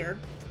me here.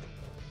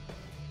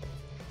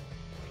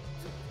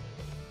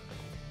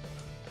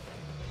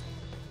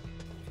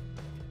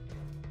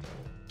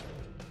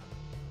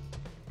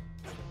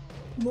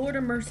 Lord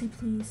of mercy,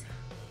 please.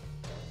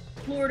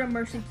 Lord of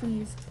mercy,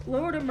 please.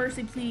 Lord of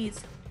mercy,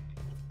 please.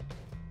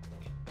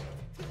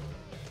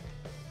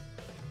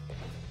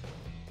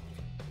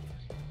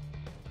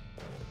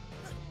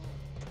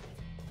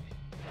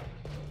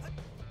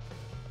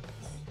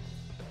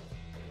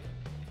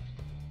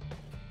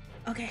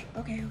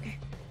 Okay.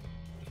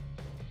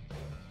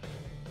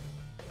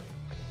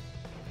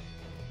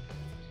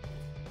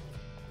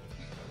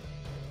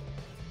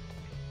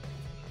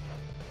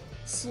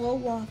 Slow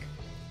walk.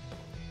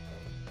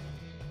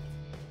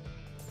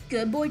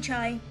 Good boy,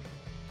 Chai.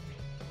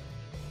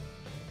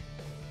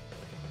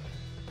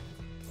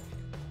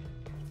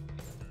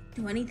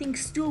 Do anything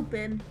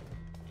stupid.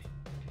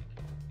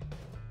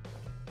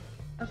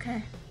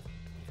 Okay.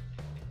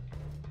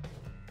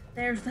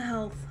 There's the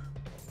health.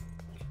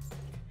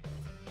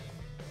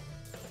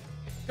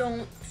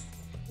 Don't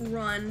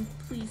run,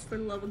 please, for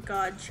the love of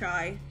God,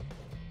 Chai.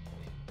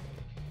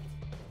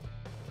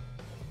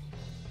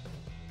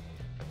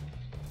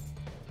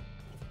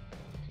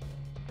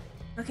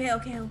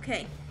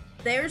 Okay.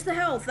 There's the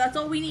health. That's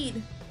all we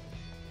need.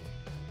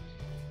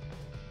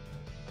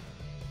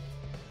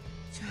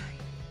 Chai.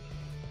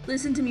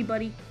 Listen to me,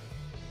 buddy.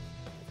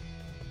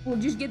 We'll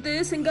just get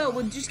this and go.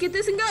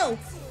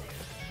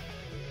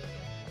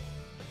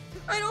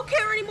 I don't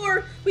care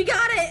anymore. We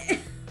got it.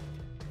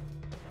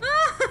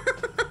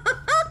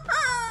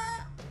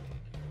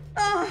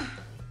 Oh,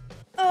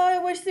 I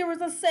wish there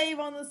was a save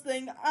on this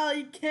thing.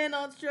 I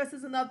cannot stress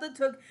this enough. It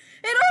only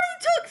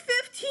took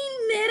 15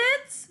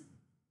 minutes?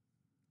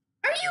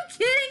 Are you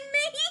kidding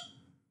me?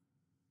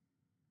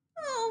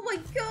 Oh my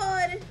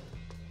god.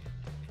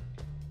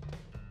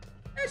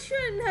 That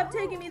shouldn't have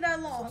taken me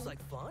that long. Looks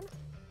like fun.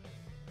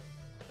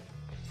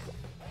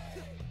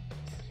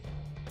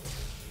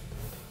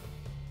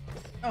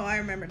 Oh, I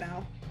remember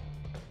now.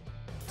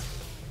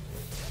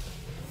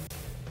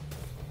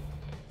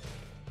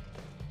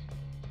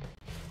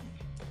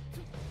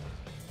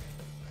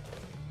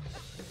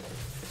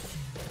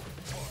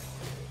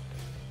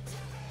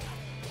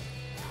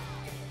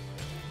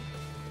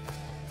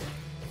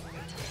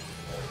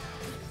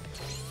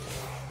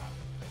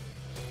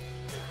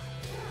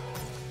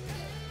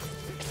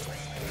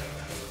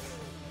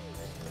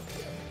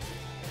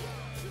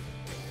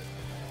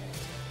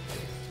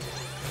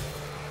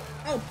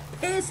 Oh,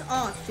 piss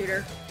off,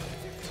 shooter.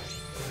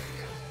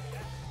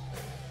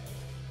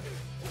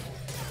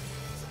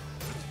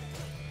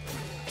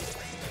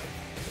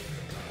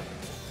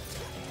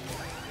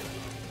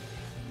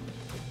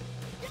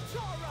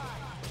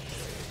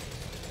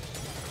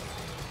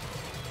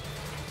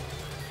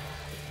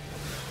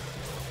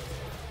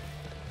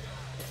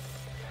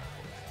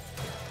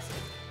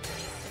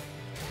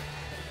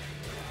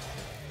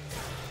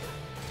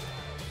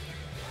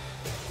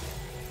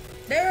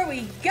 There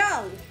we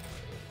go.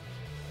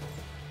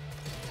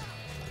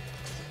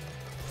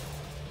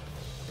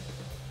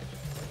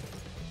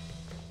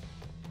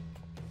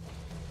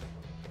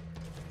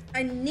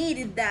 I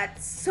needed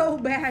that so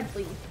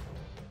badly.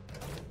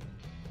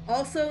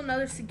 Also,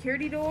 another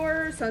security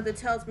door, so that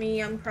tells me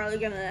I'm probably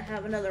gonna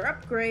have another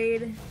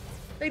upgrade.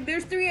 Like,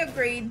 there's 3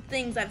 upgrade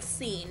things I've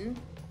seen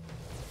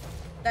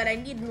that I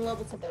need in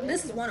level 7.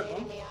 This is one of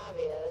them. The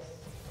obvious.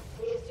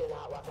 Please do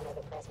not walk under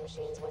the press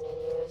machines when in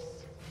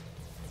use.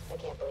 I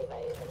can't believe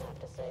I even have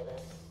to say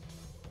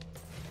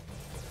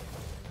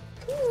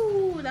this.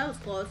 Ooh, that was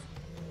close.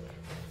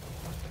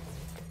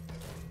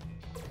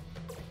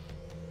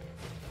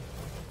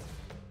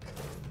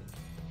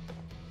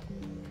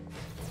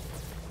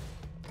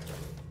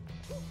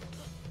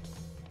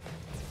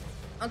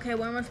 Okay,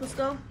 where am I supposed to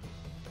go?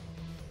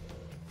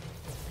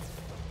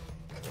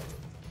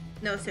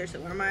 No, seriously,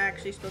 where am I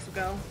actually supposed to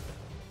go?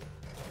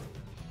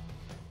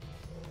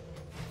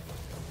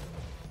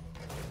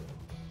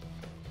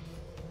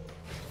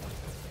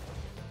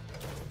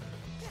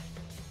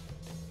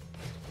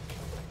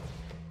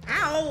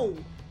 Ow!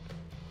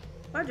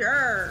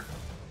 Roger!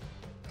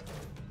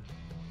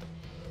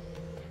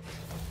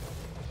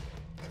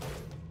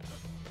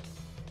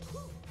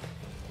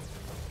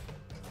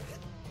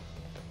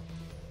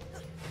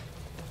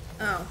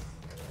 Oh.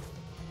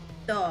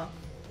 Duh.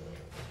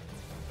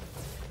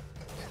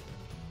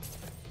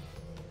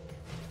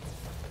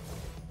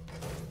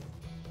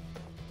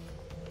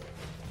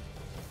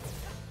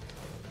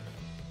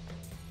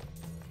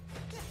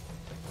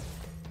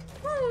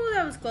 Ooh,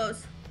 that was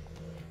close.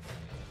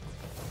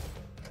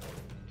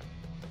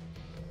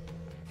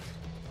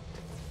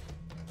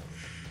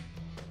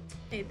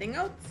 Anything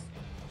else?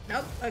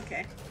 Nope,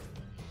 okay.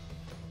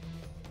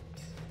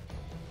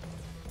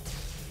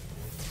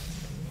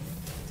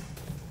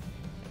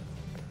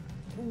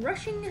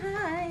 Rushing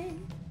high.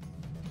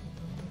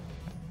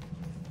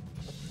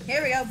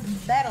 Here we go,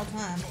 battle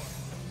time.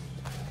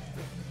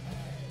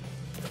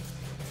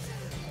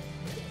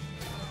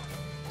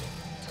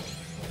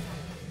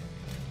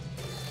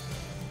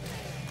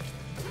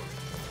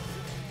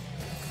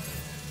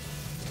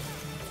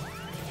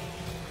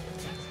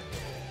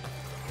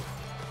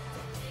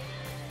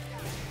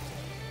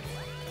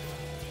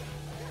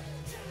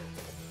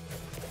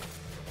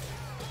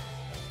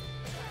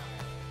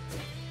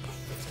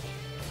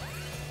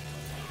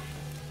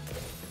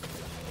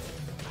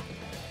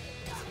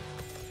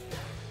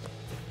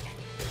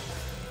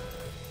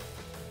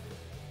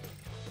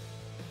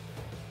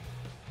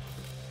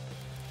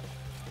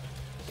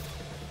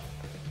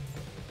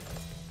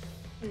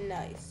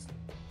 Nice.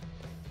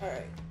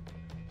 Alright.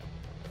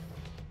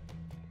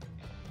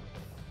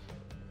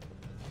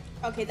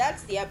 Okay,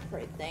 that's the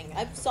upgrade thing.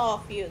 I saw a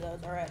few of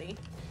those already.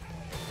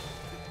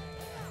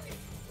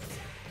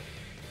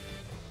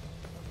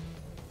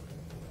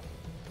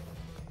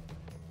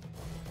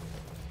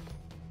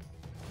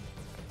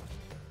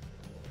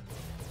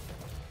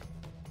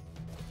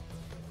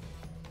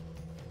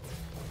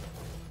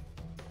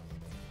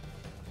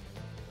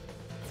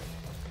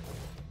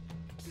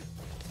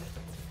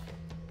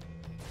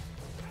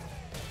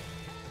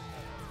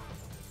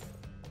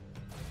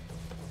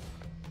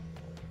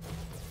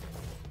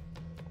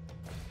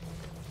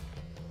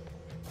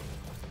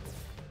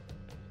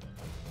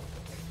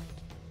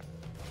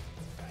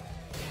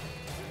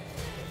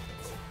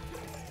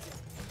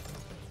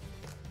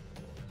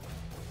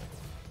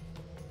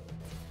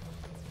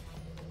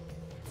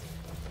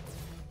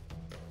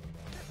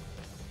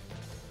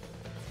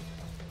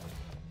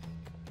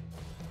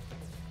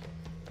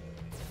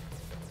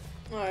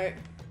 Alright.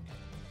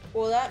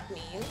 Well, that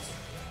means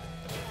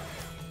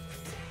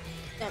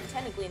I'm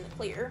technically in the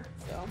clear,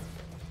 so.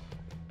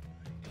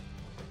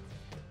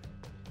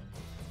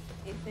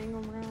 Anything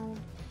around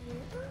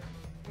here?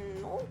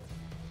 No.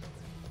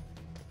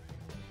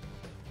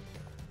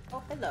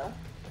 Oh, hello.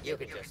 You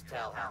can just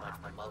tell how much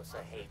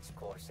Mimosa hates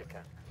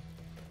Corsica.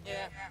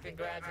 Yeah,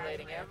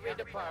 congratulating every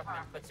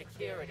department but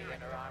security in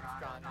her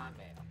Armstrong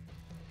email.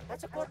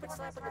 That's a corporate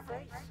slap in the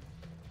face.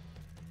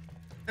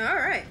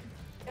 Alright.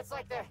 It's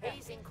like they're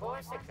hazing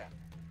Corsica.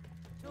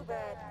 Too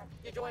bad.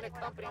 You join a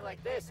company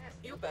like this,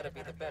 you better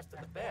be the best of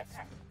the best.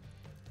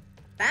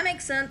 That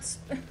makes sense.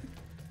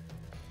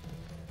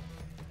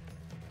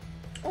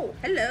 Oh,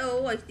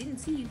 hello. I didn't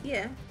see you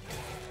here.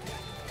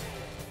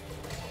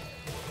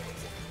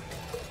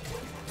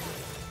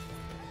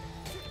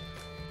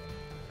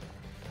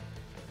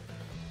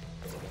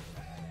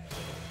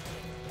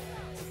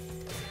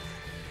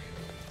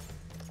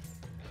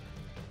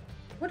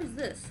 What is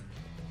this?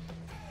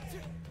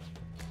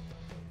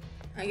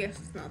 I guess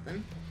it's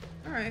nothing.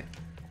 Alright.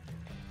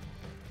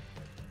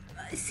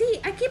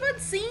 See, I keep on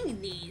seeing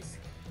these.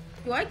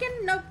 Do I get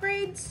an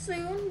upgrade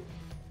soon?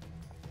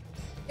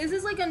 Is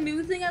this like a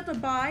new thing I have to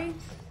buy?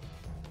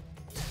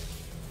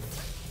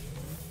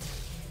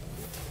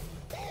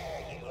 There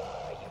you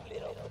are, you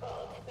little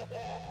punk.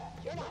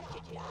 You're not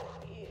getting out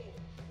of here.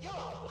 You're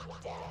all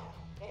locked down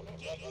and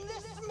getting the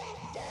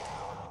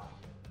smackdown.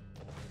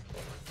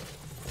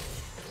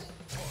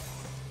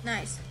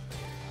 Nice.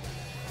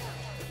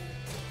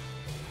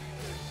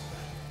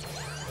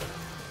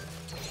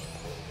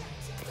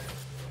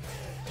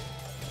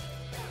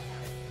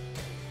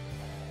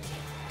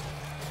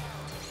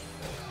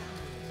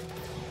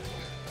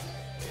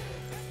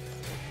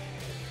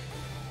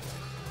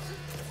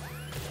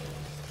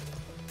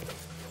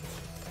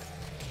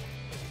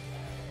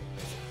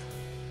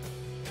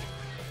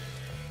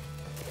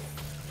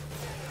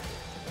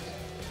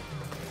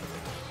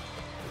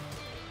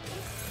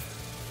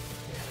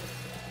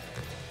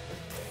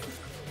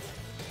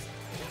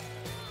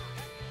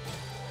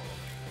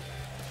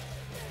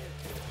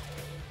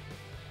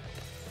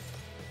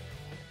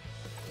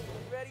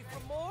 Ready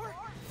for more?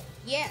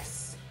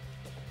 Yes.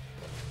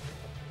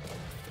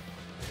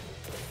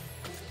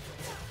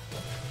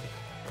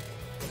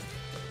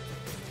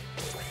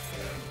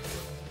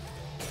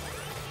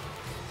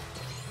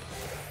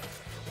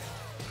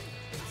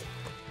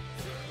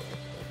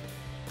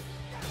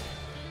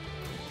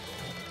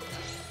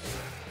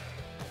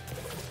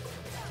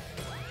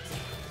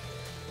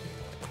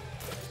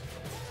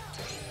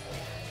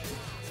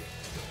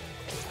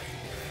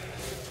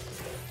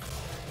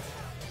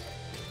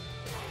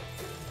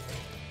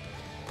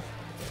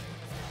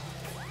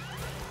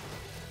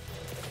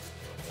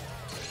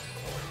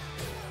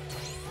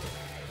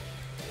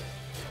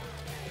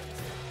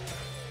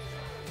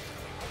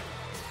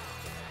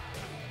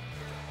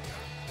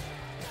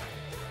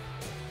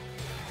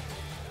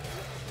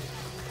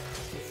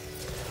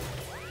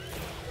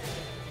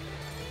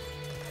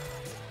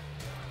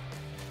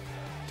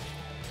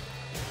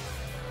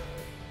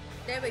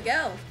 There we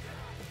go.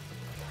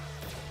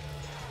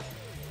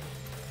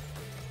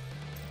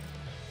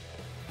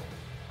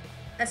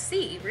 A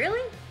C, really?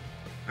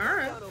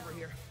 Alright. Down over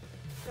here.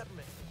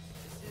 Peppermint,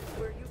 this is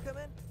where you come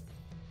in?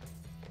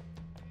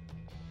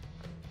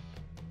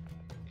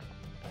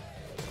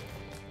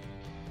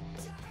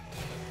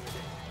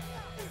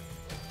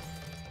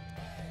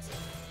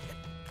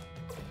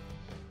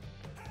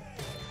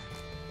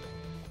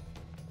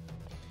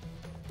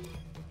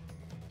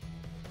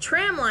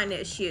 Tramline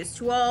issues.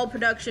 To all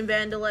production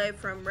Vandalay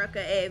from Rekka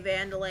A.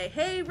 Vandalay.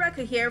 Hey,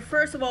 Rekka here.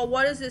 First of all,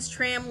 what is this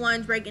tram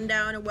line breaking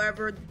down or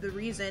whatever the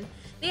reason?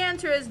 The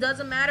answer is,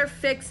 doesn't matter,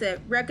 fix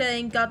it. Rekka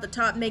ain't got the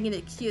top making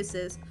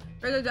excuses.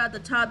 Rekka got the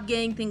top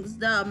getting things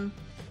done,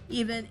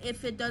 even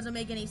if it doesn't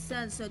make any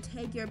sense, so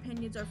take your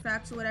opinions or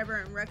facts or whatever,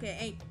 and Rekka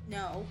ain't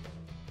no.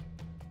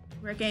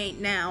 Rekka ain't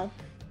now.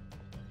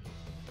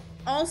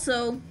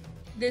 Also,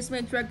 this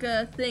makes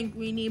Rekka think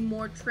we need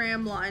more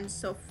tram lines,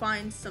 so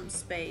find some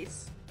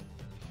space.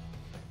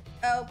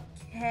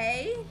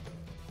 Okay.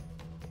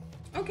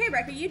 Okay,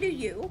 Rekka, you do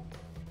you.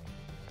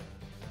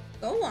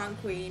 Go on,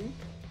 Queen.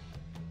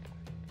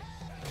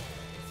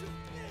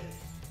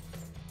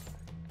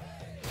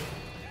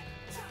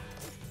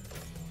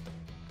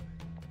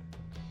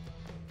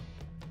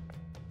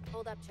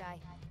 Hold up, Chai.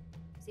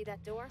 See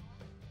that door?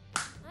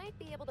 Might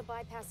be able to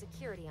bypass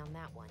security on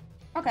that one.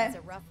 Okay. It's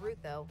a rough route,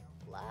 though.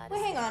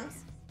 Wait, hang on.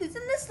 Isn't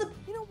this the...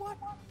 You know what?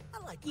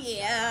 I like this.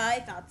 Yeah, I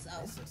thought so.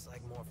 This looks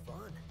like more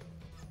fun.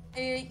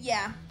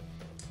 Yeah.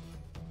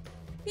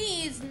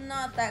 He's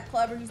not that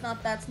clever, he's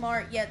not that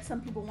smart, yet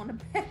some people want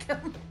to pick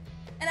him.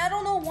 And I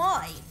don't know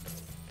why.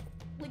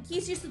 Like,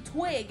 he's just a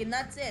twig, and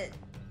that's it.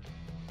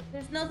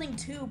 There's nothing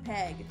to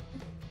peg.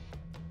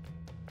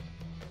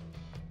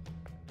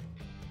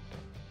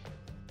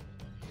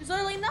 There's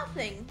literally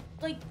nothing.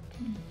 Like,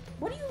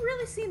 what do you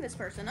really see in this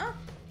person, huh?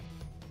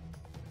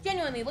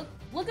 Genuinely,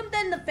 look him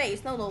dead in the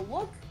face. No,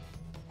 look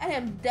at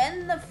him dead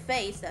in the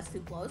face. That's too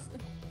close.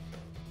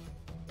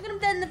 Look at him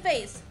dead in the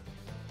face.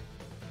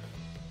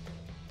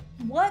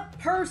 What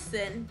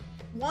person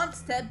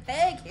wants to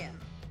peg him?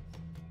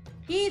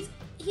 He's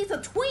a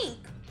twink.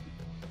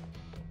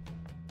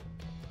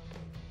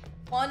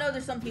 Well, I know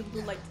there's some people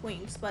who like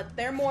twinks, but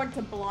they're more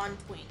into blonde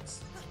twinks.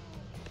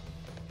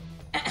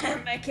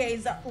 Okay,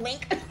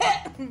 Link.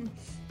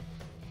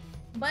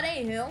 But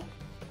anywho.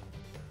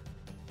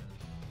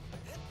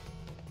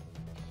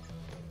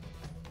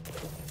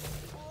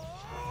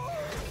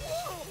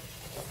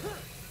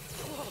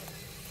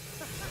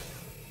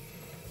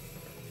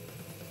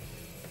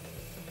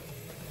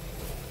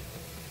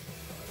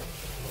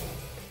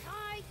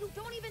 Hi, you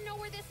don't even know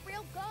where this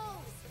rail goes.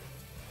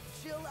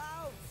 Chill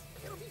out.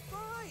 It'll be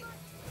fine.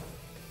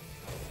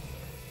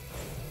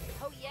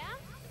 Oh yeah?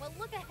 Well,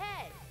 look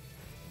ahead.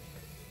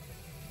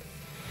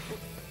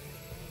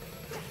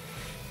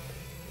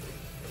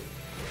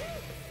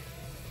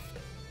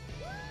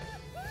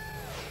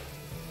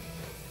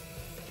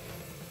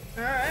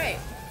 Alright.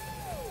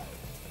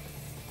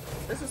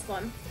 This is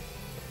fun.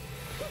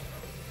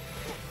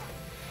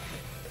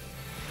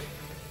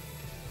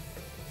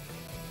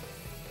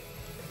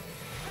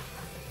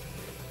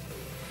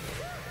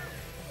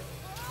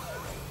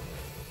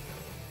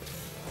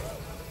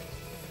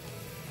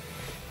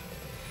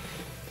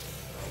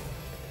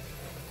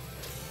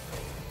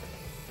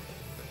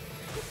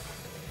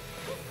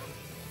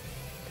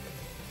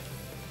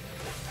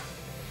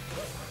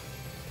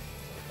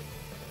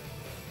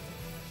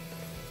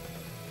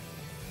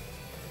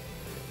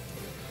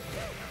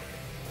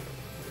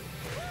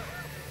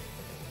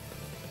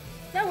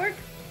 That worked.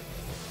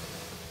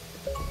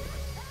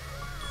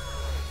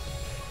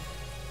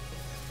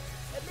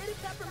 Admit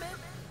it, Peppermint.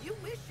 You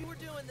wish you were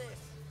doing this.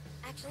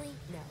 Actually,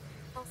 no.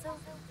 Also,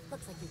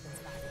 looks like you've been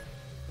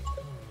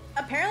spotted.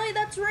 Apparently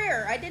that's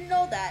rare. I didn't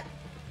know that.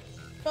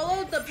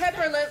 Follow the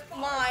pepperlet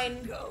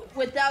line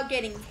without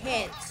getting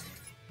hit.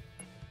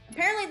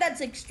 Apparently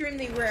that's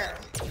extremely rare.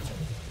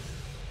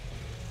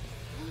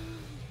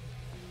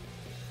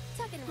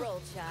 Tuck and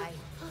roll, Chai.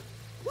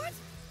 What?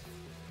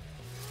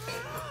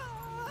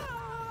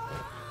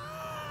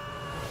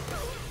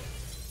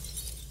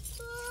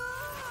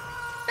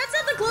 That's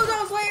That's not the clothes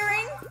I was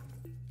wearing!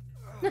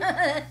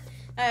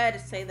 I had to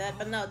say that,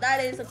 but no,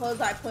 that is the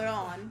clothes I put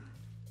on.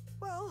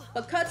 Well,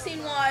 but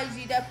cutscene wise,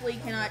 you definitely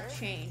cannot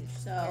change,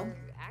 so. We're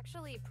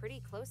actually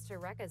pretty close to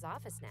Rekka's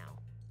office now.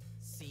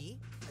 See?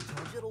 I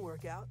told you it'll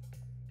work out.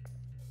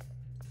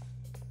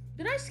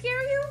 Did I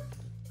scare you?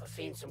 I've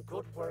seen some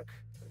good work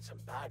and some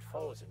bad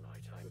falls in my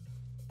time.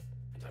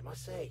 And I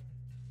must say,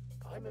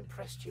 I'm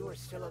impressed you are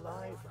still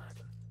alive,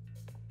 lad.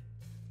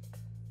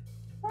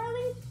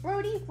 Harley,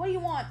 Brody, what do you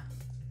want?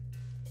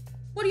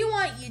 What do you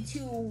want, you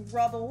two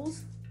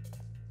rebels?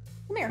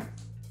 Come here.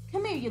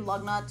 Come here, you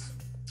lug nuts.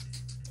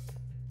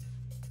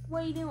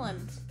 What are you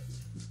doing?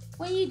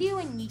 What are you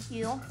doing, you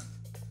two?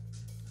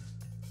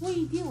 What are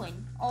you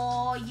doing?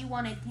 Oh, you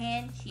want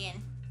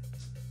attention.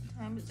 What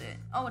time is it?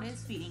 Oh, it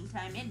is feeding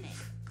time, isn't it?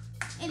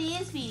 It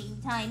is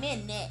feeding time,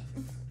 isn't it?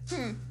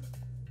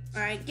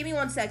 Alright, give me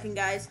 1 second,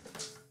 guys.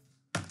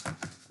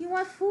 You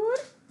want food?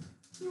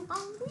 You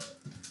hungry?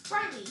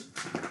 Riley,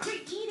 you're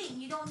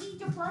eating. You don't need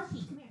your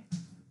plushie. Come here.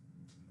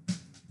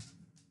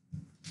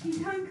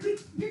 You hungry?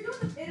 You're doing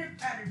the pitter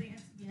patter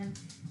dance again.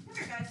 Come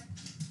here, guys.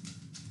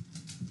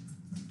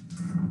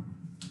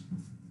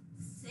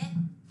 Sit.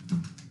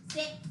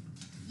 Sit.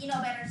 You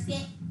know better.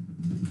 Sit.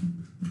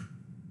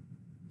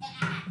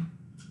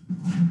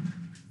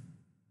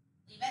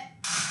 Leave it.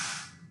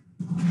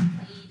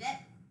 Leave it.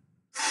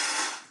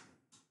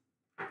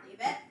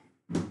 Leave it.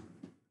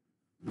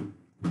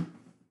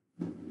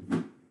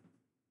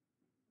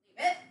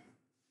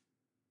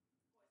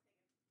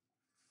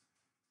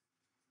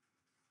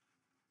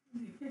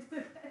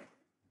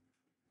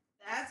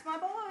 That's my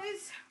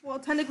boys. Well,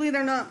 technically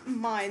they're not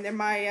mine. They're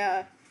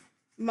my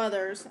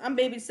mother's. I'm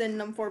babysitting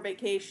them for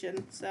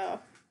vacation, so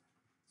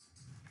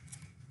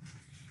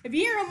if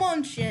you hear them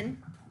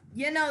munching,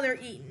 you know they're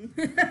eating.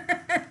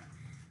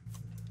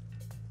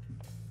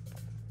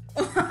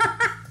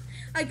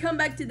 I come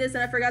back to this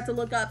and I forgot to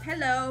look up.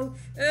 Hello.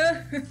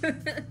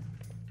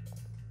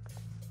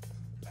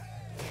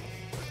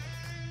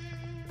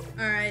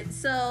 Alright,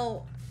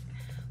 so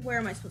where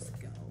am I supposed to go?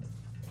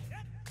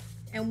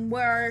 And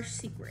where are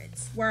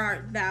secrets? Where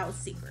are thou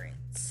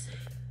secrets?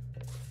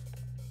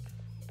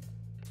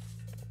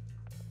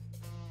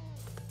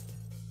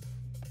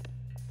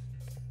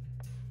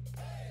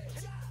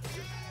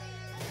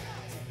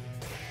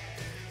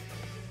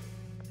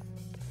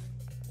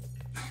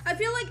 I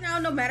feel like now,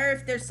 no matter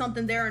if there's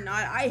something there or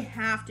not, I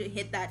have to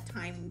hit that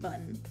timing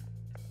button.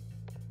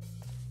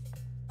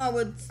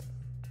 Oh,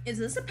 is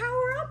this a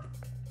power-up?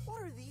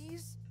 What are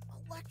these?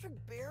 Electric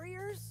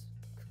barriers?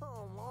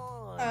 Come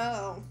on.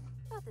 Oh.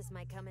 Thought this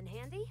might come in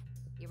handy.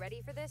 You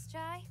ready for this,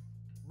 Chai?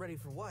 Ready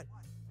for what?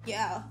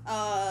 Yeah,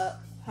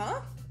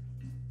 huh?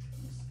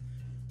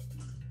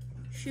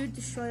 Shoot,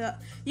 destroy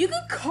that. You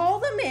could call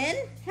them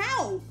in?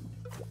 How?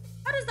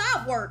 How does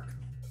that work?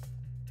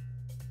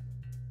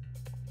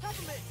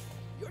 Peppermint,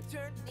 your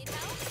turn. Need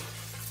help?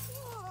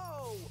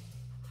 Whoa!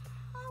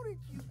 How did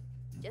you...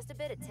 Just a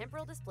bit of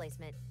temporal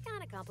displacement.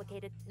 Kinda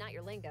complicated. Not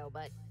your lingo,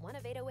 but one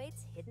of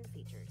 808's hidden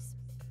features.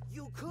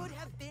 You could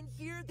have been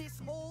here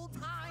this whole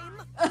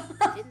time?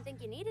 Didn't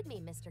think you needed me,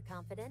 Mr.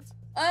 Confident.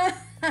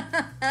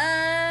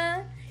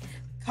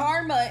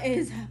 Karma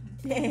is a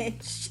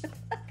bitch.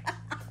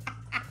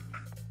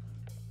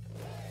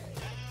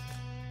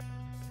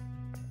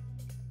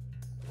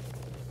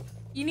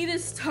 You need to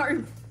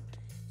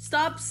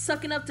stop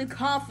sucking up to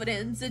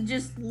confidence and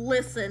just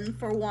listen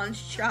for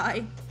once,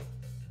 Chai.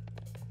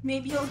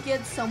 Maybe you'll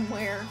get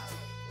somewhere.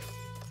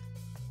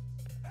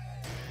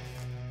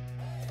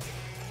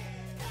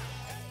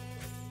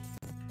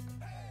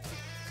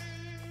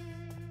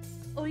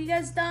 Oh, you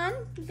guys done?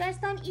 You guys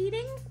done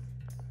eating?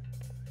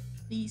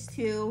 These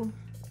two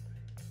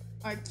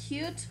are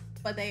cute,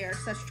 but they are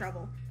such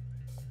trouble.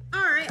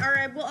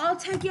 Alright, well, I'll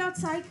take you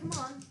outside. Come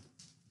on.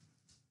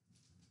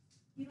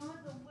 You don't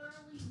have to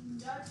literally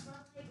nudge my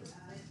leg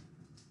about it.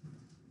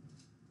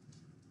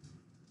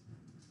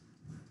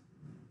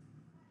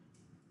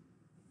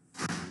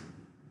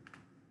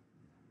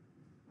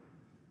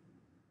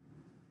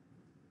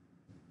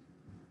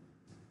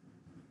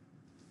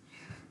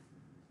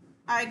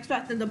 I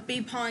expect them to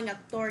be pawing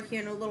at the door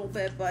here in a little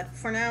bit, but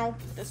for now,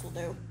 this will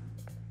do.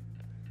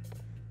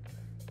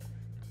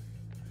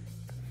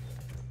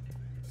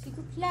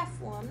 Secret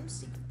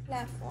platforms,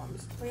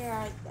 where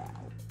art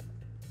thou?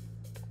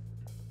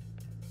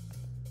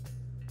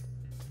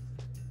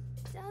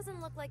 Doesn't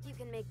look like you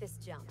can make this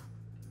jump.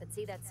 But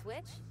see that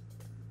switch?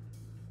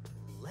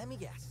 Let me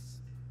guess.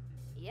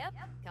 Yep,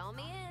 call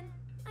me in.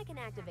 I can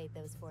activate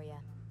those for you.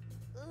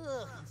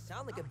 Ugh, you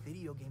sound like a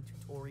video game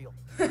tutorial.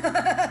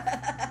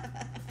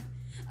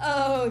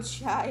 Oh,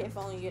 Chai, if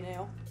only you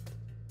knew.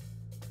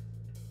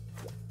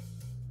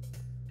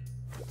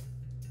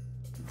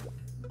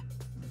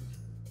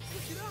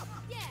 Pick it up!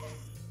 Yeah!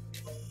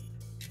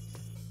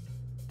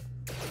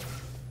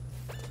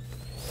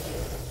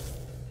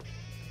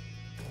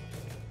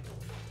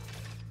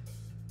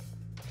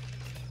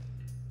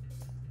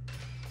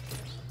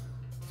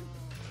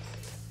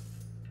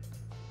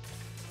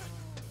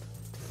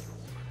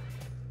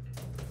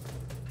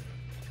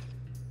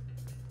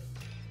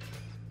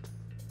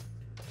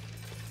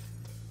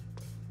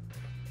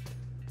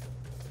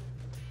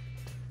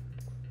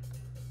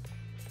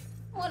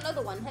 Oh,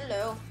 another one.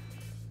 Hello.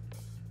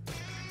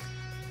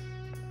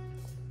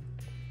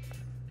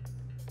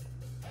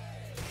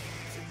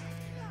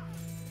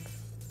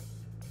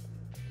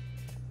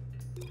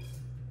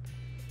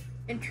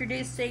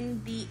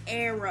 Introducing the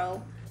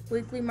Arrow.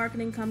 Weekly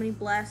marketing company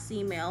blasts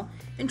email.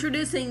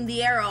 Introducing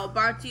the Arrow,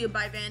 brought to you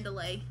by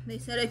Vandalay. They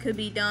said it could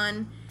be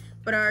done,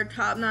 but our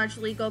top-notch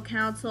legal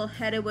counsel,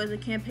 headed with a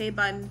campaign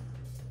by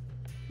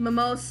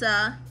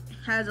Mimosa,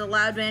 has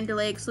allowed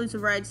Vandalay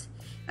exclusive rights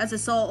as the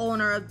sole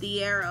owner of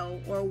the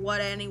Arrow, or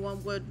what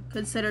anyone would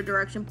consider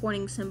direction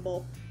pointing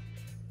symbol.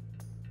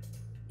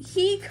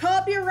 He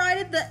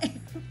copyrighted the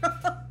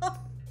Arrow.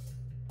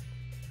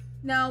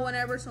 Now,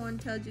 whenever someone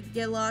tells you to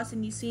get lost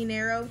and you see an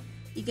arrow,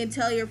 you can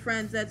tell your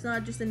friends that's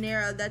not just an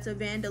arrow, that's a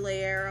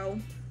Vandalay arrow.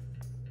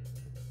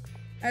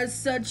 As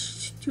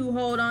such, to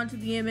hold on to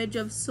the image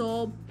of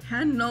sole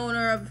patent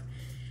owner of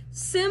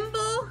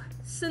symbol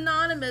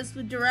synonymous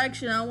with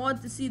direction, I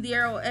want to see the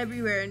arrow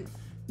everywhere, and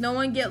no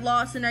one get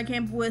lost in our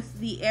camp with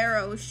the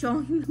arrow,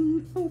 showing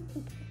them the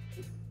way.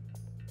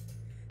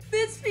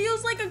 This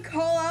feels like a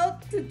call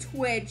out to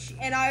Twitch,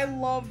 and I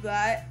love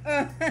that.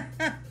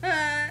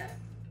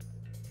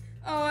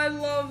 Oh, I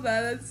love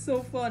that. That's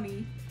so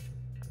funny.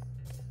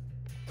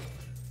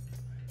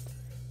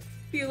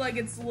 Feel like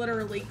it's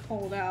literally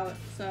called out,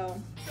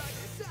 so.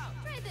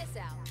 Try this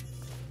out.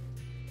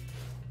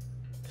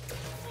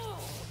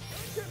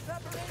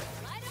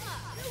 Light 'em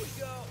up. Here we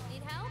go.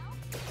 Need help?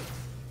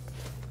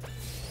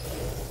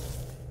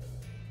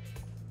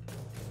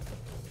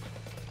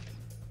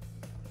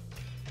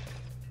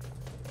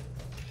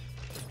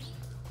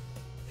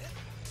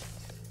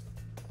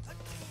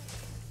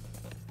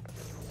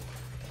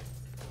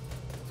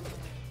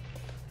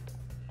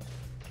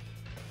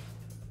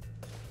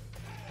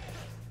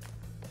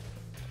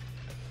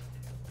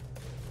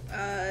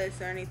 Is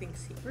there anything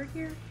secret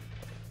here?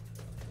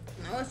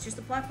 No, it's just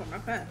a platform.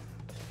 Okay.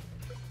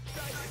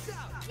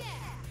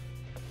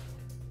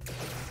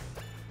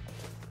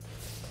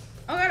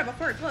 Oh, I got it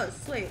before it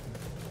closed. Sweet.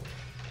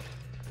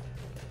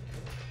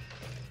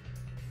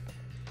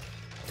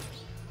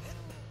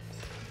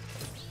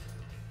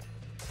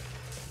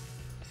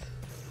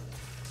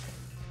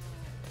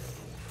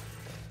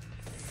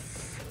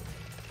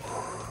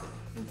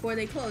 Before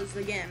they closed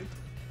again.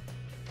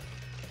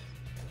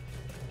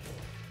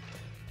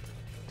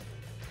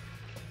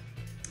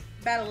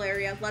 Battle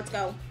area, let's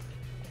go.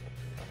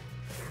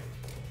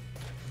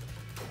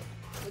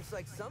 Looks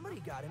like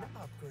somebody got an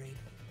upgrade.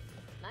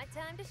 My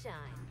time to shine.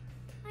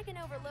 I can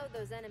overload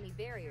those enemy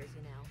barriers,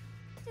 you know.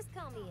 Just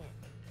call me in.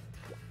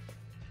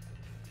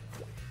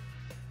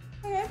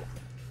 Okay.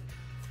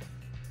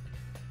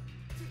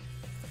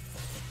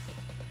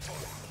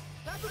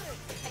 I didn't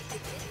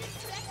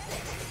expect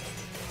this.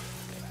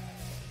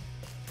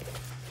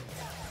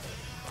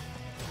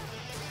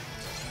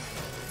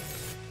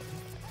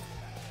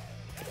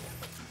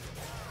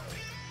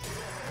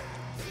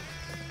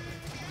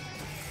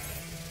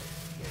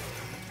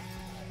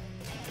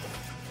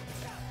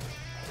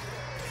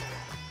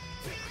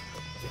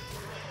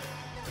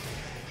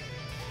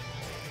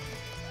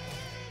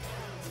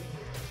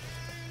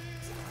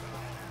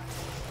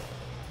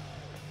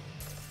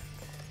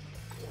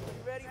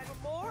 Ready for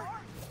more?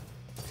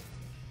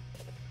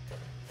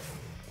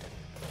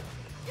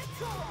 Get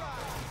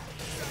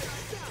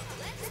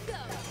Let's go.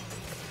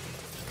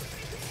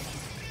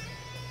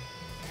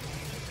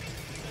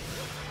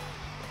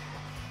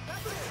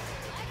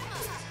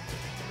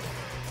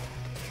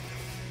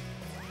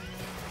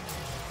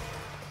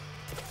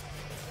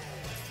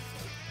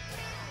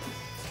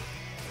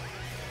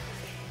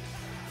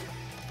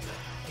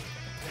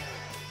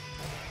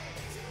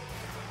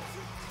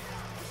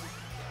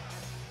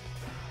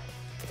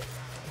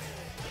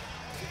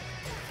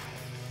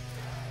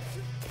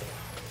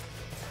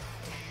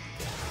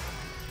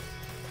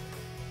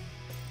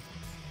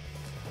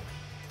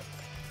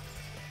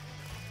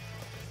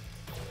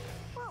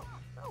 Well,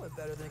 that went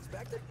better than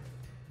expected.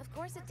 Of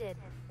course it did.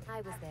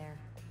 I was there.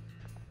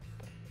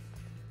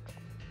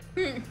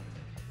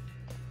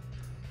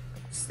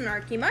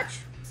 Snarky much?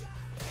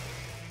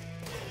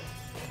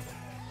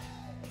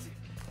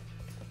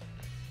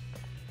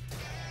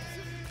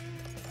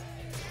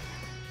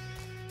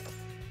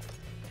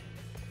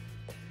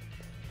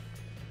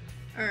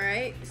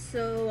 Alright,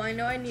 so I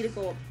know I need to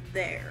go up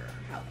there.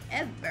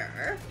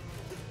 However,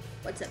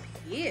 what's up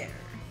here?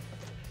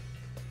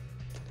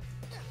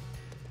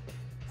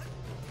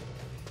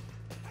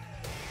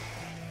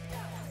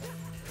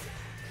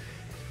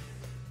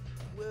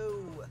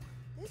 Whoa,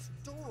 this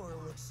door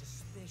looks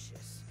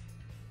suspicious.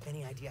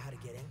 Any idea how to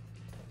get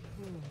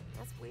in?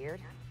 That's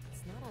weird.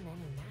 It's not on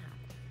any map.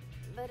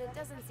 But it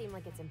doesn't seem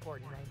like it's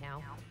important right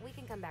now. We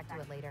can come back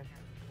to it later.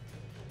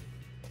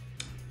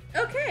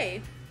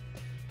 Okay.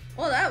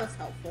 Well, that was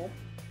helpful.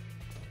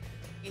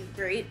 And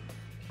great.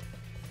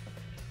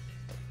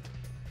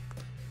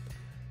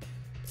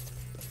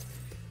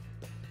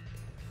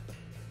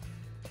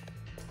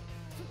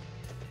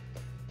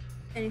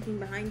 Anything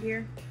behind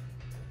here?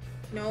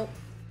 Nope.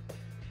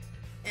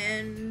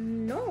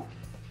 And no.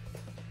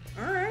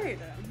 Alright.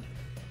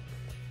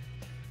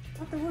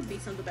 Thought there would be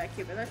something back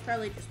here, but that's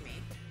probably just me.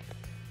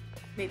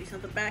 Maybe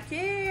something back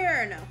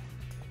here? No.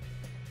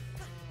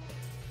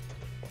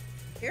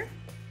 Here?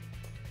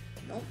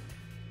 Nope.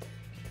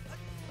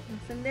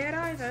 Nothing there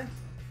either.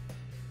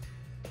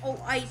 Oh,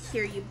 I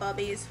hear you,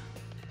 bubbies.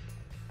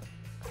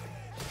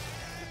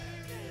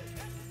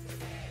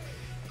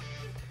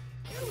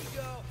 Here we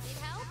go. Need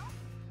help?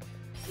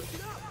 Switch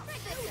it up. Right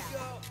Here we this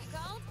go. You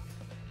called?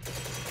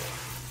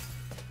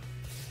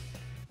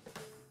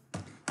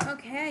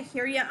 Okay, I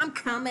hear ya. I'm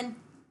coming.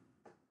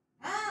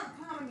 I'm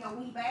coming, you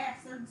wee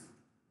bastards.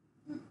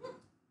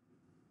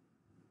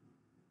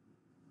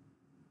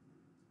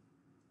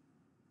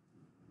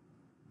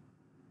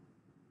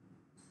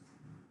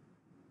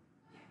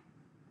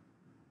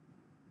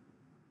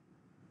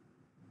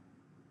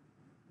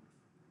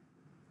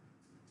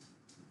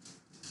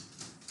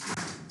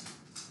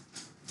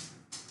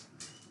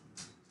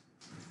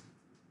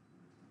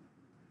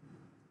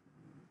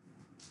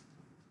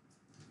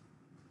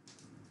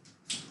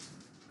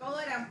 Go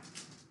lay down.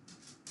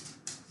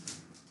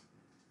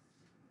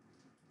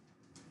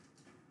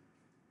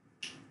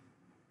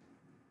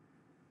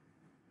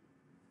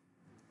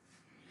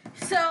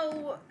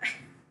 So,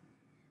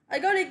 I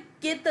go to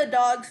get the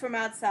dogs from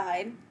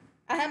outside.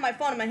 I have my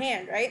phone in my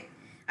hand, right?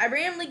 I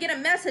randomly get a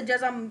message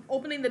as I'm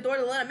opening the door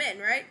to let them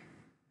in, right?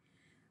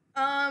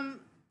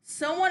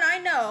 Someone I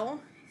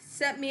know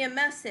sent me a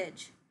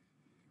message.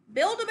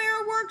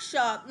 Build-A-Bear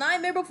Workshop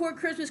Nightmare Before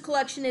Christmas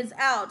collection is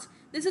out.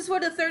 This is for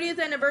the 30th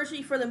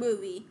anniversary for the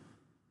movie.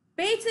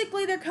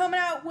 Basically, they're coming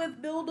out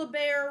with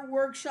Build-A-Bear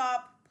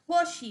Workshop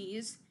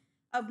plushies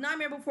of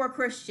Nightmare Before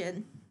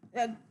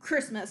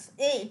Christmas.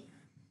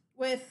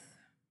 With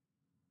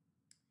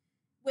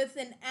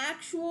an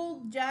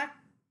actual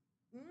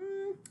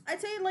I'd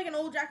say like an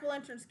old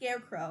jack-o'-lantern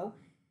scarecrow.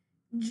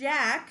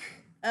 Jack,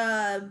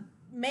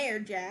 Mayor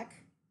Jack,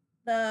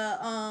 the,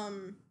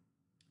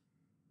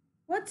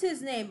 what's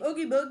his name?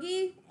 Oogie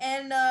Boogie,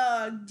 and,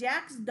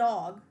 Jack's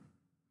dog.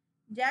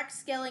 Jack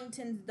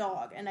Skellington's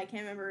dog, and I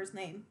can't remember his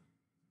name.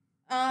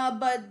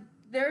 But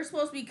they're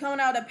supposed to be coming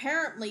out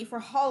apparently for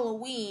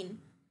Halloween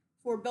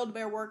for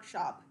Build-A-Bear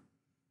Workshop.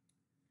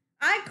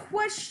 I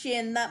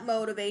question that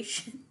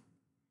motivation.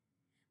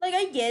 Like,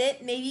 I get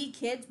it, maybe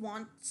kids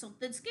want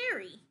something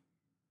scary.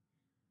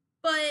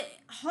 But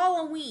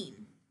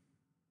Halloween,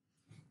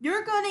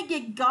 you're gonna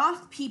get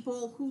goth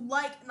people who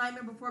like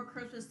Nightmare Before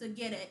Christmas to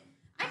get it.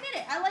 I get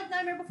it, I like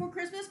Nightmare Before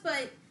Christmas,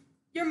 but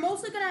you're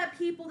mostly gonna have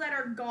people that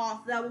are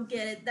goth that will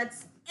get it.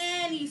 That's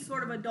any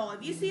sort of adult.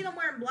 If you see them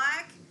wearing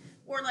black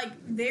or like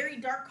very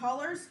dark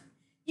colors,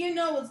 you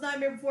know it's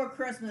Nightmare Before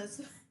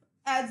Christmas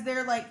as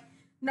their like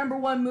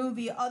 #1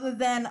 movie other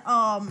than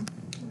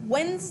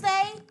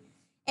Wednesday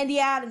and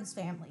The Addams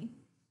Family.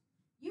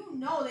 You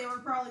know they were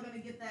probably gonna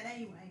get that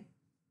anyway.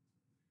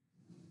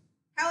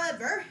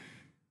 However,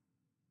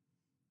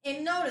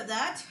 in note of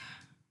that,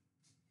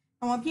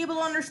 I want people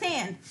to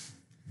understand,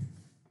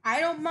 I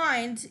don't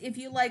mind if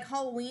you like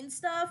Halloween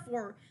stuff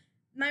or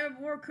Nightmare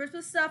Before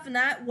Christmas stuff and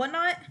that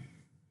whatnot,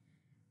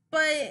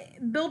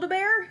 but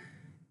Build-A-Bear,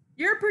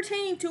 you're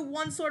pertaining to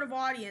one sort of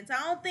audience. I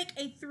don't think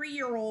a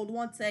 3-year-old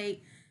wants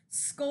a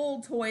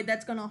skull toy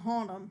that's gonna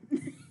haunt them.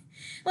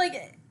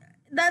 Like,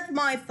 that's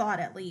my thought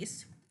at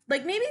least.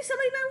 Like, maybe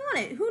somebody might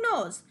want it, who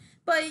knows?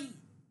 But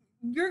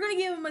you're gonna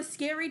give them a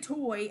scary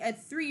toy, a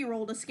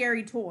 3-year-old a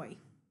scary toy.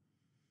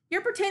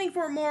 You're pertaining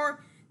for a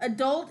more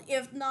adult,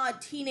 if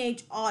not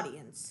teenage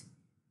audience.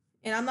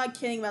 And I'm not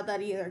kidding about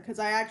that either, because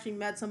I actually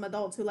met some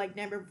adults who like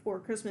Nightmare Before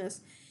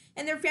Christmas.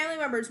 And their family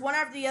members, one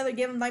after the other,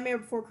 give them Nightmare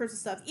Before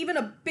Christmas stuff. Even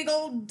a big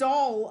old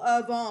doll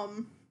of,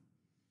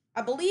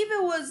 I believe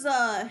it was,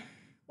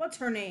 what's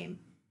her name?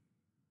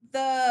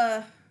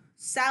 The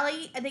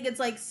Sally, I think it's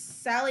like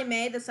Sally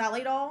Mae, the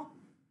Sally doll.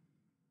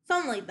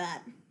 Something like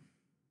that.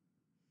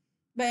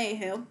 But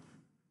anywho,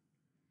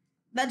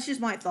 that's just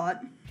my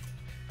thought.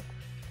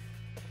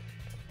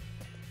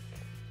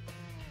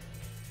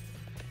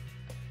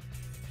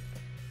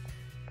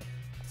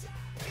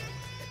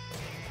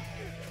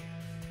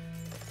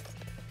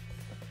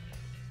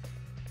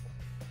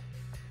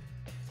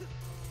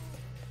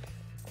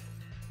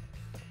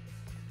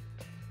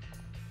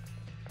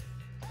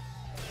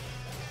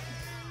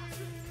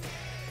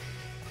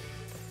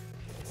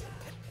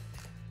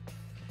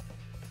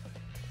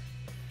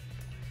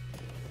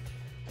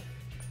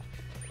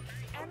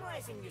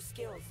 Analyzing your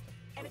skills,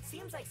 and it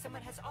seems like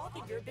someone has all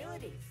of your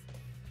abilities.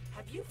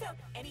 Have you felt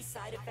any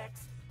side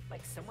effects,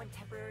 like someone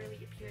temporarily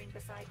appearing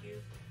beside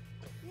you?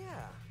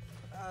 Yeah,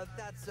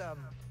 that's,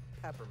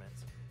 peppermint.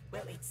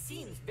 Well, it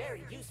seems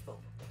very useful.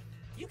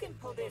 You can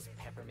pull this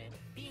peppermint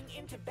being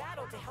into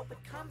battle to help with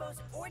combos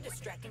or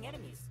distracting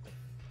enemies.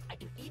 I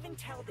can even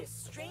tell this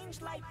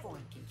strange life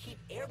form can keep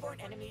airborne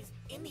enemies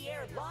in the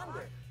air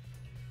longer.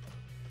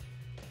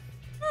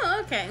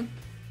 Oh, okay.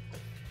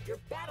 Your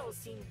battles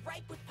seem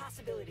ripe with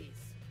possibilities.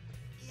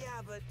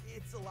 Yeah, but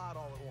it's a lot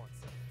all at once.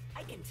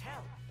 I can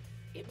tell.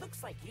 It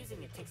looks like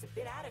using it takes a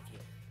bit out of you.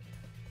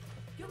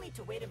 You'll need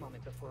to wait a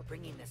moment before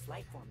bringing this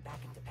life form back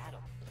into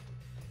battle.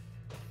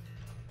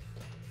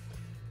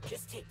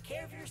 Just take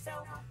care of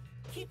yourself,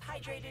 keep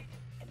hydrated,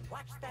 and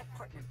watch that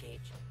partner gauge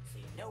so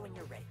you know when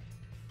you're ready.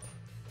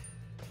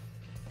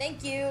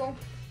 Thank you.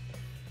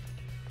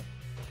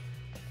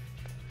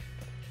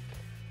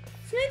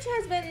 Snitch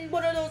has been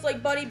one of those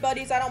like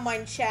buddies I don't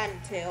mind chatting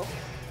to.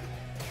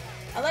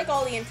 I like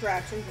all the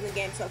interactions in the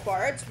game so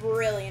far. It's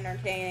really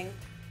entertaining.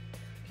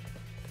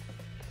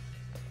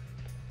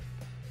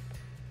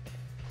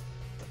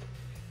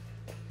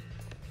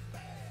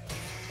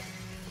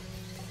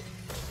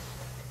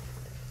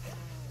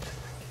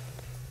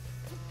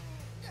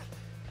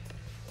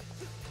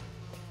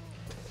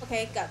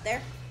 Okay, got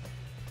there.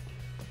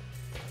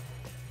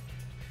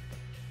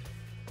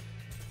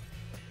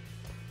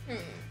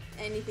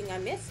 Anything I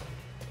missed?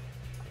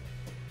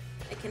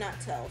 I cannot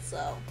tell,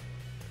 so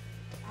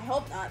I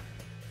hope not.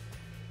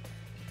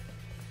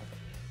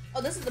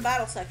 Oh, this is the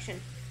battle section.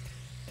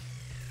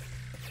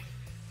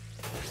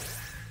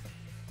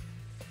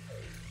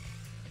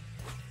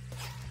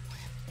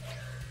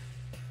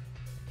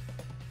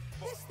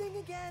 This thing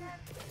again?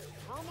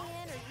 Call me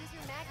in or use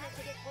your magnet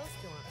to get close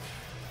to him.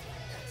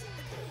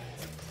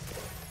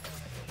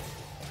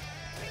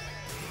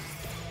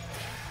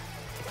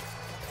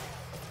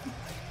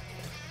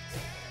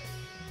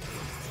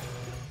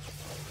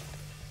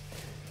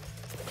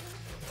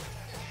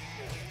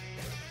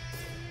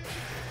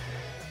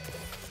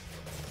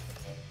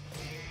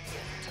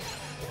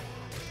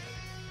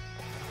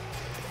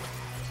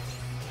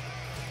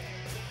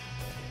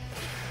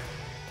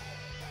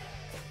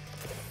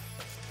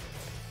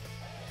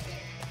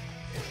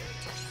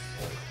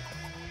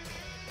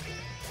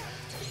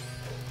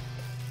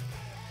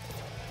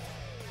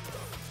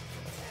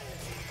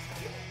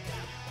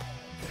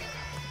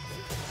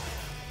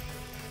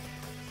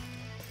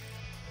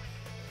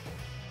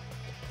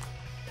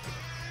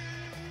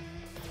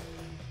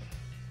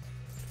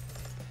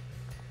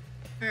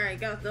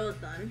 Alright, got those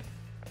done.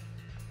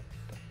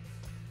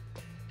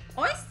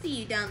 Oh, I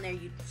see you down there,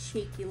 you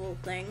cheeky little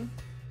thing.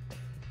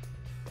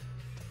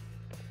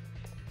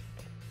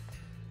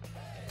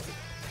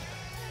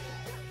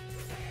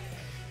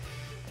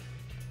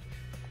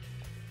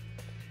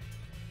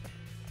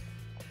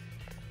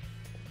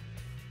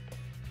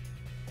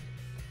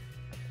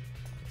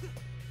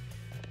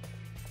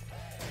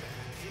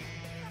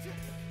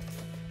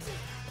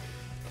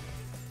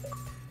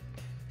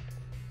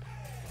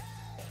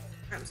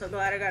 I'm so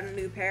glad I got a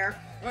new pair.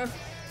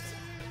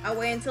 I'll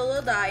wait until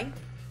it'll die.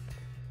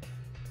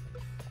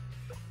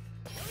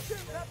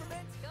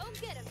 Go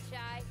get him,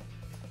 Shy.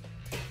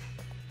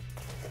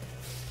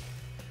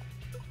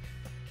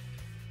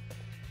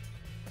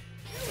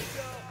 Here we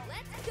go.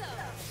 Let's go.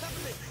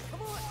 Peppermint,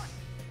 come on.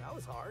 That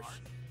was harsh.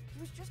 He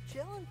was just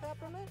chilling,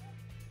 Peppermint.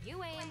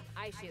 You aim,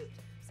 I shoot.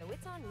 So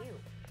it's on you.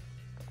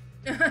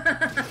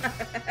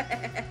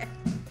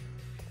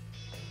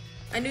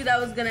 I knew that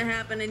was gonna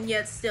happen, and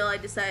yet still I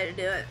decided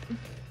to do it.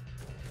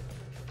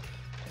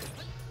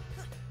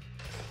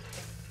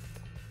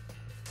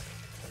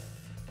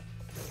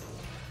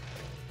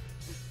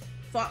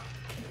 Fuck.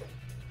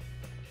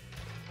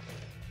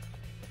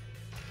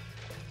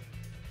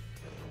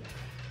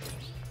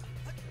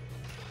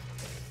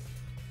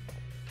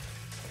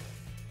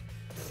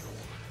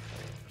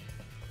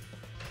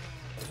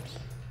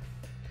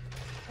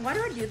 Why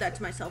do I do that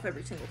to myself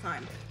every single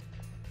time?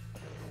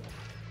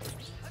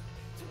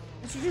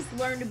 I should just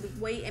learn to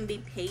wait and be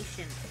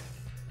patient.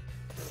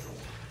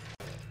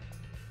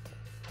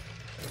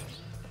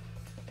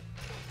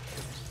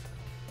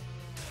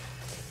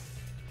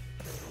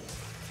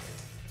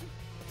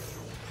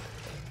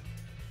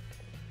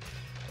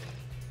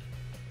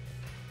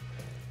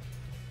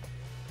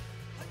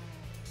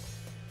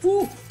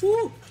 Ooh,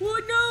 ooh,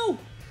 oh no!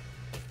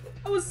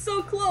 I was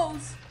so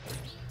close.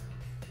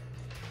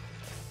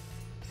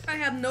 I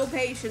have no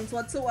patience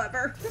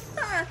whatsoever.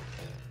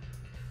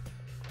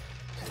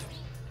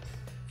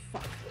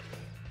 Fuck.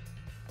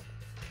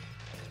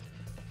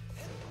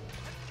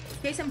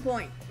 Case in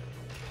point.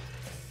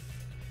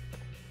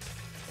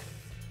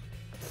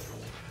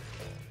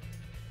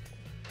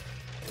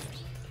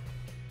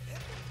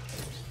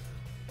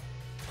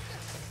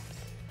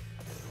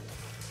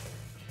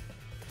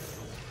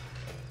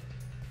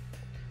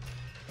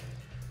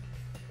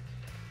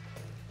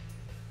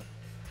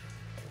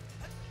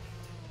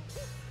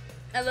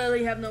 I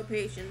literally have no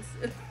patience.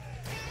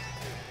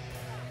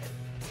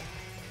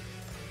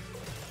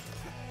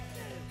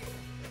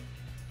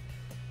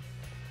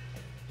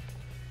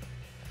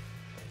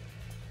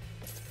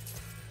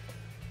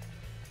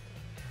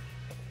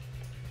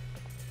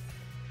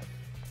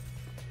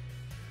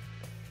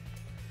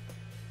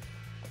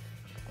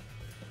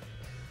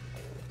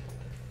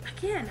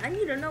 Again, I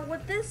need to know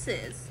what this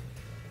is.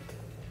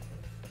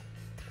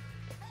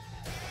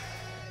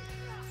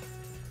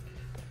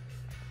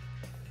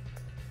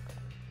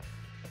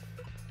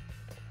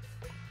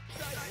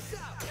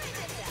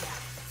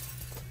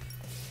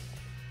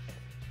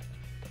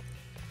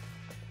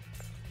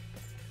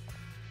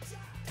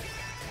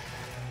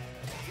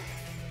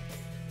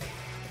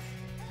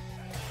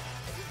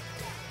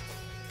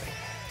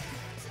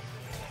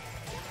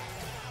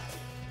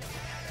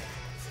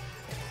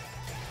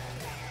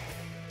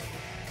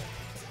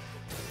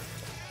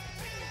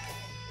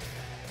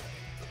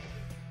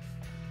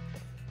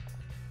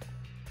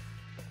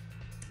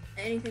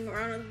 Anything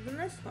around other than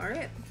this?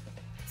 Alright.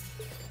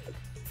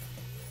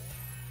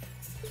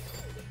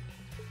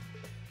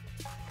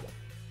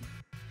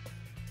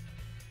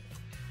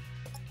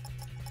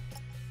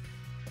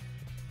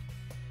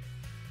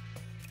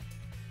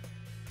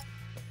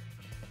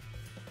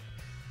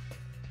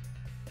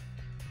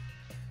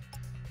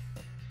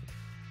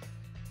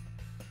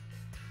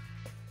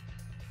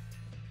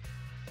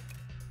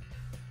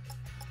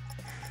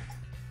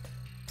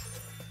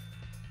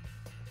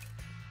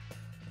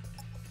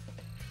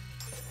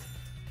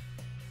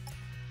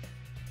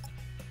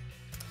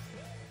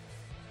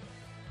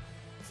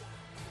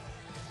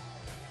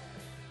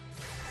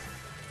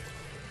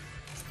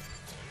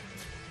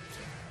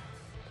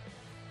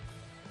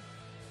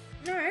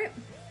 Alright.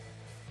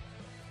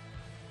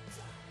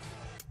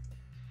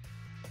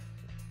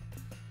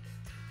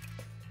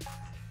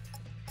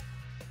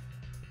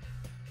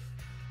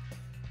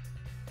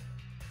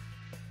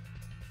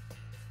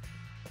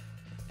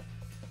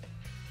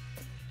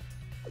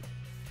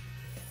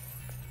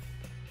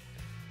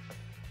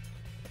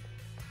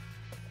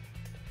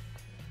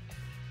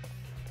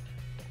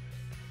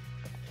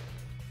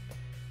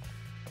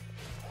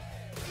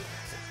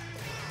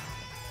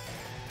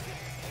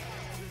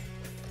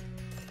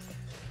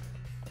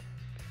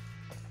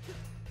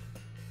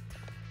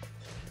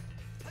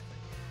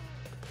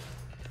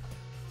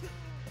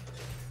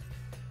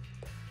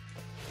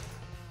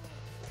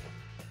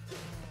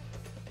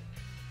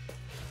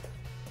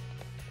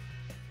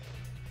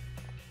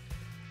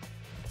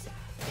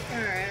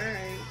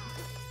 Alright.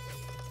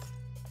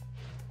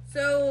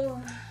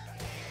 So,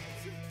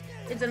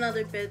 it's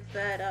another bit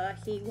that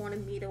he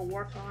wanted me to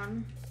work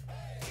on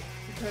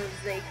because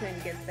they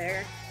couldn't get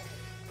there.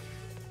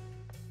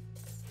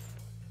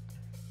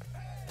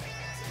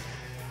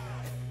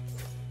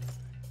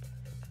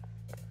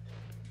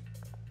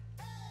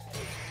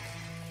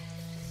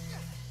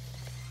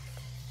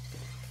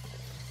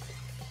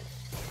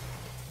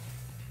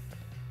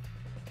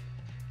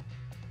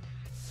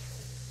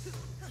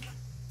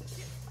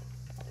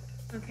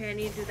 Okay, I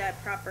need to do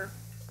that proper.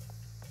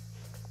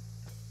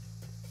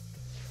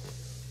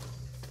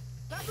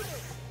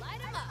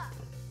 Light him up.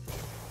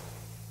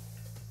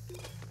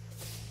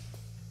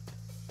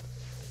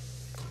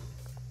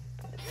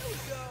 Here we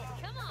go.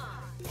 Come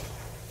on.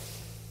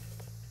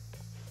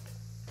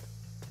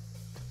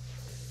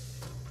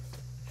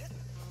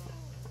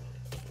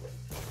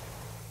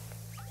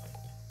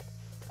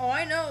 Oh,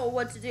 I know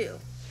what to do.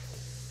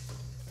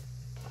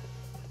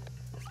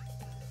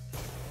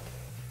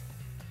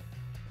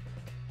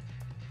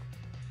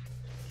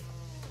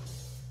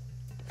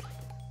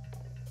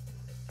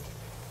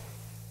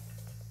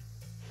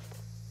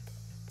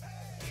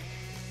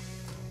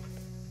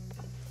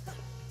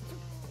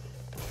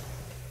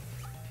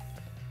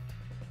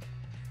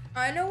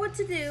 I know what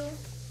to do.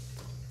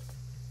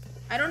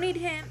 I don't need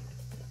hint.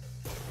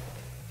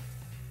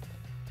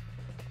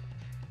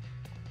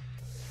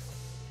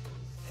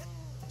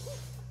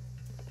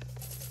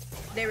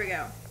 There we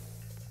go.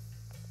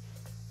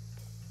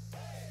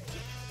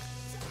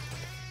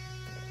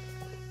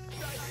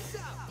 Try this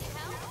out.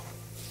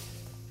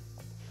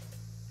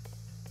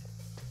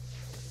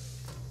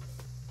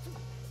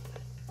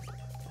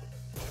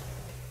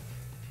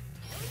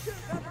 Your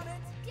turn,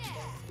 Peppermint. Yeah.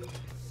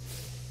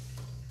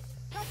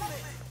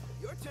 Peppermint,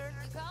 your turn.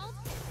 You called?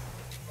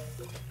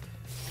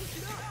 Push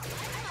it up.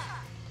 Light him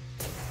up.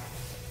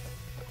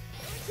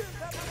 Your turn,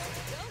 Peppermint.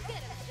 Don't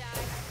get him, Shy.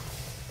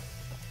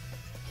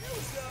 Here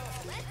we go.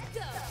 Let's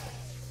go.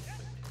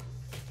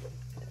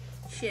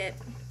 Shit.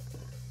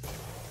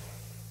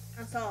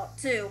 That's all.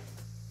 2.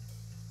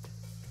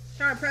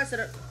 Trying to press it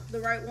the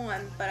right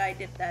one, but I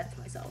did that to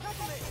myself.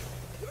 Peppermint,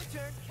 your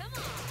turn. Come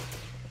on.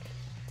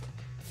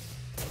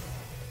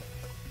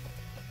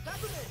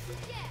 Peppermint,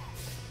 Yeah.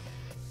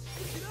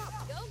 push it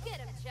up. Don't get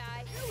him,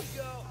 Shy. Here we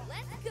go.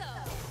 Let's go.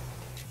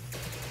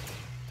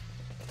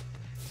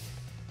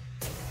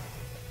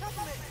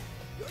 Peppermint,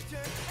 your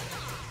turn.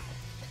 Come on.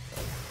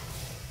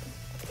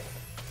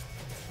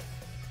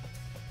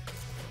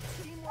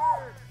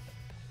 Teamwork.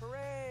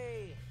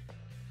 Hooray.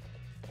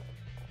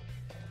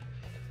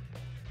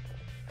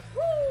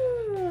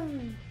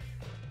 Woo!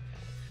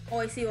 Oh,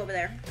 I see you over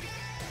there.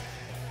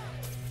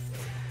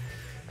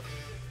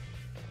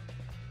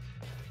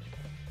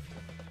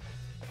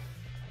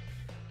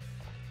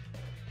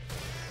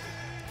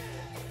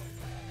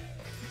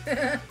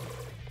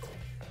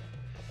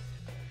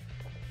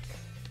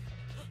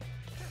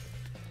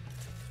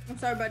 I'm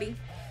sorry, buddy.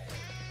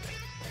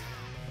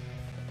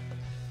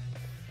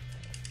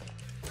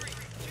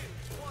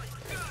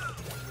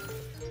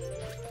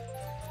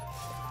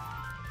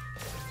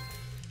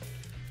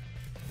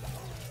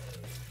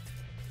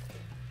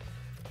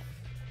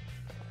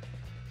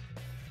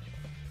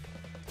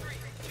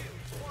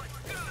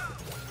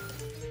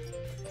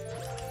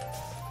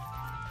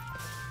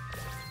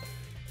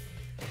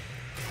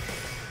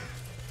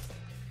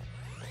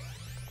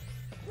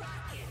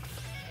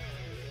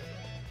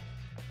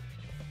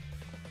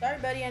 Sorry,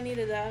 buddy, I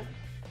needed that.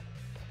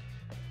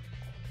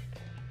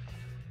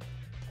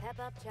 Peppa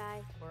up,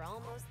 Chai. We're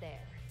almost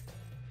there.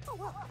 Oh,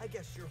 well, I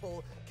guess your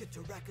whole get to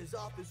Rekka's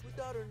office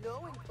without her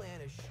knowing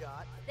plan is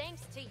shot.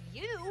 Thanks to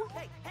you!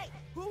 Hey,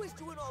 who is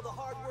doing all the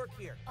hard work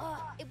here?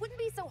 It wouldn't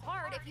be so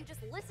hard if you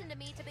just listened to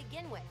me to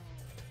begin with.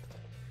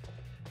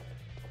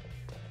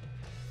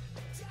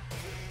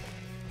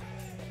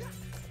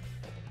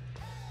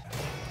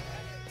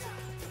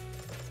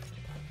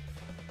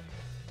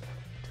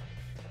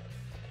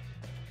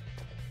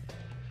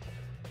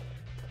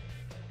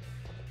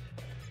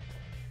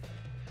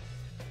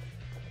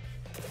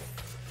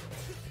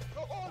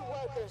 For all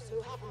workers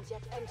who haven't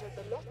yet entered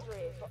the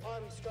lottery for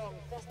Armstrong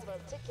Festival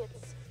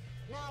tickets,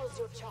 now's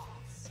your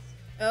chance.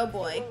 Oh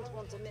boy. You won't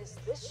want to miss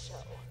this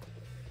show.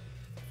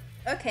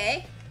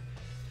 Okay.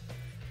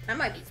 That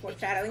might be These bitches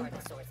foreshadowing. are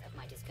the source of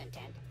my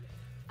discontent.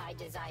 I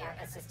desire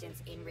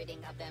assistance in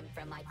ridding of them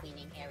from my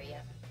cleaning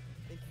area.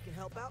 Think you can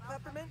help out,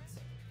 Peppermint?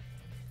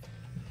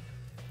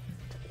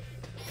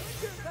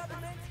 Your turn,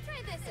 Peppermint!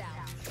 Try this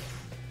out.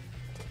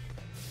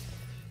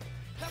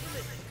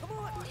 Peppermint, come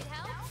on! Need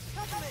help?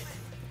 Peppermint!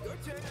 Your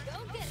turn! Go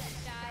get it,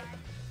 Chai.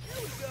 Here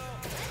we go!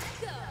 Let's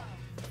go!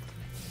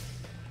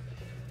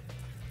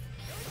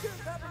 Your turn,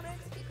 Peppermint!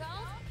 You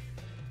called?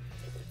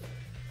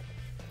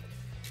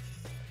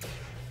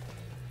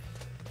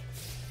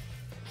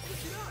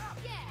 Push it up!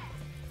 Yeah!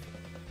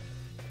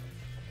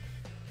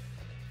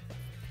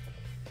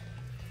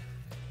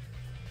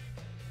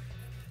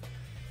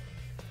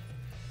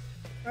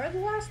 Where are the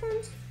last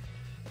ones?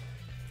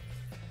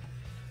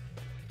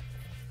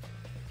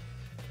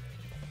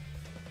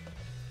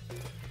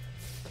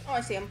 Oh,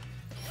 I see them.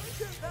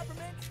 Your turn,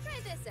 Peppermint! Try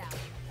this out.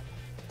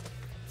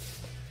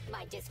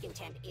 My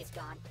discontent is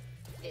gone.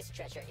 This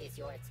treasure is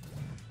yours.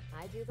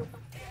 I do the...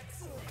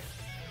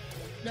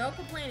 No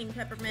complaining,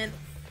 Peppermint.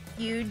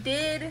 You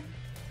did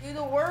do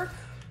the work,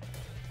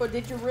 but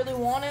did you really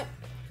want it?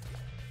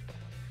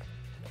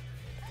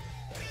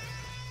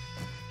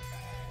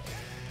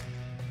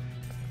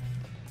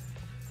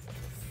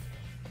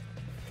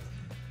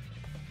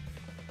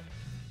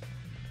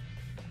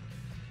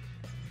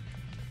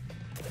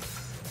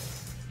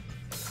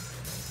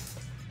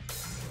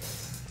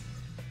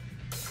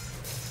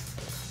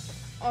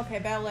 Okay,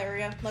 battle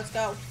area. Let's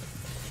go.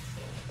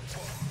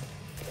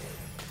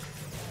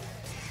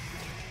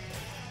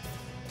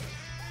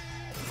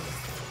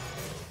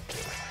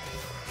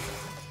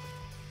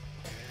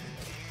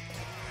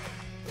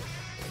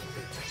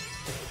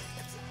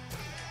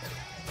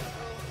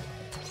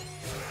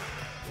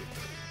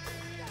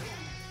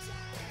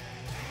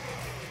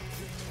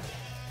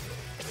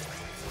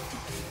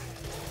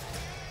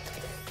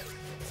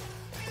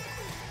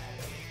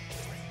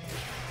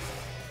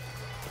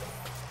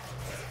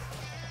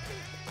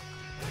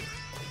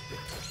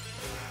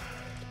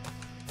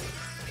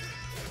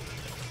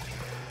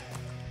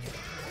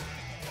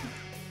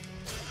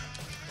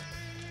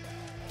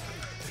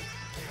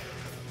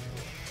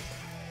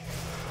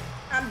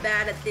 I'm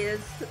bad at this.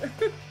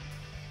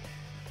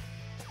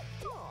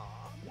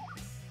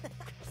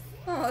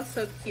 Oh, that's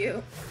so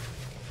cute.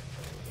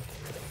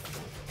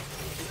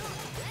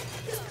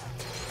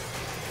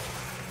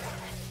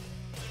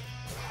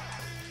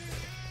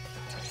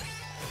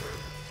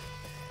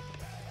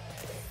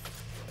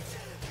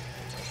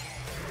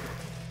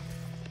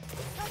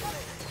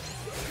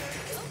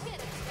 Go get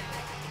it, Chai.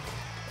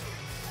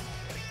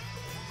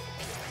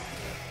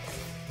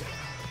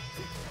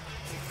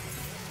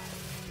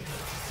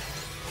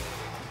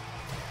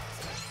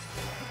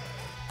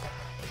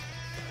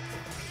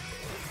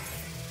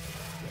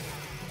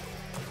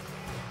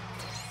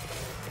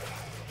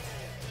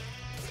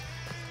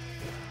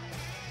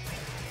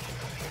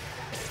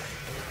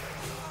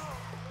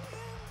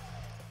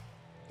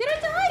 Did I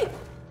die?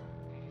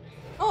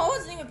 Oh, I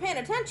wasn't even paying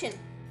attention.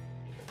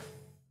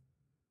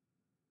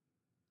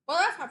 Well,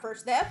 that's my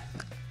first death.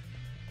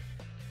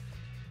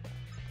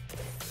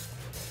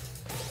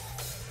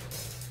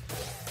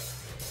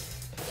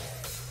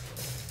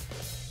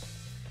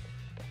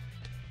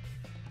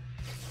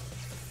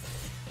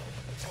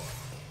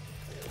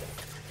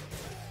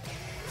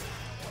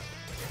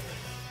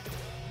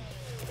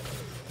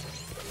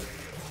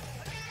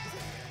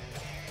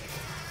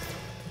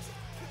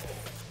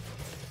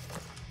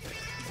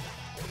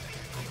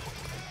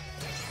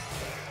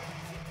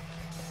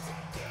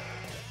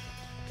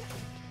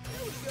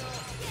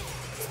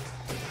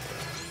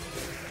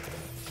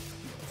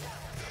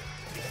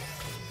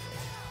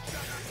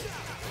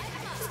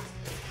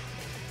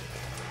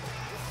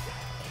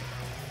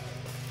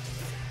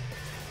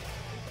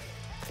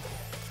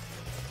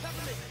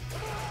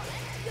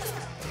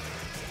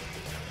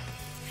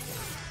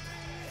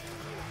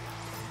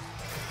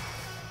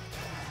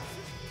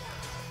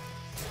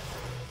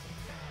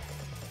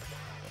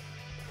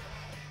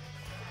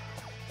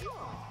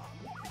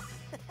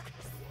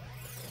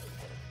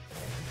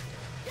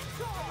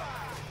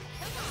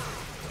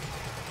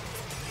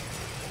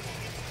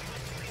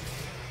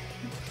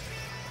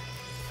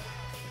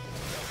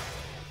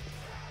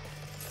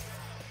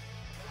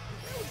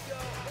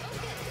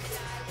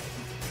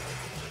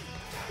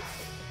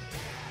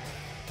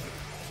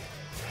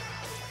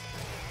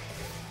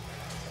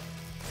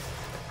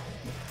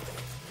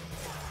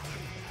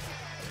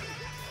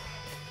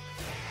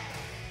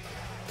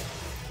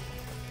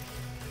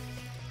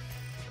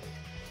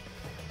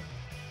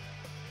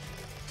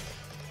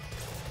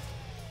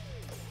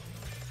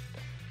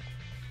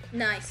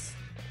 Nice.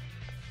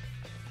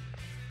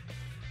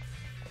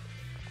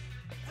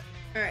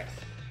 Alright.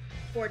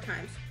 4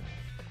 times.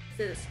 Let's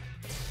do this.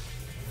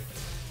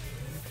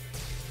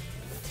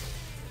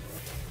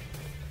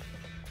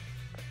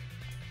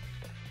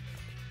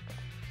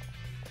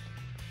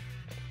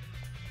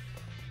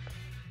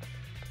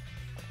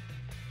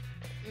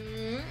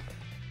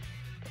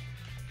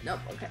 Nope,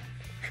 okay.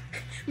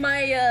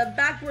 My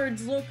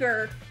backwards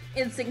looker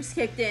instincts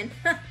kicked in.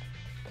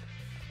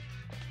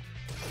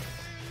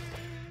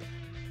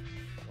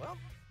 Well,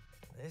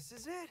 this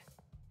is it.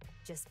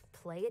 Just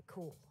play it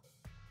cool.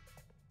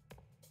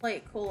 Play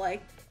it cool,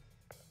 like.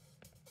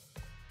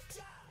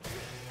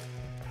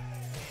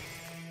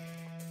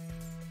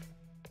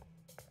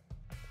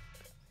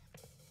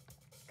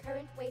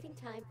 Current waiting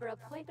time for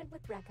appointment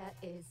with Rekka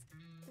is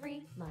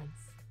 3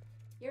 months.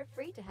 You're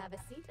free to have a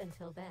seat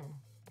until then.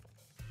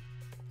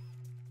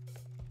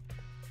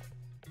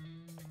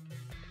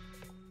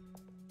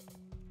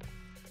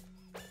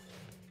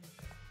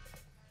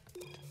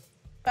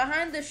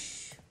 Behind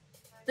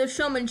the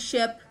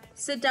showmanship,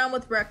 sit down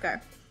with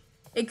Rekka.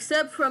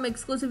 Except from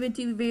exclusive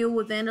interview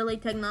with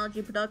Vanderlei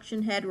Technology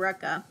production head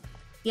Rekka.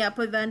 The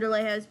output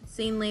Vanderlei has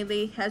seen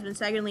lately has been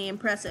staggeringly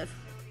impressive.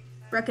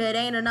 Rekka, it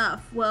ain't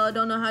enough. Well, I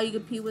don't know how you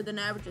compete with an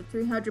average of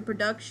 300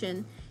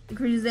 production.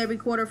 Increases every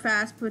quarter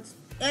fast, puts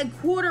a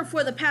quarter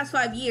for the past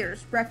 5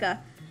 years, Rekka.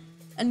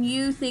 And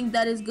you think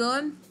that is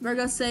good?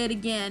 Rekka, say it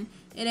again.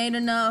 It ain't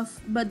enough,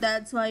 but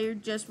that's why you're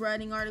just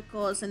writing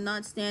articles and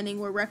not standing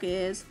where Rekka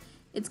is.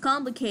 It's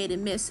complicated,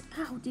 miss.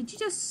 Ow, did you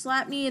just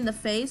slap me in the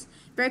face?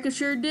 Rekka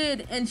sure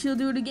did, and she'll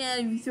do it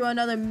again if you throw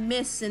another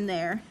miss in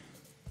there.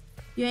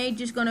 You ain't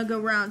just gonna go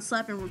around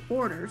slapping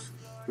reporters.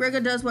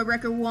 Rekka does what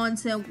Rekka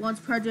wants, and once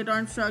Project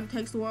Armstrong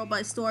takes the world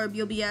by storm,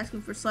 you'll be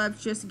asking for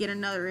slaps just to get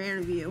another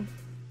interview.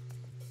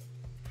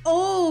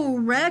 Oh,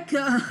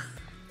 Rekka!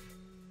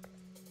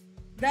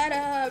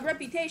 That,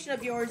 reputation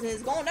of yours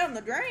is going down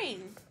the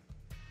drain.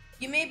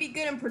 You may be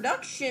good in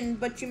production,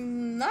 but you're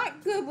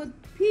not good with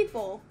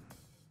people.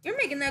 You're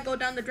making that go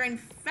down the drain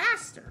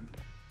faster.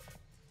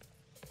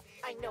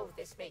 I know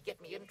this may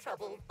get me in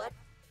trouble, but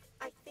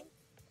I think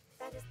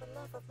that is the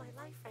love of my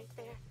life right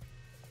there.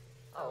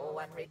 Oh,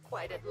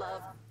 unrequited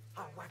love.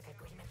 Our work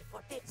agreement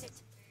forbids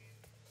it.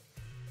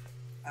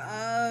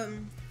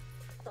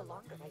 The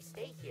longer I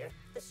stay here,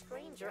 the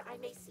stranger I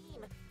may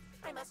seem.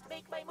 I must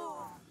make my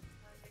move.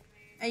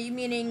 Are you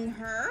meaning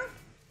her?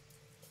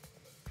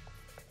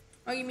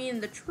 Or you mean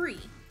the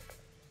tree?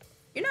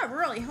 You're not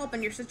really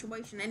helping your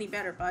situation any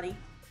better, buddy.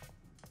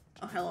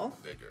 Oh, hello?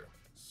 Bigger,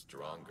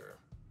 stronger.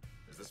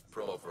 Is this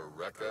promo for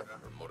Rekka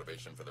or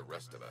motivation for the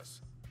rest of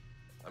us?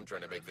 I'm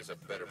trying to make this a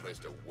better place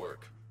to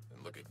work,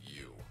 and look at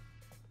you.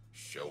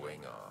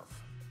 Showing off.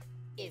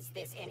 Is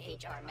this an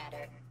HR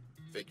matter?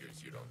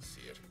 Figures you don't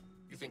see it.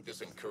 You think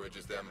this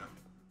encourages them?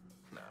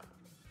 Nah,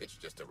 it's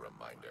just a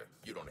reminder.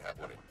 You don't have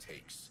what it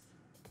takes.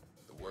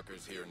 The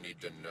workers here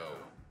need to know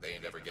they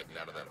ain't ever getting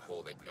out of that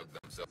hole they dug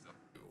themselves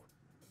into.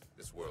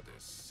 This world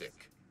is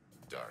sick,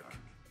 dark,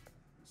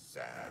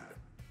 sad.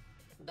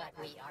 But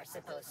we are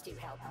supposed to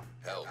help.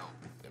 Help?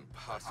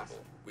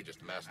 Impossible. We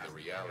just mask the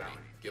reality,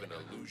 give an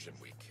illusion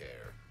we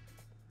care.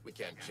 We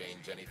can't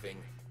change anything.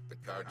 The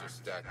cards are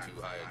stacked too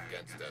high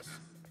against us.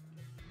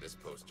 This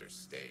poster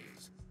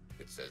stays.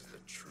 It says the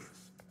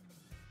truth.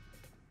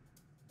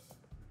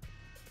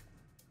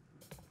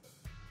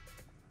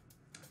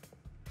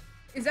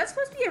 Is that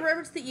supposed to be a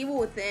reference to Evil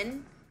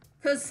Within?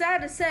 Because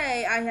sad to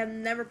say, I have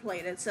never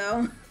played it,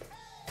 so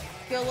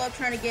good luck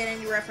trying to get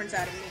any reference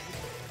out of me.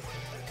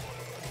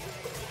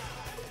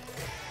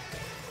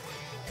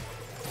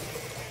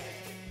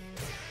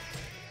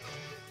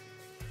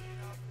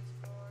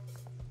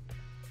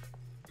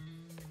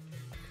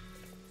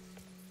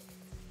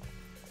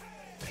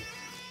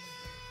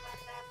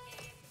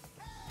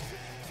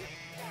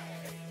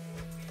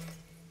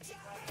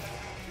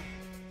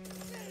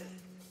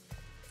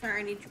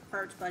 Sorry, I need your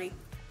parts, buddy.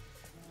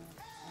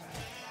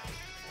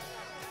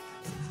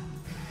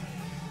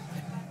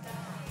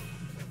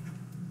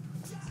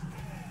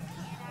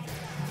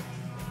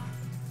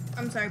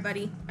 I'm sorry,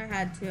 buddy. I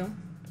had to.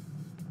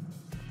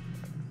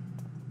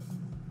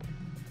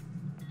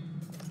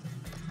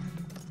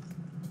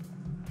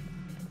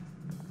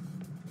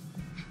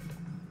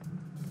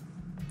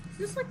 Is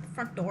this like the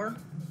front door?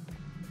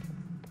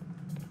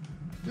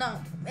 No,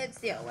 it's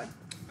the other way.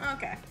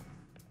 Okay.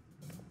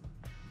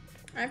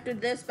 After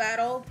this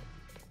battle,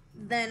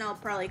 then I'll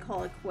probably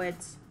call it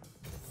quits.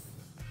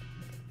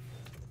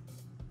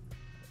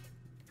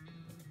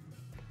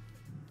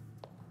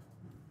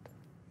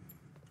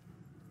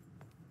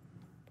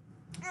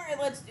 Alright,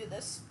 let's do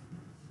this.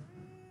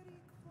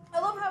 I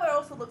love how it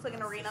also looks like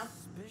an arena.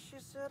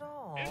 Suspicious at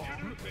all.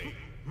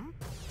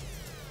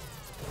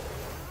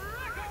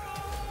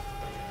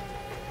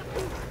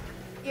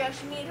 Yeah,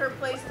 she made her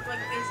place look like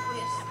basically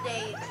a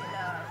stage in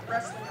a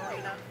wrestling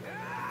arena.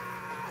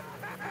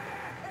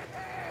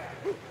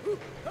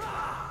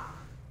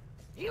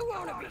 You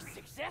want to be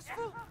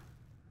successful?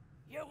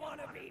 You want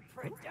to be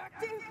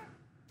productive?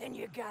 Then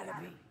you gotta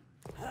be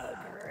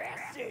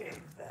Aggressive.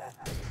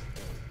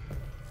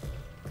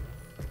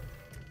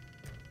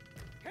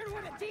 And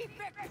when a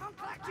defect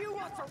punk like you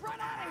wants to run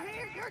out of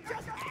here, you're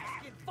just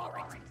asking for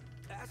it.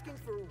 Asking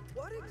for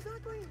what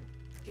exactly?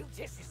 You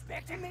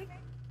disrespecting me?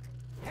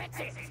 That's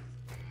it.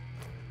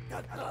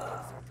 The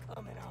gloves are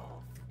coming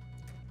off.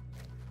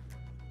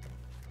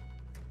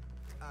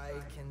 I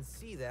can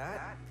see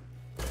that.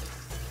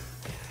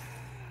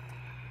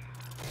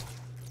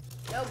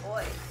 Oh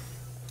boy.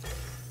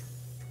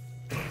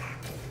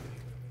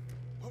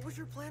 What was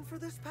your plan for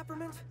this,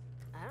 Peppermint?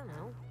 I don't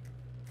know.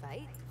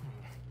 Fight?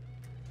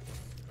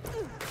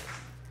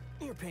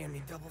 You're paying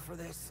me double for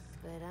this.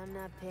 But I'm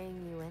not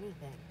paying you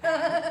anything.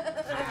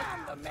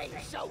 I'm the main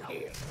show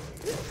here.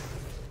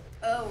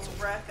 Oh,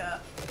 Rekka.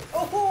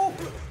 Oh!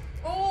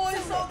 Oh, I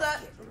saw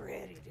that. Get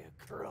ready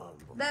to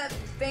crumble. That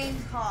vein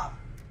pop.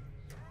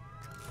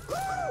 Woo!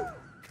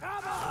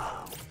 Come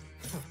on!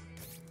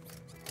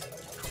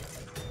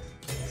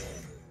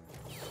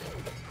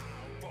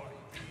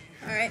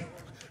 Alright.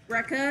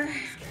 Rekka.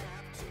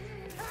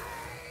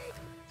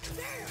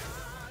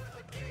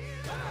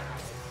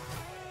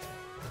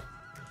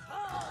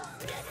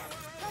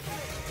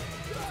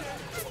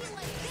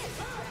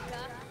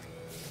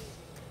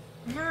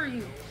 Where are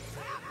you?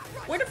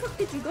 Where the fuck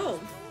did you go?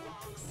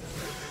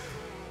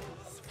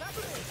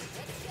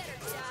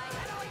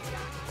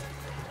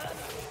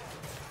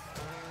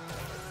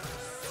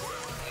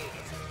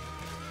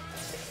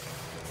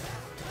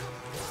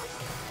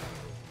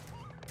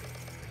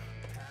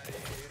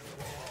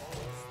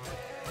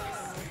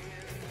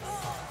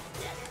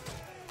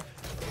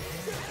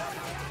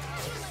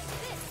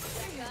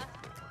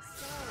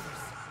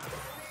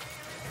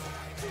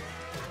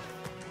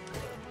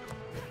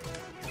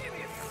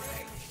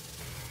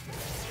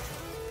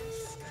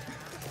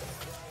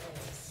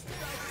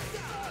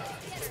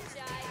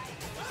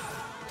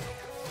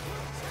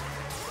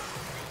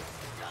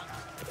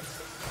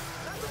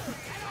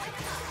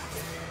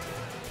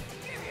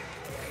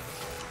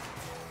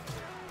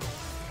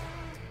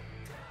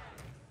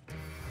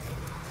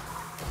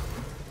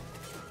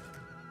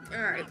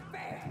 Alright.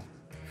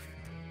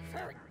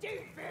 For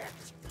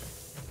defect.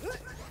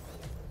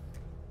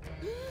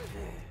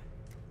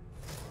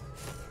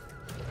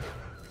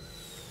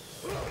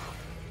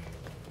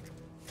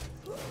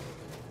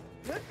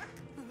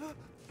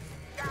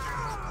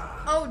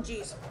 Oh,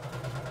 jeez.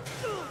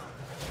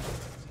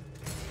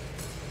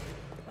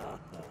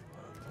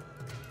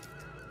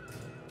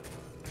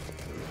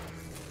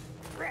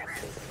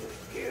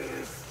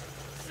 Use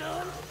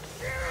some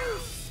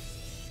juice.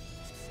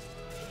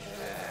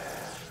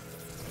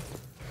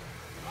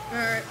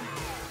 Alright.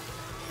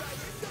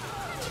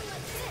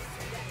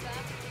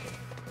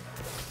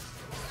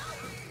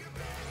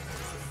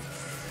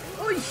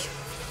 Oy!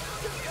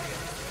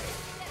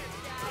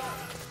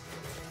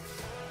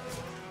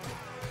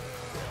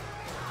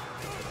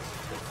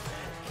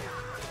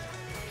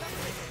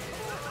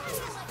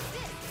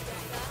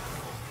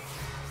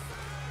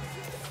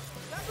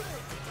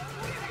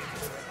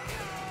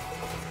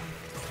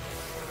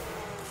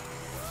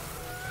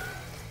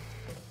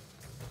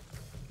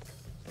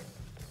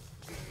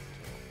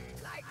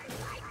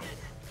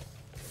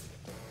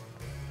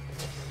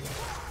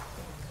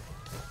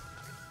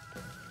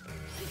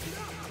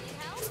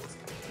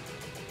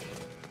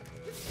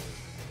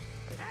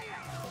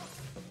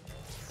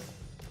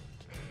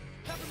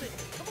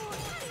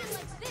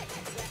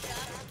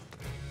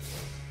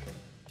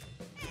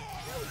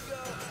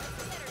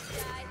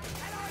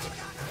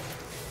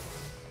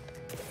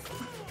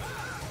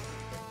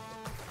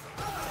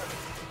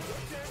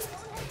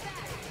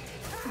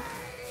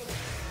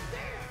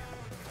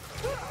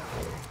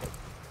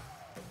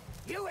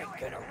 You ain't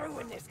gonna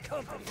ruin this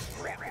company's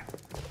rep.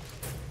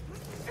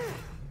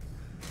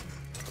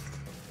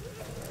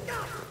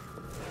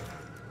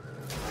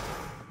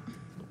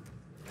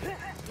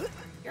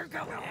 You're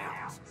going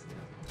out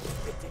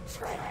with the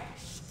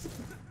trash.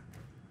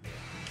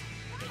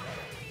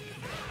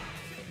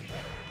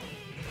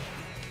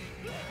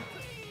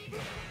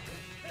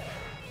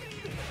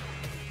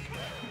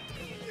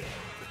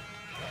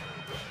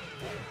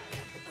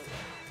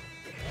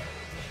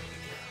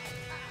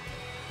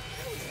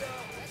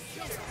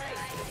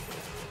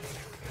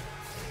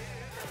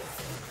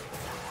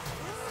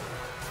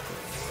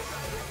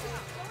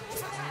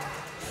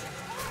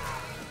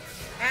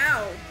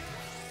 Ow!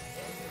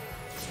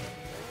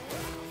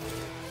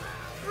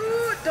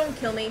 Ooh, don't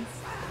kill me.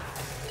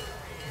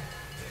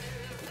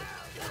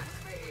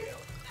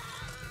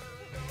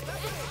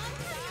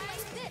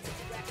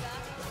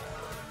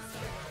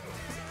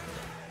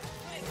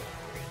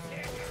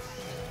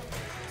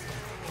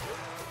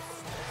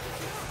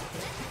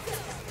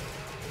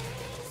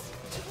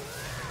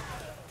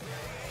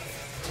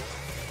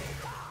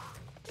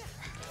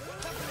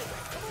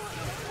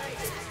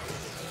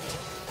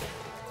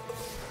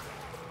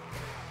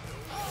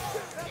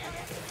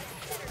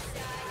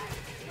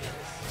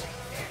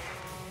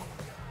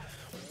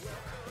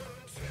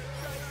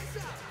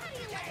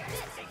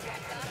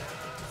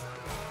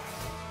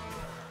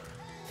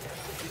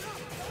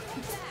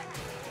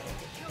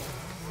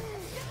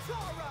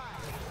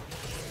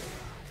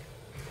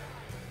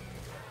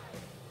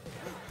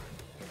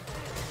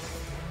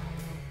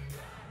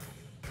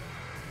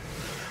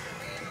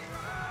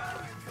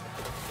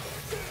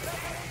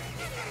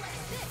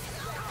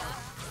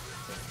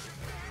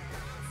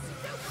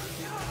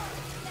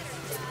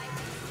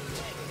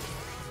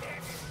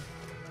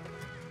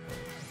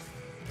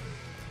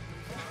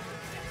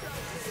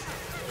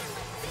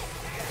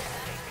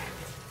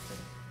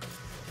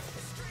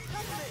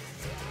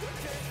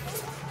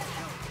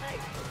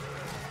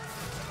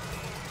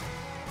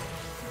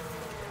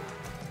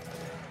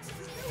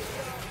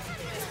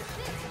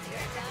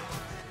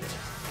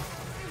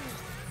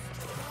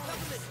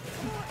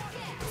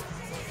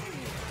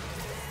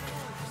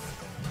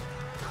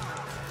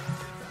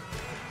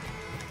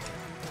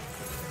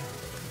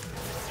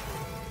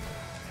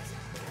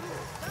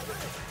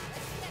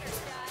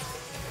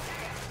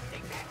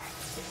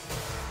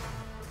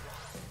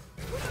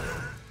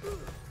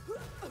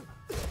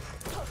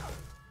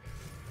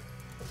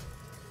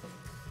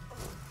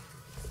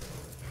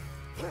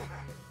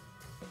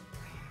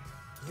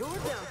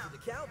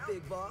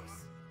 big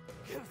boss.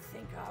 You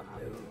think I'll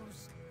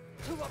lose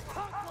to a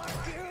punk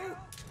like you?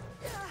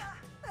 Yeah,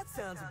 that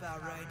sounds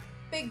about right.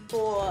 Big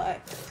boy.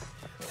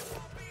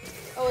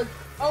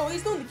 Oh,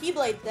 he's doing the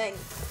Keyblade thing.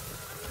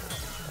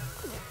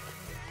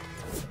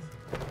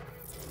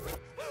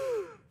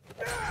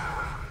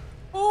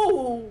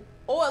 Oh,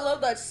 I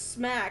love that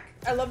smack.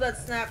 I love that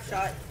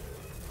snapshot.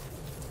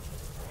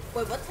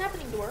 Wait, what's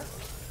happening to her?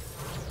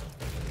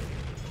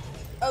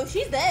 Oh,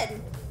 she's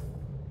dead.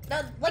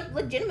 No, like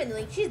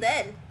legitimately, she's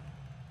dead.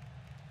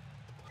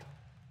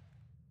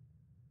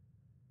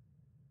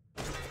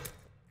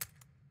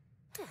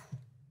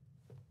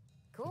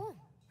 Cool.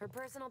 Her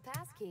personal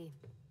passkey.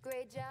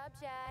 Great job,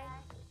 Chai.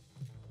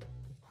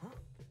 Huh?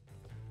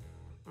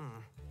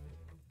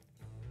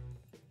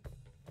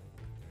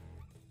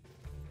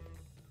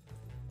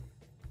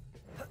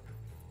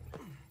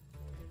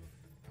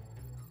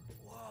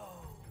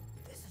 Whoa,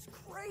 this is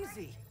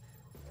crazy.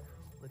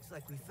 Looks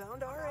like we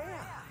found our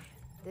AI.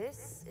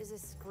 This is a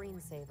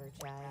screensaver,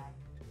 Chai.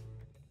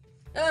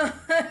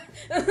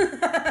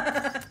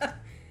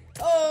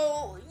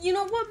 Oh, you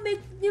know what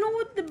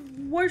the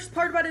worst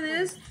part about it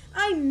is?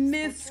 I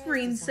miss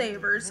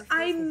screensavers.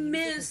 I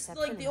miss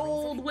like the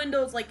old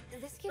Windows, like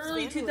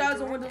early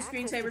 2000 Windows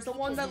screensavers. The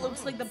one that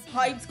looks like the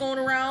pipes going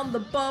around, the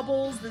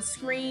bubbles, the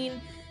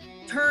screen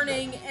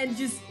turning, and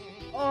just,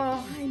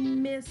 oh, I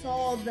miss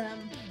all of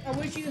them. I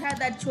wish you had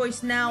that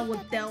choice now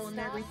with Dell and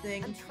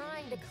everything. I'm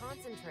trying to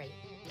concentrate.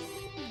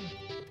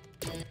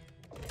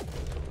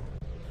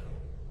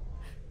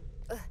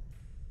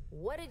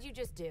 What did you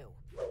just do?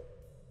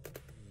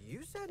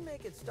 You said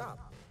make it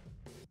stop.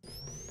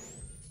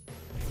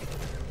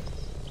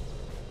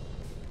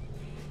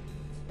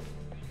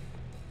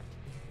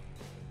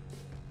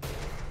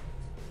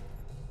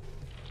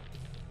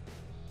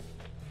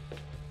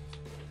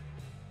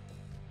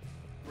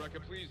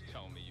 Rekka, please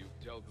tell me you've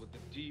dealt with the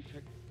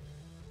defect.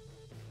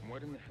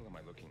 What in the hell am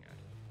I looking at?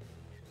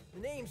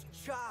 The name's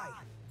Chai,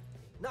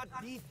 not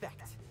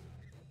Defect.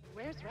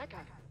 Where's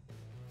Rekka?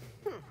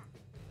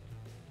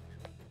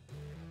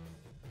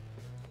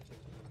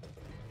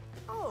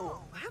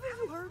 Oh, haven't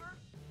you heard?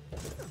 I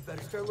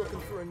better start looking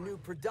for a new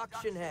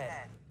production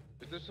head.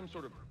 Is this some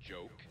sort of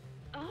joke?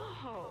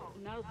 Oh,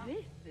 now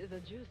this is a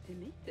juicy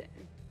meeting.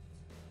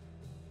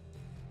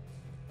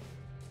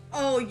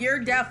 Oh, you're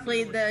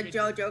definitely the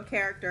JoJo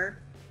character.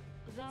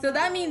 So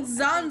that means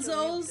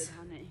Zanzo's.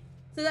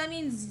 So that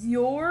means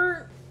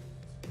you're.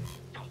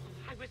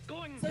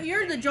 So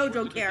you're the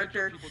JoJo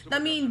character.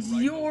 That means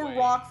you're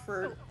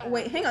Rockford. Oh,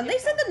 wait, hang on. They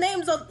said the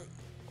names of.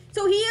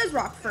 So he is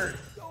Rockford.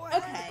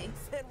 Okay.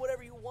 Send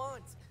whatever you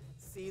want.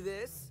 See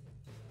this?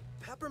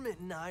 Peppermint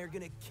and I are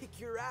gonna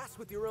kick your ass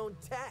with your own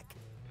tech.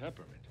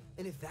 Peppermint?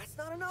 And if that's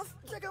not enough,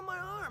 check out my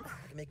arm.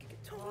 I can make a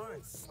guitar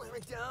and slam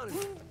it down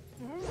and...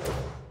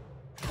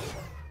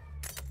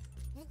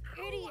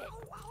 Idiot!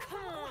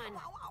 Come on!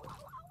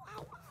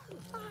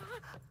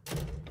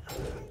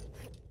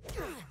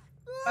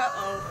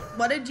 Uh-oh.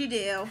 What did you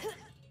do?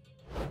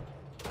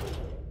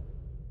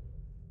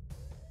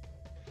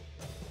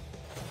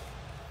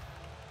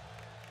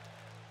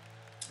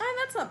 Oh,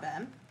 that's not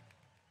bad.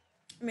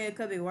 I mean, it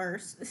could be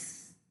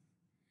worse.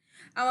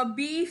 I'm a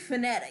bee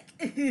fanatic.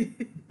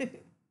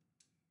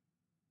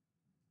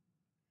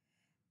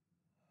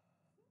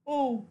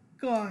 Oh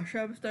gosh,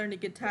 I'm starting to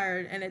get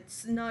tired, and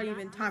it's not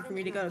even time for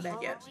me to go to bed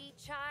yet.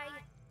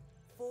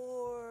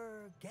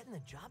 For getting the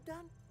job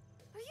done?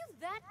 Are you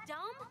that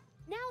dumb?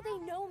 Now they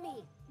know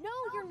me. No,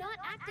 you're not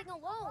acting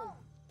alone.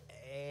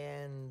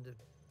 And...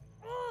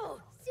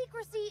 Oh,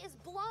 secrecy is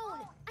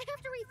blown. I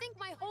have to rethink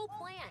my whole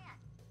plan.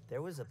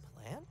 There was a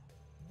plan?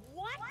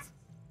 What?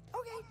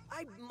 Okay,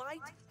 I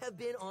might have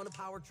been on a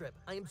power trip.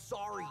 I am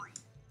sorry.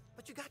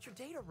 But you got your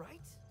data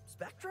right,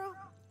 Spectro?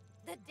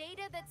 The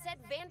data that said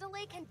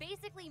Vandalay can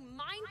basically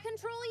mind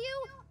control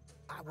you?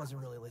 I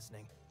wasn't really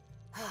listening.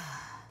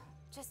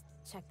 Just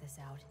check this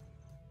out.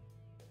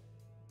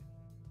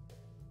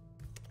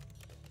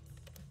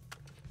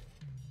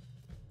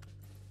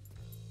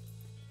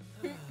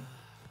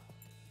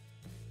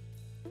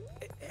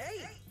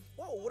 Hey!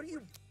 Whoa, what are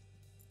you...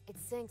 It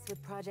syncs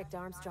with Project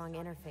Armstrong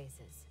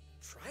interfaces.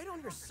 Try it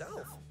on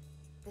yourself.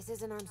 This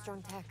isn't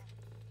Armstrong tech.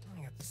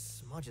 I got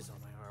smudges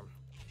on my arm.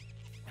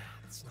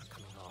 It's not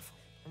coming off.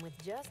 And with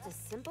just a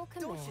simple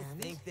command... Don't you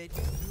think that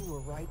you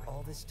were right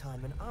all this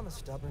time and I'm a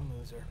stubborn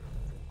loser?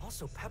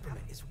 Also,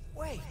 Peppermint is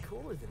way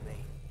cooler than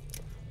me.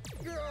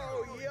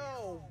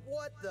 Yo,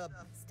 what the...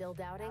 Still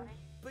doubting?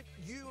 But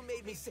you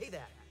made me say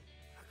that.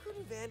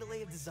 Couldn't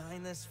Vandalay have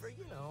designed this for,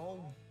 you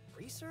know,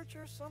 research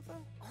or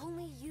something?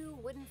 Only you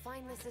wouldn't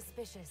find this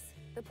suspicious.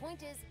 The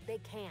point is, they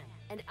can,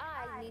 and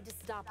I need to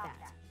stop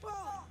that.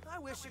 Well, I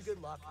wish you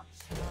good luck. But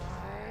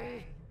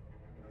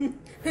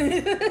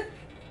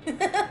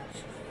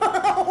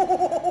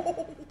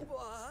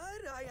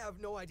I have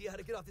no idea how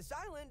to get off this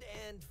island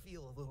and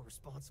feel a little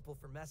responsible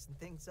for messing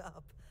things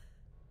up.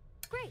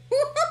 Great.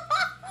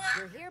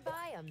 You're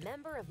hereby a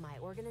member of my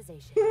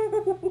organization.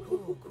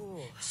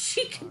 Cool.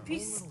 She can be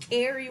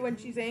scary when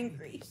she's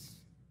angry.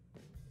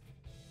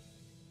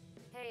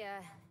 Hey,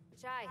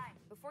 Chai,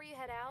 before you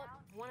head out,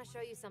 I want to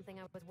show you something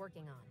I was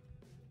working on.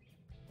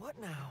 What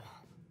now?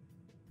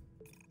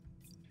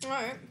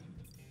 Alright.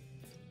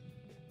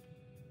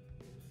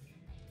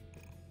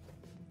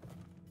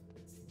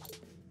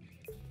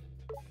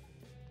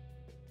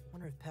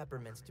 Wonder if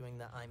Peppermint's doing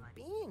the I'm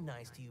being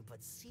nice to you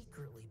but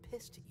secretly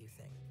pissed at you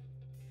thing.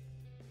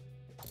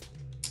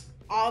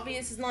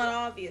 Obvious is not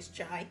obvious,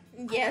 Chai.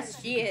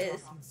 Yes, she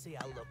is. You'd say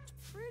I looked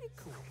pretty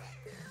cool back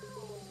there.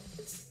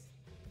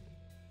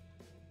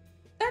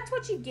 That's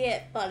what you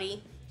get,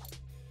 buddy.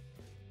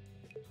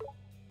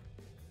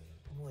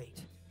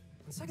 Wait.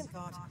 On second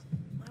thought,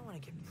 I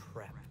want to get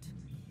prepped.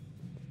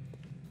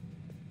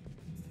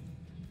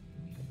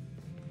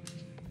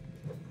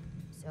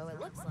 So it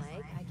looks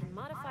like I can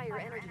modify your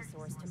energy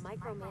source to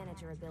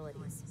micromanage your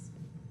abilities.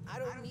 I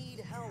don't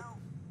need help.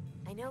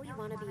 I know you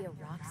want to be a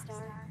rock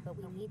star, but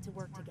we need to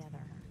work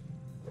together.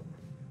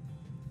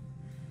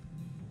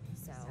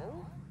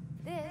 So,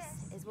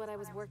 this is what I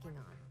was working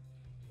on.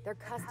 They're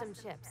custom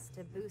chips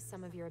to boost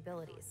some of your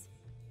abilities.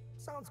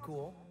 Sounds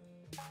cool.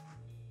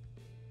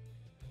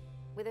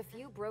 With a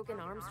few broken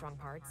Armstrong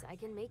parts, I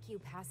can make you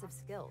passive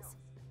skills.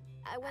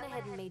 I went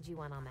ahead and made you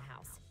one on the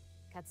house.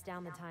 Cuts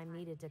down the time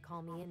needed to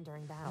call me in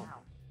during battle.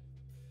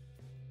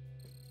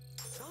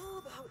 It's all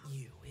about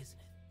you, isn't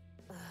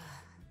it?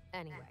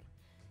 Anyway,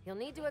 you'll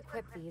need to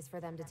equip these for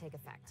them to take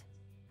effect.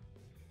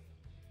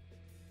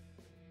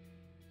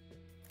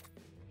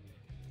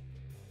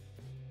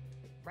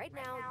 Right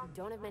now, you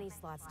don't have many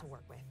slots to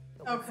work with.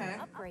 But with some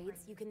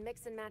upgrades, you can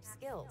mix and match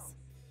skills.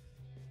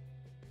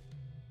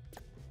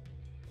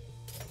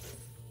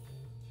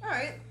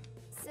 Alright.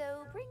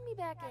 So bring me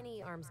back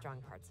any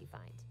Armstrong parts you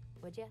find,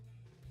 would you?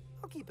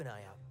 I'll keep an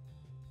eye out.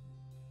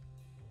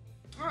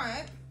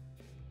 Alright.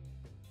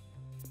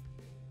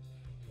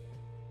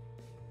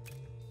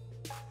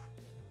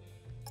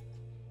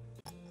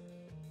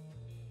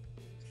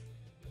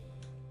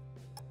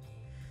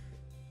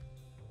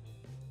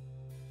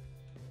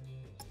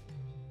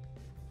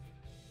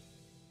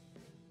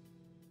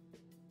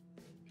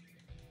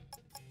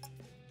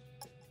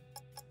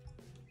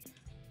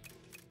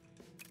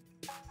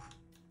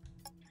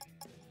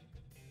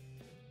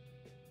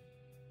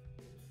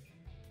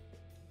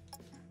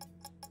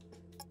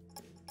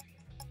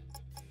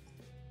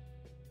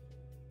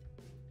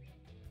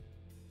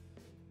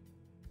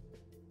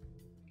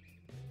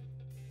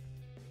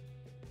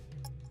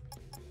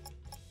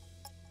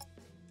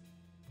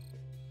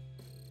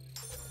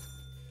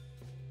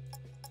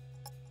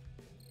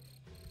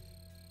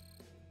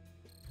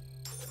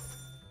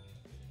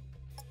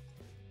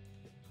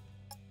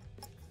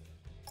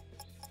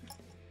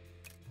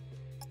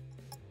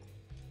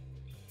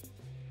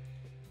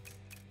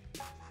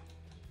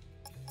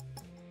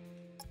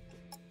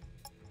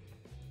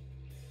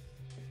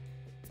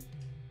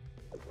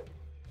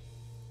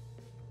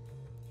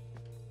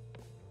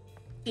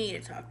 You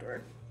need to talk to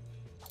her.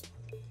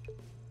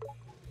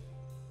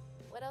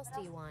 What else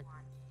do you want?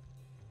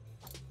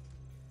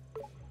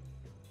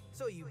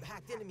 So you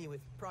hacked into me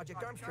with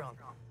Project Armstrong.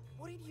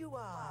 What did you,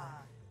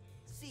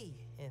 see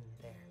in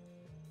there?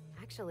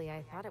 Actually,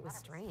 I thought it was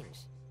strange.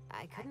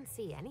 I couldn't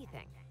see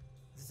anything.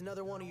 Is this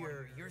another one of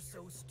your "you're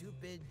so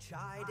stupid"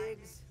 Chai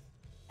digs?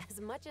 As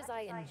much as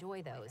I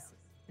enjoy those,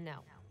 no.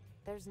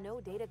 There's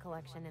no data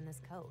collection in this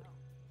code.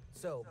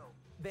 So,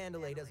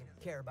 Vandalay doesn't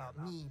care about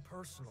me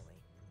personally.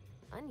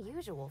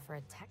 Unusual for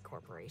a tech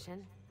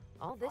corporation.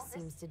 All this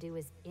seems to do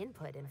is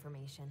input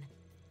information.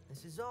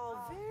 This is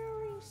all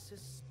very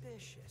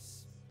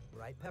suspicious.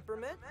 Right,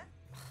 Peppermint?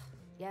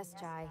 Yes,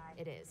 Chai,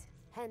 it is.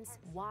 Hence,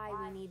 why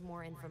we need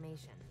more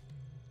information.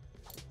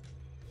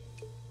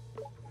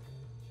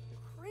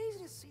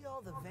 Crazy to see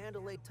all the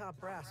Vandalay top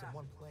brass in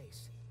one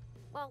place.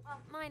 Well,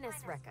 minus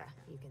Rekka,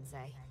 you can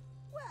say.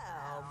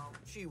 Well,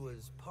 she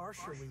was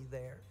partially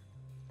there.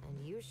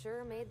 And you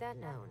sure made that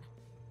known.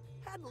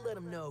 Had to let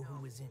him know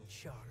who was in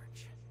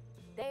charge.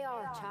 They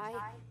are, Chai.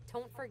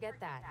 Don't forget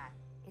that.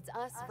 It's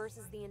us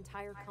versus the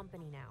entire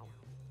company now.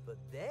 But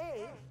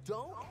they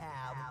don't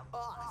have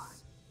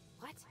us.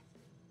 What?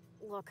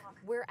 Look,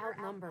 we're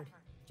outnumbered.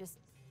 Just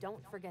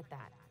don't forget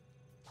that.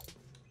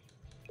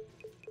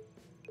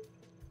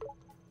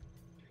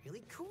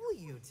 Really cool of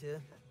you to,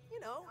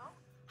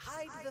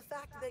 hide the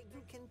fact that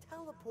you can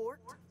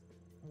teleport.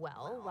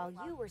 Well, while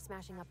you were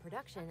smashing up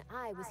production,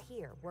 I was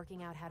here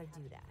working out how to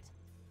do that.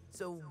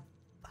 So,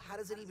 how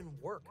does it even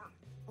work?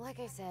 Like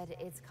I said,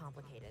 it's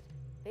complicated.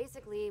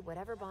 Basically,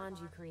 whatever bond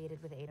you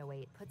created with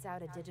 808 puts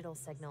out a digital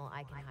signal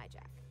I can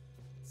hijack.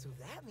 So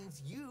that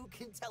means you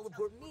can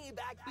teleport me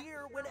back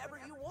here whenever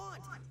you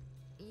want.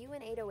 You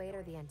and 808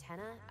 are the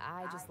antenna,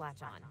 I just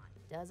latch on.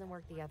 Doesn't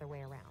work the other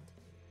way around.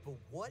 But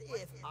what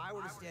if I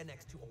were to stand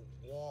next to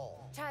a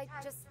wall? Chai,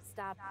 just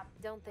stop.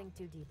 Don't think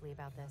too deeply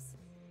about this.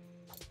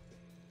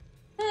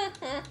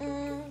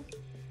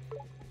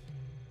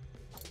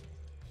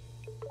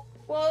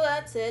 Well,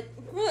 that's it.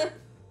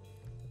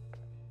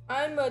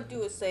 I'm gonna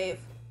do a save.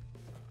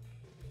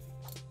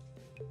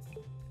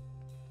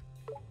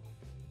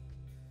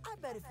 I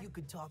bet if you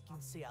could talk,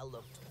 you'd say I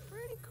looked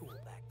pretty cool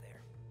back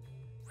there.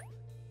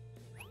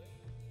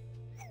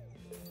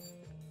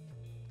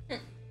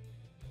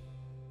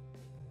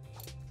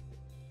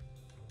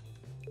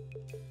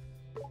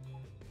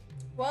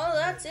 Well,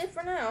 that's it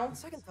for now. On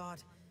second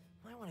thought,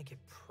 I want to get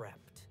prepped.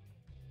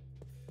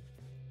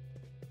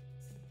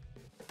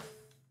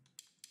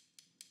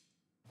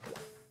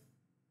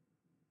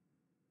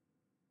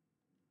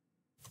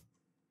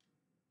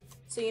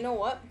 So you know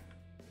what?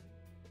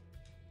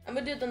 I'm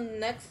gonna do the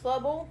next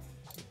level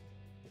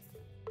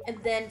and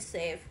then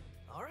save.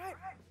 All right,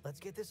 let's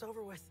get this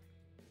over with.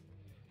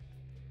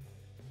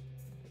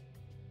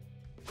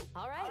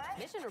 All right,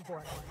 mission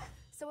report.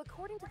 So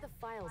according to the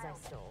files I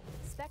stole,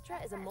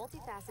 Spectra is a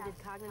multifaceted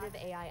cognitive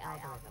AI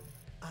algorithm.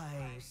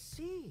 I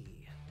see.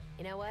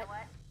 You know what?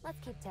 Let's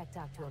keep tech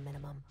talk to a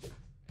minimum.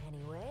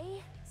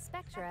 Anyway,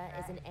 Spectra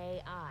is an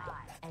AI,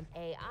 and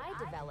AI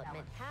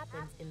development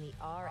happens in the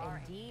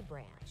R&D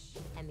branch.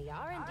 And the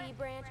R&D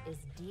branch is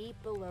deep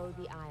below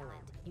the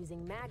island,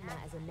 using magma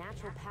as a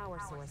natural power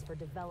source for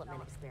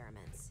development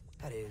experiments.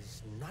 That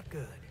is not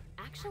good.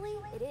 Actually,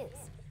 it is.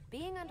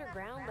 Being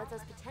underground lets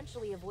us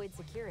potentially avoid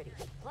security.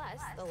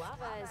 Plus, the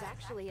lava is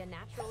actually a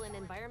natural and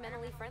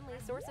environmentally friendly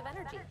source of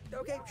energy.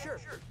 Okay, sure.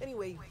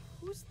 Anyway,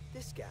 who's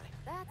this guy?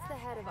 That's the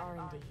head of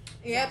R&D.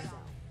 Yep, Zozo.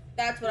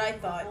 that's what I He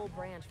runs a thought. whole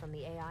branch from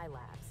the AI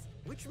labs.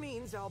 Which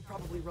means I'll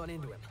probably run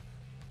into him.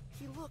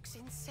 He looks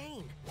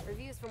insane.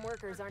 Reviews from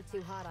workers aren't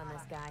too hot on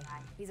this guy.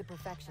 He's a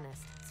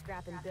perfectionist.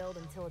 Scrap and build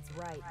until it's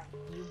right.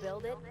 You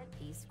build it,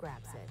 he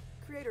scraps it.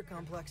 Creator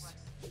complex.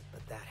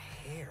 But that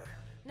hair.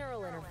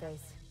 Neural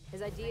interface.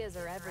 His ideas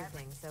are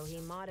everything, so he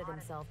modded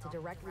himself to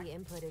directly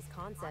input his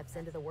concepts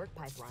into the work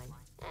pipeline.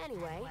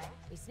 Anyway,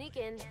 we sneak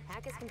in,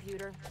 hack his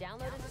computer,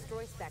 download and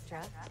destroy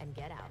Spectra, and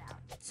get out.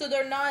 So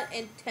they're not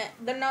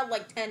they're not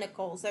like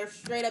tentacles. They're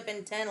straight up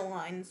antenna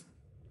lines.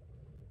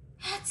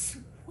 That's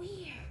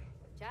weird.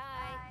 Chai,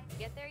 you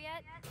get there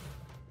yet?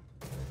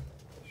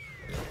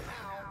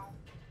 Ow.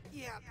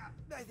 Yeah,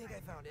 I think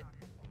I found it.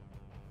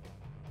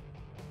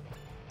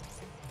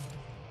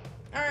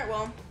 Alright,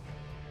 well.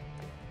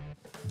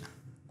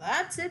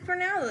 That's it for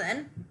now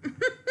then.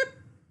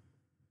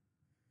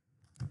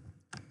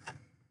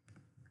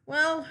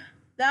 Well,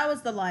 that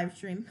was the live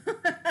stream.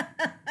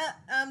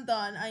 I'm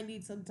done. I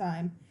need some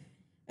time.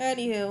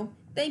 Anywho,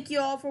 thank you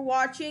all for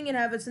watching and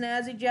have a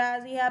snazzy,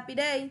 jazzy, happy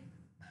day.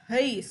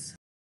 Peace.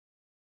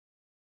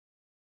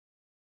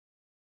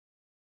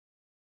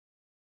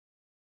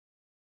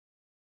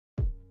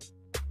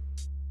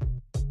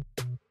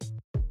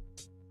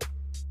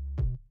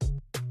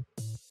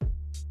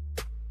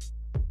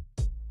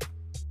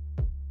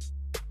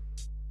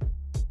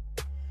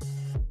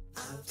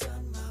 I've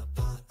done my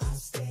part, I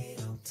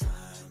stayed on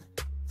time.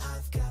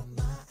 I've got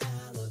my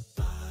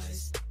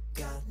alibis,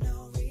 got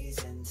no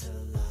reason to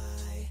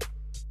lie.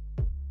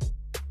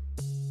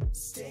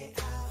 Stay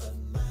out of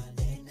mind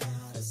and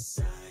out of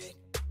sight.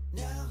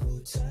 Now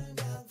who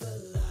turned out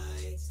the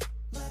lights?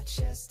 My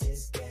chest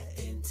is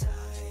getting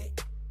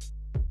tight.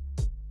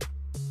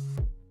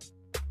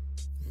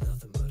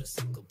 Nothing but a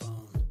single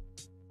bone.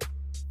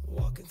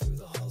 Walking through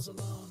the halls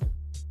alone.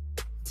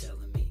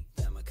 Telling me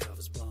that my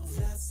cover's blown.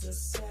 That's the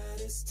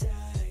saddest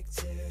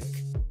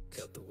tactic.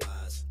 Cut the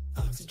wires,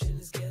 oxygen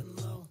is getting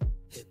low.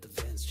 Hit the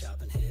vents,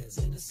 chopping heads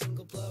in a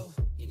single blow.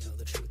 You know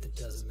the truth, it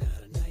doesn't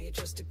matter, now you're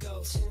just a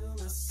ghost. To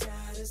my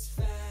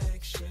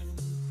satisfaction,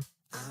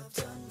 I've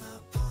done my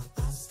part,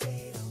 I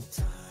stayed on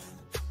time.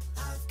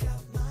 I've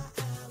got my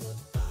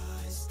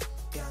alibis,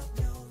 got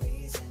no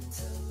reason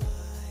to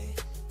lie.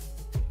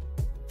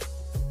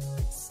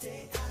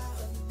 Stay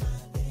out of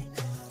mind and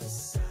out of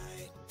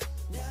sight.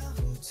 Now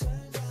who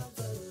turned out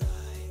the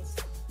lights?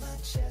 My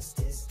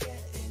chest is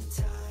getting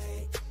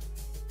tight.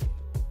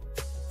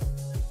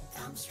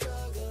 I'm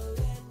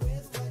struggling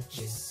with what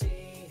you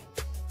see.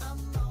 I'm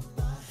on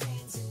my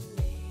hands and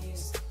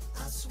knees.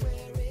 I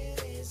swear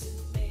it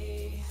isn't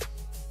me.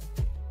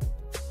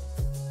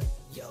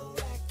 Your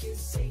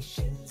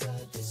accusation's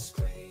a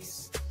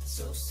disgrace,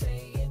 so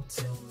say it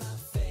to my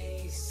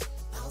face.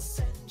 I'll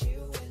send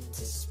you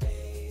into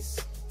space.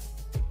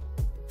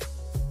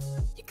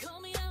 You call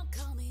me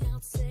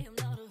out, say I'm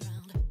not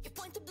around. You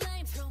point the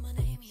blame, throw my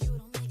name, you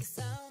don't make a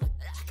sound.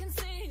 I can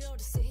see you're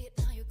deceived,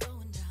 now you're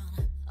going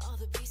down. All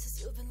the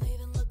pieces you've been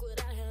leaving, look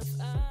what I have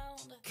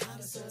found.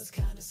 Kinda sus,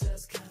 kinda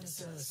sus, kinda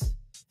sus.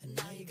 And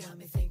now you got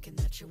me thinking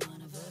that you're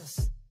one of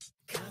us.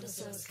 Kinda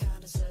sus,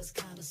 kinda sus,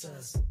 kinda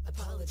sus.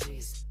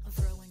 Apologies, I'm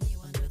throwing you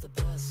under the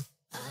bus.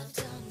 I've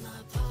done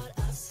my part,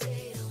 I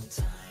stayed on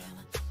time.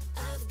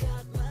 I've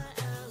got my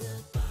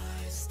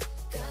alibis,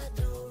 got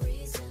no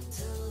reason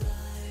to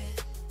lie.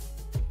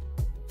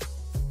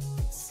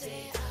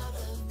 Stay out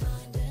of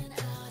mind and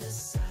out of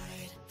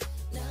sight.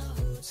 Now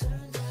who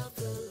turned out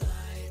the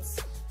lights?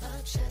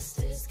 My chest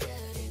is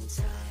getting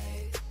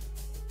tight.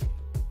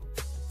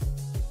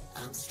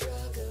 I'm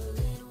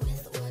struggling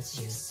with what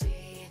you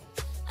see.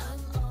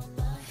 I'm on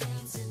my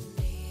hands and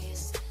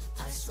knees.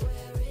 I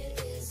swear it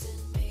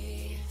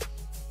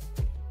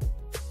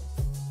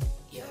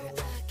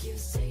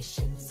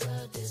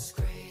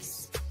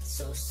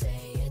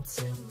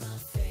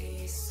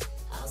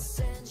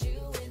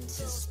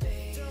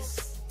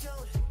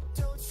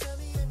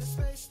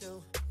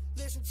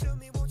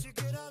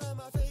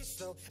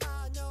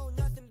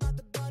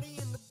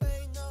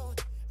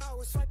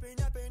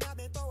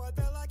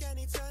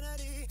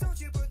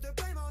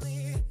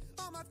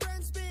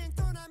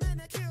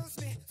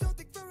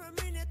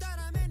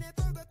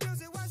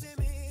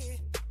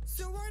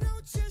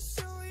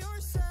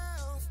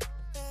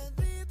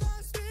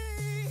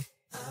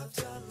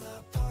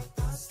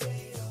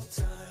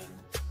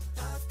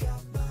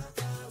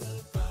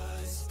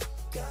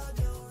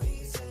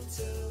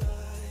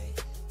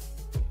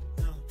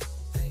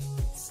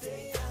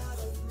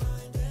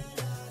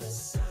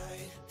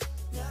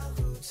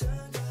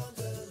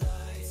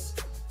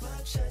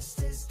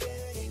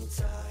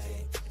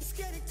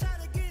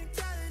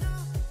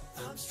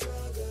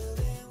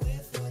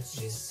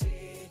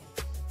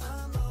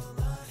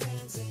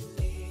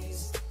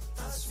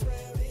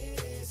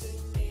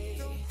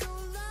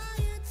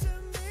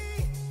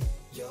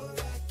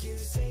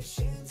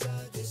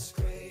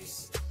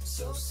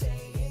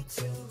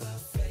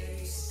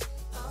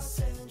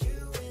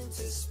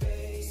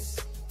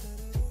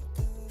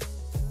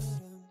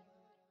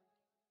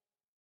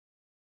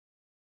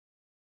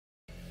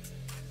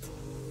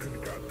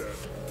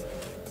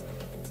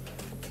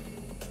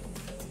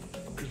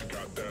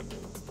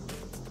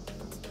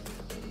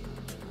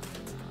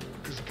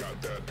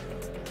got that.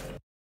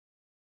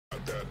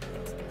 Got that.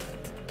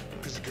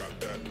 Cause you got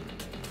that.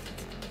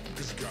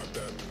 Cause you got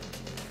that.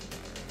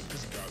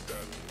 Cause you got